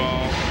breaking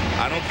ball.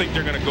 I don't think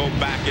they're going to go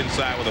back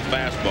inside with a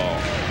fastball,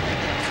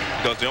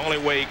 because the only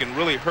way he can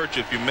really hurt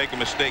you if you make a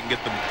mistake and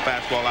get the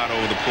fastball out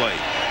over the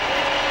plate.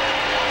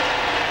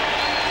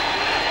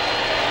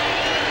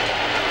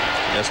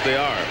 Yes, they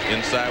are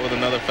inside with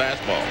another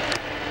fastball.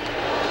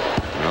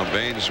 Well,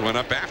 Baines went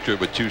up after it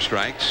with 2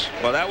 strikes.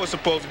 Well, that was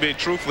supposed to be,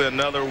 truthfully,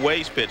 another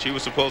waste pitch. He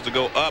was supposed to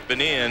go up and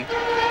in,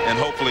 and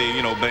hopefully,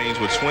 Baines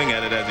would swing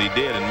at it as he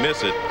did and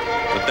miss it.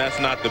 But that's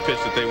not the pitch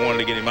that they wanted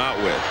to get him out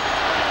with.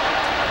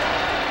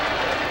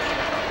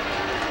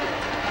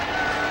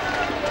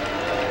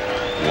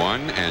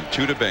 One and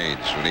 2 to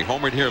Baines. When he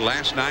homered here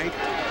last night,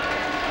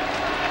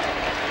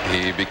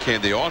 he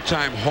became the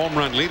all-time home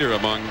run leader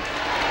among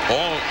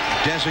all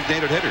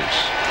designated hitters.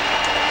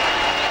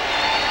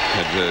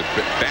 Had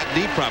bad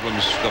knee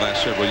problems the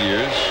last several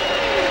years,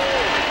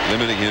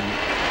 limiting him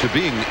to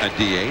being a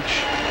DH.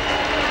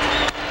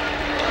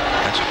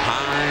 That's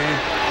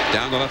high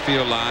down the left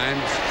field line,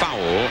 foul,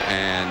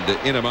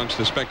 and in amongst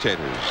the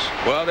spectators.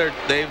 Well,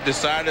 they've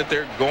decided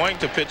they're going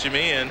to pitch him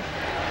in,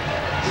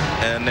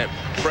 and that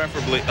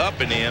preferably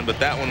up and in, but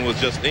that one was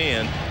just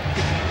in.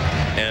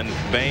 And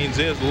Baines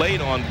is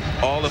late on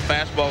all the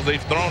fastballs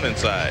they've thrown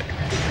inside.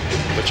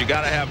 But you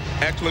got to have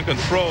excellent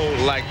control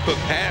like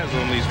Cook has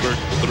on these first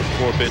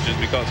 4 pitches,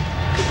 because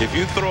if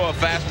you throw a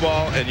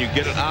fastball and you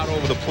get it out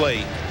over the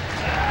plate,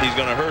 he's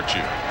going to hurt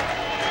you.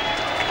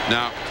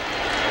 Now,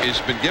 he's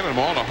been giving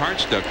him all the hard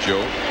stuff,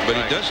 Joe, but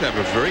he does have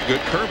a very good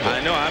curveball.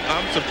 I know.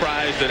 I'm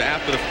surprised that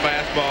after the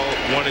fastball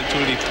 1 and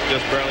 2, he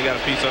just barely got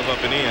a piece of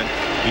up and in.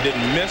 He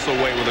didn't miss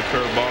away with a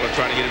curveball or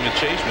try to get him to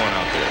chase one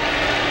out there.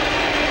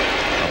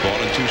 A ball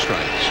and 2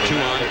 strikes. 2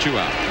 on, 2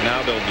 out.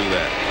 Now they'll do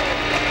that.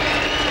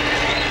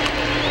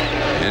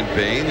 And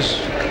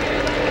Baines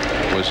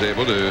was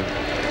able to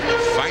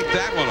fight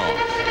that one off.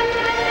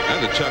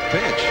 That's a tough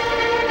pitch.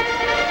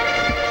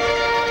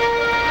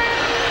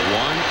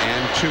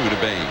 1-2 to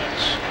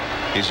Baines.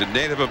 He's a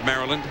native of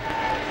Maryland.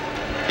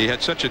 He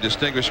had such a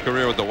distinguished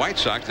career with the White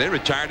Sox, they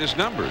retired his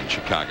number in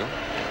Chicago.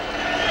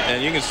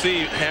 And you can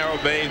see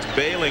Harold Baines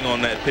bailing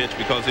on that pitch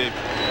because they've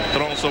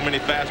thrown so many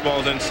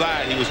fastballs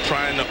inside. He was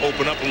trying to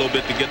open up a little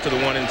bit to get to the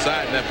one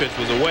inside, and that pitch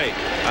was away.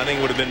 I think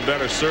it would have been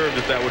better served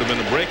if that would have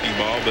been a breaking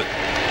ball, but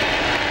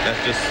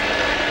that's just...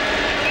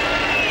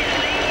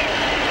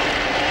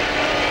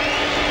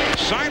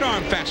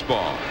 Sidearm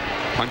fastball.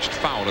 Punched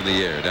foul in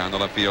the air down the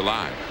left field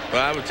line.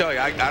 Well, I would tell you,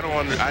 I don't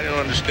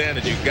understand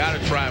it. You've got to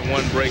try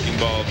one breaking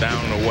ball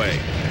down and away.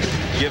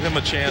 Give him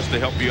a chance to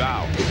help you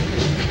out.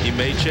 He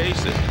may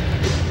chase it.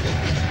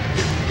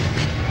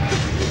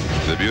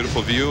 The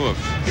beautiful view of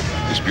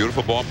this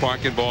beautiful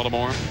ballpark in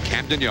Baltimore,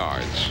 Camden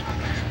Yards.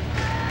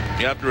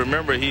 You have to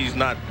remember he's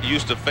not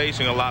used to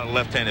facing a lot of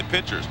left-handed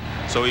pitchers,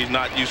 so he's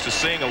not used to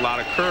seeing a lot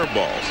of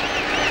curveballs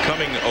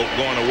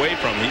going away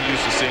from him. He's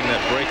used to seeing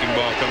that breaking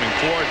ball coming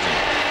towards him.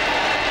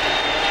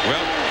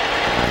 Well,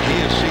 he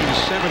has seen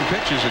 7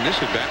 pitches in this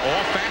at-bat,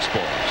 all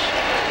fastballs.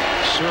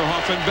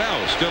 Surhoff and Bell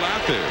still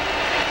out there.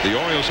 The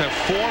Orioles have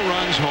 4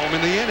 runs home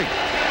in the inning.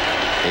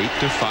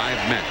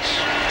 8-5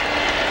 Mets.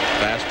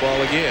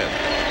 Fastball again.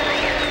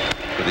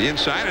 To the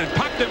inside and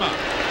popped him up.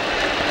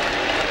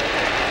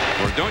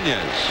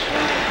 Ordonez.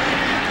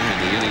 And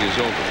the inning is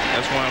over.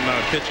 That's why I'm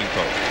not a pitching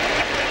coach.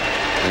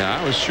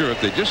 Yeah, I was sure if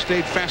they just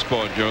stayed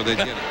fastball, Joe, they'd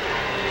get it.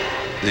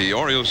 The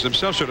Orioles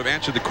themselves should have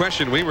answered the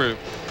question we were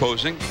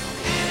posing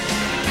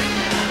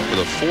with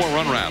a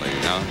 4-run rally.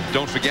 Now,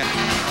 don't forget,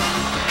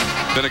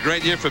 been a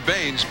great year for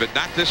Baines, but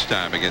not this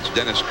time against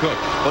Dennis Cook.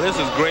 Well, this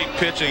is great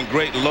pitching,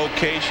 great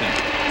location.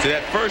 See,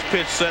 that first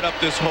pitch set up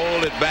this hole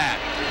at bat.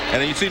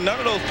 And you see, none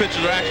of those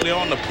pitches are actually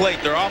on the plate.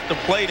 They're off the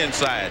plate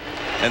inside.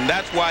 And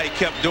that's why he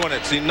kept doing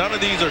it. See, none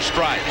of these are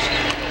strikes.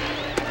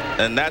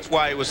 And that's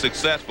why he was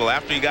successful.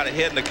 After he got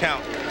ahead in the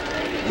count,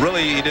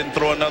 really, he didn't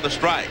throw another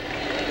strike.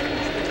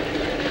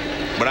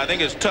 But I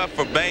think it's tough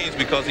for Baines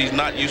because he's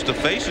not used to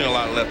facing a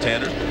lot of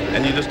left-handers,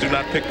 and you just do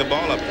not pick the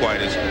ball up quite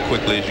as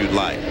quickly as you'd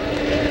like.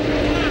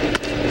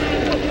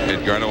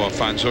 Edgardo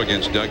Alfonso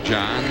against Doug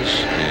Johns,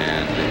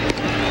 and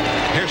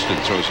Hairston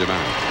throws him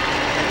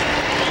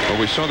out. Well,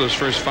 we saw those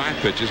first 5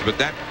 pitches, but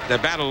that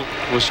battle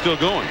was still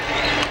going.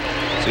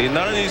 See,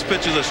 none of these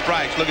pitches are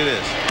strikes. Look at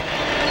this.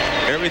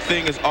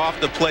 Everything is off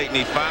the plate, and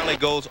he finally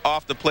goes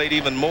off the plate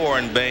even more,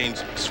 and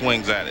Baines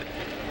swings at it.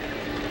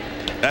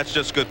 That's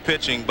just good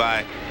pitching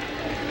by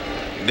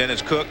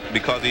Dennis Cook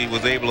because he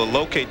was able to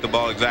locate the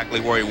ball exactly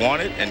where he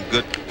wanted, and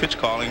good pitch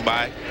calling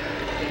by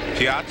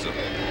Piazza.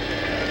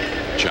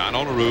 John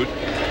Olerud.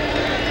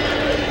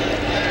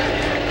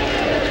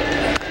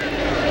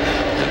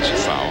 That's a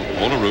foul.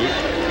 Olerud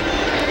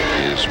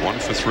is 1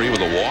 for 3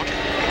 with a walk.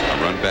 A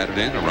run batted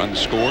in, a run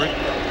scored.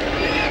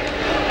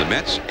 The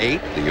Mets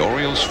 8, the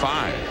Orioles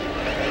 5.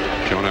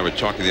 Joe and I were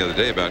talking the other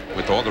day about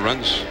with all the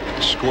runs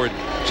scored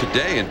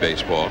today in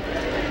baseball,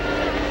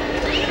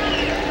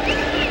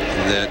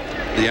 that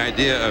the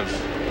idea of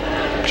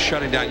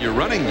shutting down your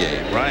running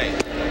game, right,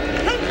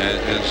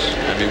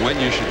 I mean, when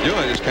you should do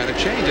it, is kind of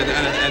changed. And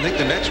I think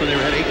the Mets, when they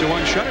were at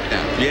 8-1, shut it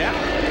down. Yeah,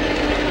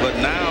 but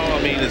now,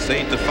 I mean, it's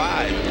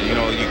 8-5. You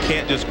know, you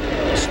can't just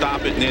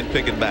stop it and then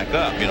pick it back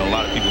up. You know, a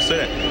lot of people say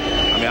that.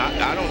 I mean,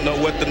 I don't know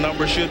what the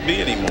number should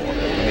be anymore.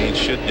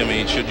 I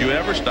mean, should you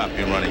ever stop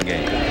your running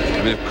game?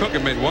 I mean, if Cook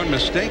had made one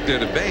mistake there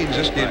to Baines,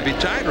 this game would be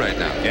tied right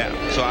now. Yeah.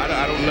 So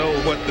I don't know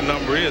what the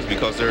number is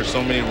because there are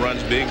so many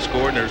runs being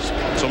scored and there's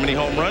so many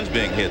home runs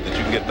being hit that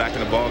you can get back in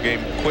the ball game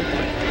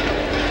quickly.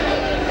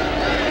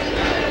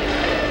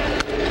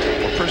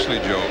 Well, personally,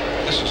 Joe,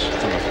 this is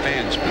from a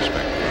fan's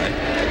perspective, right?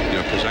 You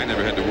know, because I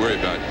never had to worry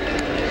about,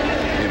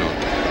 you know,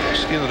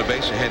 stealing a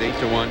base ahead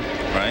 8-1,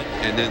 right?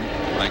 And then,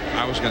 like,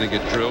 I was going to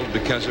get drilled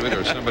because of it,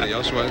 or somebody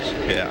else was.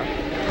 Yeah.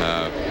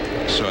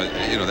 So,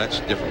 you know, that's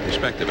a different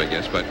perspective, I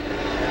guess. But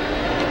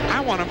I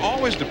want them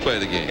always to play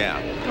the game. Yeah.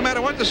 No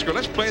matter what the score,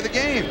 let's play the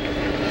game.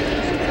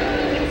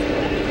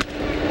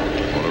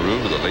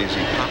 Homerun with a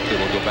lazy pop that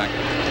will go back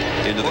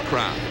into the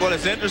crowd. Well,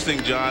 it's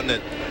interesting, John,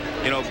 that,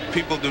 you know,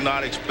 people do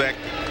not expect,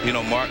 you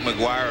know, Mark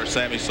McGwire or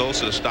Sammy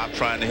Sosa to stop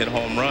trying to hit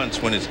home runs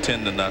when it's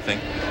 10-0,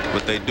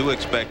 but they do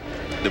expect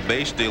the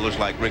base stealers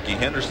like Rickey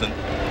Henderson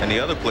and the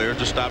other players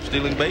to stop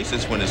stealing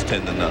bases when it's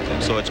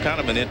 10-0. So it's kind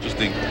of an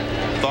interesting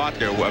thought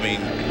there. I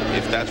mean,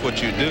 if that's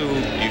what you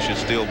do, you should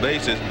steal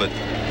bases, but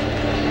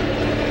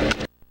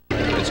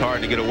it's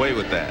hard to get away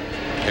with that.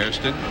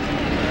 Hairston.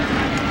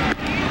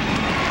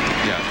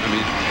 Yeah, I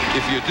mean,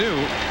 if you do,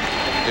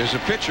 there's a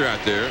pitcher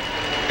out there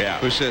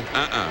who said,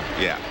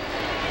 Yeah.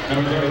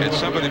 And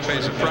somebody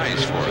pays a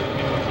price for it.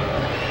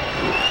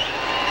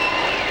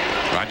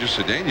 Roger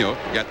Cedeno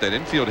got that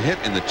infield hit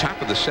in the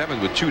top of the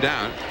 7th with 2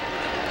 down,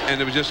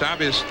 and it was just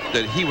obvious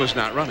that he was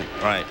not running.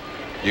 Right.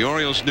 The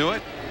Orioles knew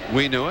it.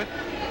 We knew it.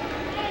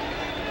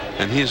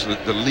 And he's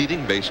the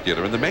leading base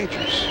stealer in the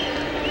majors.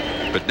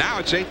 But now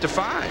it's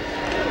 8-5.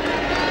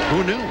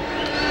 Who knew?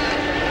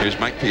 Here's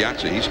Mike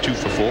Piazza. He's 2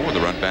 for 4 with a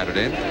run batted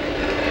in.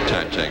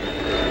 Time taker.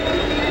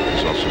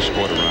 He's also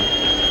scored a run.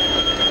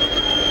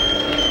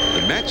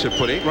 The Mets have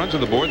put 8 runs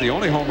on the board. The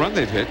only home run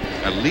they've hit,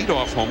 a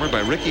leadoff homer by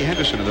Rickey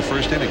Henderson in the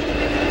first inning.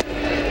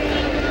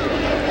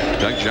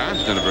 Doug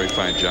John's done a very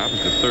fine job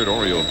as the third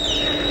Oriole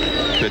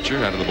pitcher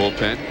out of the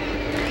bullpen.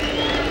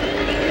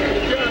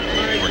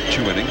 Worked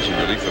 2 innings in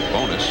relief of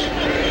Bonus.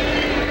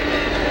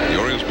 The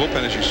Orioles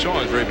bullpen, as you saw,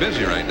 is very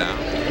busy right now.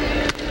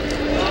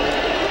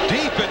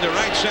 Deep into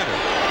right center.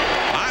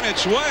 On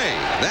its way.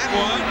 That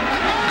one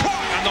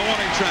caught on the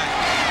warning track.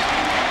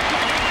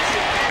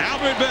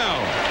 Albert Bell.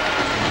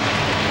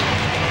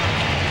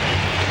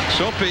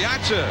 So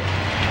Piazza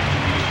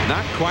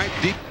not quite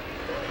deep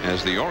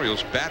as the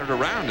Orioles battered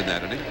around in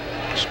that inning.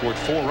 Scored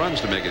 4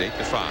 runs to make it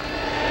 8-5.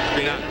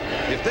 Now,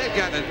 if they've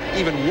gotten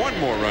even one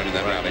more run in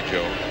that rally,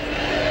 Joe,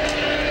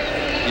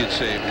 you'd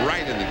say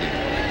right in the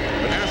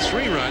game. But now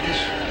 3 runs,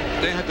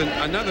 they had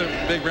another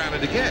big rally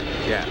to get.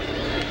 Yeah.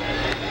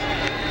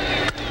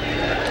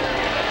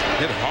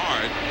 Hit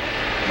hard,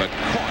 but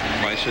caught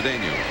by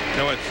Cedeno. You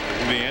know, it's going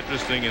to be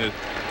interesting if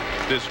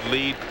this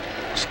lead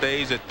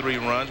stays at 3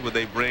 runs. Would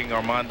they bring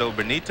Armando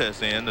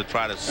Benitez in to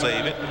try to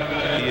save it?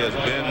 He has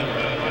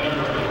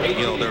been,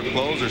 you know, their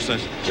closer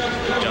since John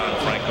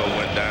Franco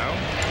went down,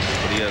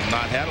 but he has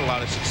not had a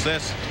lot of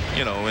success,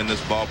 you know, in this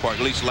ballpark.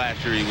 At least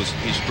last year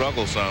he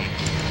struggled some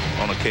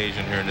on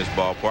occasion here in this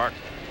ballpark,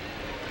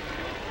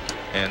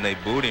 and they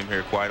booed him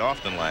here quite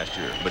often last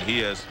year. But he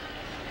has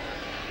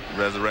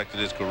resurrected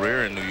his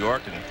career in New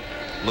York, and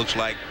looks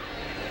like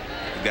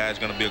the guy's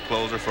going to be a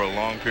closer for a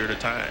long period of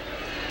time.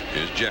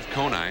 Here's Jeff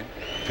Conine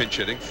pinch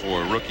hitting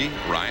for rookie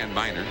Ryan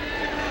Miner,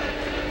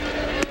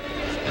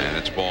 and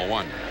it's ball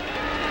 1.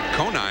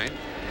 Conine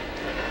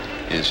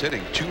is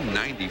hitting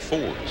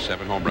 .294,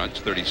 7 home runs,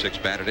 36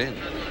 batted in.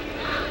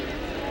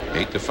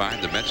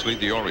 8-5. The Mets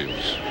lead the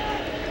Orioles.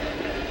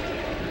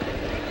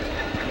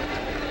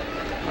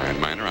 Ryan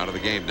Miner out of the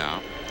game now.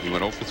 He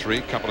went 0 for 3,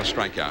 a couple of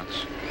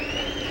strikeouts.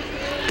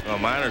 Well,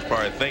 Miner's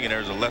probably thinking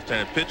there's a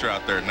left-handed pitcher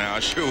out there now. I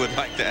sure would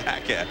like to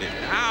hack at him.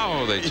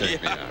 How they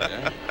take me out,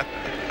 yeah.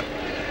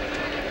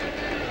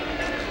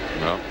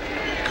 Well,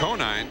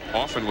 Conine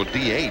often will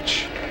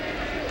DH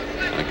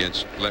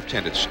against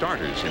left-handed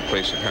starters in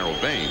place of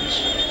Harold Baines.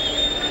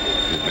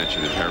 You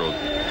mentioned that Harold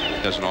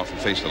doesn't often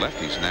face the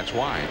lefties, and that's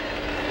why.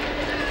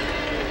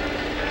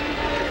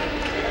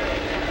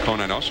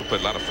 Conine also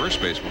played a lot of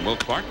first base when Will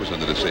Clark was on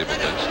the disabled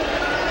list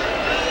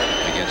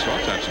against all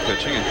types of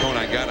pitching, and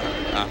Conine got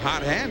a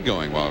hot hand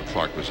going while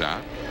Clark was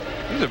out.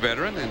 He's a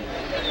veteran and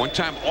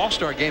one-time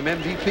All-Star Game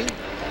MVP.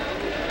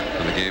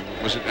 And the game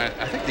was it,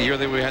 I think the year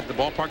that we had the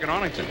ballpark in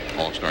Arlington.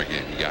 All-Star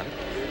Game. He got it.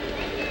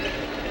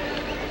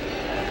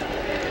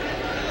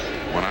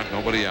 1 out,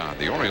 nobody on.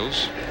 The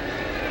Orioles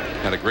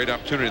had a great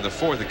opportunity in the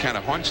 4th. It kind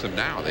of haunts them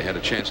now. They had a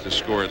chance to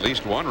score at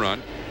least 1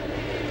 run.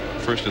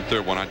 First and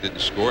third, 1 out, didn't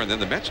score, and then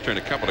the Mets turned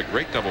a couple of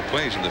great double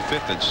plays in the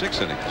 5th and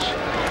 6th innings.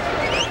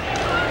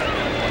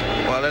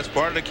 Well, that's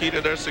part of the key to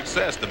their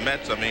success. The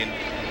Mets, I mean,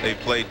 they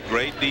played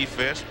great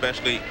defense,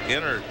 especially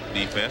inner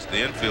defense, the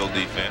infield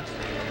defense.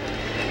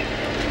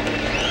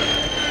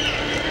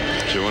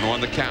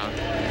 2-1 the count.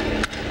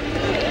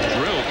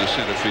 Drilled to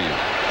center field.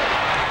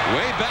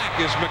 Way back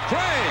is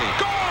McRae.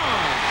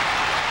 Gone!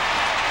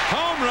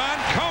 Home run,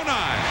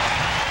 Conine.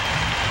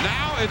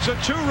 Now it's a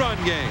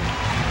 2-run game.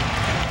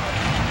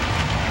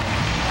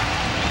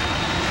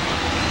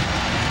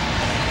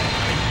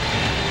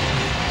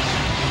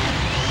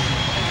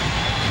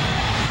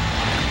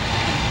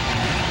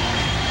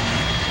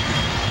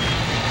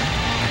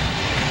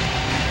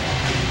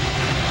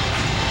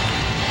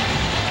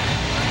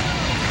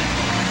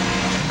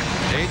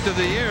 Of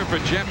the year for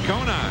Jeff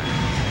Conine.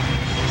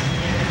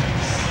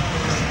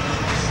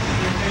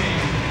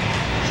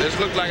 This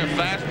looked like a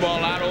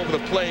fastball out over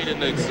the plate,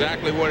 and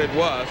exactly what it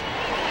was.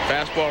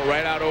 Fastball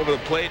right out over the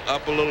plate,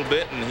 up a little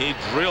bit, and he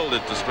drilled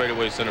it to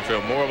straightaway center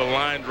field. More of a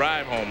line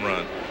drive home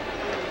run.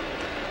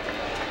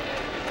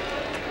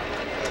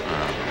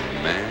 Oh,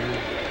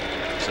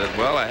 man. Said,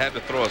 well, I had to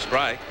throw a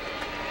strike.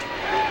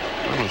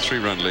 Well, a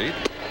 3-run lead.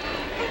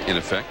 In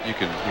effect, you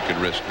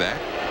can risk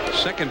that.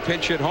 Second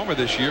pinch hit homer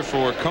this year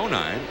for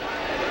Conine,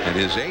 and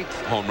his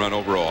 8th home run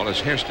overall as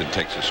Hairston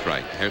takes a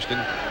strike. Hairston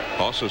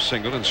also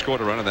singled and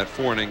scored a run in that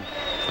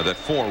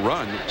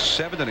 4-run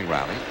 7th-inning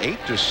rally.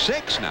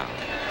 8-6 now.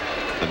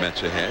 The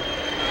Mets ahead.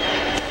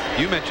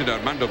 You mentioned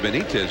Armando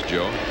Benitez,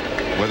 Joe,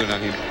 whether or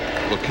not he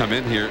will come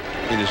in here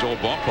in his old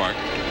ballpark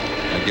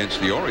against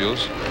the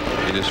Orioles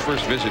in his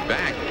first visit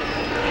back.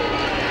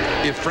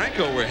 If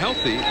Franco were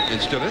healthy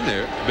and still in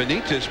there,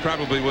 Benitez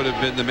probably would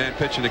have been the man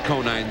pitching to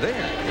Conine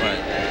there.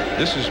 Right.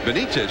 This is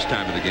Benitez's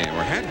time of the game,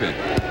 or had been.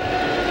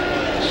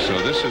 So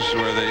this is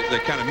where they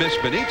kind of miss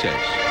Benitez.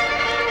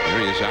 There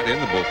he is out in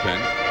the bullpen.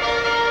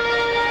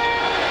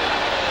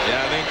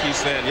 Yeah, I think he's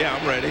saying, yeah,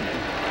 I'm ready.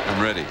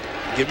 I'm ready.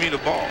 Give me the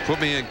ball.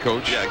 Put me in,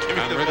 coach. Yeah, give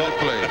me I'm the ready ball. to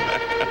play.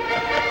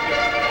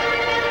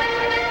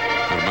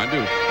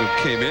 Armando, who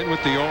came in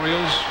with the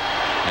Orioles,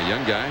 a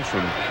young guy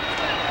from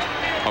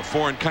a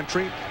foreign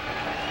country,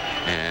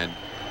 and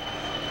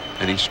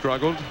and he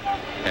struggled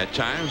at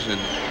times and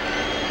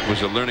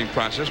was a learning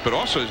process, but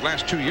also his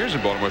last 2 years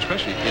in Baltimore,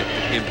 especially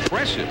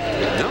impressive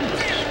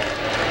numbers.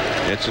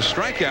 It's a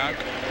strikeout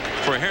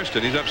for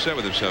Hairston. He's upset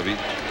with himself. He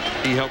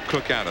helped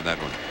Cook out on that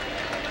one.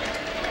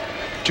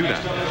 2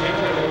 down.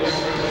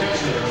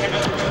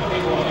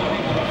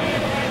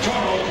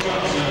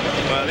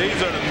 Well,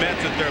 these are the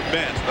Mets at their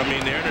best. I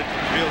mean, the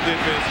infield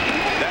defense,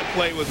 that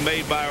play was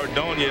made by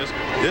Ordonez.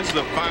 This is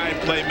a fine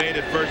play made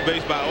at first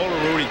base by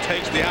Olerud. He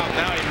takes the out.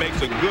 Now he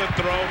makes a good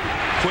throw.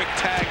 Quick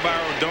tag by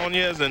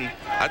Ordonez, and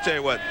I tell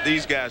you what,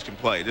 these guys can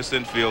play. This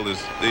infield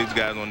is, these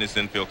guys on this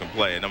infield can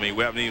play. And I mean,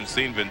 we haven't even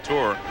seen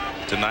Ventura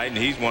tonight, and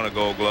he's won a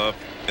Gold Glove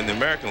in the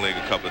American League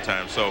a couple of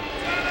times. So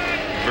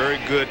very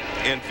good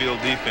infield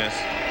defense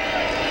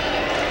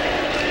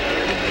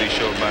be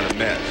shown by the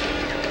Mets.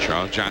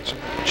 Charles Johnson,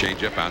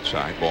 changeup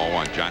outside, ball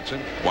 1.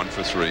 Johnson 1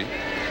 for 3.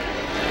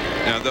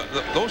 Now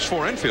those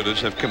 4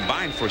 infielders have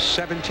combined for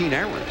 17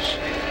 errors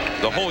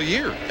the whole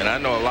year. And I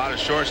know a lot of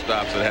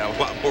shortstops that have a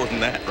lot more than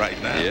that right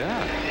now.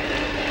 Yeah.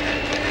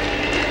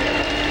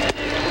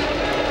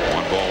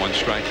 1 ball, 1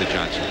 strike to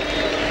Johnson.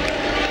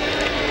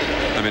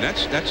 I mean,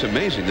 that's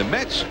amazing. The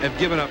Mets have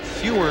given up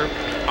fewer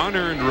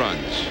unearned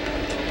runs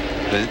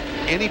than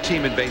any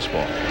team in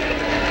baseball.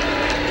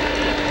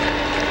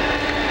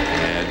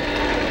 And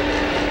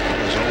that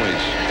was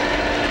always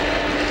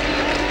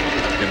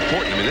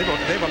important. I mean,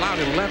 they've allowed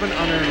 11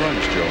 unearned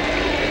runs, Joe.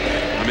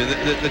 I mean,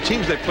 the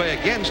teams they play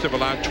against have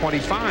allowed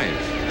 25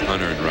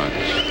 unearned runs.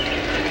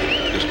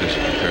 Just as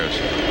a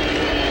comparison.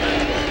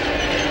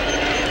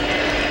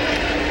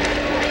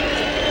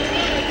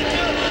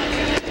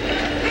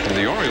 And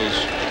the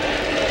Orioles,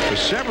 for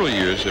several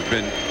years, have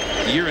been,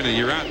 year in and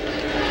year out,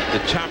 the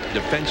top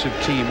defensive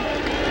team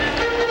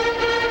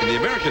in the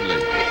American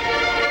League.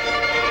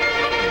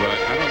 But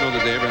I don't know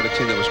that they ever had a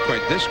team that was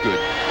quite this good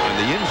in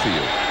the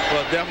infield.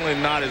 Well, definitely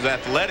not as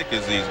athletic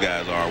as these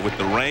guys are with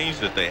the range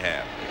that they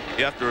have.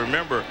 You have to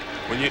remember,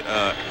 when you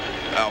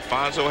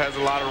Alfonso has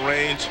a lot of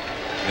range,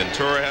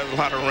 Ventura has a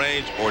lot of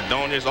range,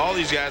 Ordonez, all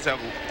these guys have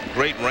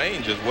great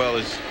range, as well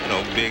as, you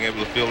know, being able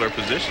to fill their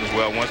positions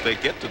well once they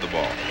get to the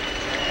ball.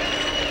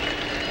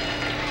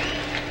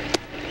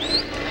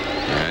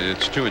 And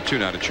it's 2-2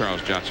 now to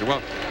Charles Johnson.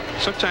 Well,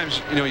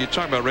 sometimes, you know, you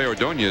talk about Ray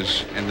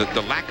Ordonez and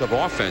the lack of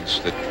offense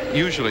that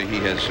usually he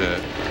has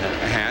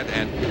had,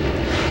 and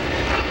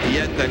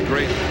yet that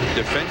great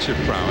defensive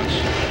prowess.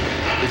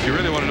 If you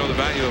really want to know the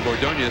value of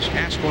Ordonez,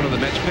 ask one of the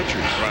Mets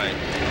pitchers. Right.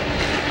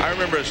 I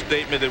remember a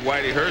statement that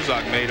Whitey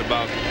Herzog made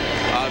about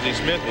Ozzie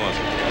Smith once.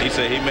 He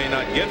said he may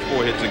not get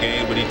 4 hits a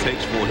game, but he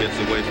takes 4 hits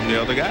away from the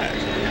other guys.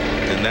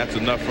 And that's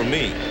enough for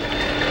me.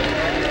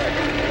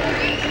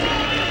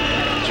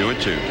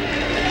 2-2.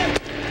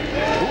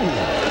 Ooh.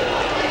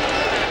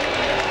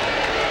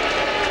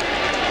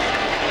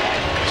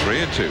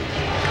 3-2.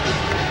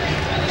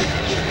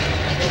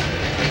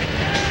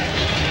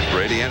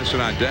 Rickey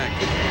Henderson on deck.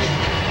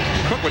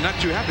 Cook, we're not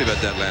too happy about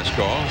that last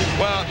call.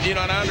 Well, you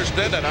know, and I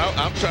understand that.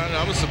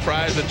 I was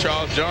surprised that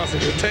Charles Johnson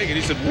could take it.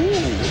 He said, "Woo!"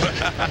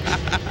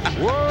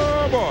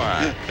 Whoa,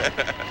 boy!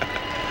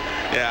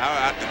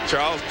 Yeah,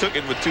 Charles took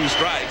it with 2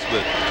 strikes,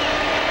 but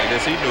I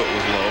guess he knew it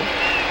was low.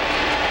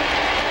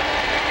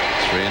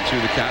 3-2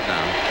 the count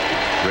now.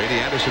 Rickey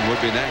Henderson would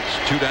be next.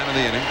 2 down in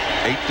the inning.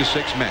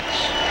 8-6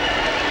 Mets.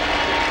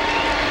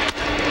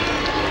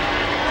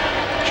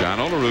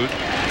 John Olerud.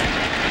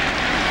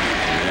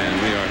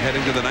 We are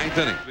heading to the 9th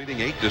inning, leading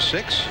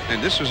 8-6,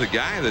 and this is a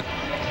guy that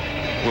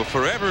will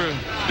forever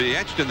be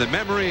etched in the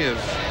memory of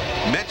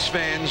Mets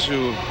fans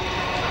who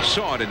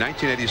saw it in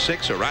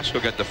 1986. Orozco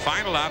got the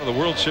final out of the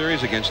World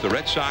Series against the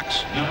Red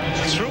Sox.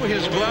 Threw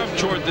his glove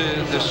toward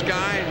the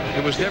sky.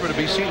 It was never to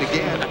be seen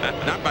again,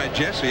 not by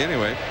Jesse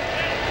anyway.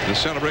 The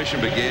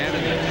celebration began,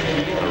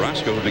 and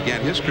Orozco, who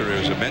began his career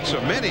as a Met so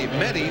many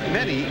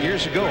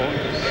years ago,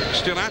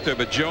 still out there.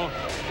 But Joe,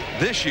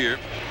 this year,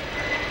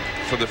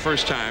 for the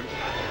first time,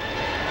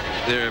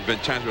 there have been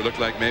times where it looked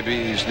like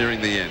maybe he's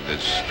nearing the end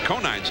as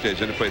Conine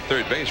stays in to play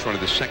third base for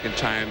the second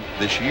time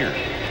this year.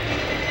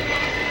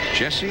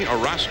 Jesse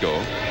Orozco,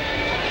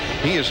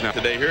 he is now.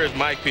 Today, here's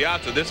Mike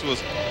Piazza. This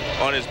was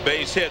on his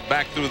base hit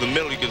back through the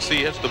middle. You can see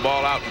he hits the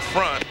ball out in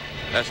front.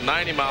 That's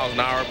 90 miles an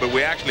hour, but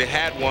we actually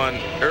had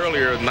one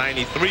earlier,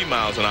 93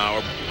 miles an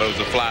hour, but it was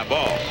a fly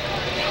ball.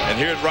 And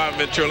here's Robin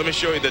Ventura. Let me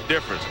show you the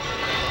difference.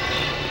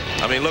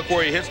 I mean, look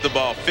where he hits the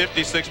ball,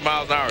 56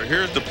 miles an hour.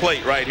 Here's the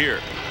plate right here.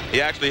 He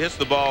actually hits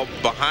the ball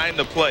behind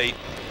the plate,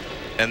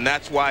 and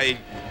that's why he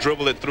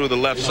dribbled it through the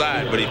left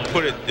side, but he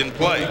put it in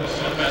play.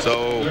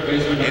 So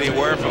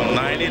anywhere from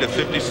 90 to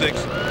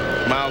 56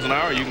 miles an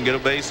hour, you can get a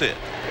base hit.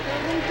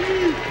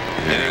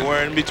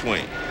 Anywhere in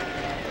between.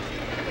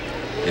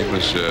 It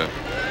was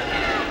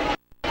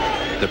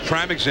the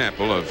prime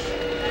example of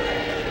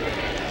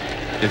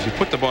if you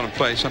put the ball in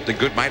play, something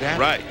good might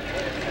happen. Right.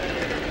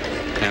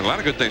 And a lot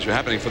of good things were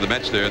happening for the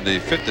Mets there in the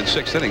 5th and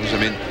 6th innings. I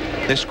mean,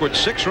 they scored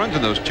 6 runs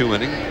in those 2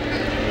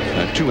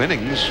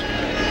 innings.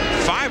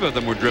 5 of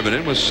them were driven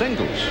in with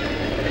singles.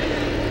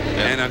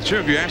 Yeah. And I'm sure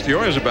if you asked the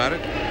Orioles about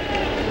it,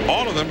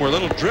 all of them were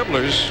little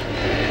dribblers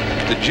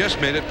that just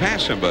made it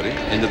past somebody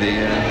into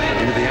the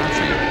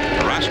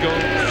outfield. Orozco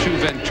to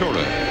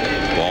Ventura,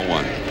 ball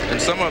 1. And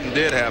some of them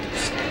did have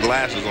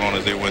glasses on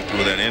as they went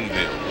through that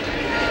infield.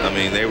 I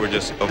mean, they were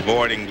just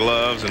avoiding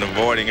gloves and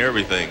avoiding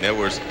everything. There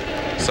was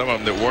some of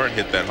them that weren't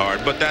hit that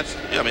hard, but that's,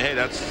 I mean, hey,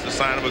 that's the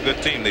sign of a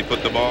good team. They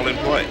put the ball in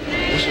play.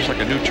 This is like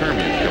a new term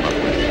you've come up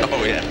with.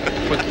 Oh, yeah.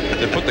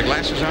 They put the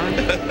glasses on?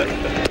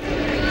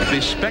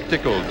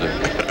 Bespectacled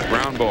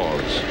ground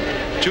balls.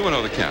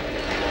 2-0 the count.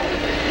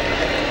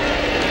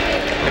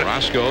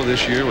 Orozco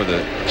this year with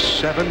a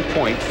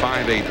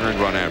 7.58 earned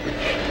run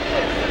average.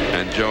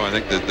 And Joe, I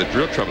think the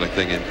real troubling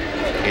thing,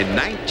 in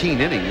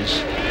 19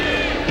 innings,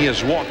 he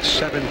has walked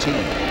 17. I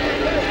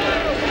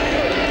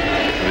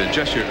mean,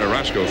 Jesse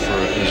Orozco for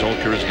his whole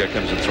career, this guy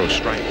comes and throws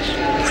strikes.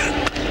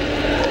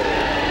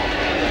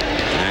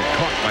 And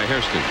caught by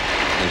Hairston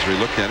as we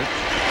looked at it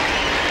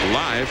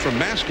live from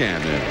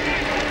Mascam there.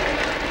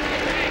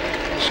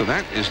 So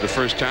that is the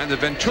first time that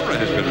Ventura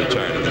has been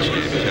retired in this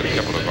game. He's had a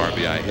couple of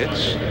RBI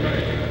hits.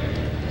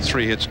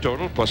 3 hits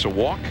total plus a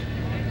walk.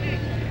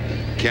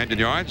 Camden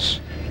Yards.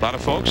 A lot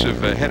of folks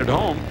have headed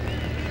home.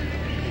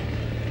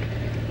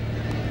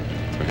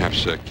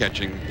 Perhaps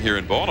catching here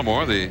in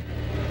Baltimore the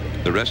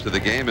rest of the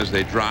game as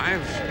they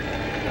drive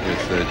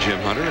with Jim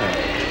Hunter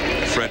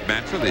and Fred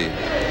Manfred, the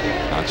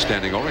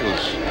outstanding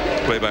Orioles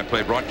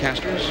play-by-play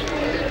broadcasters.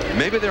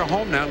 Maybe they're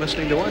home now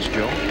listening to us,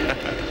 Joe.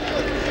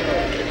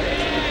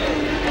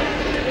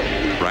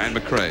 Brian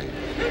McRae.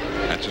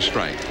 That's a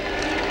strike.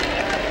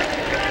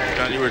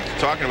 John, you were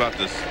talking about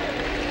this.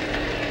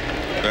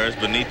 There's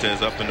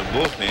Benitez up in the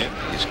bullpen.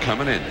 He's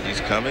coming in. He's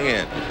coming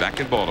in. Back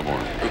in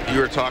Baltimore. You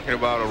were talking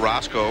about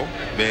Orozco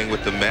being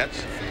with the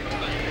Mets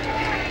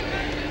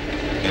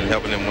and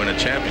helping them win a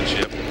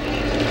championship.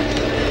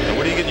 And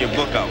what are you getting your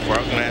book out for? I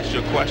was going to ask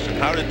you a question.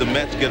 How did the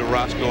Mets get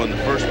Orozco in the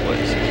first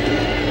place?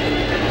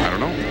 I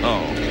don't know.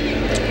 Oh.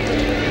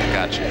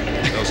 Gotcha.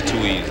 That was too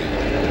easy.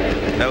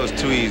 That was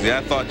too easy.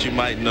 I thought you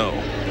might know.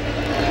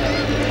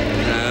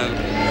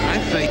 I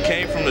think he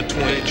came from the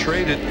Twins. They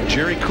traded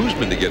Jerry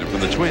Guzman to get him from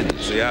the Twins.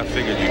 See, I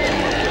figured you'd come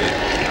up with it.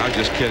 I was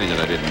just kidding that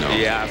I didn't know.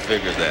 Yeah, I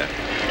figured that.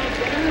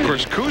 Of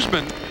course,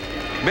 Guzman,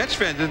 Mets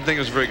fans didn't think it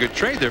was a very good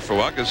trade there for a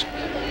while because,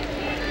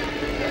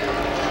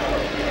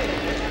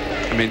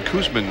 I mean,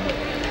 Guzman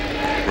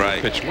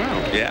pitched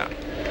well. Yeah.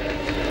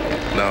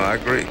 No, I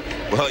agree.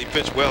 Well, he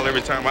pitched well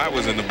every time I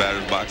was in the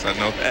batter's box. I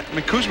know that. I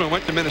mean, Guzman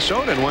went to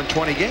Minnesota and won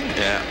 20 games.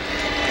 Yeah.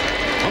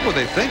 What were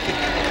they thinking?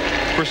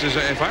 Of course,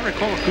 if I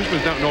recall,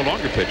 Guzman's no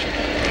longer pitching.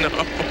 No.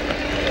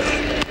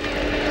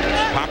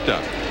 Popped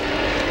up.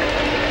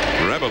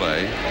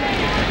 Rebele.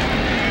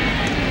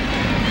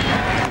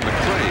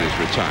 McRae is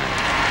retired.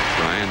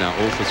 Brian now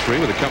 0 for 3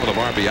 with a couple of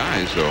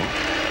RBIs, though.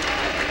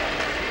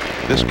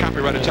 This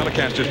copyrighted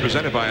telecast is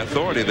presented by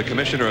authority of the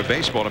Commissioner of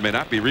Baseball and may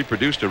not be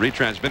reproduced or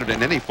retransmitted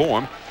in any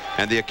form,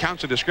 and the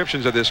accounts and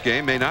descriptions of this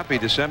game may not be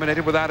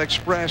disseminated without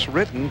express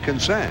written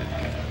consent.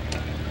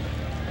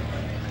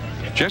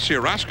 Jesse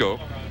Orozco,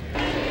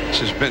 this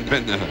has been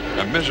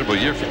a miserable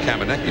year for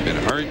Kamenecki. He's been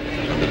hurt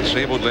on the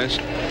disabled list.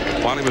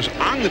 While he was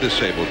on the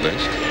disabled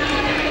list,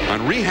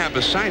 on rehab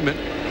assignment,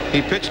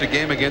 he pitched a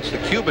game against the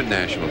Cuban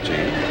national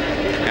team.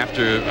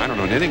 After, I don't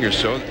know, an inning or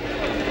so,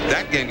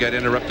 that game got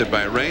interrupted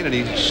by rain, and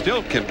he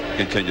still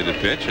continued to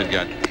pitch and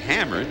got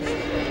hammered.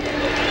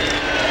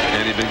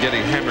 And he'd been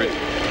getting hammered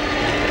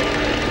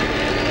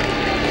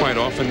quite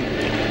often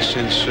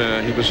since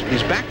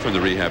he's back from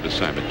the rehab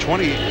assignment.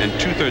 20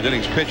 2/3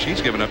 innings pitched.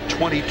 He's given up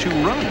 22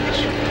 runs,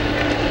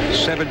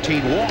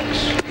 17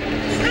 walks.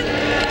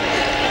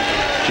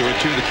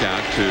 2-2 the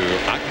count to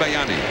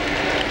Agbayani.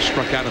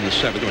 Struck out in the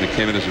 7th when he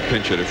came in as a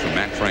pinch hitter for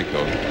Matt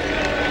Franco.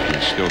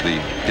 He's still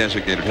the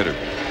designated hitter.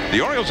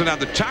 The Orioles are now at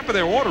the top of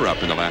their order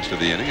up in the last of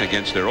the inning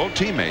against their old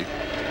teammate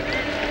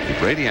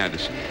Rickey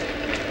Henderson,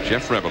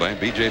 Jeff Rebele,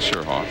 BJ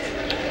Surhoff.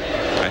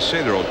 I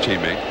say their old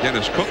teammate.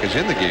 Dennis Cook is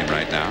in the game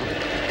right now.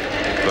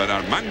 But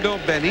Armando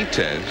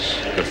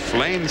Benitez, the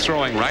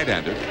flame-throwing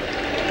right-hander,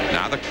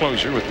 now the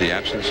closer with the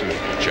absence of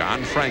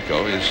John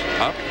Franco, is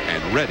up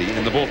and ready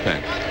in the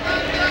bullpen.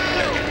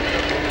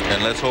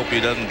 And let's hope he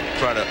doesn't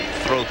try to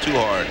throw too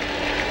hard.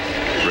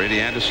 Brady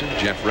Anderson,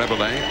 Jeff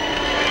Rebele,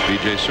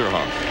 BJ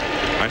Surhoff.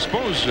 I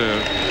suppose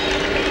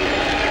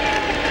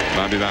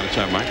Bobby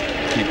Valentine might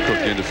keep Cook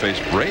in to face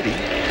Brady.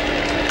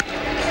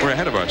 We're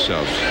ahead of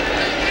ourselves.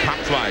 Pop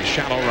fly,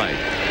 shallow right.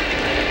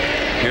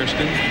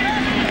 Hairston.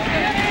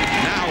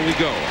 Now we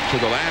go to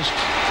the last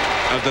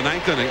of the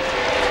 9th inning.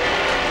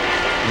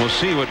 We'll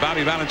see what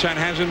Bobby Valentine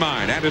has in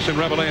mind. Anderson,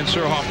 Rebele, and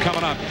Surhoff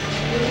coming up.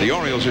 The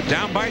Orioles are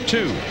down by 2.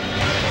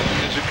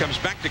 As it comes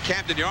back to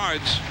Camden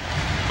Yards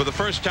for the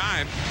first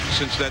time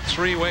since that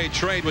 3-way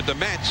trade with the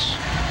Mets.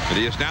 And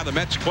he is now the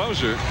Mets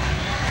closer.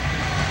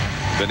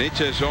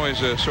 Benitez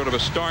always a sort of a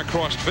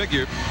star-crossed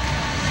figure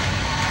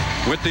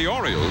with the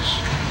Orioles.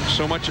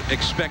 So much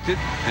expected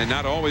and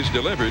not always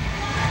delivered.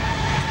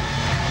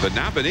 But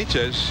now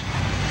Benitez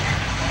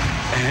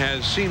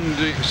has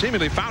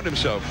seemingly found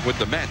himself with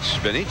the Mets.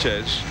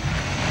 Benitez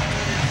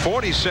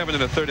 47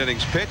 in the third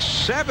innings pitch,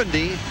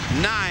 79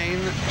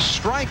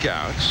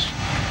 strikeouts,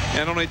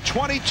 and only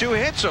 22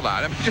 hits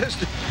allowed. I mean,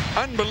 just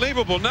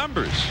unbelievable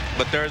numbers.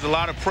 But there's a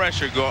lot of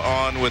pressure going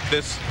on with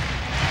this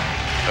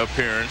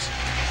appearance,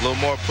 a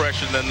little more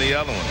pressure than the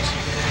other ones.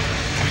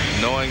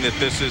 Knowing that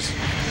this is,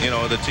 you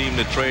know, the team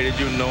that traded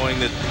you, knowing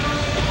that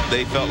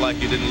they felt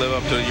like you didn't live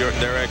up to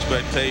their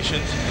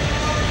expectations,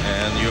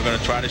 and you're going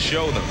to try to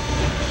show them.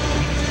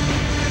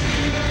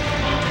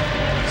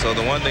 So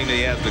the one thing that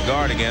he has to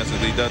guard against is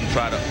he doesn't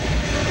try to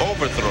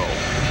overthrow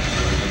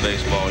the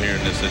baseball here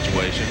in this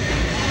situation.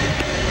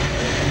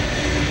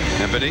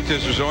 And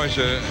Benitez was always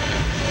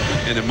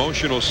an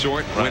emotional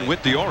sort. Right. When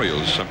with the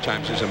Orioles,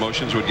 sometimes his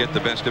emotions would get the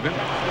best of him.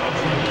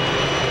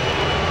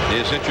 He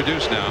is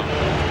introduced now.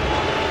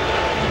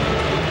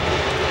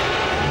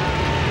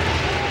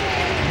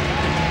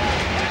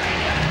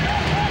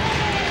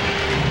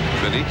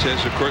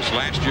 Benitez, of course,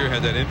 last year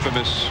had that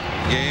infamous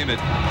game at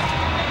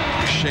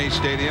Shea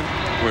Stadium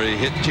where he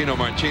hit Tino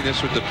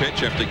Martinez with the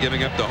pitch after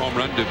giving up the home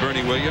run to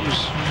Bernie Williams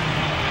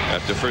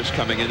after first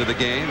coming into the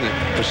game.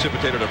 That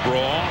precipitated a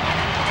brawl.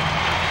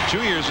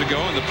 2 years ago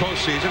in the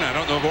postseason, I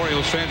don't know if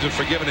Orioles fans have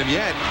forgiven him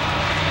yet,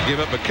 gave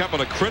up a couple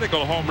of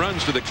critical home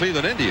runs to the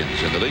Cleveland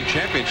Indians in the League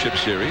Championship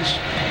Series,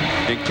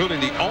 including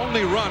the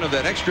only run of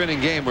that extra inning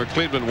game where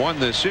Cleveland won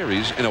the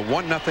series in a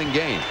 1-0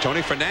 game.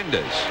 Tony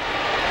Fernandez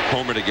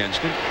homered against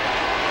him.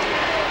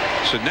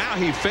 So now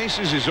he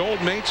faces his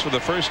old mates for the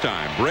first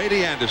time.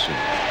 Brady Anderson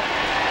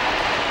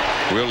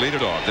will lead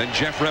it off. Then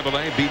Jeff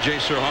Reveille, BJ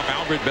Surhoff,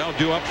 Albert Bell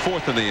due up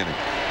fourth in the inning.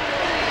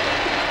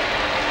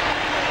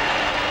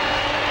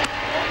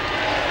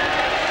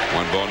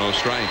 1 ball, no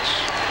strikes.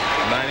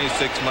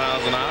 96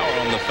 miles an hour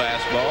on the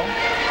fastball.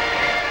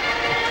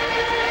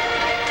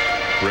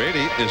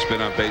 Brady has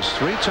been on base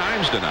 3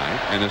 times tonight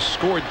and has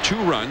scored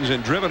 2 runs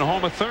and driven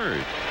home a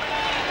third.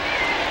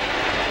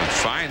 A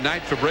fine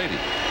night for Brady.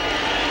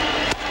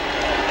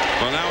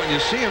 Well, now when you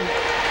see him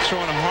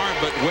throwing hard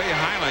but way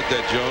high like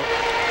that, Joe,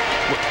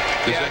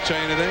 does that tell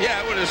you anything?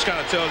 Yeah, well, it just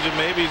kind of tells you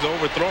maybe he's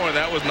overthrowing.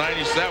 That was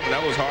 97. That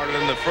was harder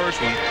than the first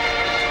one.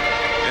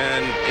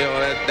 And, you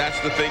know,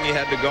 that's the thing you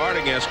had to guard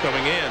against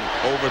coming in,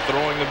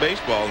 overthrowing the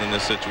baseball in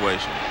this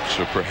situation.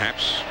 So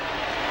perhaps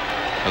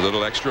a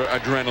little extra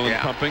adrenaline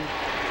pumping.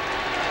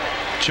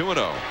 2-0.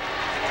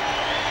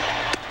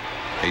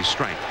 A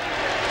strike.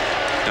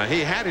 Now,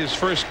 he had his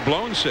first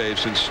blown save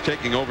since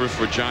taking over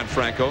for John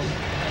Franco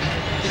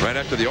right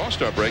after the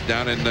All-Star break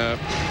down in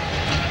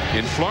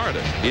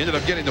Florida. He ended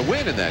up getting the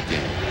win in that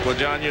game. Well,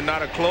 John, you're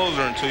not a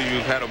closer until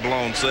you've had a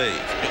blown save.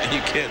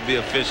 You can't be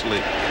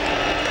officially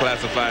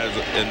classified as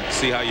and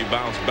see how you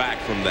bounce back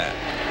from that.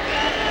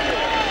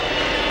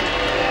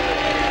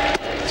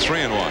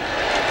 3-1.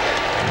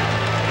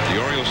 The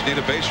Orioles need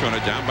a base runner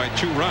down by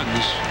 2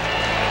 runs,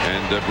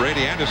 and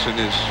Brady Anderson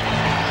is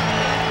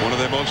one of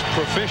their most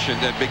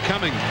proficient at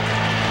becoming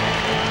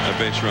a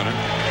base runner.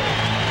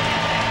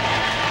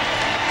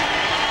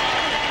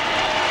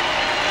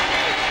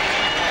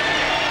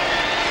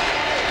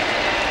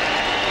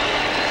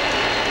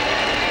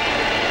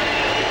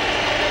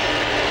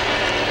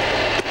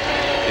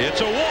 It's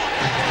a walk.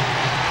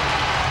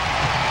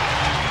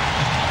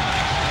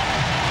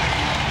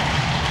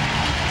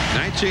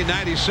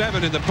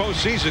 '97 in the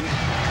postseason.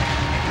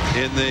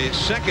 In the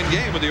second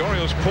game with the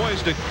Orioles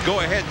poised to go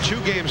ahead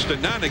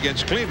 2-0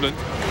 against Cleveland,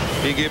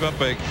 he gave up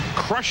a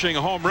crushing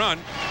home run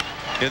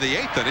in the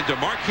 8th inning to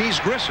Marquise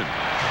Grissom.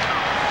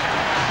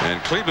 And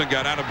Cleveland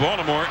got out of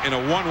Baltimore in a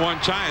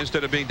 1-1 tie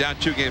instead of being down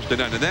 2-0.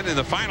 And then in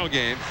the final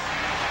game,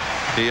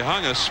 he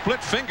hung a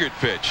split-fingered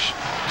pitch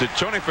to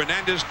Tony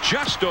Fernandez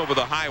just over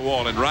the high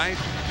wall and right,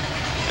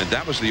 and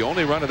that was the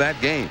only run of that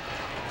game.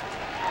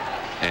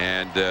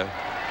 And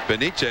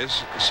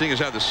Benitez, seeing as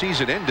how the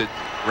season ended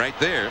right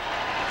there,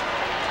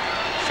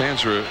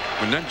 fans were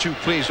none too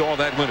pleased all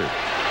that winter.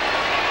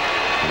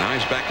 And now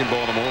he's back in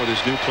Baltimore with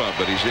his new club,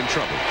 but he's in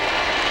trouble.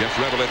 Jeff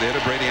Reveille, the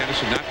hitter, Brady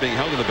Anderson not being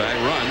held in the bag,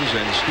 runs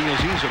and steals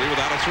easily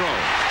without a throw.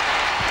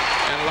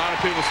 And a lot of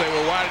people say,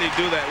 well, why did he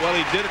do that? Well,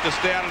 he did it to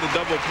stay out of the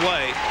double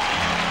play.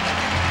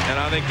 And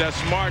I think that's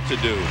smart to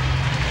do,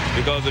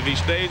 because if he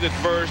stays at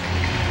first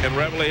and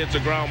Reveille hits a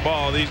ground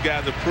ball, these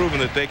guys have proven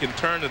that they can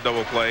turn the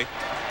double play,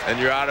 and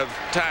you're out of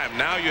time.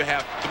 Now you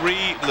have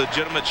 3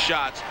 legitimate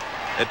shots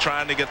at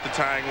trying to get the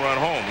tying run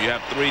home. You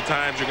have 3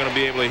 times you're going to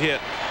be able to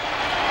hit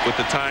with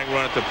the tying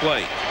run at the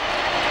plate.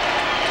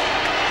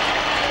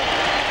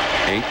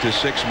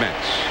 8-6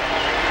 Mets.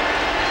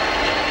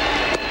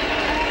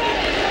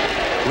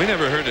 We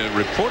never heard a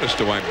report as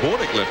to why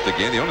Bordick left the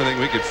game. The only thing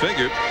we could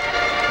figure,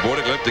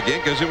 Bordick left the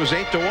game because it was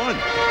 8-1.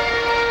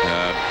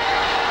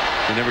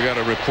 We never got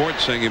a report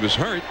saying he was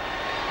hurt.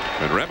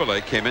 But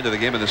Reveille came into the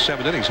game in the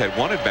 7th innings, had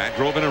 1 at bat,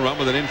 drove in a run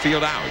with an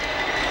infield out.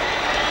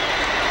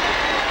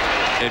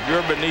 If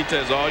you're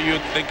Benitez, all you're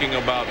thinking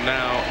about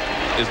now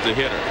is the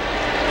hitter.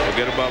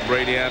 Forget about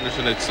Brady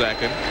Anderson at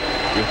second.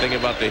 You're thinking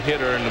about the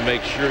hitter and to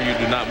make sure you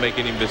do not make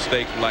any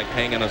mistakes like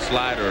hanging a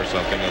slider or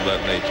something of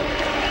that nature.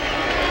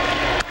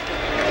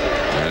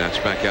 And that's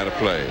back out of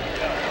play.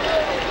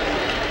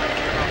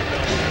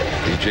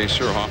 BJ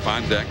Surhoff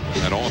on deck,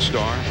 an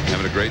all-star,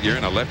 having a great year,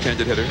 and a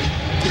left-handed hitter,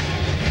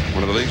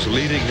 one of the league's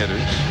leading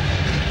hitters,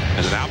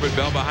 and then Albert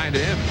Bell behind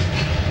him.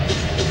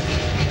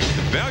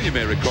 Bell, you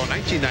may recall,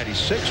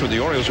 1996, when the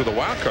Orioles were the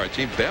wild card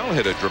team, Bell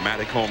hit a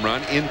dramatic home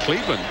run in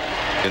Cleveland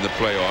in the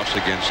playoffs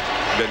against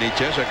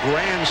Benitez, a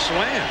grand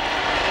slam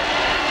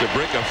to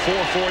break a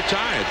 4-4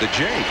 tie at the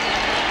J.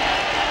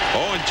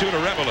 0-2 to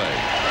Rebele.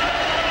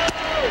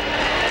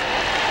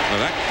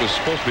 Now that was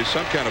supposed to be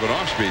some kind of an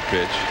off-speed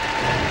pitch.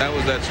 That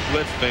was that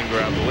split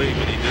finger, I believe,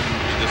 but he didn't.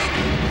 He just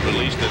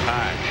released it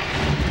high.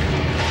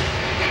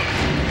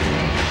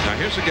 Now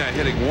here's a guy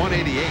hitting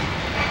 188.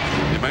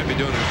 You might be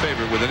doing him a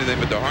favor with anything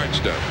but the hard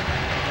stuff.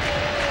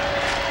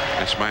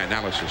 That's my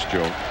analysis,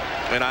 Joe.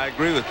 And I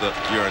agree with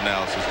your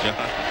analysis, John.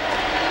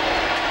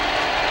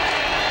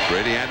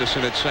 Rickey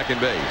Henderson at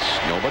second base.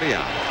 Nobody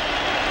out.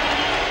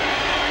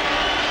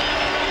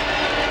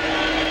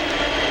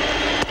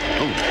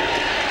 Ooh.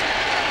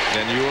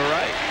 And you were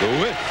right. The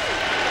whiff.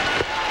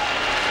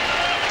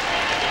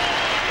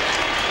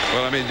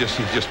 Well, I mean, he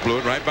just blew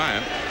it right by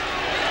him.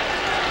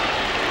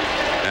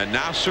 And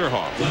now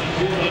Surhoff.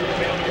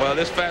 Well,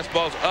 this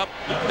fastball's up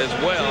as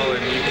well,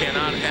 and you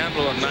cannot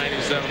handle a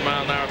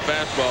 97-mile-an-hour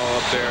fastball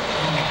up there.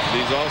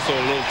 He's also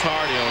a little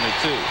tardy on it,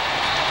 too.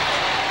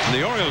 And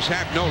the Orioles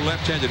have no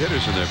left-handed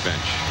hitters in their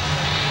bench.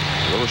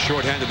 A little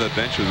short-handed on the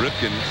bench with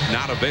Ripken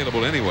not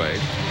available anyway.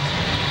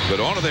 But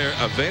all of their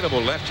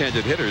available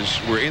left-handed hitters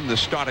were in the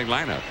starting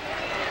lineup.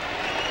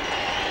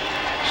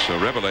 So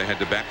Rebele had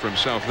to bat for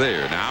himself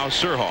there. Now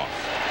Surhoff.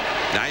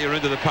 Now you're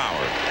into the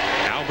power.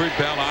 Albert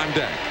Bell on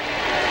deck.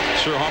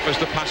 Surhoff is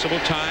the possible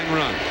tying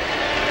run.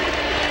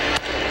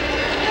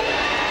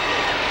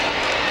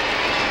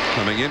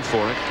 Coming in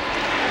for it,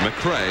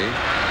 McRae.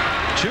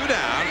 2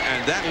 down,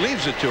 and that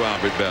leaves it to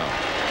Albert Bell.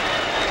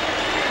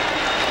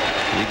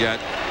 He got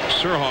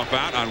Surhoff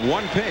out on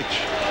 1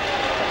 pitch.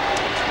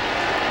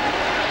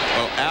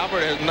 Well,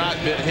 Albert has not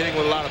been hitting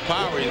with a lot of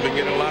power. He's been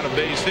getting a lot of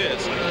base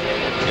hits.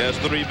 He has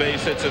 3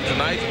 base hits in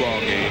tonight's ball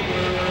game.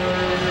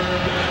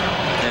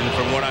 And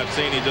from what I've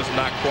seen, he's just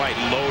not quite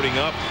loading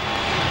up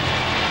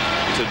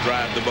to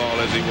drive the ball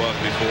as he was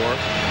before.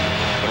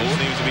 But he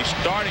seems to be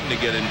starting to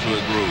get into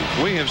a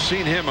groove. We have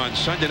seen him on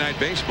Sunday Night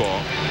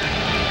Baseball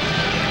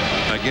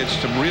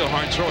against some real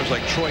hard throwers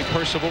like Troy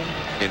Percival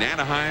in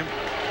Anaheim,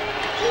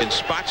 in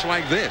spots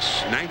like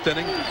this, 9th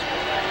inning,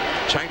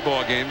 tight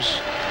ball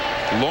games,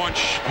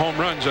 launch home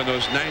runs on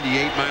those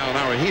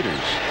 98-mile-an-hour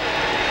heaters.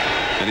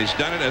 And he's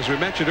done it, as we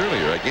mentioned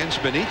earlier, against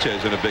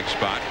Benitez in a big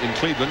spot in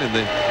Cleveland in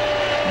the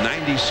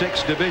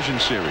 '96 Division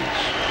Series.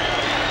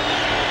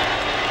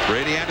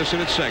 Rickey Henderson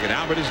at second.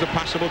 Albert is the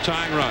possible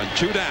tying run.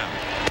 2 down.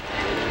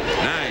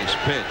 Nice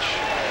pitch.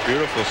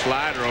 Beautiful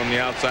slider on the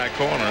outside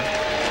corner.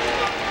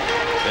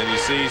 And you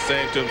see he's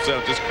saying to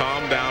himself, just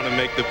calm down and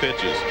make the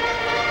pitches.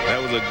 That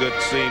was a good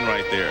scene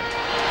right there.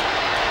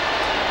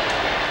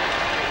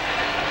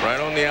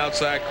 Right on the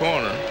outside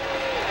corner.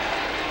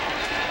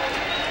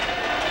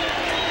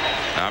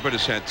 Albert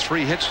has had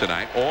 3 hits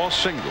tonight, all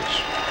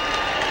singles.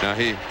 Now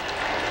he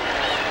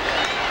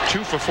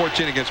 2 for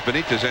 14 against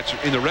Benitez. That's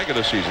in the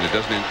regular season. It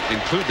doesn't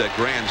include that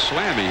grand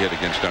slam he hit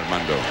against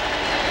Armando.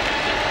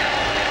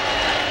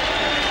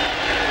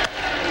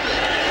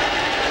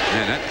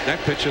 Man, that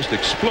pitch just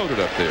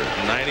exploded up there.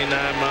 99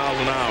 miles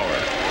an hour.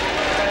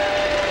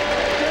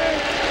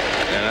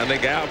 And I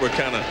think Albert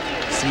kind of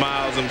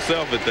smiles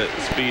himself at the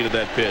speed of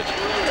that pitch.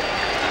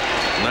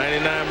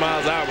 99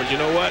 miles an hour. But you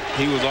know what?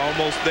 He was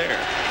almost there.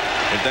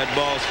 If that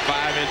ball's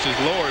 5 inches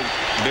lower,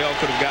 Bell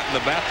could have gotten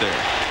the bat there.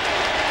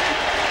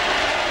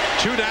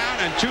 2 down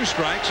and 2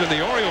 strikes, and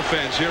the Oriole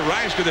fans here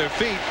rise to their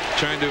feet,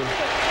 trying to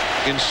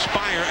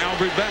inspire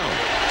Albert Bell.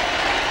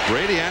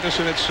 Rickey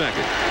Henderson at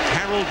second.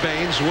 Harold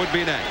Baines would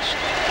be next.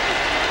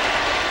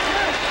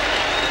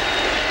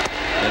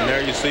 And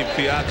there you see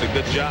Piazza.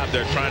 Good job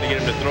there trying to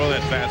get him to throw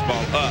that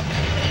fastball up.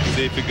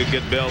 See if he could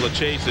get Bell to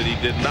chase it. He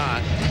did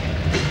not.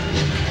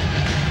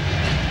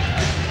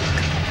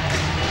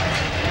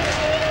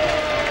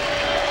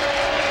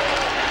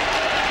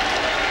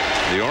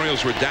 The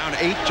Orioles were down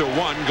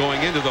 8-1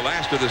 going into the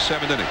last of the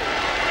 7th inning.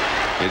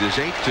 It is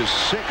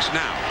 8-6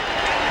 now,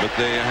 but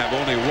they have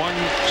only 1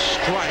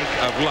 strike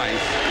of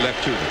life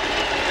left to them.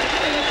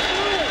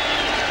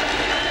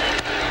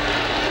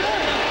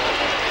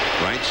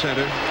 Right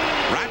center,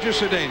 Roger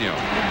Cedeno.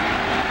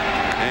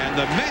 And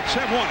the Mets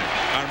have won it.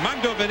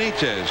 Armando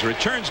Benitez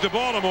returns to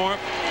Baltimore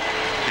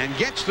and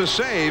gets the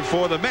save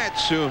for the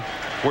Mets, who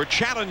were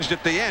challenged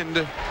at the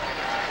end.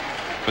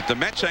 But the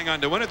Mets hang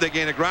on to win it. They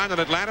gain a ground in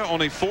Atlanta.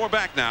 Only 4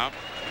 back now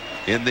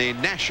in the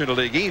National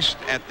League East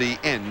at the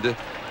end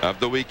of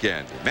the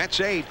weekend. Mets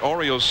 8,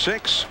 Orioles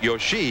 6.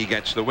 Yoshii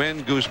gets the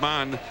win.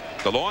 Guzman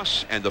the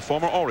loss. And the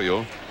former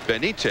Oriole,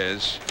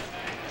 Benitez,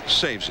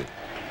 saves it.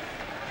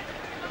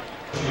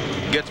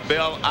 Gets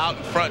Bell out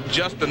in front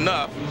just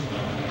enough.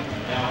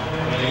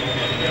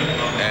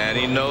 And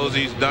he knows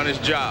he's done his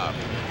job.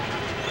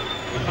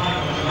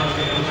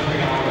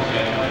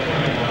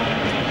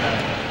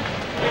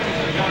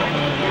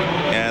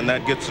 And and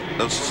that gets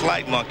a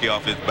slight monkey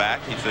off his back.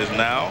 He says,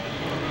 now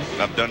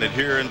I've done it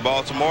here in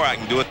Baltimore, I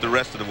can do it the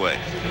rest of the way.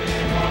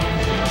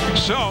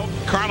 So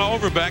Carla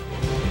Overbeck,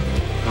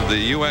 the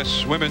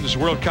U.S. Women's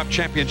World Cup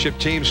Championship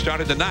team,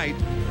 started tonight.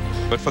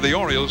 But for the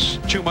Orioles,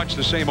 too much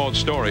the same old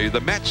story.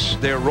 The Mets,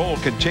 their roll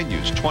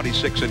continues,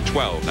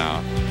 26-12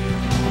 now.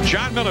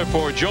 John Miller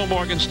for Joe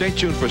Morgan. Stay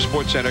tuned for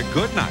SportsCenter.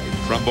 Good night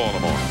from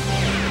Baltimore.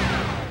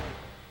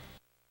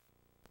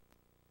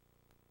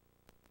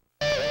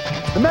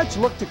 The Mets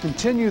look to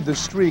continue the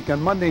streak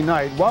on Monday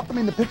night,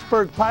 welcoming the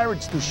Pittsburgh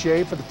Pirates to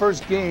Shea for the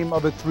first game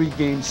of a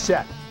 3-game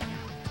set.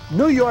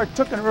 New York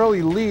took an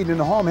early lead in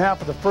the home half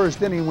of the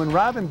first inning when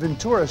Robin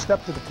Ventura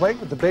stepped to the plate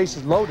with the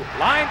bases loaded.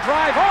 Line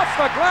drive off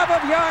the glove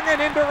of Young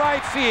and into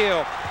right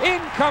field.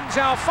 In comes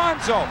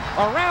Alfonso.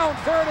 Around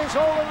third is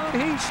Homerun.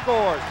 He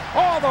scores.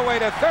 All the way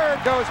to third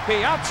goes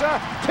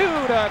Piazza.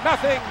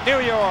 2-0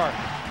 New York.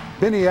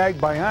 Vinny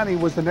Agbayani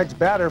was the next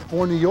batter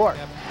for New York.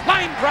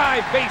 Line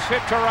drive, base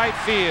hit to right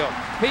field.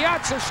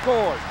 Piazza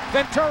scores.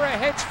 Ventura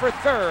heads for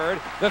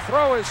third. The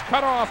throw is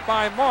cut off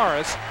by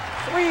Morris.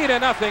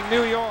 3-0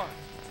 New York.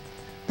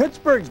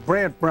 Pittsburgh's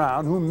Brant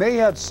Brown, who may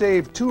have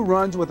saved 2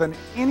 runs with an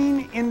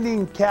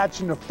inning-ending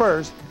catch in the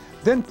first,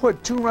 then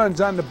put 2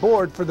 runs on the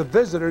board for the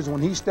visitors when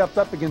he stepped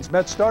up against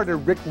Mets starter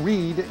Rick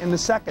Reed in the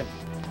second.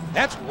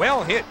 That's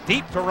well hit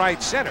deep to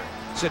right center.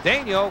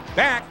 Cedeno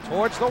back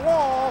towards the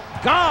wall.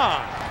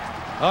 Gone.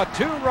 A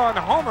 2-run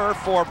homer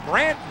for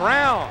Brant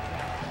Brown.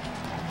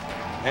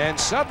 And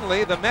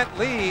suddenly the Met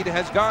lead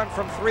has gone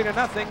from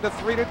 3-0 to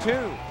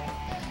 3-2.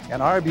 An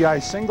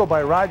RBI single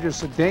by Roger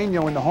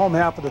Cedeno in the home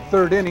half of the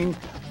third inning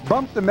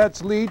bumped the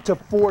Mets lead to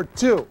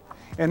 4-2.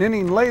 An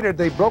inning later,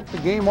 they broke the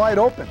game wide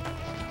open.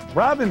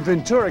 Robin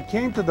Ventura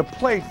came to the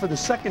plate for the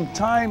second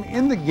time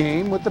in the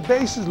game with the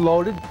bases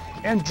loaded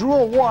and drew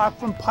a walk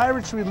from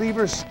Pirates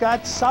reliever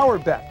Scott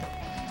Sauerbeck.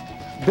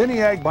 Vinny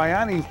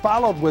Agbayani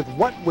followed with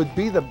what would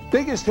be the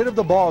biggest hit of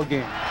the ball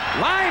game.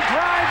 Line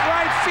drive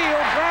right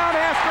field, Brown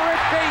after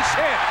it, base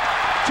hit.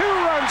 2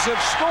 runs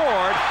have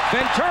scored.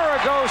 Ventura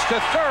goes to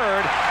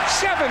third.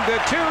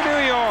 7-2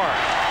 New York.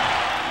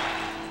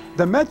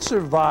 The Mets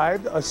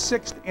survived a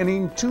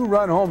 6th-inning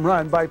 2-run home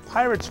run by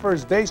Pirates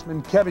first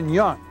baseman Kevin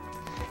Young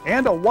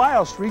and a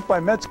wild streak by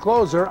Mets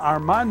closer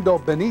Armando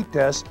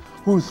Benitez,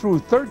 who threw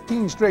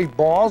 13 straight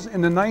balls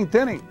in the 9th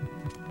inning.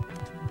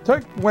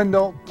 Turk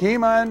Wendell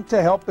came on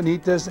to help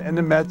Benitez and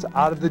the Mets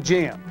out of the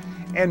jam,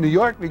 and New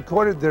York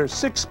recorded their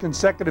 6th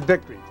consecutive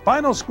victory.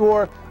 Final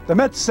score, the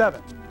Mets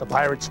 7, the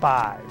Pirates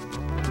 5.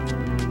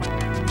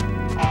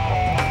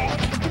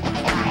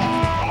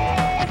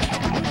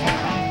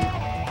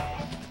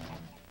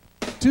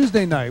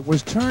 Tuesday night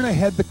was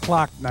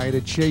turn-ahead-the-clock night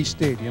at Shea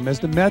Stadium as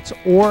the Mets,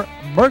 or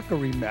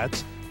Mercury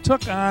Mets,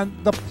 took on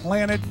the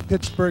Planet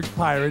Pittsburgh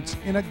Pirates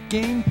in a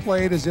game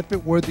played as if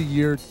it were the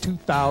year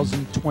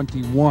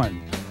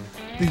 2021.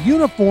 The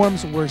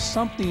uniforms were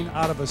something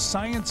out of a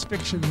science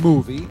fiction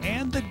movie,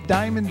 and the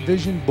Diamond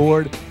Vision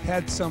board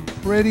had some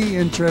pretty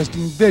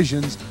interesting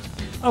visions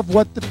of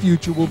what the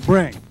future will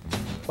bring.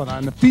 But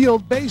on the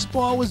field,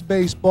 baseball was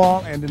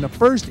baseball, and in the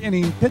first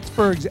inning,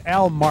 Pittsburgh's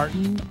Al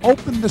Martin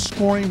opened the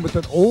scoring with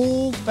an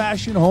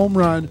old-fashioned home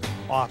run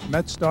off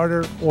Mets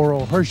starter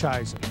Orel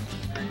Hershiser.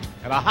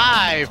 And a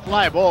high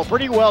fly ball,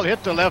 pretty well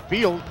hit to left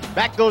field.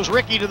 Back goes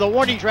Rickey to the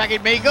warning track.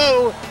 It may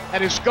go,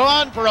 and it's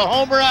gone for a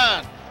home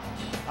run.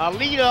 A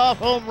leadoff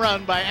home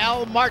run by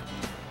Al Martin.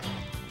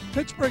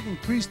 Pittsburgh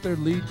increased their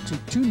lead to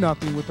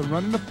 2-0 with a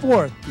run in the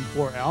 4th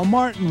before Al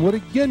Martin would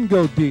again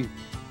go deep,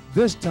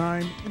 this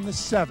time in the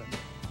 7th.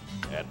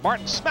 And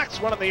Martin smacks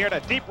one in the air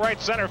to deep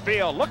right center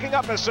field. Looking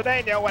up is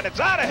Cedeno, and it's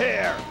out of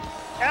here.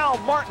 Al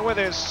Martin with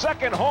his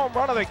 2nd home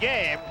run of the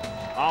game.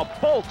 A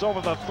bolt over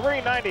the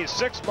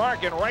 396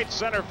 mark in right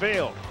center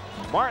field.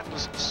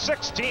 Martin's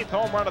 16th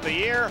home run of the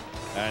year,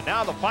 and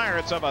now the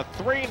Pirates have a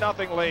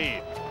 3-0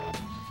 lead.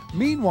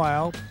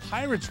 Meanwhile,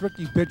 Pirates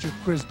rookie pitcher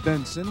Chris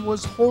Benson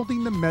was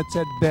holding the Mets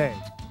at bay.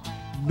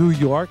 New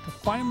York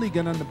finally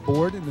got on the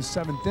board in the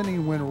 7th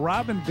inning when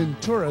Robin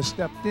Ventura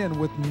stepped in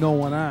with no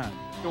one on.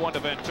 2-1 to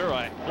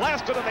Ventura.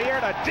 Blasted in the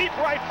air to deep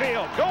right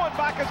field. Going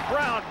back is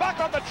Brown. Back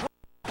on the track.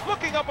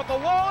 Looking up at the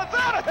wall. It's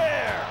out of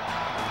here.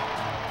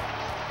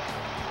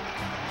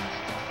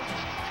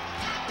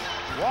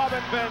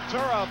 Robin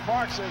Ventura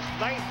parks his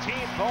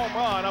 19th home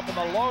run up in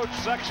the low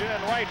section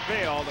in right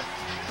field.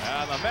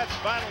 And the Mets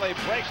finally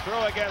break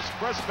through against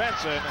Chris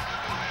Benson.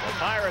 The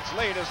Pirates'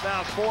 lead is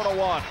now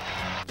 4-1.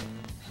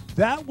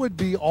 That would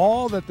be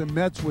all that the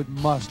Mets would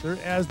muster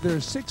as their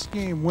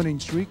 6-game winning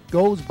streak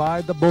goes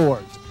by the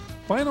boards.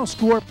 Final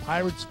score,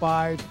 Pirates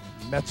 5,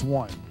 Mets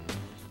 1.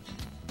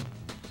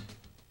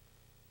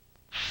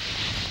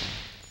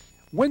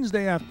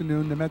 Wednesday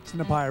afternoon, the Mets and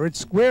the Pirates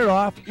squared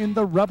off in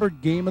the rubber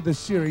game of the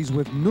series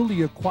with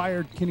newly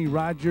acquired Kenny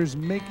Rogers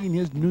making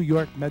his New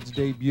York Mets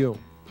debut.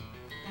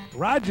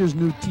 Rogers'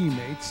 new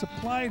teammates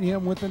supplied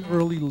him with an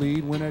early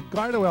lead when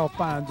Edgardo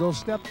Alfonso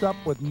stepped up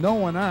with no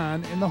one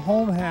on in the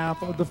home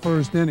half of the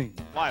first inning.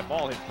 Fly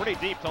ball hit pretty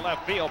deep to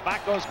left field.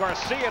 Back goes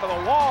Garcia to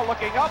the wall,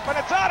 looking up, and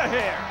it's out of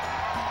here.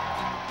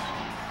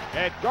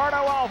 Edgardo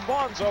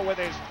Alfonso with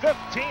his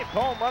 15th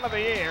home run of the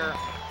year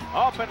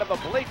up into the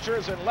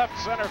bleachers in left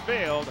center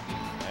field,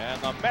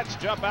 and the Mets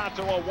jump out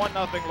to a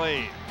 1-0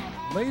 lead.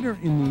 Later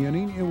in the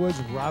inning, it was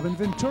Robin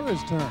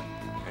Ventura's turn.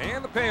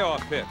 And the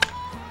payoff pitch.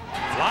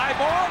 Fly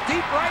ball,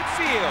 deep right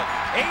field.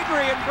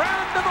 Adrian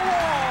Brown to the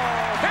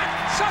wall.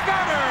 That's a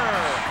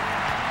gunner.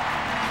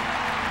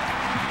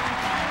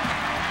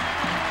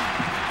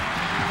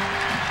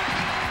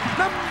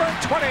 Number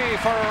 20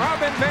 for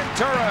Robin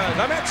Ventura.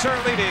 The Mets are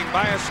leading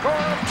by a score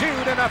of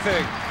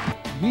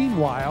 2-0.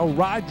 Meanwhile,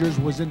 Rogers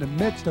was in the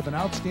midst of an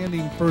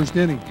outstanding first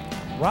inning.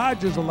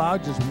 Rogers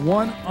allowed just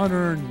one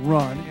unearned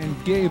run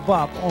and gave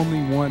up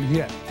only one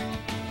hit.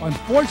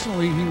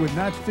 Unfortunately, he would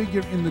not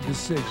figure in the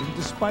decision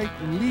despite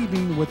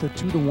leaving with a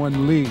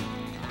 2-1 lead.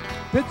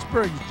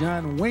 Pittsburgh's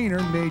John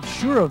Wehner made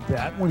sure of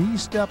that when he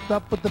stepped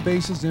up with the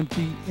bases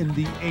empty in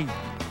the 8th.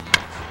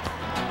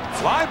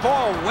 Fly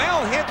ball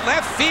well hit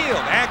left field.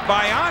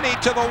 Agbayani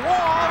to the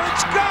wall.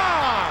 It's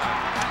gone.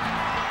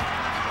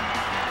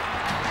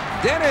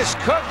 Dennis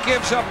Cook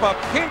gives up a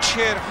pinch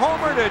hit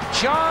homer to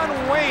John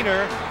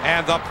Wehner,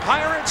 and the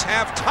Pirates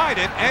have tied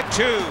it at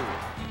 2.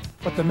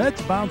 But the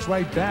Mets bounce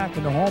right back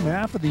in the home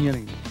half of the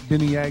inning.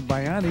 Denny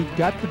Agbayani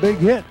got the big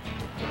hit.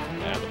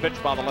 And the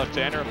pitch by the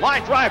left-hander.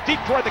 Line drive deep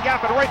toward the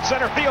gap in right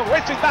center field.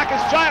 Racing back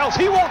is Giles.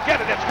 He won't get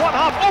it. It's one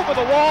hop over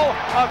the wall.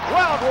 A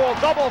ground rule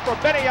double for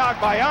Benny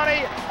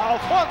Agbayani.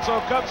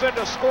 Alfonso comes in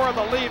to score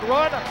the lead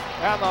run.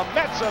 And the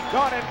Mets have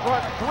gone in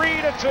front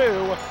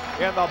 3-2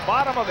 in the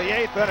bottom of the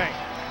 8th inning.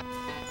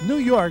 New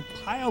York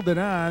piled it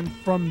on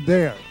from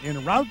there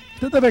en route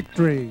to the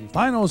victory.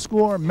 Final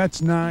score,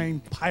 Mets 9,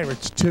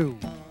 Pirates 2.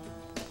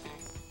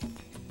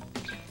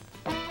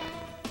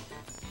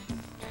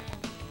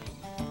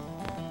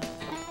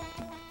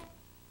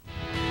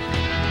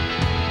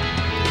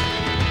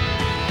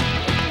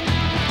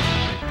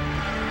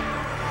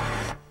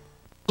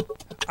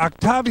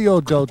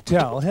 Octavio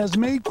Dotel has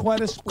made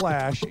quite a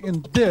splash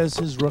in this,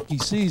 his rookie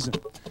season.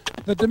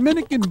 The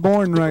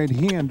Dominican-born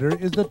right-hander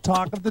is the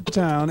talk of the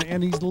town,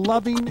 and he's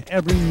loving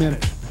every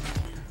minute.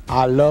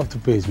 I love to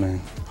pitch, man.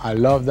 I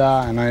love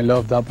that, and I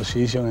love that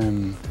position,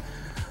 and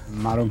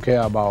I don't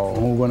care about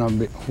who's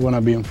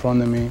gonna be in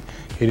front of me,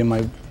 hitting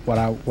what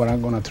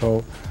I'm gonna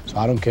throw. So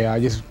I don't care. I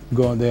just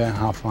go there and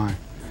have fun.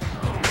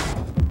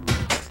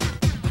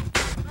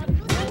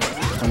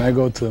 When I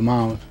go to the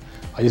mound,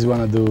 I just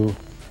wanna do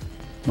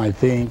my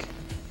thing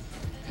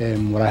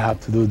and what I have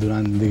to do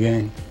during the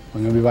game.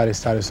 When everybody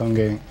starts on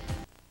the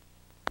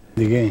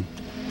game.